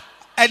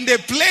 And they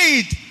play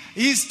it.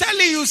 He's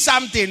telling you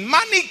something.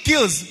 Money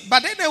kills.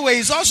 But anyway,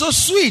 it's also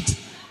sweet.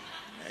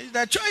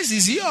 The choice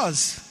is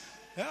yours.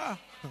 Yeah.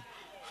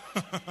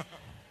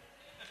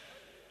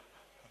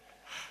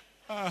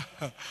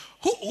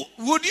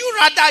 Would you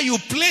rather you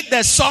play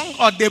the song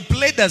or they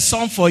play the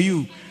song for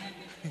you?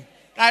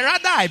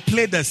 I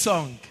play the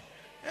song.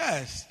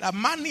 Yes. The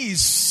money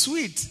is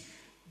sweet,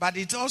 but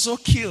it also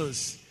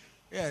kills.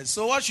 Yes.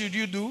 So what should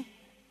you do?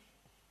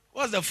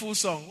 What's the full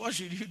song? What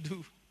should you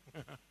do?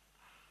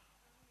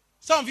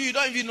 Some of you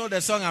don't even know the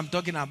song I'm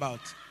talking about.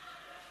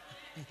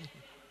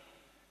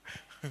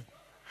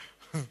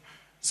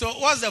 So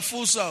what's the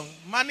full song?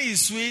 Money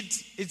is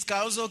sweet. It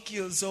can also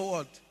kill. So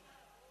what?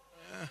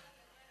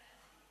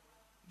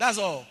 That's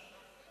all.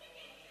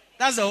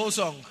 That's the whole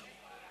song.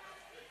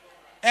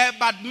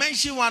 But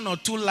mention 1 or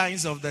 2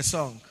 lines of the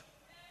song.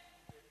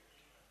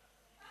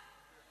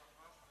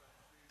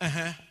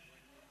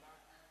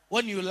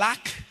 When you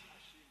lack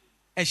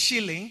a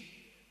shilling,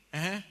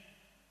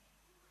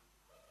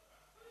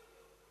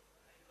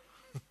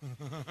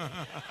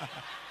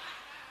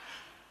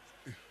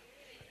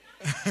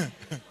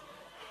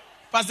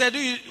 Pastor,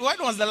 when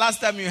was the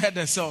last time you heard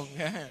a song?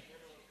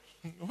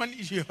 When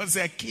you was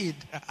a kid.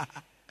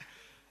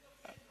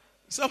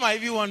 Some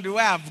of you wonder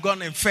where I've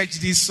gone and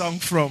fetched this song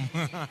from.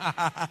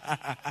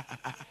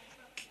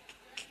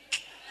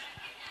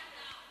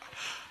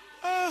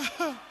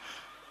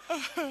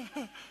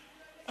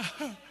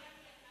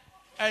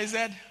 I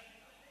said,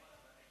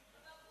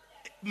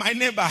 my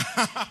neighbor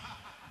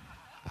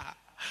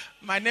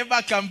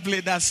can play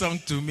that song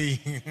to me.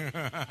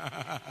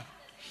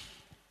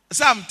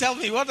 Sam, tell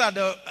me, what are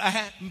the...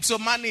 so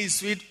money is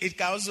sweet, it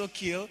can also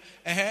kill.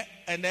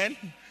 And then...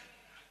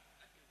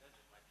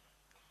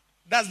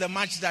 That's the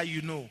match that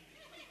you know.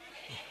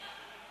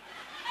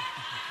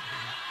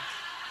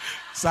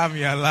 Sam,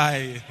 you're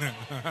lying.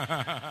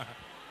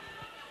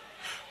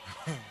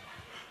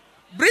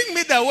 Bring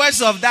me the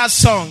words of that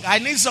song. I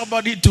need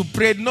somebody to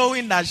pray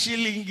knowing that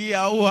Shilingi.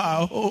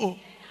 Oh.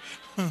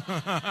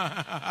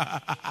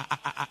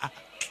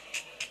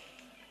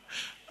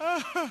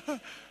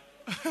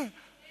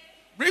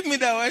 Bring me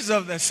the words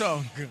of the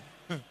song.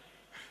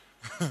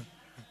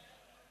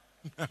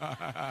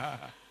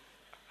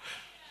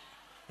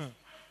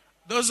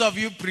 Those of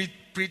you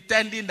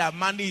pretending that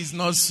money is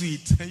not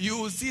sweet, you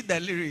will see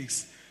the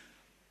lyrics.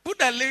 Put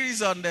the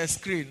lyrics on the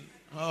screen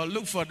or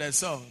look for the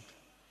song.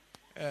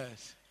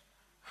 Yes.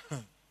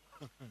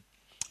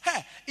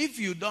 Hey, if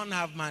you don't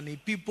have money,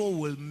 people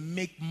will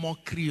make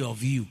mockery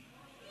of you.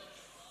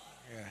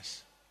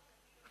 Yes.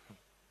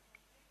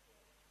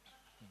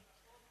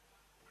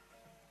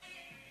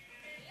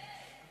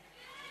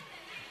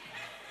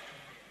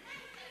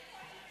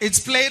 It's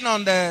playing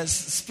on the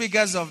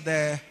speakers of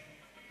the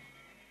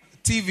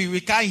TV.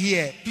 We can't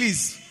hear.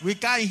 Please, we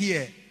can't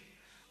hear.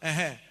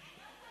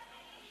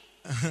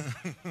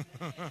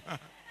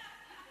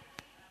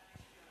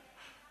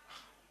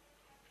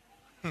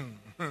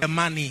 The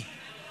money.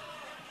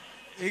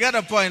 You got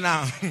a point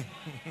now.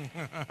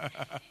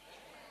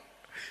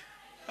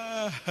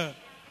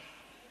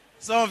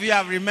 Some of you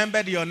have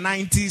remembered your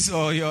 90s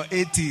or your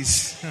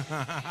 80s.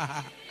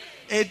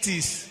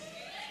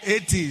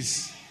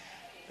 80s.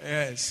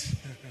 Yes.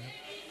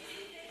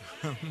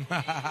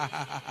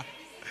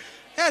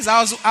 Yes,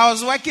 I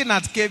was working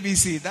at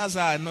KBC. That's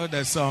how I know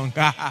the song.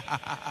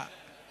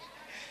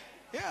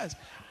 Yes.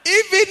 Even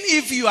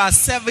if you are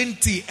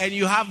 70 and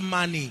you have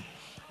money,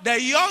 the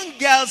young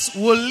girls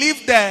will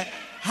leave the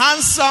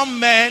handsome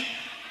men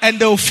and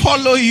they'll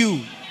follow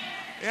you.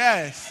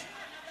 Yes.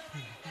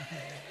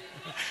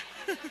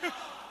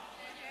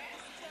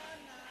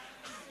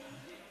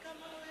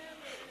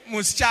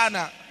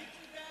 Muschana.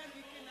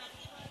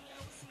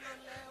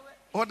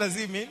 What does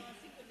it mean?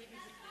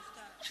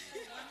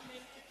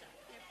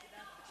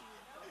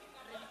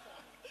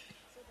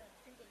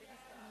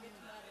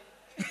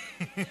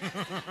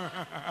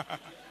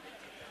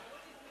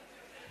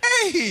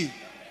 Hey,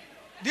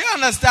 do you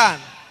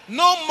understand?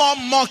 No more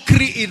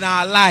mockery in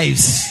our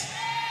lives.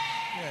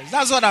 Yes,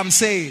 that's what I'm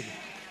saying.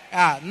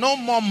 No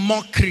more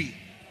mockery.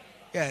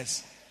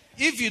 Yes.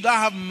 If you don't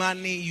have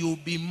money, you'll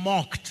be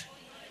mocked.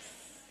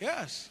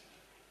 Yes.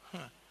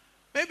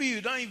 Maybe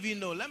you don't even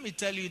know. Let me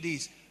tell you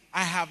this.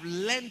 I have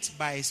learned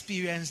by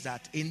experience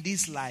that in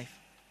this life,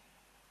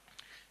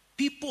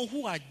 people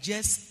who are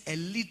just a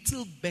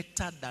little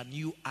better than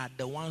you are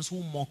the ones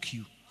who mock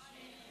you.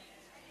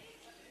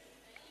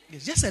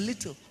 Yes, just a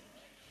little.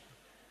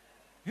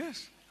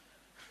 Yes.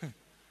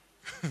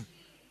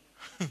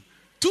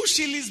 2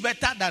 shillings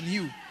better than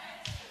you.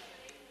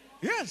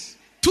 Yes.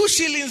 2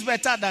 shillings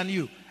better than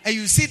you. And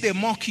you see they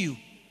mock you.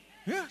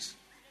 Yes.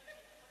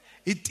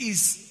 It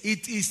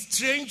is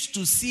strange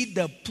to see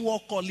the poor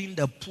calling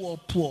the poor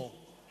poor.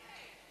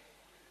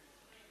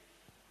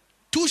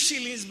 2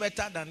 shillings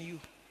better than you.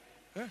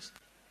 Yes.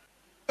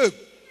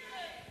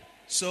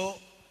 So,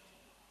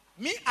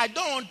 me, I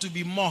don't want to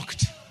be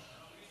mocked.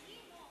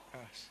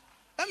 Yes.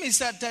 Let me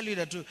tell you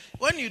the truth.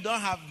 When you don't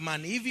have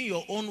money, even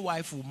your own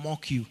wife will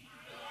mock you.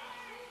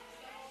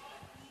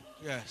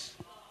 Yes.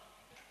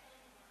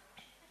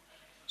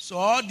 So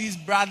all these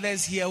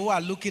brothers here who are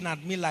looking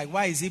at me like,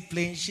 why is he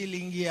playing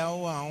shilling here?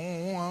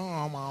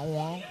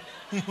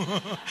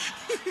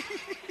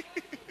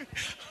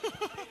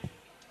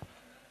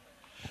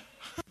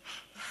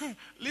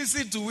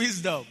 Listen to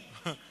wisdom.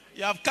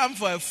 You have come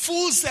for a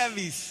full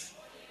service.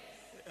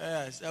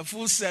 Yes, a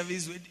full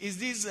service. Is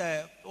this,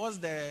 what's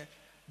the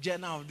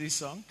genre of this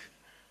song?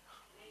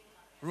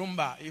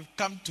 Rumba. You've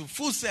come to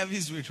full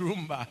service with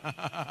Rumba.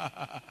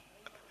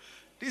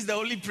 This is the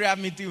only prayer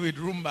meeting with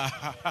Rumba.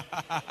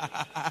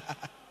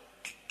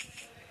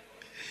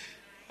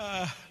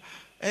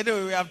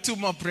 Anyway, we have 2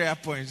 more prayer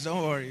points.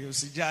 Don't worry. You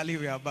see, Jali,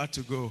 we are about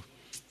to go.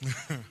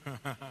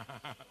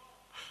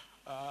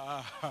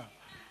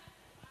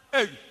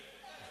 Hey.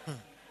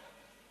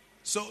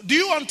 So, do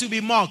you want to be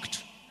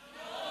mocked?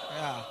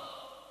 No.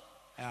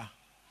 Yeah.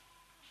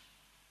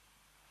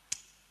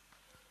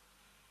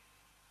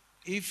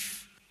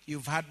 If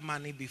you've had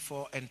money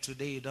before and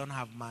today you don't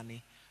have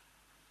money,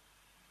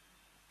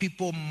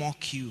 people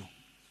mock you.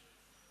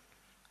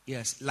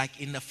 Yes, like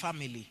in the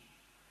family.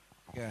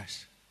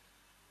 Yes.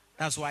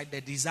 That's why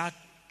the desire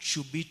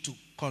should be to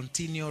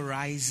continue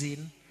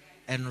rising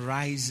and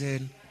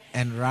rising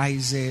and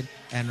rising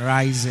and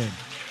rising.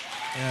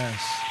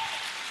 Yes.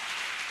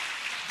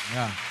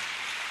 Yeah.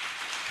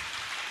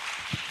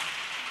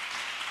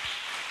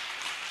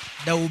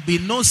 There will be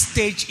no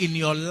stage in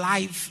your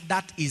life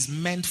that is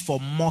meant for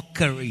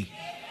mockery.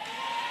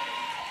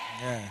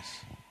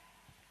 Yes.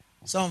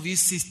 Some of you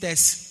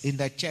sisters in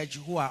the church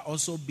who are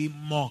also being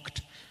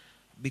mocked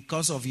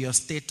because of your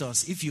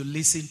status. If you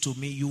listen to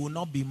me, you will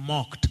not be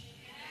mocked.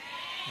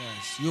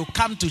 Yes. You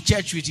come to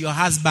church with your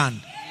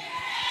husband.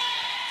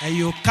 And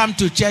you come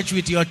to church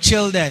with your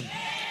children.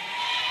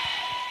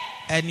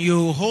 And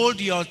you hold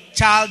your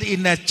child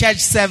in a church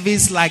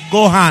service like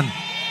Gohan.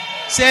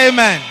 Say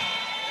amen.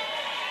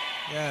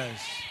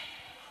 Yes.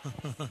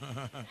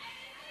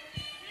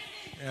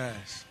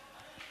 Yes.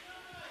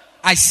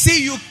 I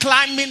see you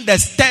climbing the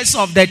stairs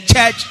of the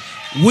church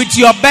with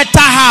your better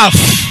half.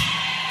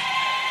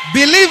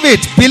 Believe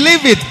it,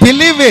 believe it,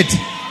 believe it.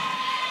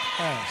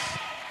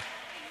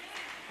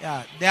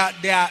 Yes. Yeah,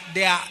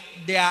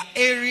 there are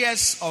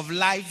areas of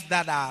life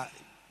that are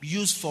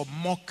used for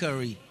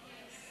mockery.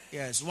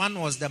 Yes, one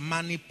was the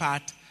money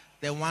part,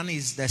 the one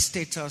is the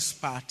status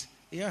part.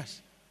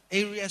 Yes.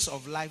 Areas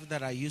of life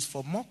that are used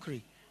for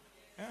mockery.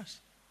 Yes.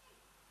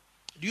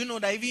 Do you know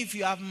that even if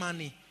you have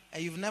money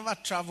and you've never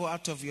traveled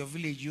out of your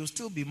village, you'll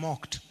still be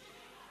mocked?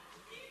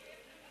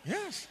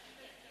 Yes.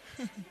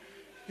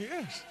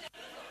 Yes.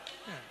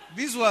 Yeah.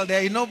 This world,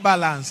 there is no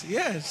balance.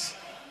 Yes.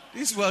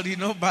 This world is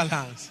no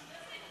balance.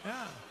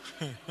 Yeah.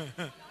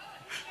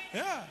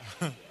 Yeah.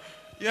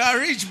 You are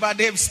rich, but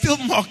they still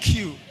mock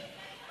you.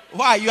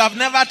 Why? You have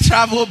never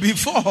traveled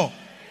before.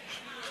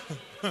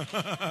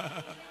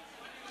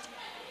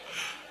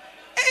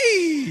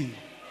 Hey.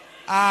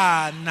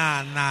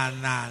 Nah.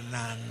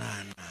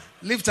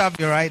 Lift up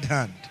your right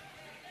hand.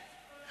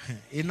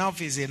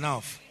 Enough is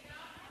enough.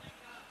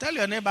 Tell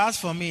your neighbor, as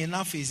for me,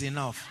 enough is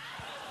enough.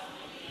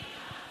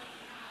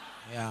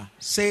 Yeah.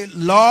 Say,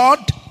 Lord,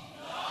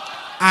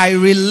 I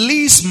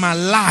release my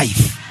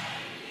life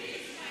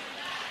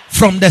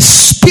from the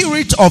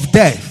spirit of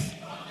death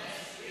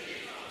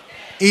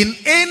in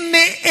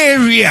any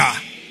area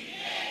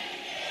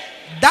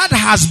that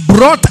has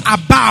brought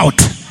about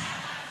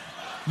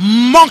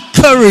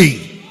mockery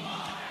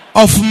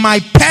of my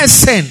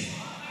person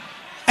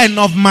and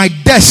of my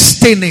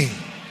destiny.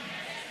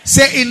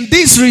 Say, in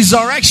this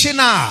resurrection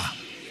hour,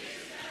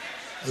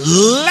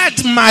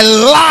 let my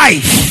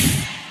life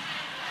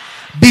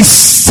be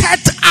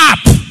set up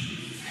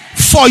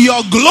for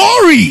your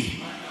glory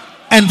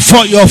and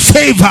for your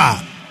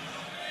favor.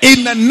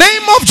 In the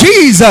name of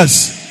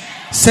Jesus,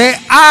 say,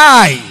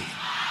 I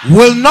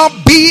will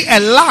not be a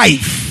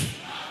life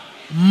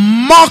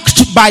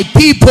mocked by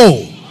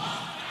people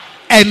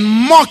and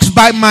mocked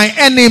by my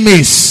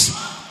enemies.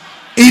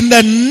 In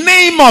the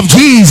name of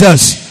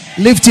Jesus,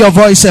 lift your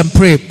voice and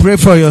pray. Pray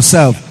for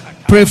yourself.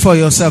 Pray for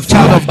yourself.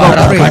 Child of God,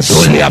 pray.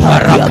 Child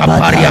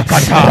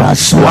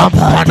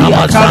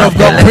of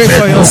God, pray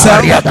for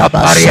yourself.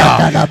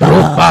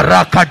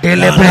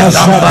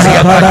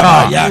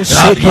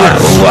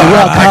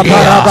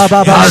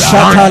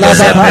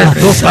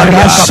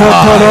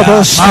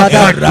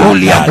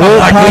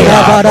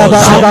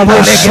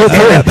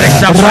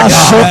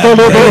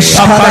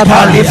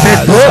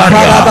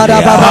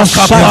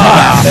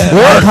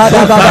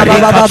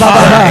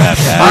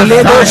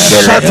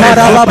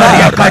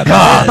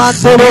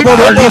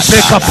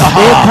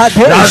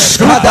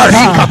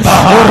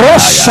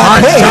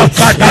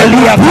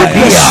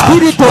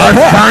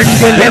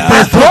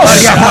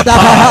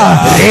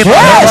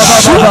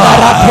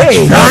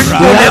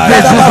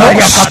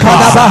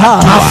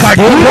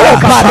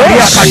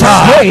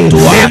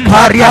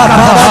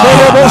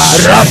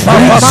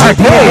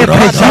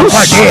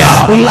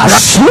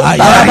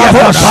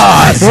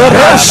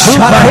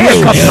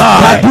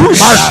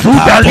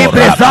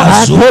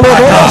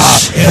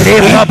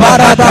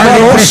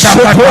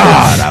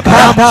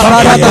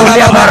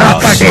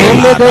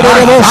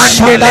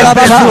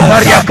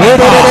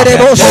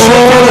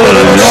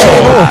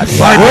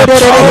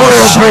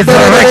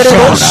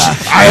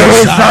 I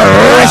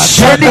resurrect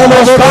any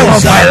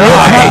part of my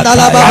life and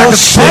the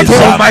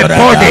of my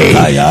body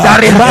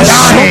that is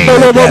dying.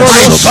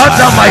 My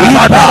father,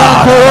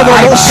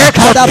 I take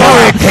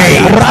authority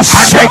and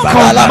I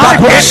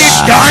command any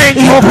dying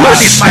organ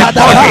in my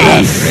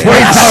body,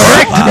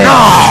 resurrect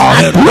now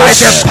by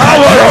the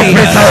power of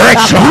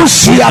resurrection.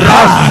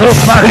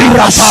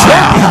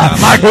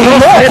 By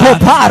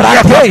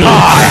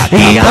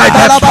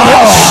the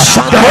power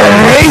that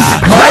raised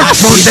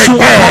Christ from the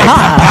dead,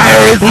 I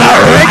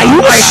resurrect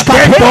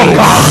my dead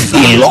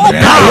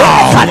organ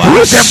now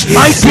with the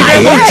mighty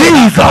name of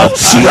Jesus.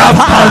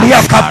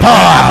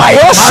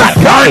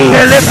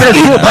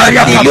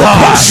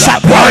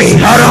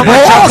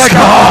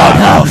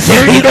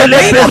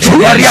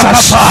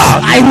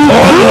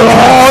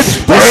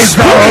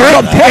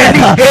 Resurrect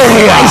any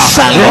area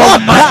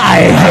of my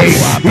life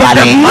in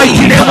the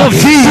mighty name of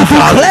Jesus.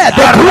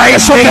 That I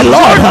may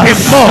Lord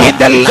in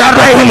the land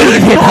I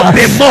live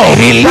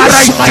in that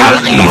I shall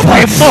live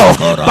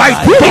by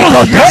full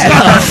of death.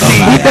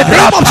 In the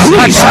name of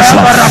Jesus,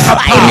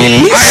 I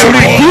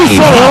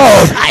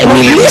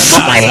release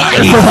my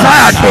life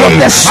from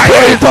the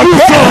spirit of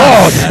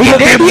death. In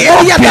every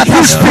area that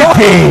is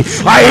broken,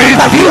 I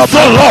refuse,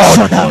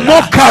 Lord,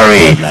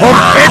 mockery of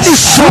any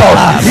sort.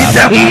 In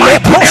the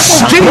mighty name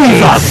of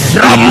Jesus,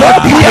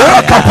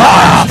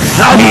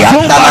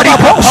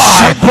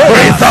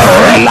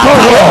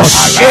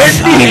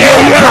 any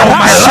area of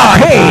my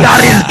life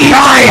that is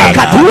dying,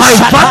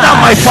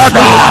 my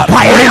Father,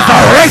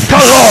 resurrect,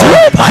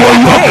 Lord, for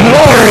your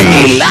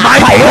glory.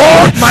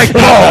 My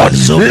God,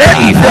 let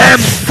them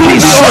see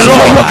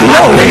your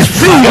glory.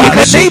 In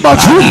the name of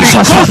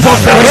Jesus, because of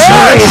the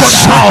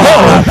resurrection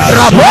power,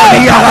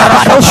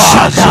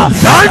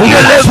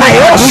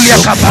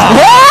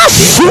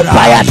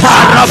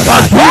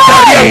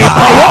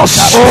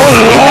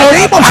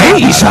 name of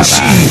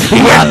Jesus,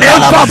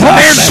 whenever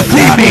men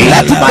see me,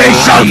 they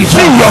shall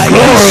see your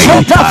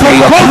glory.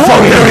 Because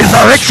of the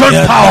resurrection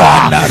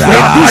power,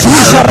 in this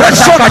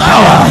resurrection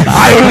power,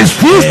 I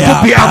refuse to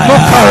be a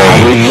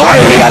mockery. I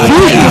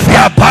refuse to be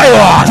a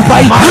power.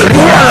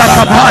 Maria la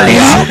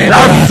Capalia,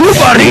 la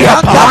Subaria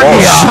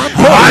Pania,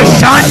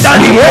 Ashanda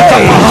Lieta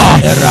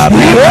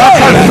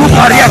Lieta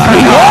Subaria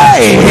Kata,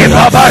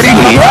 Ibabari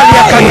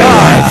Kapalia Kata,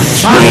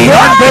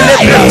 Mandele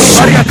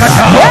Subaria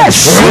Kata.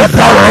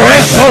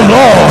 Resurrect, O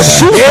Lord,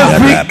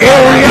 every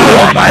area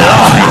of my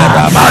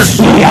life.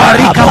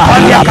 Masubari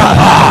Kapalia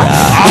Kata.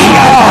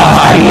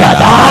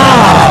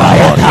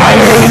 I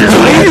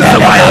release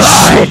my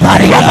life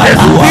from the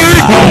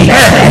spirit of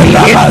death in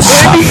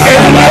any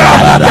area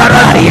that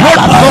has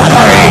brought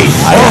mockery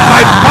of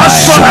my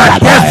personal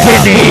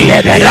destiny.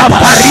 La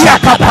Paria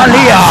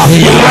Kapalia,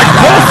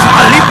 Rakos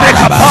Alibre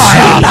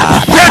Kapaya,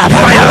 set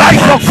my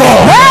life, O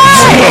God,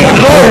 for your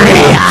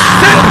glory.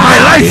 Set my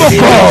life, O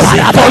God,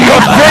 for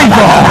your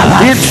favor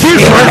in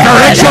this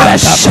resurrection.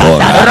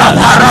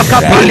 Raparaka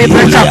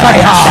Palibre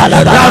Kapaya,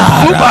 La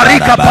Subari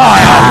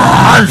Kapaya,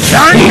 and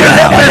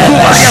Zangele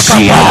Bezubaria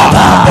Kapaya.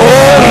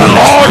 Oh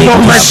Lord of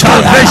my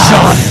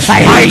salvation,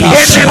 my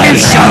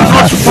enemies shall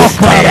not mock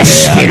me.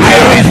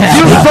 I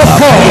refuse, O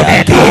God,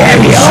 to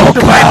be mocked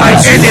by my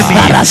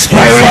enemies.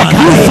 I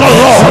refuse, O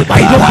Lord, to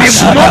be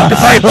mocked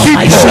by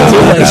people.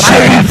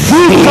 I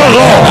refuse, O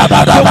Lord,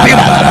 to be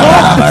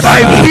mocked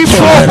by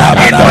people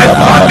in my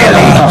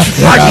family.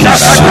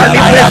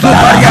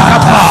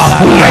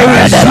 I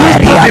refuse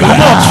to be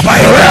mocked by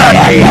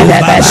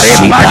relatives.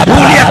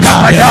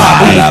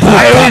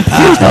 I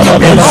refuse to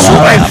be mocked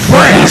by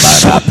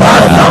friends.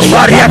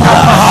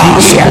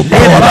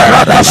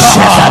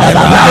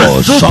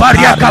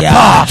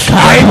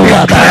 I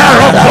declare,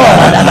 O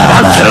God,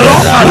 as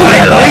long as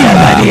I live,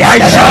 I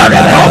shall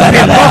not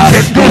be mocked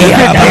in this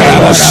city.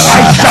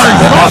 I shall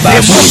not be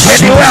mocked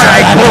anywhere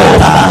I go.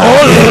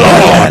 Oh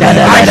Lord,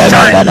 I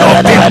shall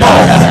not be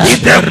mocked in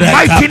the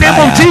mighty name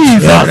of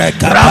Jesus.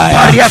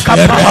 Raparia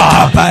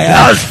Kappa,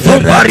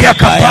 Suparia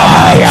Kappa.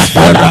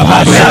 Set up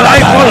my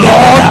life, O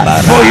Lord,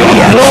 for your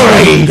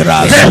glory.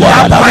 Set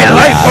up my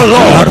life, O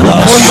Lord,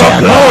 for your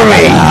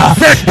glory.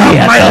 Set up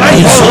my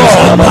life, O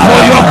Lord,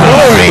 for your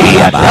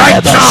glory.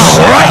 Right now,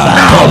 right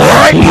now,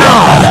 right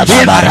now.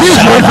 In this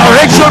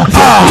resurrection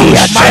hour,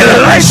 my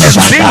life is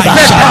being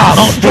set up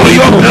for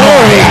your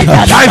glory.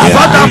 My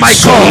Father, my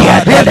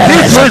God, in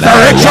this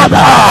resurrection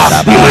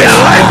hour, my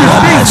life is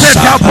being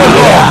set up, O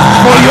Lord,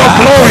 for your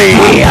glory.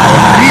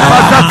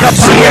 Ribazaka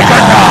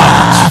Pariakata,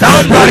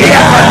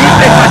 Sambaria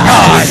Kalibre Kata,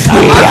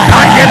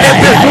 Atangele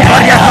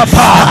Bezubaria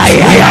Kapa.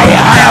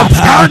 I have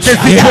turned the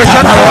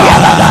situation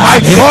around. My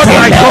God,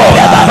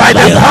 by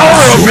the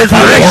power of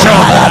resurrection,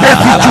 the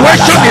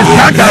situation is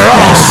turned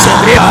around.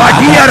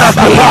 Epadia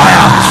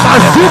Rakapaya,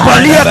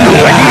 Azubalia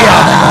Kapadia,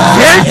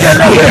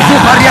 Yentele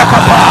Bezubaria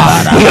Kapa.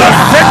 You are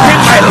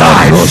setting my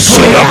life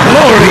for your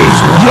glory.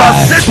 You are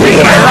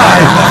setting my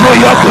life for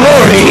your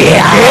glory.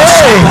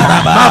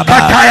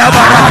 Makataya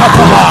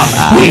Barakapa.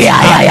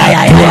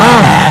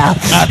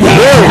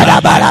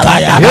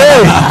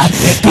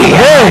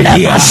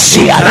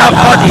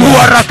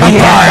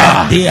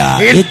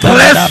 In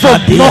place of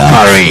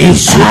mockery,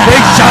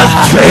 they shall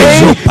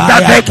say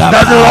that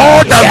the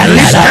Lord has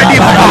lifted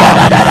him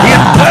up.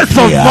 In place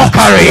of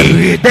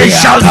mockery, they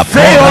shall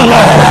say, O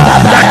Lord,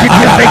 that it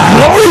is the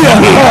glory of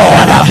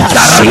God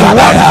that is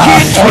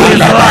working on his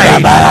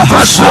life.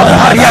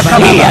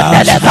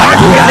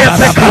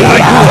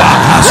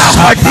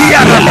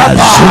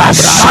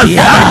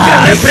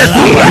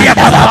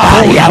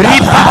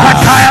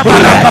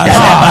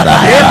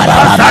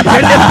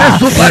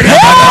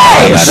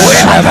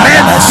 When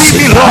men see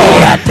me,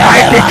 Lord,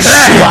 I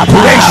declare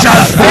they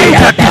shall say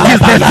that it is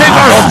the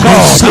favor of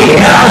God.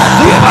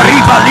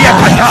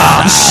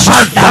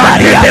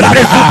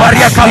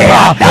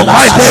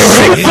 By the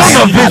reason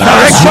of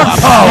resurrection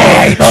power,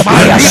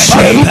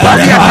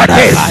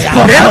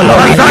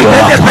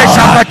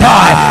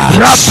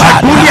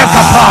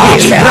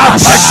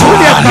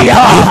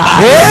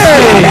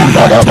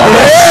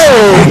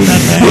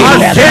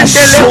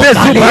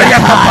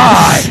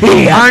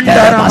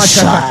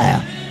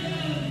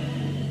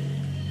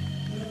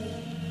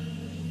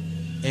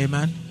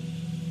 Amen.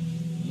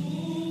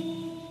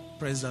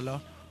 Praise the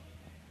Lord.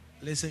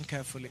 Listen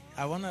carefully.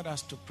 I wanted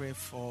us to pray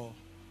for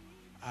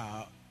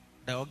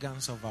the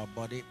organs of our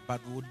body, but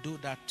we'll do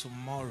that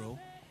tomorrow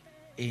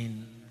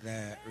in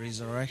the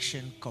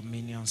resurrection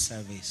communion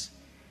service.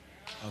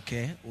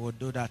 Okay, we'll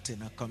do that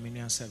in a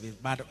communion service.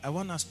 But I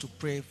want us to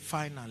pray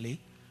finally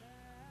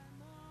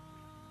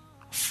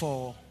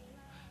for,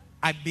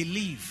 I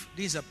believe,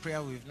 this is a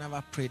prayer we've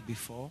never prayed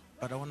before,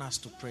 but I want us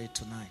to pray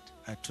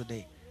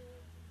today.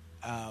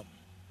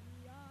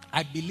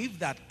 I believe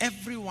that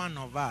every one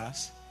of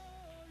us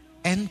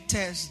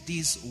enters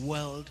this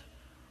world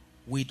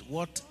with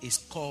what is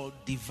called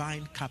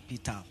divine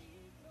capital.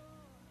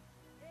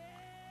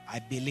 I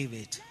believe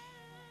it.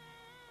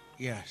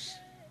 Yes.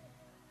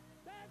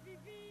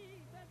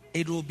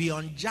 it will be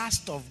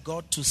unjust of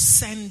God to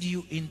send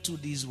you into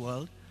this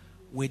world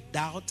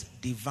without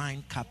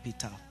divine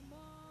capital.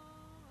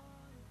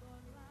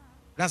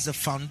 That's the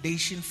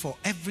foundation for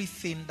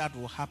everything that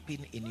will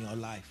happen in your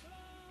life.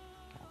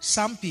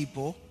 Some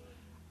people,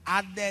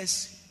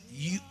 others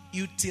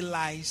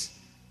utilize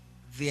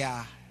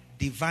their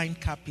divine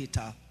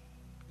capital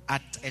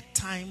at a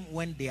time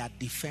when they are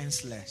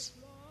defenseless.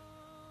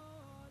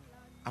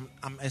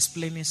 I'm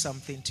explaining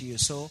something to you.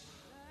 So,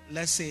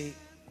 let's say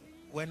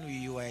when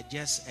you were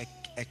just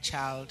a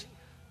child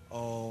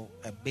or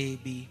a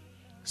baby,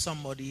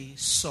 somebody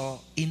saw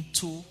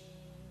into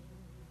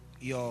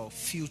your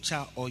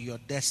future or your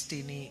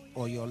destiny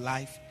or your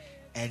life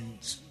and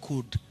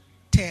could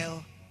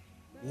tell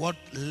what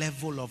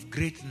level of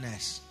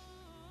greatness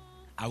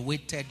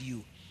awaited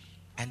you,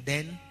 and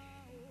then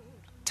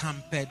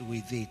tampered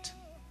with it.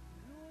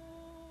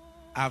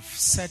 I've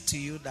said to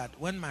you that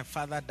when my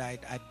father died,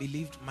 I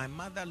believed my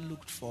mother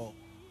looked for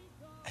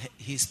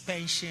his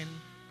pension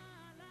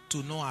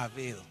to no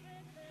avail.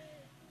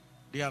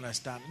 Do you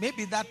understand?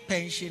 Maybe that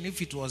pension,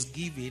 if it was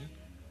given,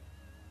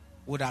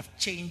 would have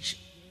changed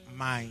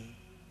my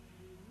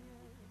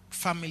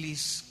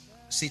family's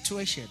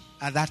situation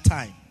at that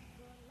time.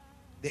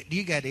 Do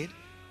you get it?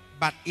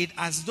 But it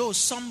as though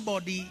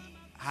somebody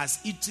has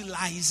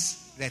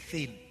utilized the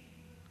thing.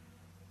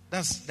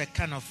 That's the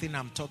kind of thing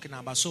I'm talking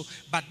about. So,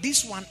 but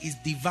this one is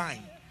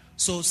divine.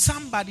 So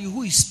somebody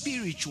who is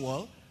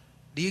spiritual,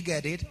 do you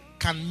get it,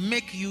 can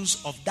make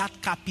use of that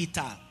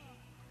capital.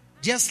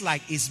 Just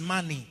like his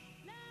money.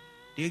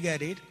 Do you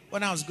get it?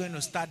 When I was going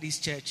to start this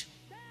church,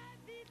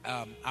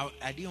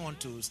 I didn't want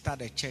to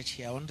start a church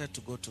here. I wanted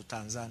to go to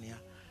Tanzania.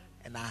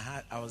 And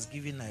I was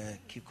given a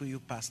Kikuyu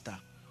pastor,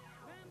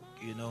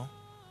 you know.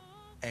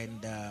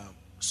 And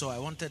so I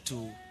wanted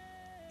to,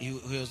 he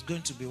was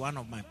going to be one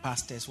of my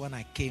pastors when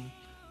I came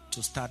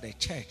to start a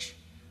church.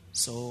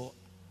 So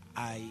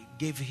I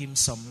gave him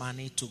some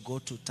money to go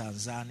to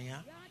Tanzania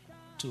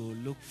to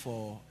look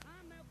for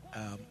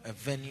a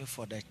venue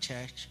for the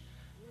church,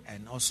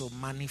 and also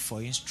money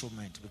for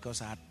instruments,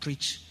 because I had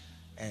preached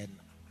and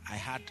I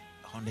had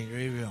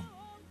honorarium.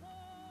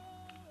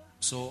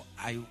 So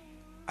I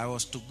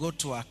was to go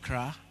to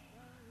Accra,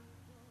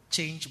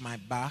 change my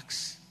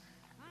bags,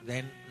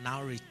 then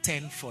now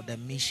return for the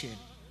mission.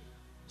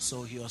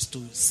 So he was to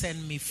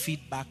send me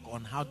feedback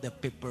on how the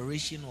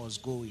preparation was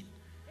going.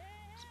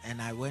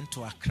 And I went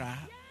to Accra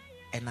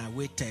and I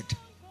waited.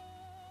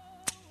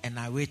 And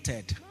I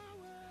waited.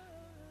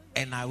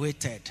 And I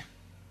waited.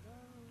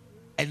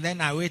 And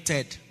then I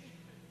waited.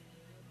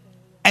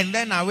 And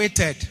then I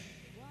waited.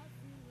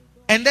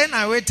 And then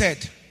I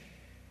waited.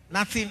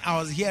 Nothing. I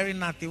was hearing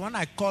nothing. When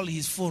I called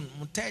his phone,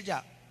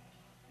 Muteja.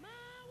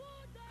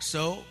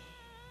 So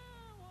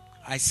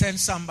I sent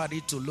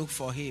somebody to look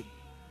for him.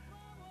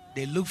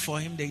 They looked for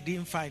him. They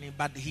didn't find him.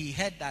 But he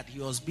heard that he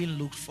was being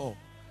looked for.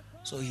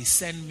 So he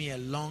sent me a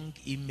long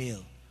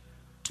email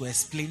to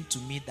explain to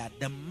me that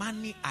the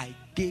money I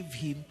gave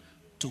him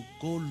to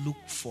go look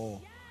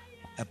for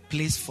a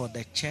place for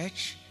the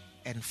church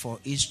and for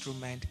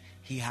instrument,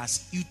 he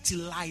has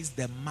utilized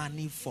the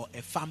money for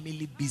a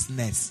family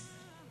business.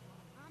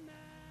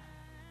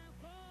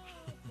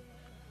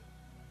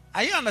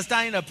 Are you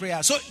understanding the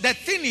prayer? So the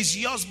thing is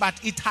yours, but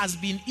it has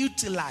been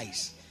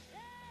utilized.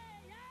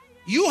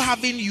 You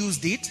haven't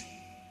used it.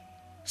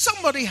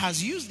 Somebody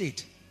has used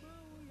it.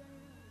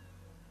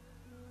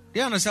 Do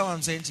you understand what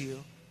I'm saying to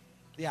you?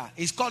 Yeah.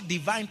 It's called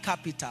divine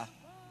capital.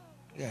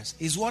 Yes.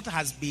 It's what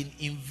has been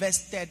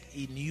invested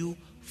in you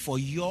for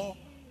your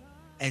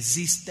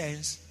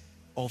existence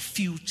or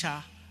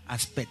future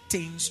as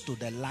pertains to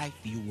the life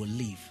you will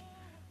live.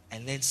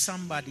 And then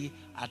somebody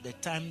at the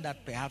time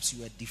that perhaps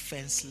you were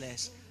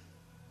defenseless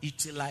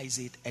utilize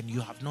it, and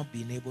you have not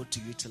been able to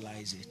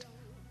utilize it.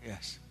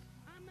 Yes.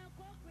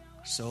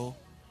 So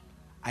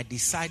I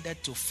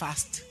decided to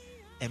fast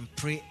and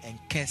pray and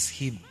curse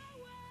him.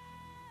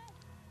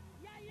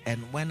 And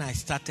when I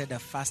started the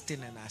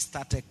fasting and I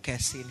started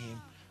cursing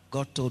him,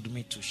 God told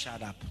me to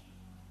shut up.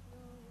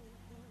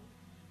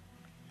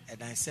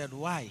 And I said,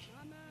 why?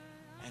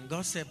 And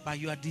God said, but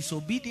you are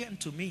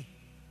disobedient to me.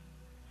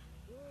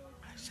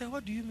 I said,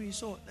 what do you mean?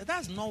 So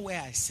that's not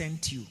where I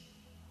sent you.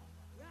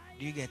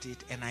 Do you get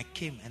it? And I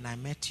came and I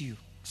met you.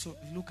 So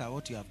look at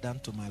what you have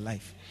done to my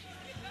life.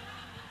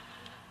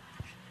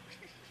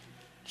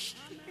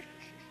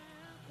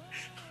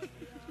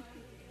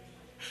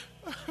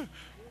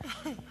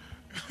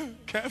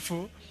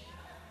 Careful.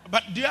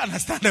 But do you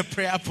understand the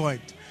prayer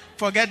point?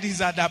 Forget this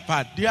other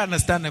part. Do you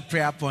understand the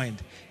prayer point?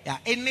 Yeah,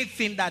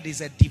 anything that is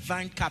a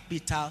divine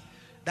capital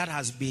that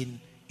has been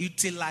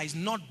utilized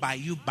not by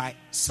you, by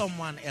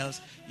someone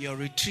else, you're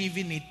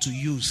retrieving it to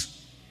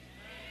use.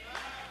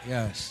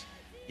 Yes.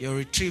 You're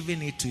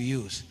retrieving it to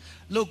use.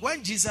 Look,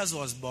 when Jesus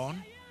was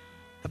born,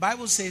 the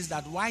Bible says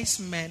that wise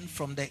men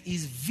from the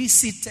east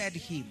visited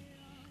him.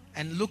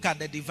 And look at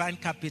the divine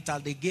capital.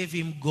 They gave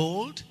him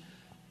gold,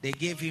 they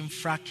gave him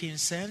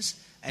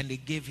frankincense, and they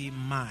gave him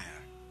myrrh.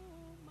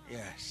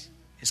 Yes.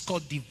 It's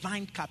called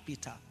divine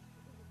capital.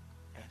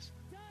 Yes.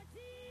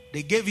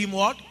 They gave him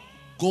what?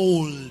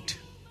 Gold.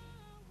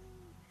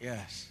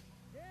 Yes.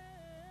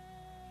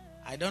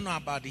 I don't know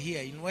about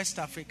here. In West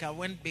Africa,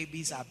 when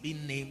babies are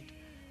being named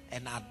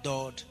and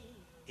adored,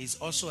 it's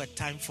also a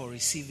time for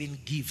receiving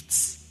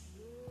gifts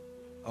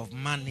of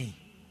money.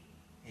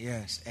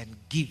 Yes, and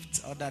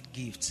gifts, other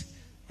gifts.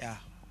 Yeah.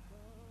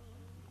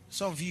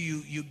 Some of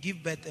you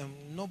give birth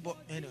and nobody.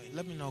 Anyway,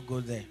 let me not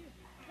go there.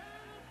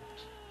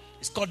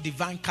 It's called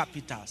divine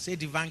capital. Say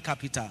divine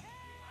capital.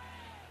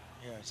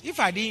 Yes. If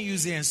I didn't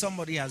use it and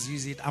somebody has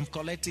used it, I'm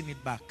collecting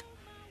it back.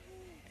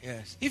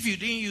 Yes. If you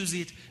didn't use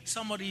it,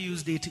 somebody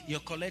used it,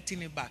 you're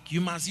collecting it back.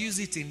 You must use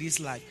it in this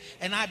life.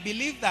 And I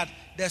believe that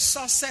the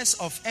success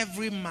of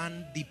every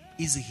man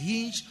is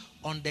hinged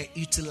on the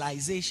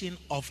utilization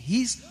of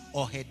his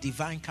or her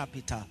divine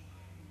capital.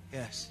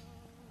 Yes.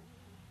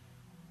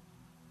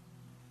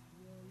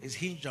 It's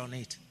hinged on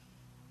it.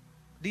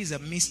 This is a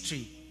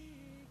mystery.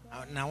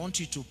 And I want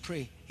you to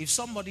pray. If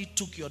somebody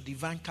took your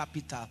divine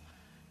capital,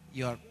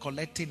 you're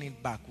collecting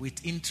it back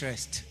with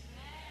interest.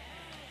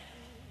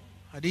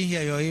 I didn't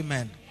hear your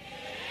amen.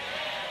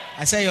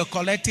 I said you're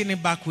collecting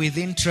it back with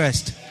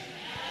interest.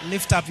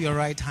 Lift up your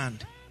right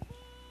hand.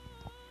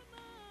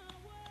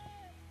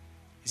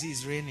 You see,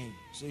 it's raining,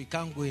 so you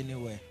can't go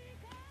anywhere.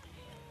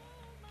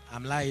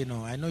 I'm lying,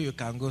 I know you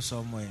can go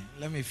somewhere.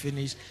 Let me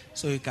finish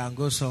so you can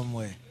go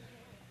somewhere.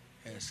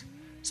 Yes.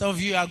 Some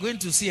of you are going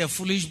to see a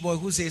foolish boy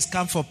who says,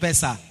 come for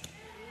Pesa.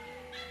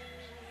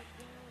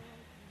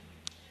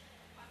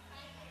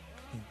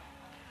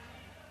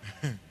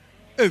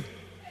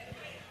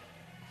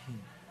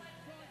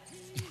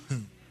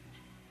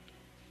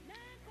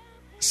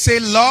 Say,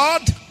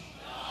 Lord,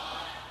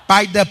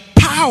 by the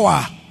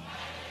power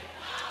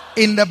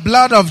in the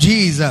blood of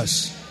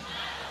Jesus,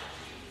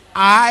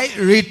 I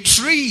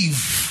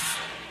retrieve,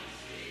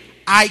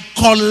 I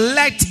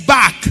collect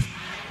back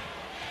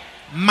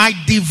my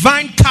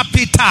divine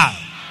capital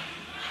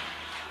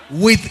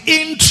with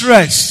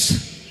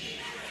interest,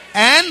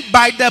 and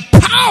by the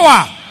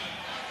power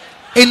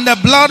in the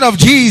blood of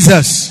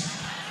Jesus,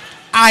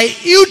 I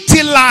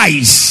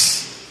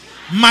utilize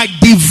my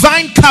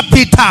divine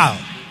capital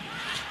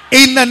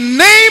in the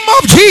name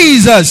of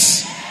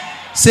Jesus.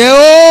 Say,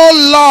 oh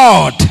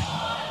Lord,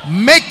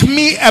 make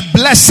me a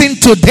blessing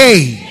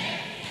today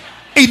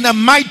in the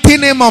mighty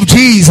name of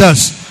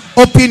Jesus.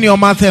 Open your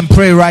mouth and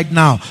pray right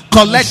now.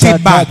 Collect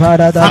it back.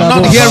 I'm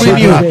not hearing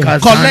you.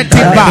 Collect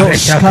it back.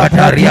 I'm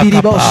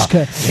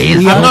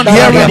not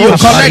hearing you.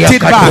 Collect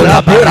it back.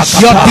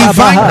 Your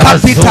divine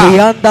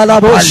capital.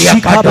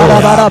 Divine capital.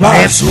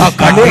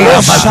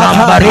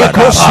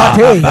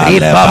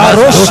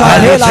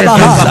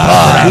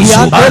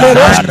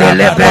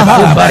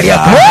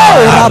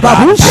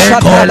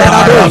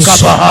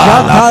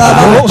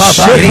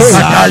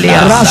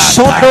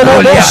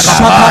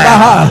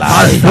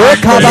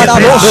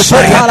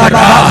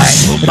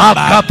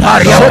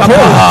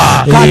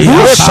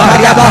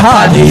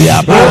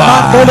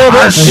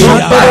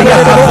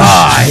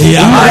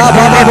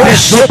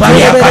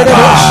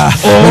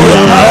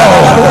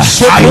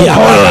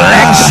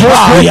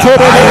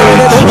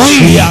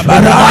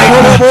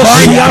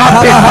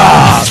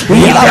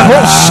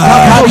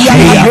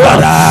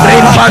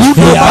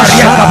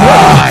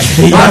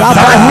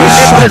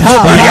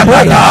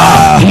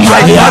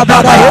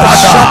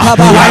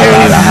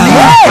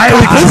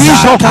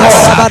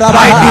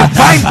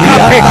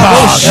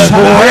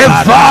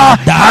 Whoever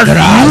has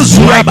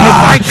used my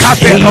divine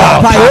capital,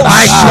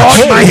 I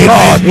call my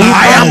God.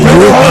 I am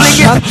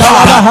recalling it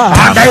back,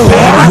 and I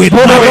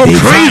will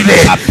retrieve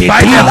it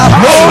by the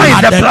power in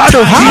the blood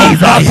of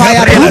Jesus.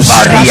 I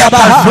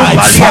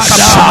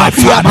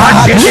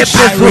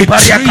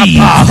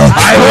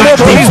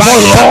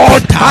retrieve,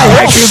 Lord, my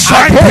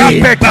divine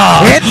capital.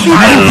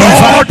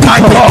 Lord, my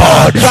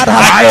God,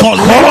 I call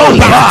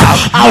back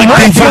my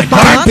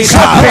divine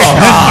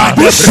capital.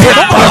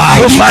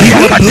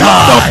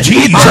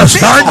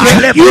 Jesus,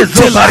 I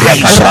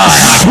utilize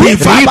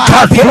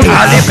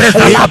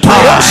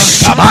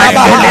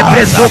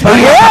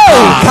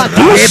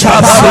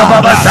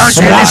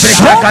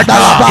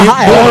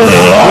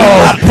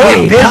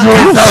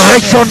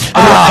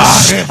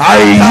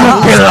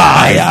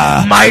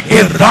my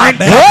divine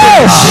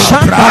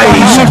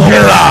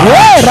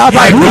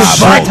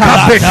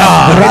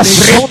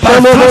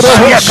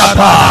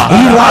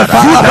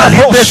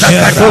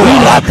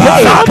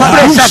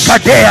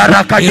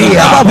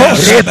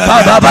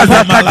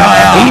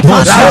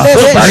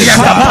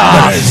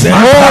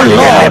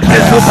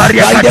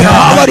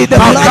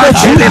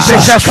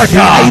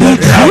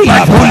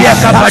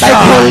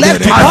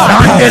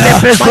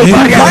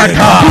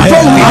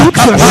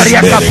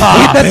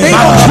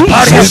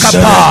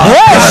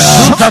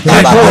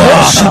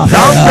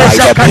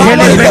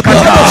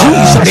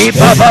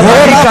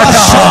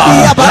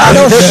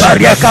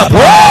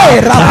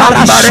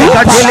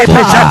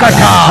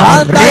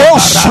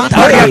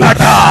shall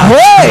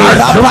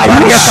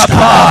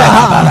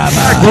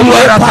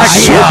be a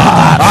blessing.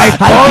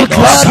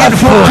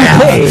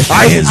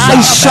 I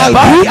shall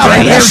be a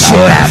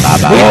blessing.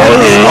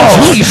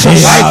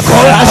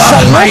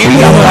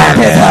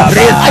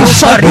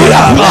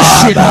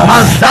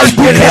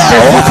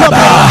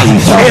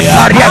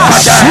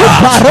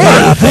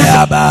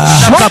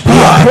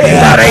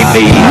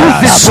 Use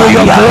this for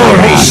your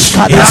glory.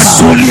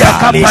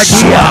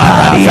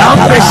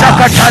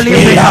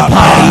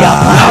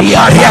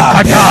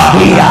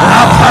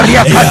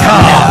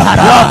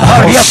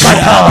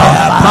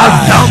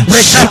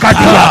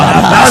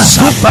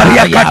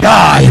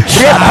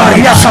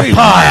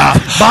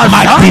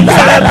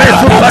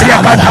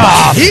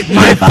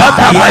 My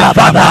father,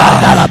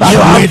 you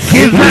have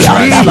given me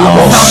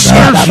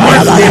something for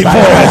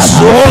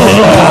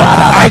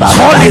I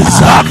call it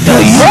back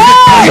to you for your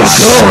glory.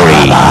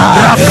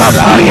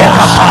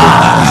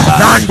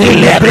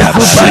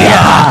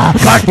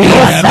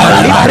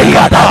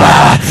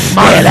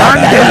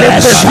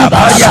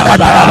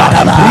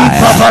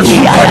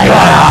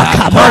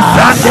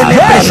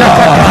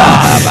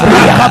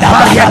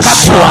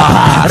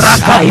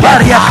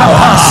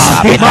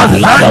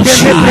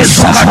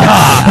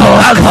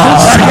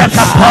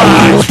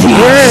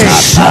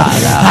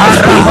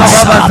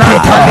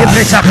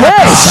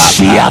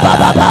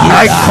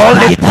 I call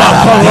it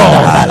back, O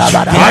Lord.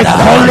 I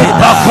call it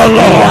back, O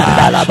Lord.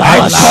 I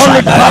call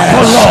it back,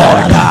 O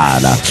Lord.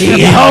 The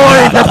power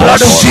in the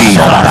blood of Jesus.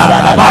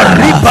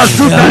 Maripa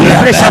Suta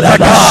Libre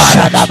Shakata.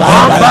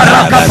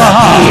 Ambaraka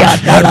Paha.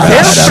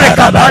 Sempre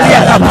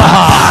Kapalia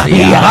Kapaha.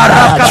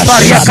 Baraka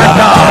Paria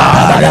Kata.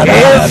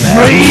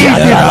 Every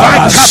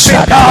divine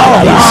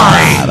capital of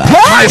mine.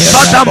 My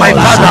Father,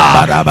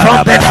 from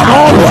the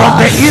north, from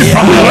the east,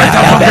 from the west,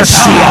 and from the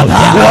south.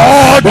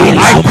 Lord,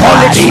 I call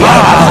it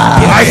back.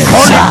 I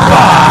call it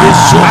back.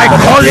 I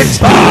call it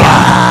back.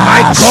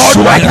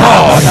 My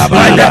God,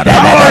 by the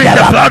power in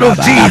the blood of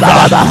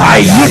Jesus, I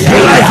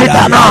utilize it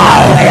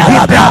now.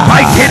 In the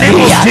mighty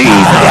name of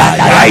Jesus,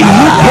 I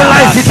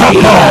utilize it, oh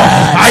God.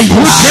 I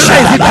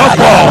utilize it, oh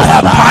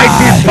God. My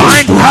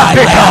divine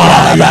capital.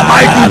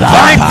 My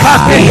divine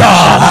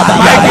capital.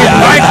 My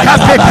divine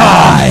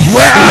capital.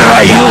 Where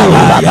are you?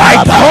 I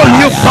call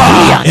you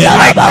back.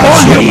 I call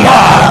you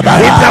back.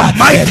 In the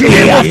mighty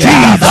name of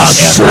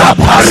Jesus.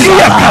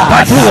 Raparia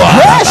Kapatua.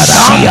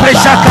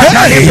 Sampesha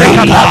Katari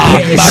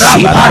Brekapa.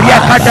 Raparia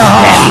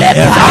Kataha.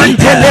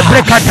 Antele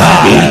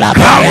Brekata.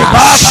 Come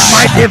back,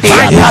 my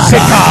divine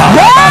capital.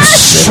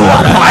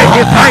 My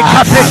divine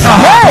capital.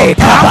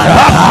 Come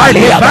back, my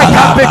divine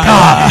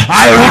capital.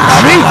 I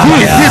retrieve you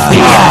this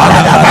hour.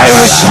 I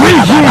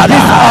retrieve you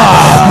this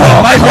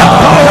hour. By the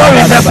power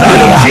in the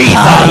blood of Jesus.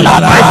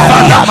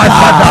 My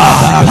Father,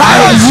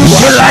 I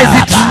utilize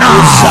it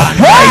now.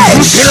 I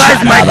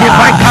utilize my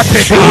divine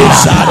capital.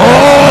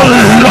 Oh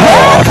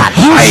Lord,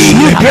 I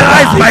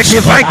utilize my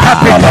divine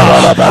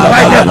capital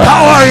by the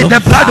power in the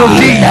blood of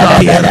Jesus.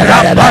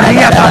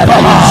 Raparia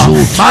Kapaha,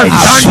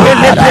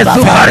 Mazandele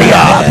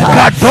Pesuparia,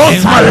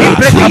 Kados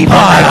Malibre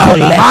Kapaha,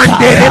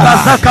 Andere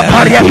Basaka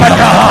Paria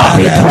Kataha,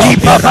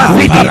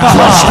 Ripapazika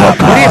Paha,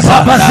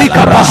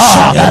 Ripapazika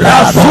Paha,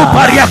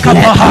 Rasuparia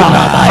Kapaha,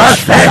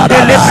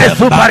 Mazandele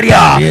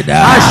Pesuparia,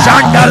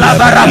 Ashandala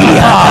Baraka.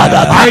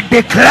 I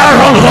declare,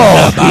 oh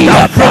Lord,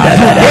 that from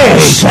today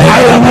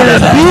I will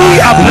be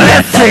a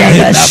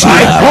blessing.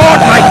 My God,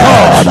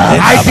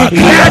 I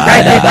declare, I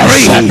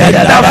decree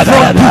that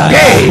from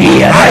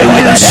today I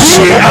will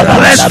be a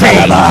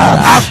blessing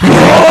across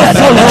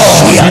the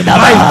Lord.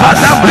 My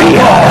Father, my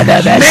God,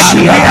 make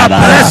me a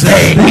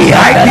blessing.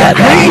 I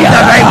decree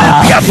that I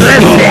will be a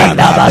blessing,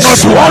 not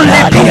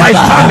only to my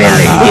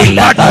family,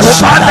 but to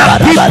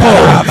other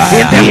people.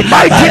 In the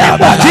mighty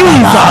name of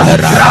Jesus,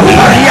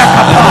 Raparia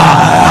Kapa,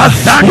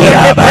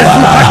 Azandele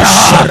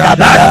Pesukata,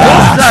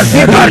 Adosa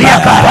Zibaria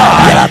Kapa.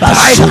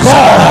 My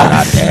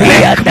God,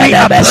 make me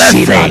a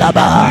blessing.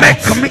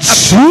 Make me a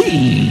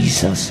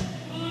Jesus.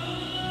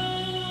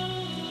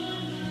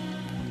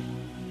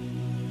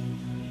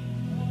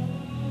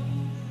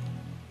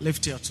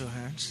 Lift your two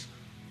hands.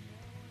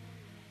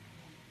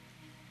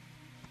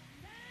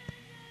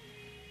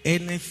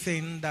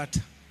 Anything that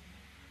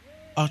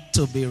ought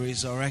to be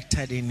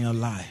resurrected in your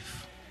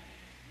life,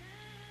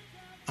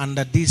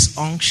 under this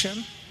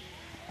unction,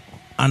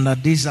 under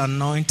this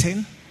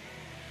anointing,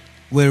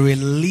 we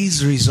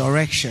release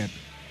resurrection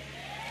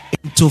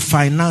into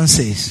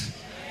finances,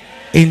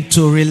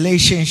 into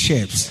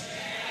relationships,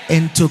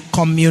 into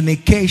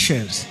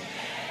communications,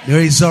 the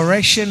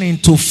resurrection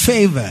into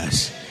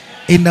favors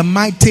in the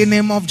mighty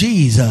name of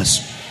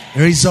Jesus.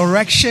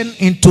 Resurrection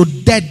into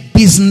dead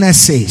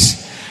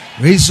businesses,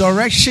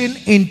 resurrection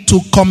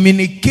into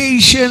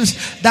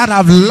communications that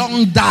have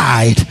long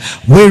died.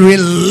 We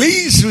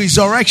release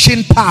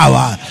resurrection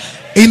power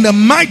in the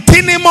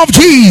mighty name of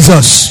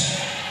Jesus.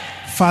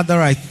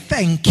 Father, I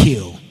thank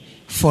you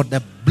for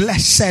the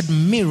blessed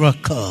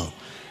miracle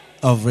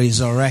of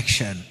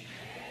resurrection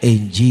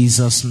in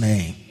Jesus'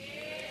 name.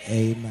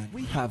 Amen.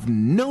 We have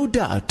no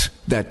doubt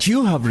that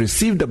you have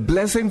received a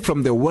blessing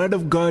from the Word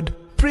of God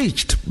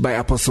preached by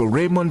Apostle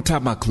Raymond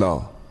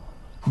Tamaklo.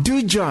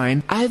 Do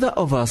join either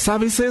of our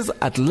services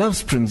at Love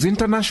Springs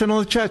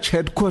International Church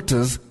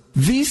headquarters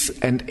this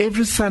and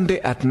every Sunday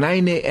at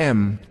 9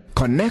 a.m.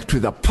 Connect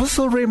with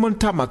Apostle Raymond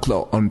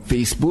Tamaklo on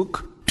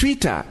Facebook,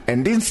 Twitter,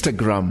 and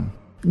Instagram.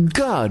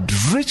 God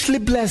richly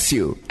bless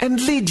you and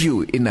lead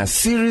you in a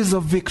series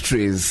of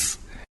victories.